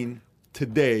mean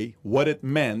today what it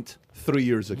meant 3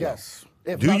 years ago? Yes.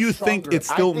 Do you think it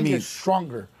still means? It's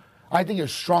stronger. I think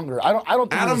it's stronger. I don't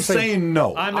think Adam's saying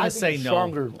no. I'm going to say no.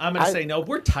 Stronger. I'm going to say no.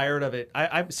 We're tired of it.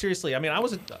 I seriously, I mean, I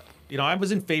wasn't... I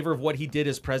was in favor of what he did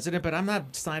as president, but I'm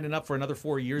not signing up for another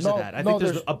 4 years of that. I think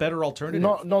there's a better alternative.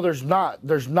 No, there's not.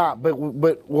 There's not. But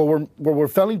what we're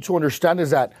failing to understand is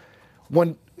that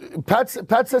when Pat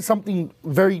said something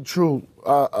very true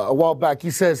a while back.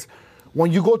 He says,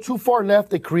 when you go too far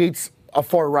left, it creates a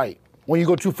far right. When you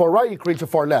go too far right, it creates a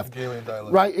far left.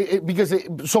 Right?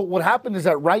 So what happened is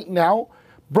that right now,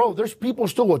 bro, there's people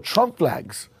still with Trump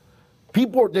flags.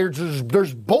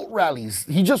 There's boat rallies.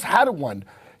 He just had one.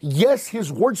 Yes,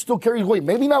 his word still carries weight.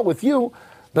 Maybe not with you,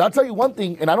 but I'll tell you one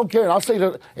thing, and I don't care, and I'll say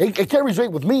that it carries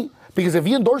weight with me, because if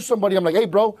he endorsed somebody, I'm like, hey,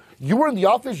 bro, you were in the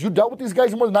office, you dealt with these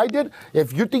guys more than I did.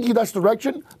 If you're thinking that's the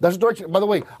direction, that's the direction. By the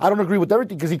way, I don't agree with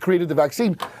everything because he created the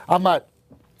vaccine. I'm not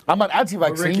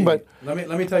anti-vaccine, Ricky, but let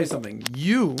me tell you something.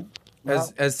 You,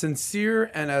 as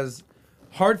sincere and as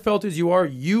heartfelt as you are,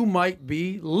 you might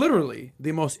be literally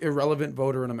the most irrelevant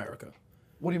voter in America.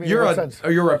 What do you mean? You're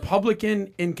a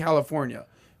Republican in California.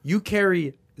 You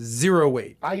carry zero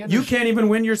weight. You can't even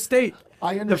win your state.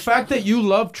 The fact that you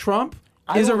love Trump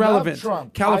is irrelevant.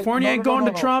 Trump. California ain't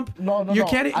going to Trump. You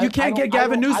can't get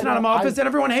Gavin Newsom out of office, and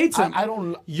everyone hates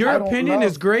him. Your opinion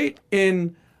is great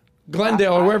in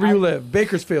Glendale or wherever you live,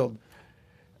 Bakersfield.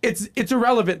 It's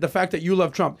irrelevant, the fact that you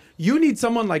love Trump. You need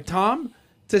someone like Tom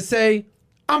to say,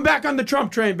 I'm back on the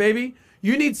Trump train, baby.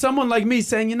 You need someone like me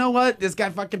saying, you know what, this guy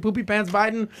fucking poopy pants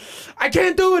Biden, I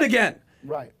can't do it again.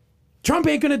 Right. Trump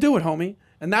ain't gonna do it, homie.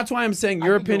 And that's why I'm saying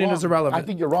your opinion is irrelevant. I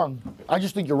think you're wrong. I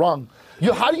just think you're wrong.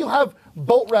 How do you have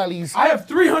boat rallies? I have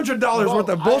 $300 worth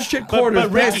of bullshit quarters,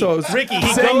 pesos,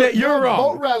 saying that you're wrong.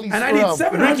 Boat rallies And I need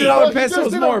 $700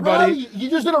 pesos more, buddy. You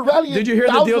just did a rally. Did you hear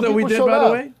the deal that we did, by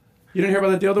the way? You didn't hear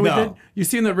about the deal that we No. did? You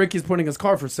seen that Ricky's putting his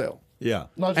car for sale. Yeah.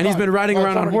 No, it's And he's gone. been riding No, it's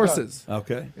around on already horses.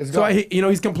 Okay. So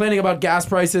he's complaining about gas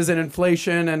prices and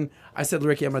inflation, and I said,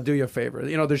 Ricky, I'm gonna do you a favor.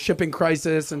 The shipping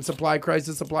crisis and supply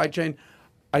chain.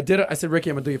 I did it. I said, Ricky,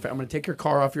 I'm gonna do you a favor. I'm gonna take your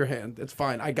car off your hand. It's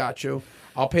fine. I got you.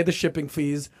 I'll pay the shipping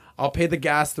fees. I'll pay the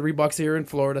gas, $3 here in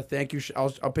Florida. Thank you. I'll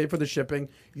pay for the shipping.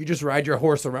 You just ride your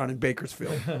horse around in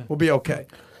Bakersfield. We'll be okay.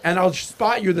 And I'll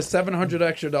spot you the $700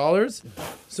 extra,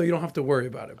 so you don't have to worry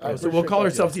about it, bro. So we'll call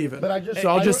ourselves even. But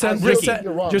I'll just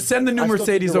send the new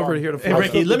Mercedes over here to Hey,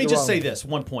 Florida. Ricky, let me just say this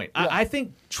one point. I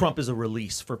think Trump is a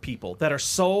release for people that are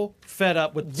so fed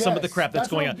up with some of the crap that's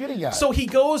going what I'm getting on. at. So he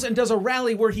goes and does a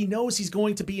rally where he knows he's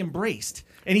going to be embraced.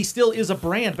 And he still is a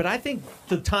brand. But I think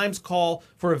the times call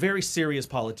for a very serious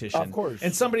politician. Of course.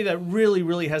 And somebody that really,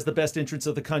 really has the best interests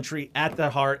of the country at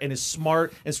the heart and is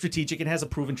smart and strategic and has a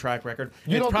proven track record.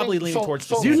 And it's probably leaning towards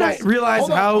Do you not realize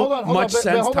how much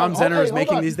sense Tom Zenner is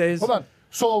making these days? Hold on.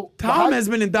 So Tom has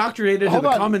been indoctrinated into the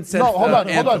common sense. No, hold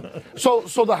on.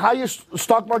 So the highest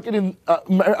stock market in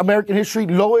American history,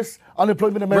 lowest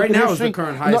unemployment in American history. Right now is the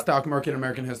current highest stock market in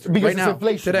American history. Because Right it's now,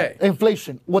 inflation. today.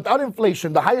 Inflation. Without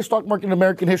inflation, the highest stock market in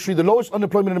American history, the lowest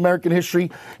unemployment in American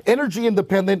history, energy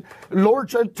independent, lower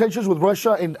tensions with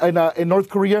Russia and North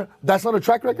Korea. That's not a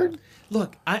track record?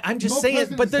 Look, I'm just No saying,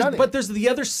 president's done it. there's the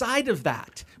other side of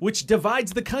that, which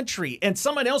divides the country, and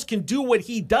someone else can do what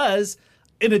he does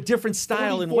in a different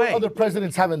style and 44 way. other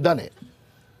presidents haven't done it.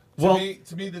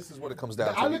 To me, this is what it comes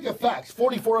down to. I look at facts.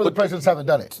 44 other presidents haven't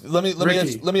done it. Let me Ricky,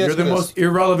 ask you're you the this. most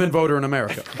irrelevant voter in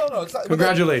America. No, it's not.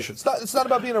 Congratulations. It's not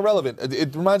about being irrelevant.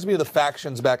 It reminds me of the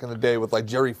factions back in the day with like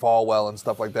Jerry Falwell and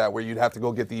stuff like that, where you'd have to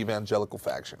go get the evangelical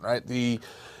faction, right? The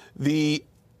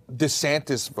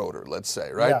DeSantis voter, let's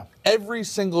say, right? Yeah. Every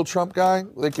single Trump guy,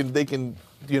 they can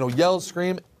yell,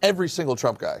 scream. Every single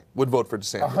Trump guy would vote for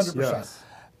DeSantis. 100%. Yes.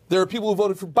 There are people who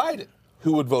voted for Biden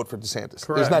who would vote for DeSantis.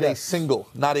 Correct. There's not Yes.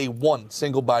 not a one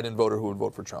single Biden voter who would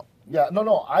vote for Trump. Yeah,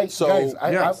 no.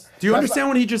 Yes. Do you understand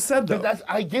what he just said, though?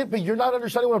 I get, but you're not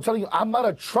understanding what I'm telling you. I'm not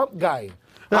a Trump guy.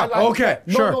 Yeah, okay,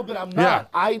 sure. No, but I'm not.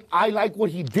 Yeah. I like what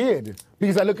he did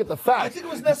because I look at the facts. I think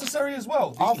it was necessary as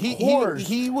well. Of course.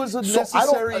 He was a So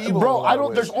necessary evil. bro. in a lot of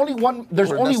ways. There's only one. There's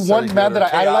Or only necessary one man good,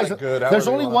 that or I idolize. chaotic good, There's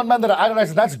however only you one man that I idolize,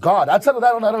 and that's God. Outside of that,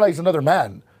 I don't idolize another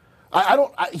man.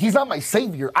 He's not my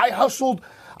savior.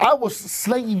 I was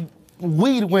slinging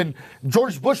weed when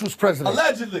George Bush was president.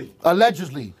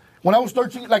 Allegedly. When I was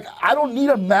 13, I don't need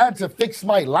a man to fix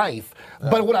my life.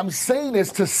 But what I'm saying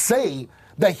is to say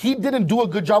that he didn't do a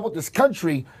good job with this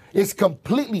country is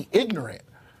completely ignorant.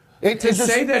 To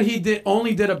say that he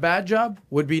only did a bad job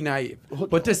would be naive.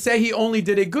 But to say he only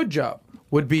did a good job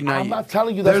would be naive. I'm not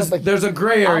telling you that's there's a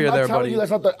gray area there, buddy.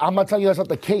 I'm not telling you that's not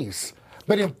the case.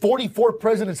 But in 44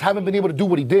 presidents haven't been able to do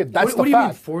what he did. That's What the do you mean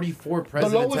fact. 44 The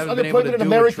presidents lowest haven't been able to unemployment do in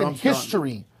what American Trump's done?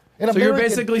 history. So you're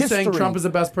basically saying Trump is the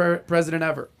best president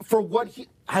ever. For what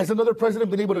has another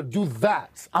president been able to do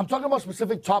that? I'm talking about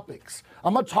specific topics.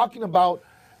 I'm not talking about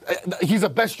he's the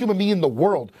best human being in the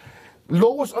world.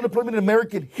 Lowest unemployment in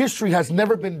American history has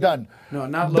never been done. No,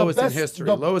 not The lowest best- in history.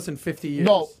 the- Lowest in 50 years.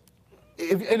 No.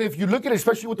 If you look at it,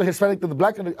 especially with the Hispanic and the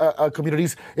Black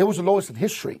communities, it was the lowest in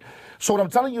history. So what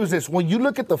I'm telling you is this: when you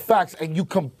look at the facts and you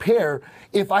compare,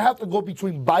 if I have to go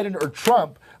between Biden or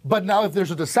Trump, but now if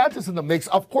there's a DeSantis in the mix,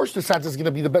 of course DeSantis is going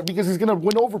to be the best because he's going to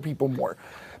win over people more.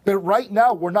 But right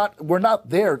now we're not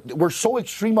there. We're so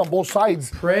extreme on both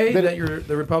sides. Pray that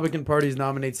the Republican parties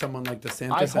nominate someone like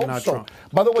DeSantis I and hope not so. Trump.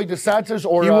 By the way, DeSantis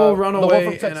or He will run the one away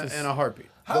from in Texas. a heartbeat.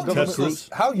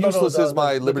 How useless is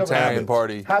my Libertarian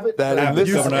Party that in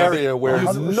this area where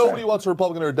nobody wants a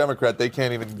Republican or a Democrat, they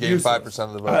can't even gain 5%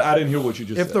 of the vote? I didn't hear what you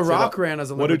just said. If The Rock ran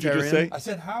as a What did you Libertarian. just say? I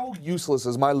said, how useless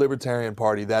is my Libertarian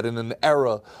Party that in an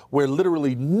era where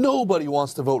literally nobody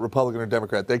wants to vote Republican or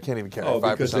Democrat, they can't even carry 5%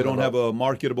 because they of the don't vote. have a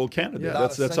marketable candidate. Yeah.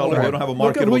 That's all. They don't have a Look at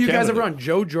marketable who you guys candidate. have run.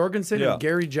 Joe Jorgensen Yeah. and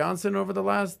Gary Johnson over the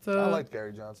last... I like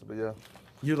Gary Johnson, but yeah.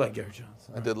 You like Gary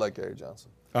Johnson. I did like Gary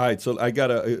Johnson. All right, so I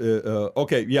got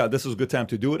okay, yeah, this is a good time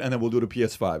to do it, and then we'll do the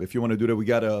PS5. If you want to do that, we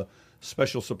got a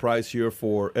special surprise here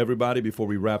for everybody before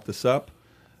we wrap this up.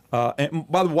 And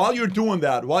while you're doing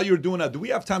that, do we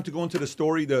have time to go into the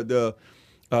story, the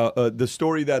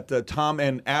story that Tom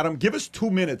and Adam? Give us 2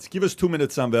 minutes. Give us 2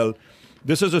 minutes, Samuel.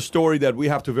 This is a story that we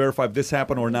have to verify if this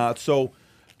happened or not. So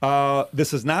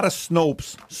this is not a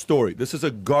Snopes story. This is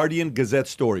a Guardian Gazette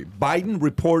story. Biden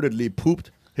reportedly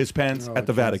pooped his pants at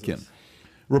the Vatican.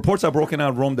 Reports are broken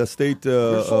out in Rome that state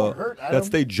Joe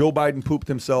Biden pooped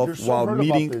himself while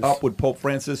meeting up with Pope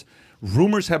Francis.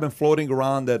 Rumors have been floating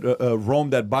around that Rome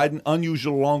that Biden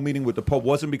unusual long meeting with the Pope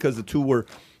wasn't because the two were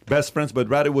best friends, but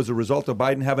rather was a result of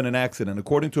Biden having an accident.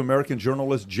 According to American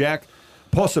journalist Jack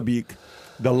Posobiec,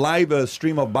 the live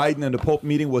stream of Biden and the Pope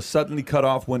meeting was suddenly cut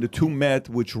off when the two met,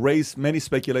 which raised many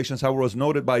speculations. However, it was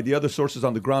noted by the other sources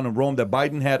on the ground in Rome that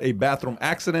Biden had a bathroom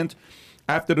accident.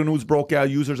 After the news broke out,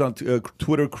 users on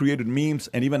Twitter created memes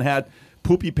and even had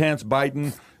poopy pants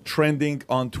Biden trending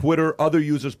on Twitter. Other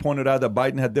users pointed out that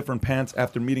Biden had different pants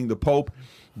after meeting the Pope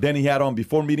than he had on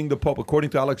before meeting the Pope. According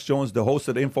to Alex Jones, the host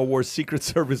of InfoWars, Secret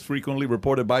Service frequently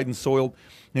reported Biden soiled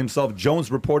himself. Jones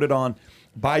reported on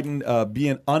Biden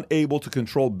being unable to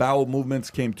control bowel movements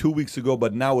came 2 weeks ago,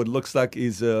 but now it looks like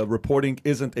his reporting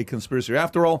isn't a conspiracy.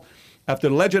 After all, after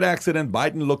the alleged accident,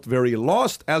 Biden looked very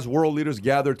lost as world leaders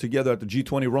gathered together at the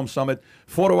G20 Rome summit.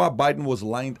 Photo op, Biden was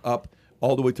lined up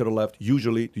all the way to the left.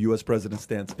 Usually, the U.S. president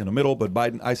stands in the middle, but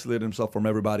Biden isolated himself from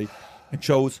everybody and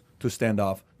chose to stand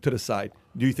off to the side.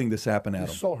 Do you think this happened, Adam?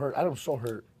 He's so hurt. Adam's so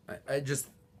hurt.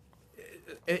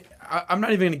 I'm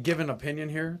not even going to give an opinion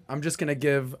here. I'm just going to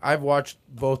give. I've watched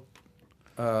both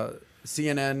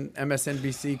CNN,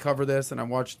 MSNBC cover this, and I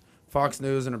watched Fox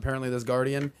News and apparently this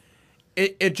Guardian.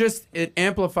 It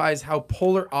amplifies how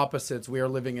polar opposites we are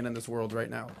living in this world right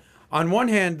now. On one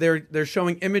hand, they're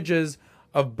showing images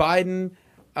of Biden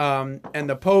and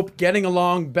the Pope getting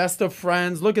along, best of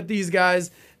friends. Look at these guys.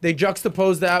 They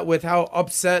juxtapose that with how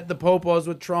upset the Pope was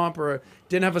with Trump or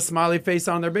didn't have a smiley face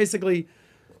on. They're basically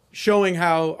showing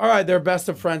how, all right, they're best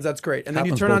of friends. That's great. And then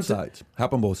you turn on sides.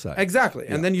 Happen both sides. Exactly.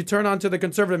 Yeah. And then you turn on to the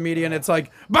conservative media, and it's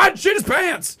like, Biden shit his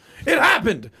pants. It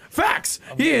happened. Facts.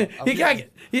 He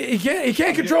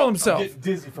can't control himself. I'm getting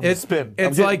dizzy from the spin.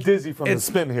 It's like dizzy from the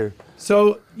spin here.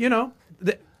 So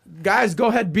guys, go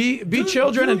ahead. Be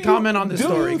children and comment on this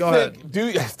story. Go ahead. Do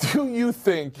you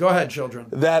think? Go ahead, children.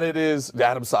 That it is.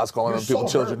 Adam Sauce calling on people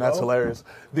children. That's hilarious.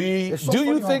 Do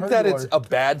you think that it's a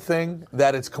bad thing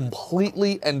that it's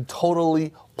completely and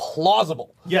totally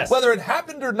plausible? Yes. Whether it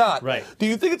happened or not. Right. Do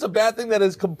you think it's a bad thing that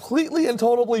is completely and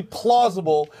totally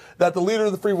plausible that the leader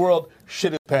of the free world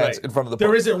shit his pants in front of the Pope?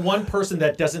 There isn't one person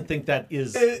that doesn't think that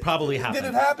is probably happened. Did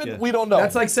it happen? Yeah. We don't know.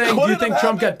 That's like saying, do you think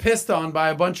Trump got pissed on by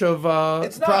a bunch of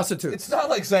prostitutes? It's not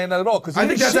like saying that at all. I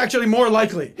think that's actually more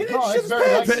likely.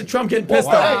 Trump getting pissed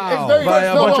on by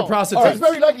a bunch of prostitutes. It's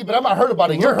very likely, but I'm not hurt about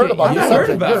it. You're hurt about it. I'm not hurt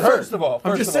about it. First of all,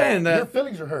 I'm just saying that your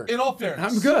feelings are hurt. In all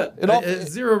fairness, I'm good.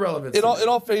 Zero relevance.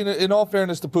 In all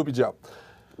fairness to Poopy Joe,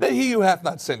 may he who hath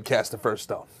not sinned cast the first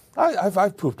stone.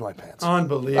 I've pooped my pants.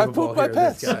 Unbelievable. I've pooped my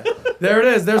pants. There it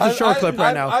is. There's the short clip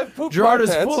right now. I've pooped Gerard my is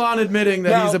pants. full on admitting that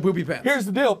Now, he's a poopy pants. Here's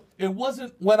the deal. It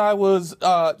wasn't when I was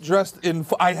dressed in.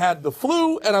 I had the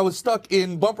flu and I was stuck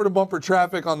in bumper to bumper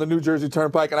traffic on the New Jersey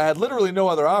Turnpike, and I had literally no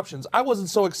other options. I wasn't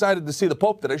so excited to see the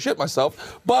Pope that I shit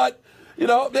myself, but.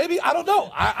 Maybe I don't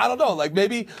know. I don't know. Like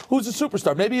maybe who's a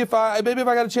superstar? Maybe if I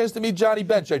got a chance to meet Johnny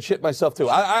Bench, I'd shit myself too.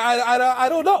 I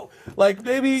don't know. Like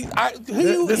maybe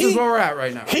this is where we're at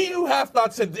right now. He who hath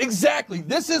not sinned. Exactly.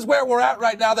 This is where we're at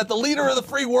right now. That the leader of the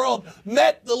free world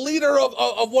met the leader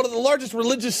of one of the largest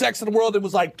religious sects in the world and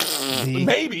was like,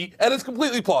 maybe, and it's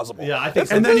completely plausible. Yeah, I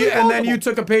think. And then you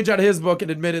took a page out of his book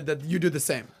and admitted that you do the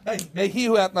same. Hey, may he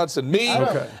who hath not sinned. Me,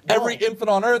 every infant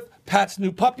on earth, Pat's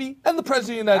new puppy, and the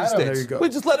President of the United States. There you go. We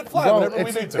just let it fly whenever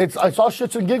we need to. It's all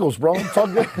shits and giggles, bro. It's all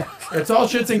good. It's all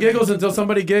shits and giggles until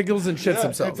somebody giggles and shits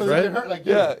himself, right?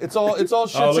 Yeah, it's all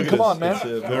shits and come on, man.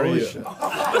 It's very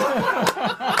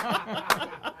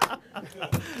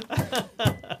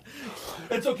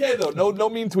It's okay though. No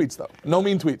mean tweets though. No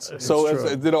mean tweets. So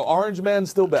Orange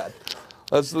Man's still bad.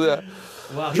 That's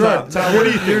Wow. Sure. Tom, what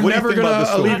do you think? You're never going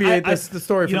to alleviate the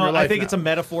story from your life. I think now. it's a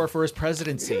metaphor for his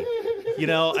presidency.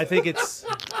 I think it's.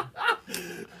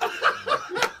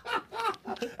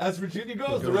 As Virginia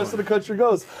goes, the rest of the country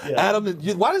goes. Yeah. Adam,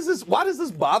 why does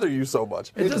this bother you so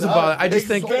much? It doesn't bother. I just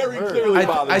think very clearly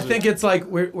bothers I think it's like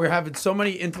we're having so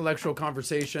many intellectual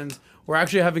conversations. We're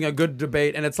actually having a good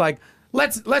debate, and it's like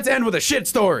let's end with a shit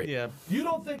story. Yeah. You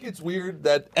don't think it's weird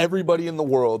that everybody in the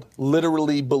world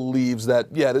literally believes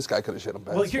that this guy could have shit him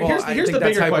pants? Well, here's the that's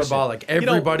bigger hyperbolic. question.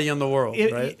 Everybody in the world,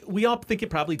 right? We all think it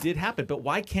probably did happen, but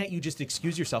why can't you just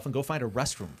excuse yourself and go find a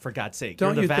restroom, for God's sake?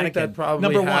 Don't You're you the think Vatican. that probably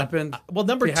number happened? One. Well,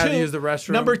 number he two. Had to use the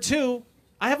restroom. Number two.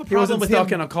 I have a He problem wasn't with stuck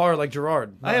him. in a car like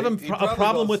Gerard. I have a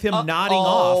problem with him nodding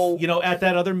off. At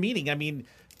that other meeting. I mean,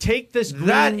 take this.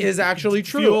 That is actually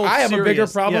true. I have a bigger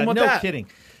problem with that. No kidding.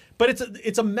 But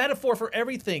it's a metaphor for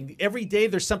everything. Every day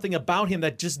there's something about him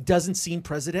that just doesn't seem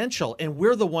presidential, and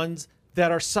we're the ones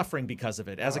that are suffering because of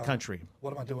it as a country.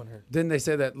 What am I doing here? Didn't they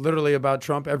say that literally about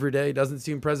Trump every day? He doesn't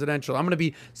seem presidential. I'm going to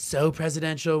be so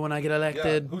presidential when I get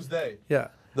elected. Yeah, who's they? Yeah.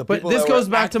 The But people this that were goes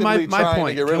back to my actively trying to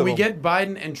point. get rid Can of we him. get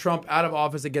Biden and Trump out of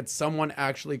office and get someone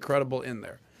actually credible in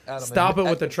there? Adam, Stop it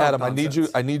with the Trump Adam, nonsense.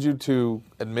 I need you to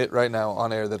admit right now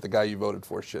on air that the guy you voted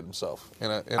for shit himself.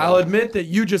 I'll admit that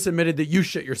you just admitted that you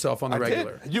shit yourself on the I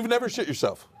regular. did. You've never shit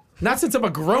yourself. Not since I'm a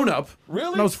grown-up.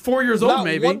 Really? When I was 4 years old, Not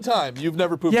maybe. one time you've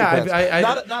never pooped Yeah, your pants.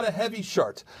 I- not a heavy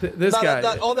shart. This Not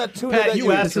guy. all that tuna Pat, that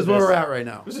you asked This is where we're at right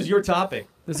now. This is your topic.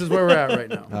 This is where we're at right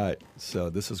now. All right,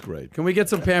 so this is great. Can we get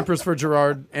some Pampers for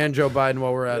Gerard and Joe Biden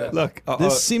while we're at it? Look,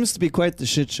 This seems to be quite the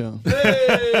shit show.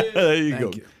 there you Thank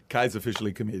go. you. Kai's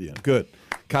officially comedian. Good.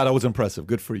 Kai, that was impressive.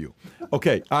 Good for you.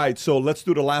 Okay, all right, so let's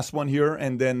do the last one here,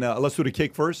 and then let's do the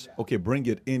cake first. Okay, bring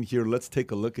it in here. Let's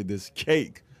take a look at this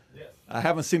cake. I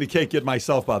haven't seen the cake yet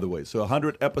myself, by the way. So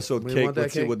 100-episode We cake. want that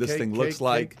Let's see cake, what this cake, thing cake, looks cake.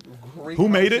 like. Great Who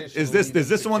made it? conversation Is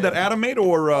this the one that Adam made,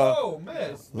 or Oh,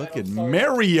 man. look at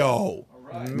Mario?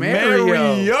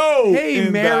 Mario. Hey,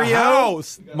 in Mario. the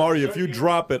house. Mario, if you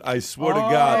drop it, I swear to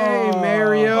God, Hey,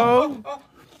 Mario.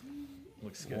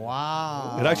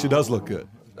 Wow. it actually does look good.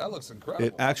 That looks incredible.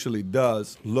 It actually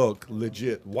does look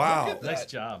legit. Wow. Nice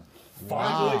job.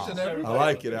 Congratulations, everybody. I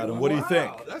like it, Adam. What do you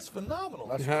think? Wow, that's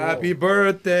phenomenal. Happy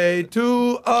birthday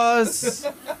to us.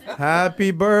 Happy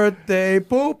birthday,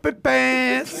 Poopy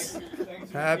Pants.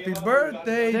 Happy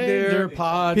birthday, dear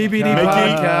PBD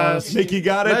podcast. Mickey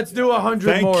got it. Let's do 100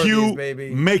 Thank more you, of these, baby.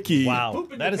 Mickey. Wow,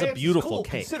 that is a beautiful Cool.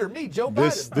 cake. Consider me Joe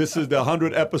Biden. This is the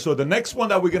 100th episode. The next one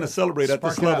that we're going to celebrate at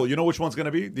this level, you know which one's going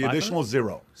to be? The additional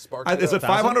 0. Is it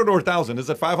 500 or 1,000? Is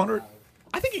it 500?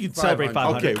 I think you can celebrate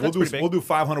 500. Okay, That's pretty big. we'll do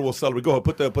 500. We'll celebrate. Go ahead,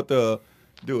 put the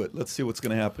do it. Let's see what's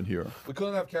going to happen here. We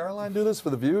couldn't have Caroline do this for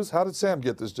the views. How did Sam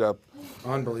get this job?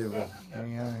 Unbelievable. I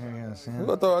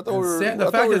thought we were, Sam, the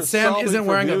I thought fact we that were Sam solving isn't for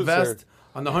wearing a views vest here.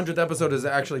 on the 100th episode is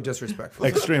actually disrespectful.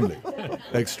 Extremely,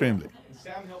 extremely.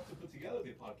 Sam helped to put together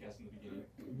the podcast in the beginning.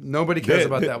 Nobody cares Did-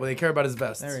 about did- that. But they care about his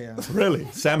vest. There you go. Really?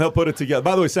 Sam helped put it together.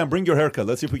 By the way, Sam, bring your haircut.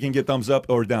 Let's see if we can get thumbs up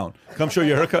or down. Come show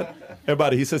your haircut.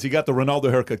 Everybody, he says he got the Ronaldo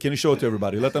haircut. Can you show it to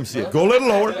everybody? Let them see it. Go a little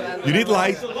lower. You need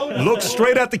light. Look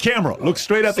straight at the camera. Look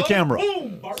straight at the camera.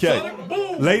 Okay.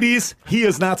 Ladies, he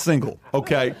is not single.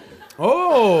 Okay.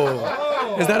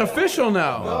 Oh, is that official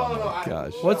now?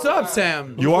 Gosh. What's up,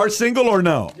 Sam? You are single or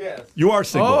no? Yes. You are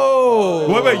single.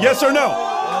 Oh. Wait, yes or no?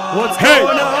 What's Hey.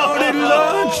 going on in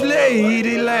lunch,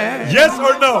 Ladyland? Yes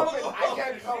or no?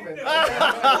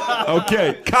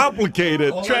 Okay,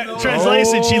 complicated.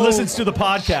 Translation: She listens to the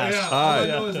podcast.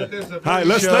 Hi,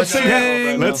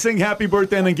 let's sing Happy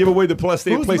Birthday and then give away the Whose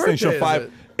birthday PlayStation is 5.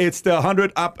 it? It's the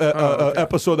 100th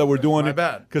episode that we're doing. My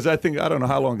bad. Because I don't know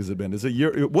how long has it been. Is it a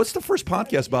year? What's the first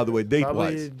podcast, by the way, date Probably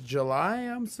wise? July,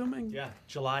 I'm assuming. Yeah,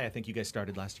 July. I think you guys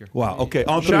started last year. Wow. Okay.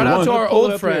 On Shout out to our Pull it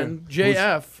old up friend here.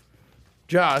 JF,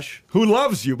 Josh. Who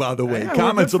loves you, by the way. Yeah, we're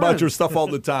Comments good about friends. your stuff all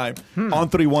the time. On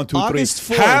 3123.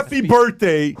 August 4th. Happy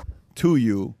birthday to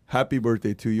you. Happy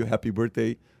birthday to you. Happy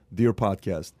birthday, dear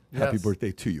podcast. Happy Yes.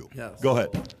 birthday to you. Yes. Go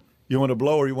ahead. You want to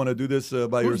blow or you want to do this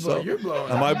by Who's yourself? blowing? You're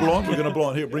blowing. Am I blowing? We're going to blow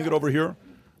on here. Bring it over here.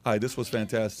 All right, this was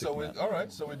fantastic. So man. all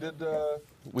right. So we did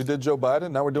Joe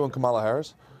Biden. Now we're doing Kamala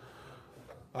Harris.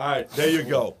 All right, there you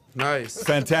go. Nice.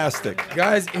 Fantastic.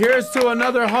 Guys, here's to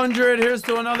another 100. Here's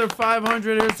to another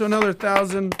 500. Here's to another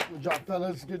 1,000. Good job,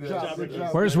 fellas. Good job. Good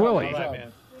job. Where's Willie? Good job.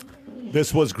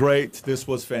 This was great. This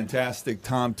was fantastic.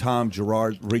 Tom,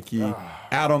 Gerard, Ricky,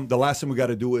 Adam. The last thing we got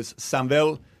to do is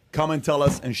Samvel, come and tell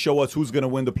us and show us who's going to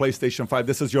win the PlayStation 5.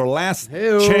 This is your last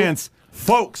chance,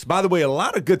 folks. By the way, a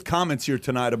lot of good comments here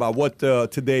tonight about what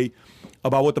today,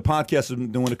 about what the podcast is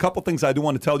doing. A couple things I do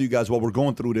want to tell you guys while we're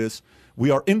going through this. We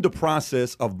are in the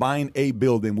process of buying a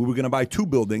building. We were going to buy 2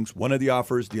 buildings. One of the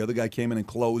offers, the other guy came in and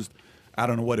closed. I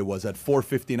don't know what it was at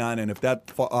 $459, and if that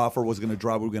offer was going to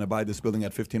drop, we were going to buy this building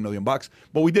at $15 million. But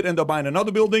we did end up buying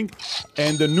another building,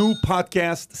 and the new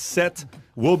podcast set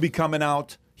will be coming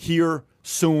out here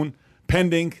soon,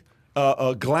 pending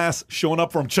glass showing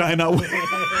up from China,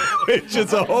 which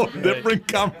is a whole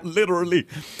different literally.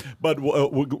 But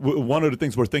one of the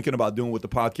things we're thinking about doing with the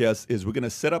podcast is we're going to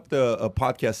set up the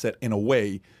podcast set in a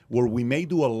way where we may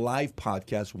do a live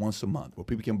podcast once a month where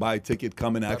people can buy a ticket,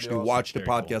 come and actually watch the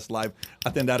podcast live. I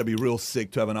think that'd be real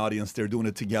sick to have an audience there doing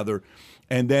it together.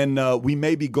 And then we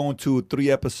may be going to 3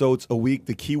 episodes a week.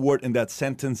 The key word in that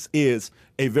sentence is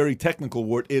a very technical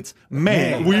word. It's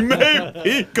may. We may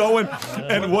be going.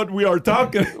 And what we are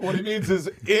talking. What he means is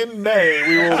in May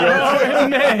we will go Oh, in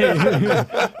May.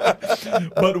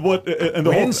 But what? And the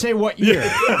We whole, didn't say what year.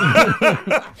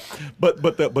 but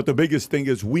the biggest thing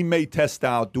is we may test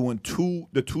out doing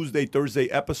the Tuesday Thursday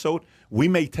episode. We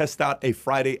may test out a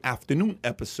Friday afternoon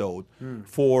episode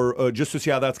for just to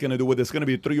see how that's going to do. Whether it's going to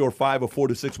be 3 or 5 or 4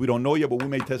 to 6, we don't know yet. But we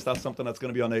may test out something that's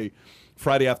going to be on a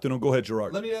Friday afternoon. Go ahead,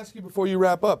 Gerard. Let me ask you before you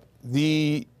wrap up.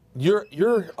 You're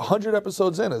 100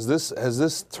 episodes in. Has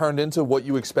this turned into what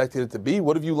you expected it to be?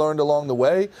 What have you learned along the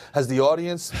way? Has the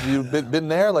audience been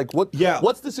there? Like what? Yeah.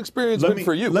 What's this experience been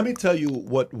for you? Let me tell you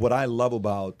what I love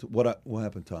about what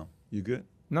happened, Tom. You good?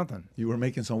 Nothing. You were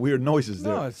making some weird noises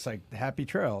there. No, it's like happy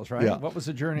trails, right? Yeah. What was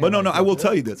the journey? But no, like? I will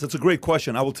tell you this. It's a great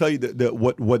question. I will tell you that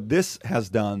what this has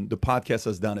done, the podcast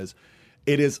has done, is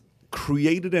it has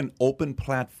created an open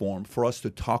platform for us to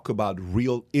talk about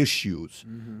real issues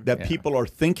that people are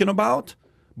thinking about,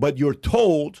 but you're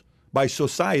told by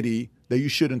society that you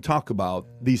shouldn't talk about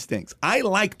these things. I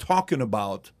like talking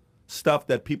about stuff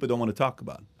that people don't want to talk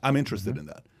about. I'm interested in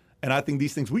that. And I think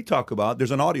these things we talk about,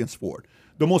 there's an audience for it.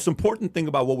 The most important thing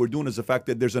about what we're doing is the fact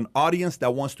that there's an audience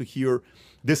that wants to hear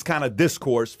this kind of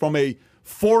discourse from a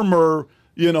former,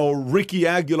 Ricky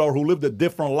Aguilar who lived a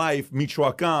different life,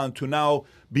 Michoacan, to now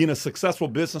being a successful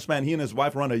businessman. He and his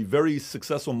wife run a very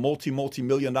successful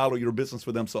multi-million dollar year business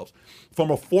for themselves. From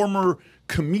a former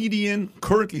comedian,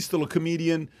 currently still a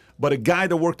comedian, but a guy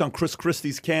that worked on Chris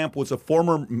Christie's camp, was a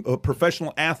former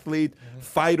professional athlete,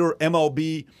 fighter,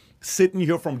 MLB, sitting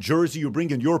here from Jersey. You're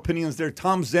bringing your opinions there.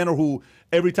 Tom Zenner, who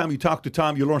every time you talk to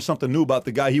Tom, you learn something new about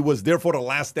the guy. He was there for the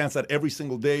Last Dance at every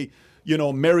single day.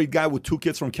 Married guy with 2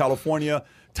 kids from California.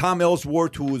 Tom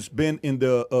Ellsworth, who's been in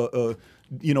the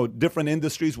different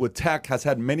industries with tech, has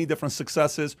had many different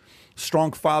successes.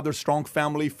 Strong father, strong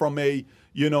family, from a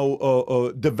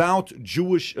devout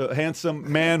Jewish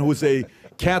handsome man who's a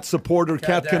cat supporter,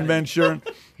 cat convention,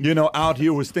 out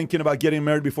here, who's thinking about getting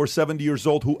married before 70 years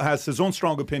old, who has his own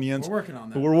strong opinions. We're working on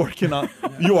that. We're working on.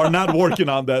 You are not working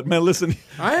on that, man. Listen,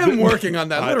 I am working on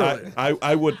that. Literally,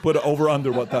 I would put over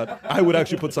under what that. I would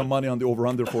actually put some money on the over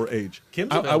under for age.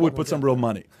 I would put some real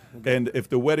money. And if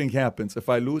the wedding happens, if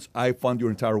I lose, I fund your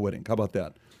entire wedding. How about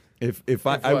that? If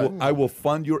I will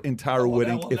fund your entire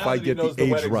wedding if I get the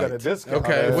age right.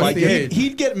 Okay, what's the age?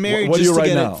 He'd get married What are just you to right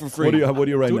get now? it for free. What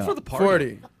are you right Do now? it for the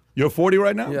party. 40. You're 40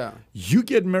 right now? Yeah. You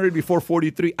get married before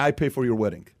 43, I pay for your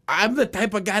wedding. I'm the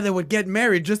type of guy that would get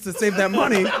married just to save that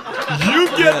money. You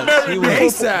get married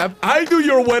ASAP. I do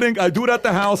your wedding. I do it at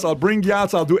the house. I'll bring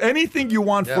yachts. I'll do anything you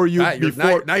want for you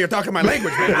before. Now you're talking my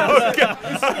language, man.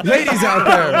 Ladies out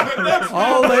there.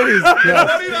 All ladies.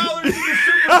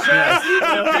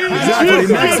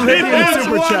 Exactly. Next lady in the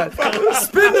super chat.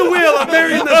 Spin the wheel. I'm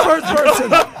marrying the first person.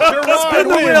 Spin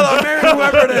the wheel. I'm marrying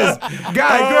whoever it is.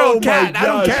 Guy, girl, cat. I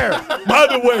don't care. By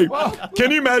the way,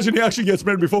 can you imagine he actually gets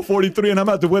married before 43 and I'm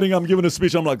at the wedding, I'm giving a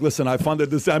speech. I'm like, listen, I funded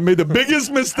this. I made the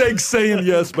biggest mistake saying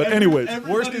yes, but anyways.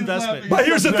 Worst investment. But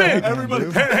here's the thing.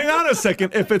 Hang on a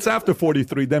second. If it's after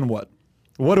 43, then what?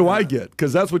 What do I get?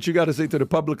 Because that's what you got to say to the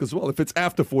public as well. If it's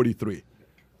after 43.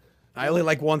 I only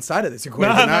like one side of this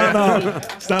equation. No.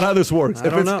 It's not how this works. I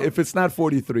don't know. If it's not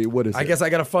 43, what is it? I guess I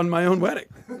got to fund my own wedding.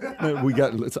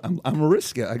 I'm a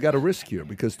risk. I got a risk here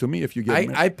because to me, if you get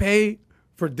married, I pay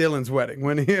for Dylan's wedding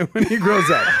when he grows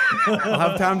up. I'll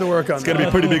have time to work on it's going to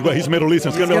be pretty big. He's Middle Eastern.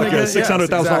 It's going to be like a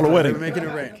 $600,000 wedding. We're making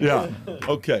it rain. Yeah.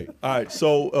 Okay. All right.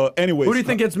 So, anyways. Who do you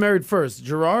think gets married first,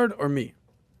 Gerard or me?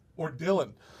 Or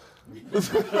Dylan? Right.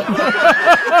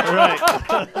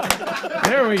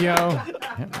 There we go.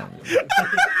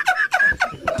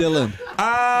 Dylan.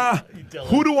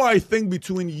 Who do I think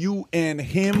between you and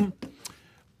him?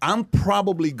 I'm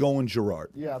probably going Gerard.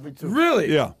 Yeah, me too.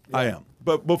 Really? Yeah, I am.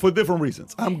 But for different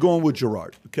reasons. I'm going with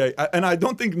Gerard, okay? And I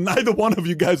don't think neither one of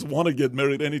you guys want to get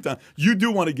married anytime. You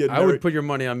do want to get married. I would put your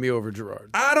money on me over Gerard.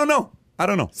 I don't know.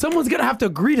 Someone's going to have to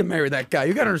agree to marry that guy.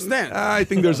 You got to understand. I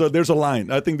think there's a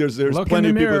line. I think there's Look plenty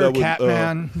in the of people mirror, that would.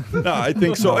 Catman. No, I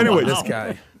think so. Anyway, This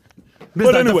guy.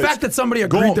 But The anyways, fact that somebody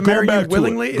agreed to marry you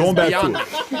willingly is beyond me.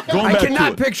 I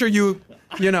cannot picture you,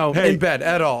 in bed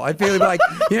at all. I feel like,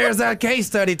 here's that case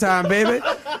study time, baby.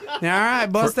 All right,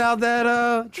 bust out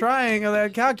that triangle,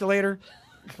 that calculator.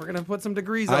 We're going to put some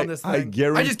degrees on this thing.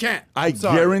 I just can't. I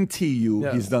guarantee you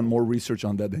he's done more research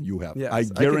on that than you have. Yes, I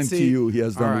guarantee you he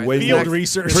has done way Field more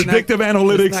research. Predictive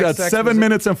analytics at 7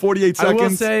 minutes and 48 seconds. I will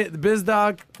say the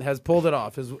BizDoc has pulled it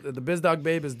off. The BizDoc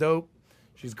babe is dope.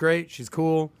 She's great. She's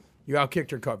cool. You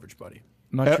outkicked her coverage, buddy.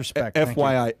 Much respect. Thank you.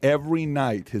 FYI, every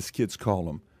night his kids call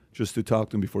him just to talk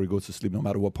to him before he goes to sleep, no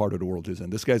matter what part of the world he's in.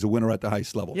 This guy's a winner at the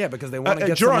highest level. Yeah, because they want to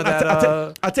get Gerard, some of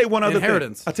that I'll tell you one other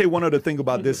inheritance. thing. I'll tell you one other thing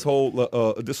about this whole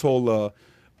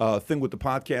thing with the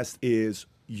podcast is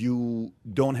you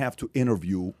don't have to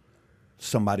interview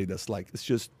somebody that's like, it's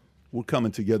just, we're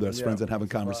coming together as friends and having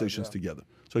conversations together.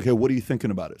 So, okay, what are you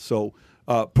thinking about it? So,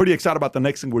 pretty excited about the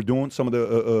next thing we're doing. Some of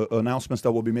the announcements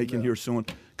that we'll be making here soon.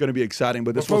 Going to be exciting.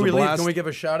 But this Before was we a leave, blast. can we give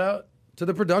a shout out to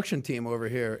the production team over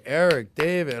here? Eric,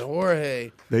 David,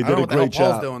 Jorge. They I don't did know a what the hell great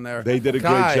Paul's job. doing there. They did a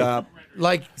Kai, great job.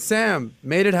 Like Sam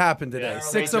made it happen today. Yeah,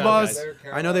 6 great of job, us.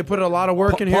 guys. I know they put a lot of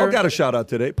work in Paul here. got a shout out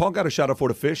today. Paul got a shout out for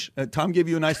the fish. Tom gave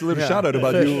you a nice little Yeah, shout out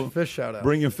about fish- you fish shout out.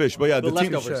 bringing fish. But yeah, the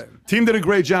team, leftovers. team did a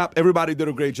great job. Everybody did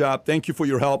a great job. Thank you for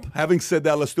your help. Having said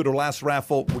that, let's do the last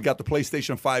raffle. We got the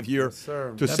PlayStation 5 here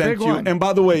sir. to That send big to you. one. And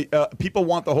by the way, people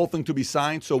want the whole thing to be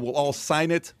signed, so we'll all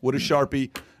sign it with a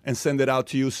Sharpie and send it out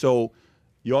to you. So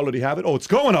you already have it? Oh, it's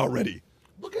going already.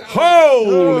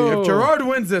 Holy! If Gerard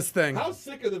wins this thing. How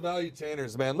sick are the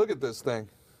Valuetainers, man? Look at this thing.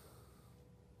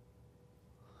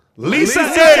 Lisa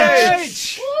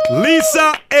H.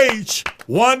 Lisa H.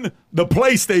 won the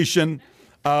PlayStation.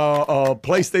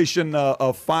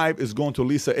 PlayStation 5 is going to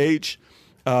Lisa H.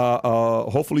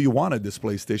 Hopefully you wanted this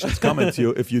PlayStation. It's coming to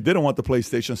you. If you didn't want the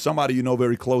PlayStation, somebody you know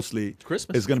very closely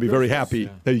Christmas. is going to be very happy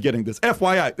that you're getting this.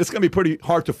 FYI, it's going to be pretty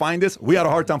hard to find this. We had a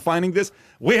hard time finding this.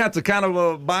 We had to kind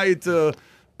of buy it.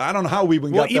 I don't know how we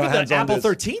even got even our hands the on Apple this.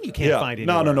 13 you can't find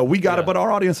No, anywhere. we got it, but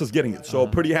our audience is getting it. So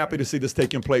pretty happy to see this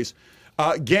taking place.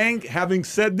 Gang, having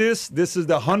said this, this is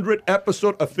the 100th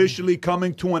episode officially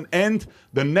coming to an end.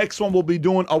 The next one we'll be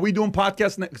doing, are we doing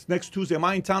podcast next Tuesday? Am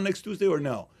I in town next Tuesday or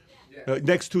no?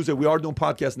 Next Tuesday. We are doing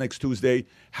podcast next Tuesday.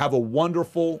 Have a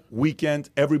wonderful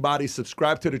weekend. Everybody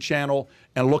subscribe to the channel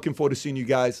and looking forward to seeing you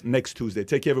guys next Tuesday.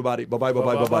 Take care, everybody. Bye-bye,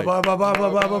 bye-bye, bye-bye. Bye-bye, bye-bye,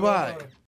 bye-bye, bye-bye.